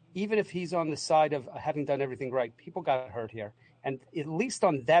really, even if he's on the side of having done everything right, people got hurt here. And at least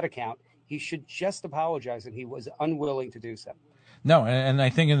on that account, he should just apologize, and he was unwilling to do so. No, and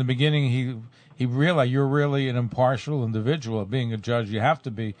I think in the beginning he realized you're really an impartial individual. Being a judge, you have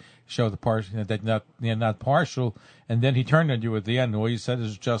to show the partial, that you're not partial. And then he turned on you at the end. All you said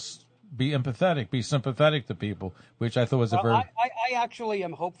is just be empathetic, be sympathetic to people, which I thought was a very. I actually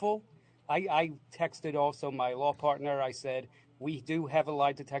am hopeful. I texted also my law partner. I said we do have a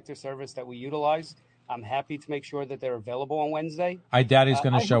lie detector service that we utilize. I'm happy to make sure that they're available on Wednesday. I doubt he's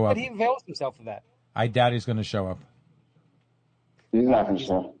going to show up. He avails himself of that. I doubt he's going to show up. He's not going to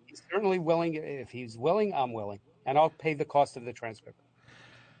show. He's certainly willing. If he's willing, I'm willing. and I'll pay the cost of the transcript.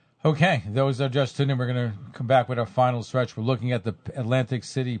 Okay, those are just tuning in. We're going to come back with our final stretch. We're looking at the Atlantic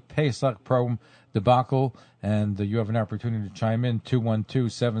City Pesach program debacle, and you have an opportunity to chime in,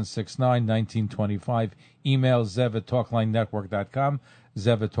 212-769-1925. Email zev@talklinenetwork.com,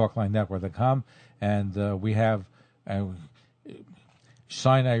 zev@talklinenetwork.com. And we have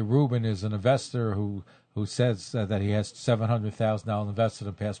Sinai Rubin is an investor who says that he has $700,000 invested in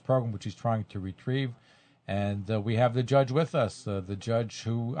a past program, which he's trying to retrieve. And we have the judge with us, the judge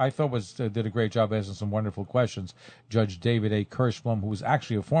who I thought did a great job asking some wonderful questions, Judge David A. Kirshblum, who is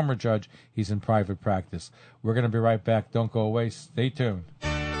actually a former judge. He's in private practice. We're going to be right back. Don't go away. Stay tuned.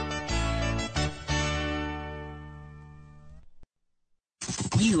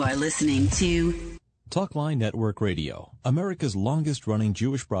 You are listening to Talkline Network Radio, America's longest-running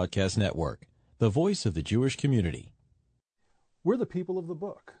Jewish broadcast network, the voice of the Jewish community. We're the people of the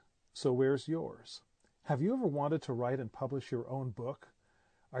book, so where's yours? Have you ever wanted to write and publish your own book?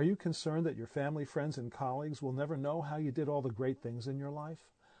 Are you concerned that your family, friends, and colleagues will never know how you did all the great things in your life?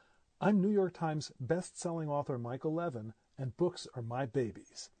 I'm New York Times best-selling author Michael Levin, and books are my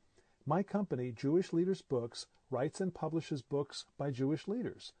babies. My company, Jewish Leaders Books, writes and publishes books by Jewish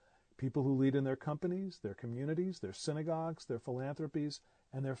leaders, people who lead in their companies, their communities, their synagogues, their philanthropies,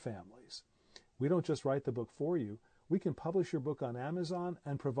 and their families. We don't just write the book for you. We can publish your book on Amazon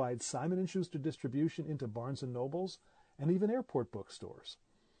and provide Simon & Schuster distribution into Barnes & Nobles and even airport bookstores.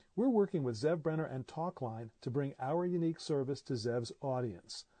 We're working with Zev Brenner and Talkline to bring our unique service to Zev's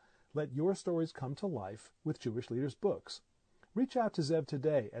audience. Let your stories come to life with Jewish Leaders Books. Reach out to Zev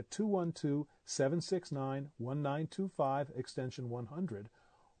today at 212-769-1925, extension 100,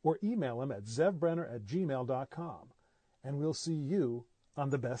 or email him at zevbrenner@gmail.com, and we'll see you on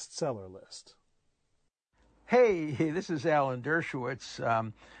the bestseller list. Hey, this is Alan Dershowitz,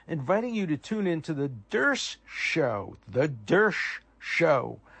 inviting you to tune in to the Dersh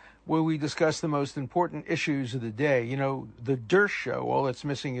Show, where we discuss the most important issues of the day. You know, the Dersh Show, all that's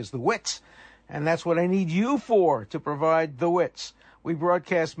missing is the wits, and that's what I need you for, to provide the wits. We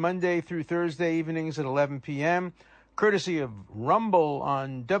broadcast Monday through Thursday evenings at 11 p.m., courtesy of Rumble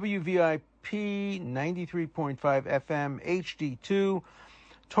on WVIP 93.5 FM HD2,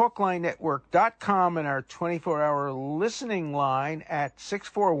 TalklineNetwork.com, and our 24-hour listening line at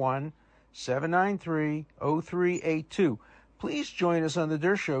 641-793-0382. Please join us on the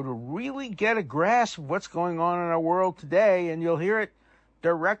Dersh Show to really get a grasp of what's going on in our world today, and you'll hear it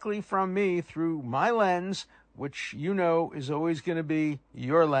directly from me through my lens, which you know is always going to be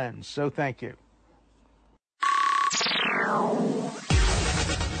your lens. So thank you.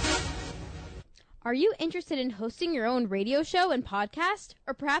 Are you interested in hosting your own radio show and podcast,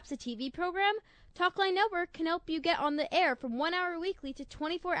 or perhaps a TV program? Talkline Network can help you get on the air from 1 hour weekly to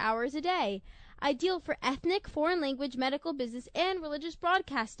 24 hours a day. Ideal for ethnic, foreign language, medical, business, and religious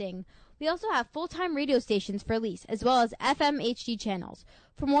broadcasting. We also have full-time radio stations for lease, as well as FM HD channels.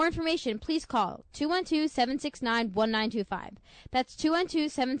 For more information, please call 212-769-1925. That's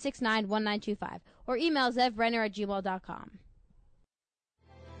 212-769-1925. Or email zevbrenner@gmail.com.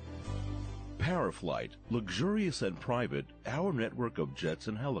 Paraflight, luxurious and private, our network of jets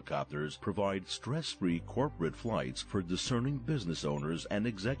and helicopters provide stress-free corporate flights for discerning business owners and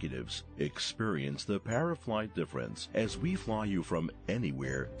executives. Experience the Paraflight difference as we fly you from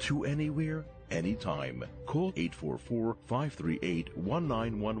anywhere to anywhere, anytime. Call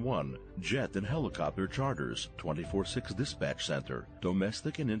 844-538-1911. Jet and helicopter charters, 24/6 dispatch center,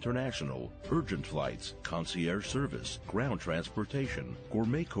 domestic and international, urgent flights, concierge service, ground transportation,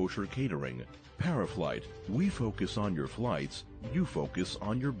 gourmet kosher catering. Paraflight, we focus on your flights, you focus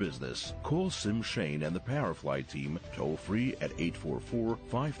on your business. Call Sim Shane and the Paraflight team toll free at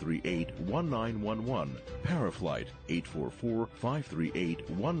 844-538-1911. Paraflight,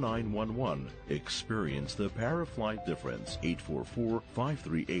 844-538-1911. Experience the Paraflight difference.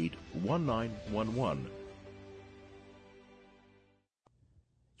 844-538-1911.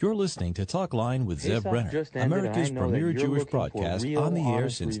 You're listening to Talkline with Zev Brenner, America's premier Jewish broadcast on the air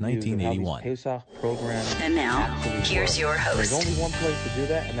since 1981. And now, here's your host. There's only one place to do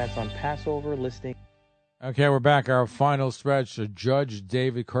that, and that's on Passover listing. Okay, we're back. Our final stretch. Judge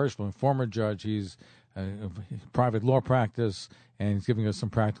David Kirshblum, former judge. He's private law practice, and he's giving us some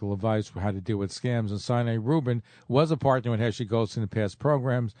practical advice for how to deal with scams. And Sinai Rubin was a partner with Heshy Goldstein in past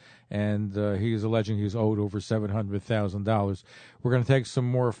programs, and he is alleging he's owed over $700,000. We're going to take some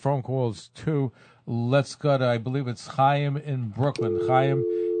more phone calls, too. Let's go to, I believe it's Chaim in Brooklyn. Chaim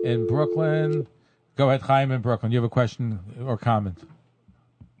in Brooklyn. Go ahead, Chaim in Brooklyn. You have a question or comment?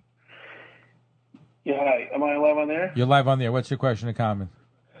 Yeah, hi. Am I live on there? You're live on there. What's your question or comment?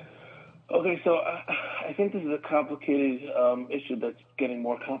 Okay, so I I think this is a complicated issue that's getting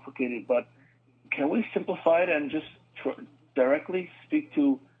more complicated, but can we simplify it and just directly speak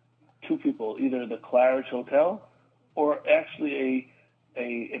to two people, either the Claridge Hotel or actually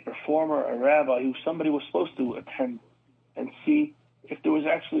a performer, a rabbi, who somebody was supposed to attend, and see if there was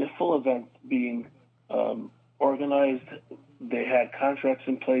actually a full event being organized, they had contracts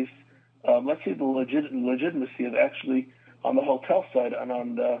in place. Let's see the legitimacy of actually on the hotel side and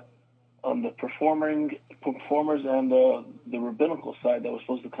on the performers and the rabbinical side that was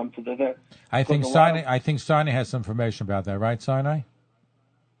supposed to come to the event. I think Sinai has some information about that, right, Sinai?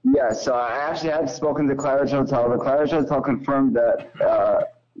 Yeah, so I actually had spoken to Claridge Hotel. The Claridge Hotel confirmed that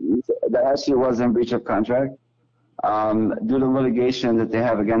Heshy was in breach of contract. Due to litigation that they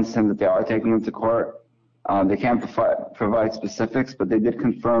have against him, that they are taking him to court. They can't provide specifics, but they did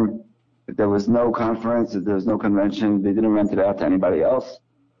confirm that there was no conference, that there was no convention. They didn't rent it out to anybody else,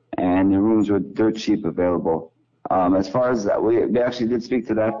 and the rooms were dirt cheap available. As far as that, they actually did speak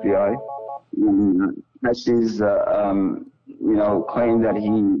to the FBI. Heshy's claimed that he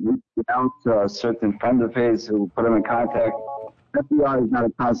reached out to a certain friend of his who put him in contact. FBI is not a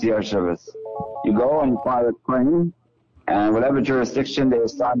concierge service. You go and you file a claim, and whatever jurisdiction they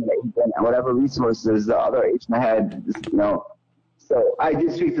assign the agent and whatever resources the other agent had, So I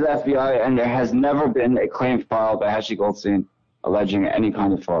did speak to the FBI, and there has never been a claim filed by Heshy Goldstein alleging any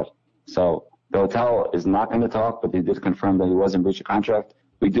kind of fraud. So the hotel is not going to talk, but they did confirm that he was in breach of contract.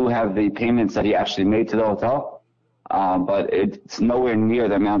 We do have the payments that he actually made to the hotel, but it's nowhere near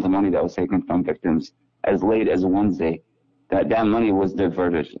the amount of money that was taken from victims as late as Wednesday. That money was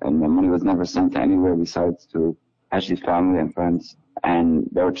diverted, and the money was never sent to anywhere besides to Heshy's family and friends. And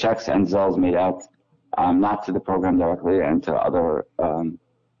there were checks and zells made out, not to the program directly, and to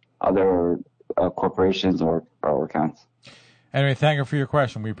other corporations or accounts. Anyway, thank you for your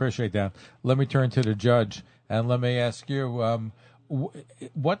question. We appreciate that. Let me turn to the judge, and let me ask you,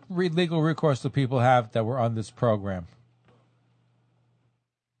 what legal recourse do people have that were on this program?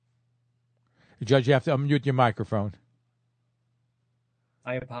 Judge, you have to unmute your microphone.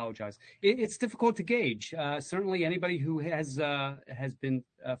 I apologize. It's difficult to gauge. Certainly, anybody who has been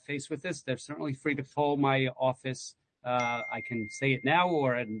faced with this, they're certainly free to call my office. I can say it now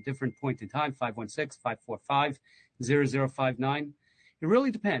or at a different point in time, 516-545-0059. It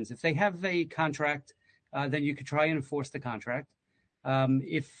really depends. If they have a contract, then you could try and enforce the contract.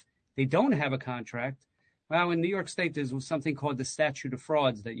 If they don't have a contract, well, in New York State, there's something called the statute of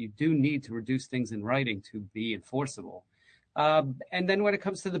frauds that you do need to reduce things in writing to be enforceable. And then when it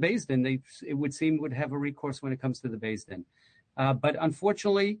comes to the Beis Din, it would seem would have a recourse when it comes to the Beis Din. But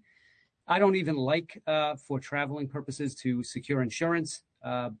unfortunately, I don't even like, for traveling purposes, to secure insurance.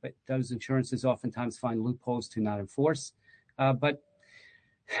 But those insurances oftentimes find loopholes to not enforce. But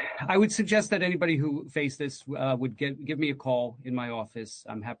I would suggest that anybody who faced this would give me a call in my office.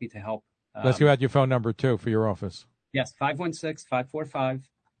 I'm happy to help. Let's give out your phone number, too, for your office. Yes,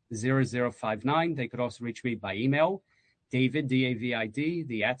 516-545-0059. They could also reach me by email. David, D-A-V-I-D,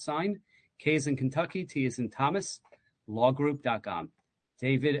 the @ sign, K is in Kentucky, T is in Thomas, lawgroup.com.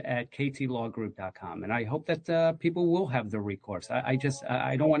 David at ktlawgroup.com. And I hope that people will have the recourse. I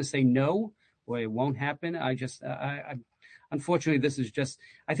don't want to say no or it won't happen. Unfortunately, this is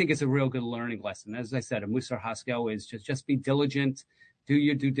I think it's a real good learning lesson. As I said, a Musar Haskell is just be diligent, do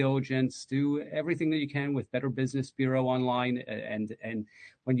your due diligence, do everything that you can with Better Business Bureau online. And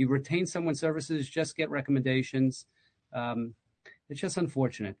when you retain someone's services, just get recommendations. It's just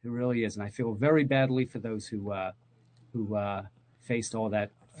unfortunate. It really is. And I feel very badly for those who faced all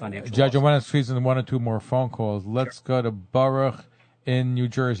that financial Judge, loss. I want to squeeze in one or two more phone calls. Let's go to Baruch in New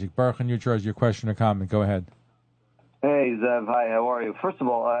Jersey. Baruch in New Jersey, your question or comment. Go ahead. Hey, Zev. Hi, how are you? First of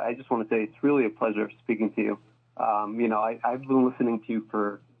all, I just want to say it's really a pleasure speaking to you. I've been listening to you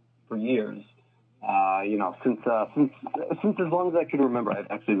for years. Since as long as I can remember, I've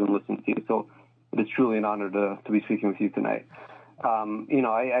actually been listening to you. So it is truly an honor to be speaking with you tonight.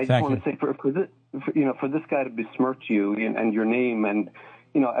 I just want to say for this guy to besmirch you and your name and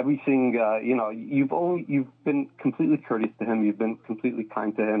everything, you've been completely courteous to him. You've been completely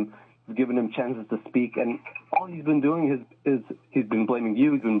kind to him. You've given him chances to speak, and all he's been doing is he's been blaming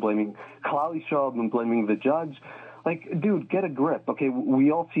you. He's been blaming Kalal Yisrael, been blaming the judge. Like, dude, get a grip. Okay, we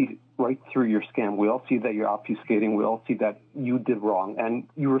all see right through your scam. We all see that you're obfuscating. We all see that you did wrong, and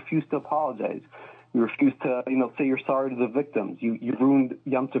you refuse to apologize. You refuse to, say you're sorry to the victims. You ruined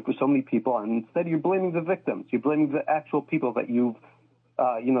Yom Tov for so many people, and instead you're blaming the victims. You're blaming the actual people that you've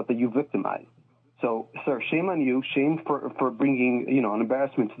victimized. So, sir, shame on you. Shame for bringing, an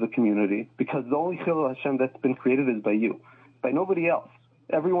embarrassment to the community, because the only Chilul Hashem that's been created is by you, by nobody else.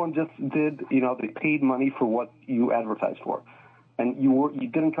 Everyone just did, they paid money for what you advertised for. And you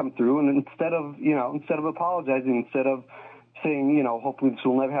didn't come through, and instead of apologizing, instead of saying, hopefully this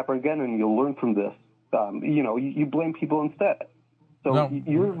will never happen again and you'll learn from this, you blame people instead. So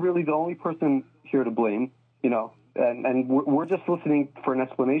you're really the only person here to blame, and we're just listening for an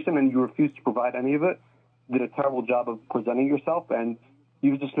explanation, and you refuse to provide any of it. Did a terrible job of presenting yourself, and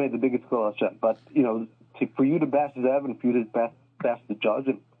you've just made the biggest fool out of shit. But, for you to bash Zev and for you to bash the judge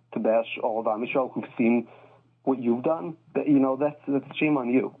and to bash all of Amisho who've seen what you've done, that's a shame on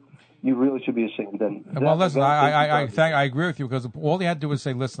you. You really should be ashamed. And well, listen, I agree with you, because all he had to do was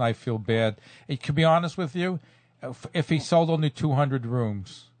say, listen, I feel bad. To be honest with you, if he sold only 200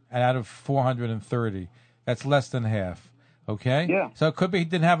 rooms and out of 430, that's less than half. Okay? Yeah. So it could be he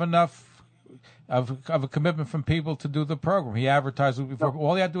didn't have enough of a commitment from people to do the program. He advertised it before.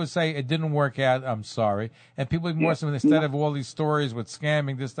 All he had to do was say, it didn't work out, I'm sorry. And people would be more instead of all these stories with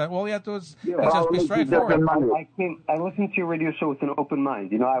scamming, this, that, all he had to do is just be straightforward. I listened to your radio show with an open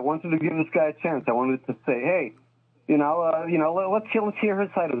mind. I wanted to give this guy a chance. I wanted to say, hey, let's hear his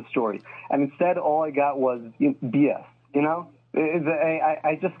side of the story. And instead, all I got was BS.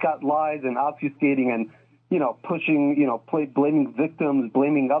 I just got lies and obfuscating and pushing, blaming victims,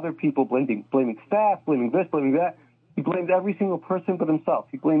 blaming other people, blaming staff, blaming this, blaming that. He blamed every single person but himself.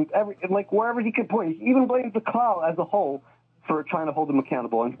 He blamed wherever he could point. He even blamed the call as a whole for trying to hold him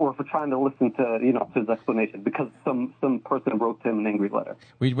accountable or for trying to listen to, to his explanation because some person wrote him an angry letter.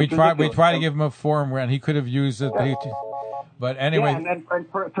 We try to give him a forum where he could have used it. But anyway, and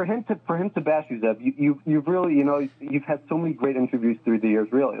for him to bash you, Zev, you've really, you've had so many great interviews through the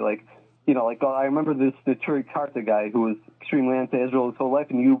years, really. I remember the Turi Karta guy who was extremely anti-Israel his whole life,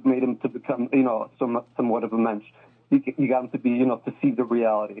 and you made him to become, somewhat of a mensch. You got him to be, to see the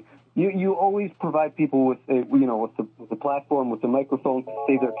reality. You always provide people with the platform, with the microphone to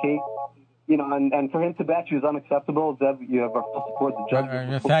say their case. And for him to bash you is unacceptable. Zev, you have our full support. The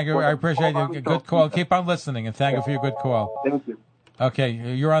judge. Thank you. I appreciate you. Good call. Keep on listening, and thank you for your good call. Thank you. Okay,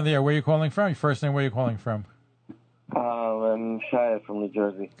 you're on the air. Where are you calling from? Your first name, where are you calling from? I'm Shia from New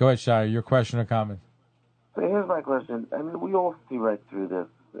Jersey. Go ahead, Shia. Your question or comment? So here's my question. I mean, we all see right through this.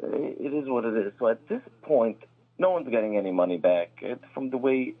 It is what it is. So at this point, no one's getting any money back. It's from the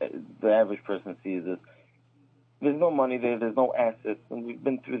way the average person sees this. There's no money there. There's no assets. And we've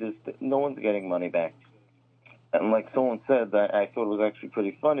been through this. No one's getting money back. And like someone said, I thought it was actually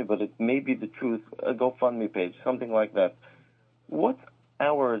pretty funny, but it may be the truth. A GoFundMe page, something like that. What's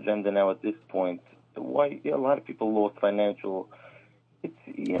our agenda now at this point? Why a lot of people lost financial.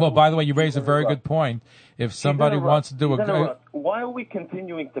 Well, by the way, you raise a very good point. If somebody wants to do why are we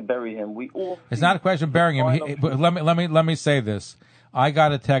continuing to bury him? We all. It's not a question of burying him. Let me say this. I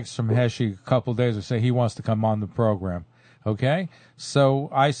got a text from Heshy a couple of days ago saying he wants to come on the program. Okay, so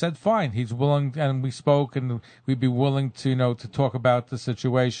I said fine. He's willing, and we spoke, and we'd be willing to to talk about the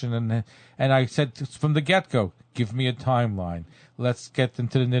situation. And I said from the get-go, give me a timeline. Let's get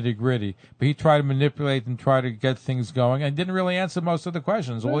into the nitty-gritty. But he tried to manipulate and try to get things going, and didn't really answer most of the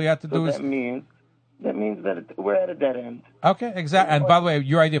questions. All he had to do is. That means that we're at a dead end. Okay, exactly. And by the way,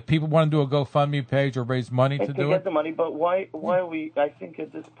 your idea, people want to do a GoFundMe page or raise money to do it. Get the money, but why are we? I think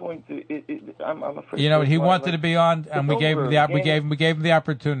at this point, I'm afraid. He wanted to be on, and we gave him the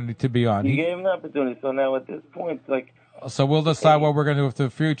opportunity to be on. You gave him the opportunity, so now at this point, So we'll decide what we're going to do with the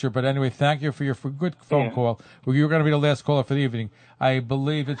future. But anyway, thank you for your good phone call. Well, you're going to be the last caller for the evening. I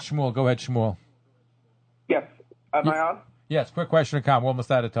believe it's Shmuel. Go ahead, Shmuel. Yes. Am I on? Yes. Quick question or comment. We're almost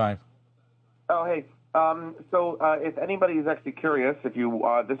out of time. Oh, hey. So if anybody is actually curious, if you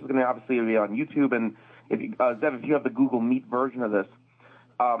this is going to obviously be on YouTube, and if you, Zev, if you have the Google Meet version of this,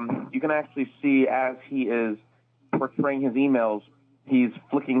 you can actually see as he is portraying his emails, he's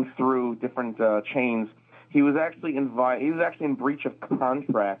flicking through different chains. He was actually in breach of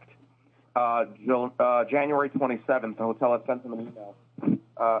contract. January 27th, the hotel had sent him an email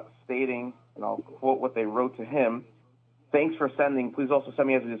stating, and I'll quote what they wrote to him. Thanks for sending. Please also send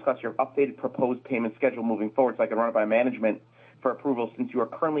me as we discuss your updated proposed payment schedule moving forward so I can run it by management for approval since you are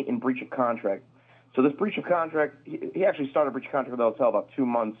currently in breach of contract. So this breach of contract, he actually started a breach of contract with the hotel about 2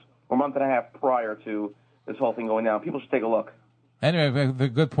 months or a month and a half prior to this whole thing going down. People should take a look. Anyway, the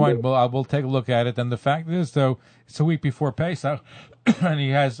good point. We'll take a look at it. And the fact is, though, it's a week before Pesach, and he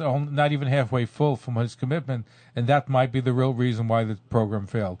has not even halfway full from his commitment, and that might be the real reason why the program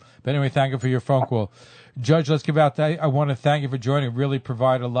failed. But anyway, thank you for your phone call. Judge, let's give out that. I want to thank you for joining. Really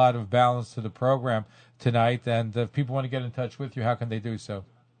provide a lot of balance to the program tonight. And if people want to get in touch with you, how can they do so?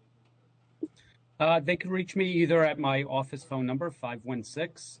 They can reach me either at my office phone number,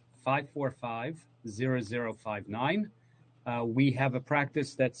 516-545-0059. We have a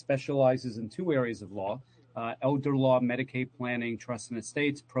practice that specializes in two areas of law, elder law, Medicaid planning, trust and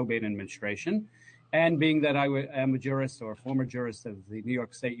estates, probate administration. And being that I am a jurist or a former jurist of the New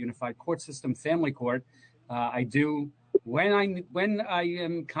York State Unified Court System, Family Court, I do, when I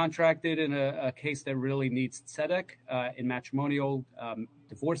am contracted in a case that really needs tzedek, in matrimonial,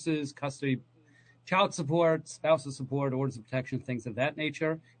 divorces, custody, child support, spousal support, orders of protection, things of that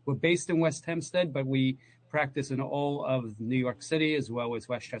nature. We're based in West Hempstead, but we practice in all of New York City, as well as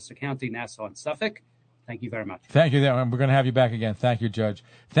Westchester County, Nassau, and Suffolk. Thank you very much. Thank you. We're going to have you back again. Thank you, Judge.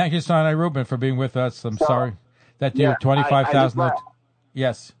 Thank you, Sinai Rubin, for being with us. I'm sorry that you 25,000.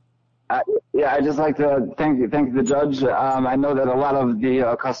 Yes. I'd just like to thank the judge. I know that a lot of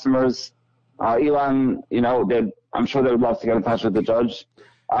the customers, Elon, I'm sure they would love to get in touch with the judge.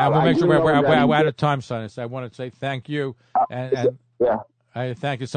 And we'll make sure we're out of time, Sinai. So I want to say thank you. I thank you so